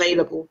readily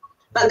available.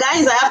 But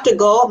guys, I have to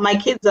go. My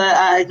kids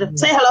are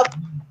say hello.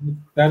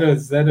 That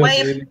was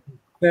really.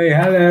 Say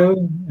hello.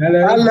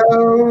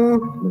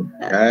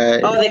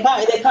 Oh, they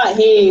can't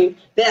hear you.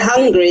 They're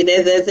hungry.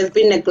 They've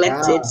been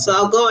neglected. So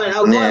I'll go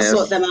and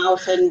sort them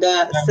out and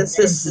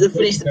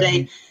finish the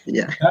day.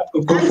 Yeah.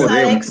 Thanks,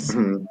 Alex.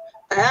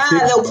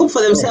 They'll cook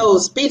for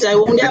themselves. Peter,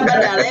 Alex,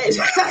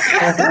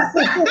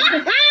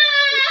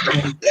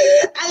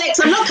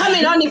 I'm not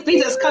coming on if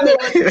Peter's coming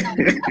on.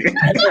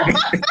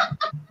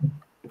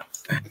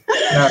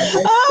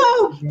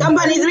 Oh,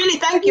 companies, really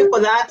thank you for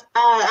that.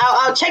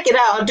 I'll check it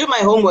out. I'll do my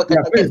homework.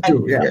 Yeah, please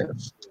do. Yeah.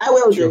 I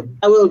will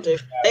do.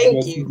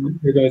 Thank you.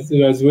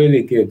 It was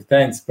really good.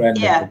 Thanks, Brenda.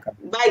 Yeah.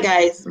 Bye,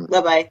 guys.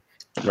 Bye-bye.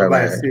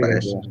 Bye.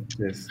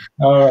 Yes.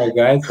 All right,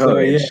 guys. So,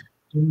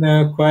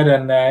 quite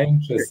an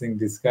interesting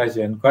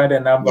discussion. Quite a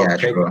number of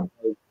technical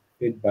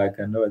feedback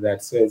and all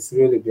that. So it's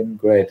really been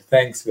great.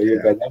 Thanks for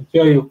you guys. I'm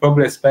sure you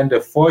probably spent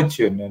a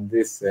fortune on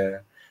this.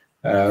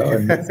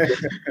 On this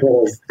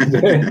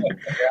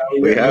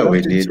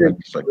we did.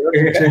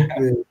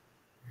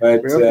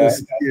 But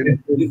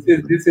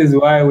this is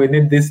why we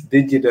need this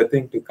digital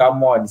thing to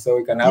come on, so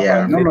we can have.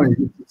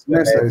 It's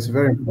necessary. It's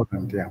very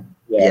important.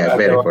 Yeah,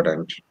 very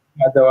important.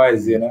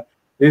 Otherwise,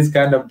 this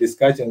kind of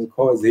discussions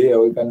cause here,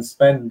 we can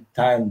spend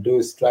time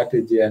do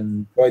strategy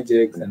and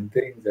projects and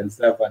things and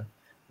stuff, and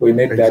we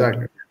need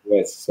that.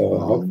 Yes, so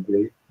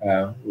hopefully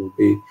we'll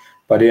be.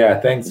 But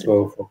thanks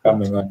for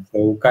coming on. So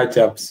we'll catch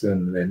up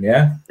soon then,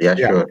 yeah? Yeah,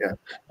 sure.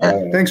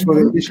 Thanks for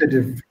the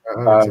initiative.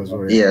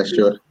 Yeah,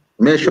 sure.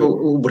 Make sure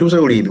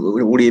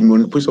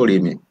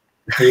me.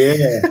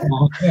 Yeah.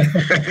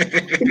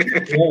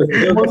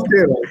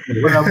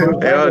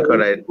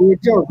 Correct. We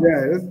talk,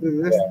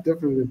 let's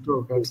definitely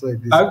talk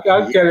outside this.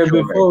 Actually,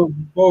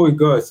 before we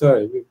go,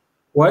 sorry,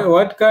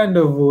 what kind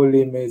of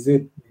ulim is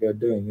it you're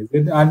doing? Is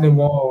it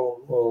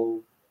animal or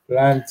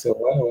plants or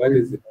what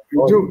is it?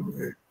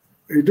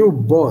 We do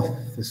both.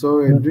 So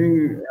we're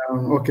doing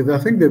I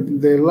think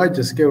the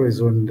larger scale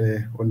is on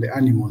the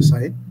animal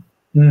side,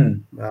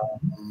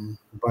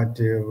 but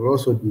we're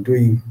also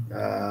doing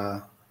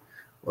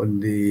on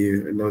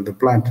the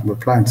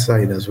plant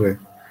side as well.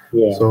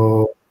 Yeah.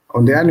 So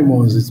on the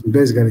animals, it's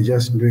basically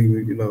just doing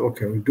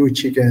we do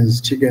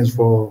chickens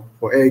for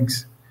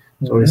eggs.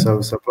 So we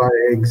supply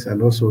eggs,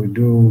 and also we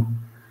do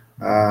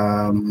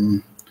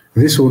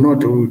we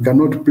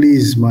cannot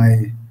please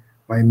my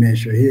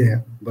measure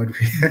here, but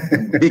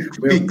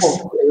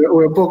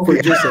we're pork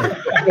producers.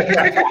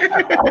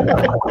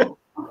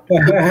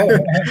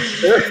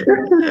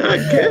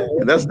 Okay,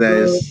 that's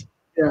nice.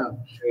 Yeah.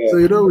 So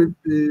with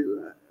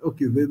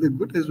the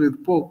goodness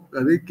with pork,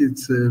 I think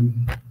it's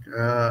an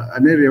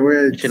area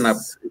where it's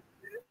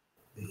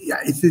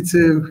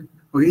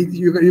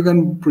you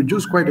can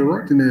produce quite a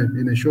lot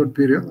in a short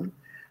period,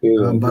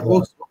 but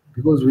also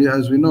because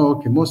as we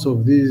know, most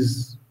of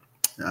these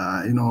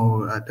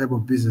type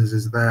of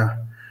businesses there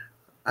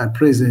at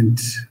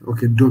present,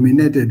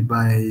 dominated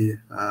by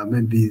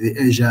maybe the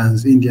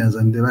Asians, Indians,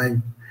 and the like.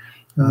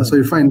 So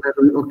you find that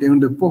on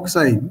the pork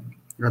side,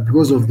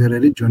 because of the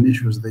religion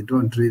issues, they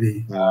don't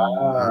really.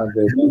 So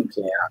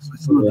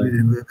it's not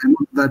really. There are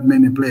not that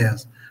many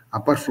players,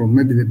 apart from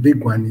maybe the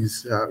big one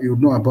is you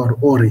know about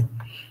Ori.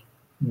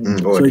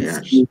 So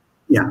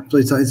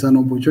it's an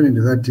opportunity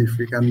that if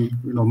we can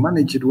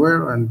manage it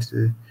well and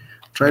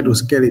try to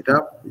scale it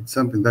up, it's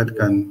something that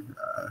can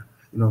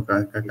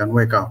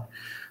work out.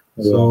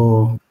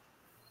 So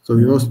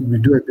we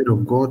do a bit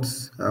of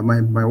goats.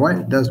 My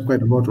wife does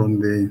quite a lot on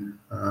the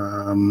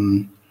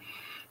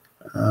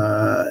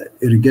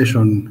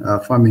irrigation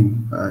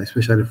farming,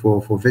 especially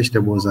for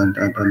vegetables and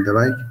the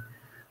like.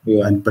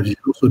 But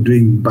she's also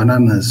doing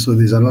bananas. So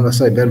there's another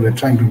side that we're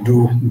trying to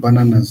do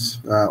bananas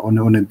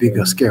on a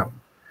bigger scale.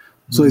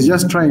 So it's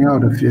just trying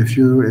out a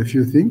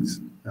few things.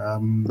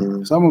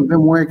 Some of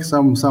them work,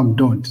 some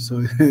don't.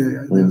 So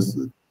there's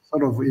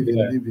sort of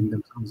even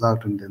themselves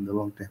out in the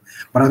long term.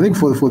 But I think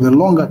for the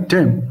longer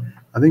term,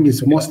 I think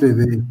it's mostly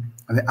the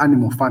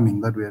animal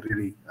farming that we're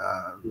really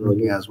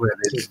looking as well.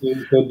 Do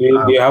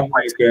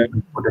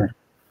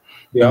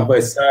you have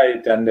a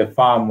site and a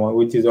farm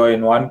which is all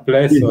in one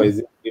place, or is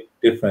it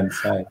different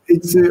sites?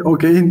 It's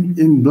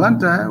in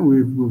Blantyre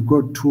we've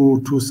got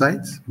two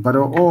sites, but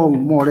all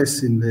more or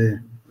less in the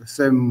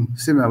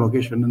similar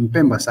location on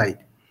Pemba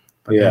side,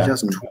 but they're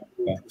just two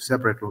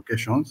separate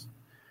locations.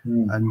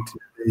 And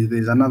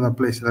there's another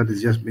place that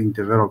is just being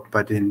developed,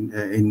 but in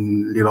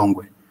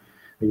Lilongwe.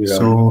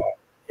 So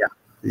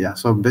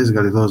so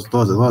basically those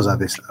are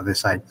the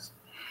sites.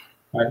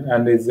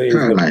 And is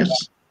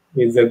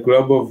It's a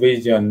global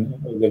vision.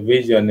 The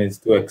vision is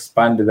to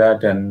expand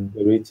that and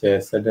reach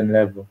a certain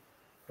level.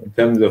 In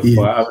terms of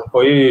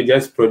for you, you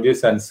just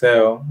produce and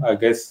sell. I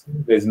guess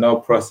there's no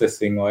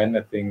processing or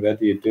anything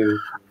that you do.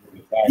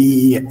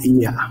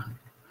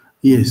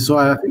 Yes. So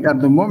I think at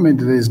the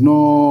moment there's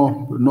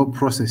no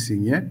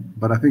processing yet,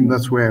 but I think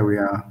that's where we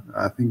are.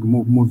 I think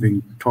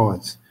moving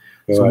towards.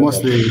 So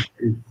mostly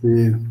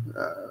it's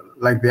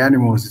like the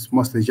animals. It's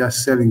mostly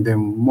just selling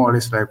them more or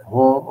less like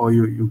whole, or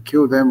you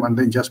kill them and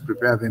then just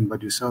prepare them,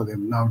 but you sell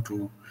them now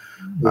to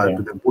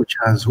the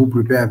butchers who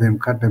prepare them,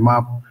 cut them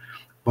up.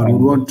 But we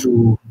want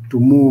to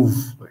move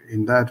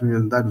in that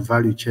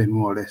value chain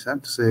more or less. I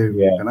have to say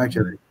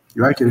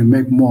you actually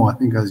make more. I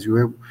think as you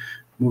were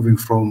moving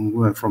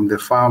from the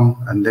farm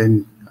and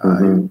then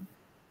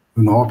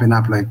open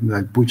up like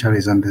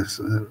butcheries and this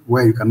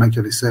where you can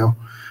actually sell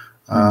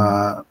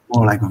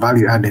more like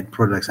value added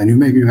products, and you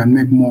can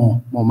make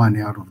more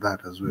money out of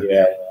that as well.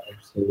 Yeah,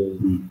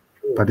 absolutely.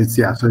 But it's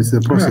so it's the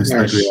process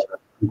that we are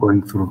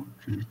going through.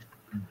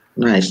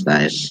 Nice.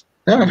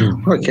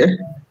 Okay.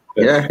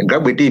 Yeah,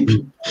 grab it deep.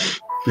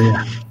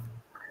 Yeah.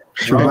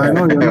 So I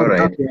know you're not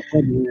happy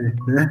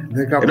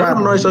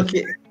about No, it's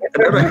okay.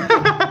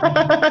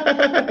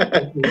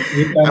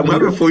 I'm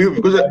happy for you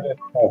because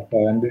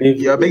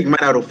you're making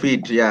money out of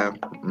it. Yeah.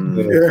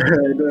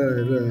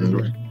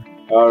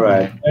 All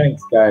right.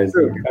 Thanks, guys.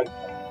 All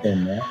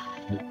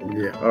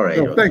right.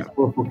 So thanks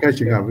for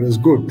catching up. It was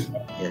good.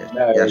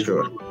 Yeah,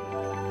 sure.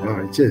 All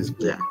right. Cheers.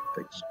 Yeah.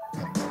 Thanks.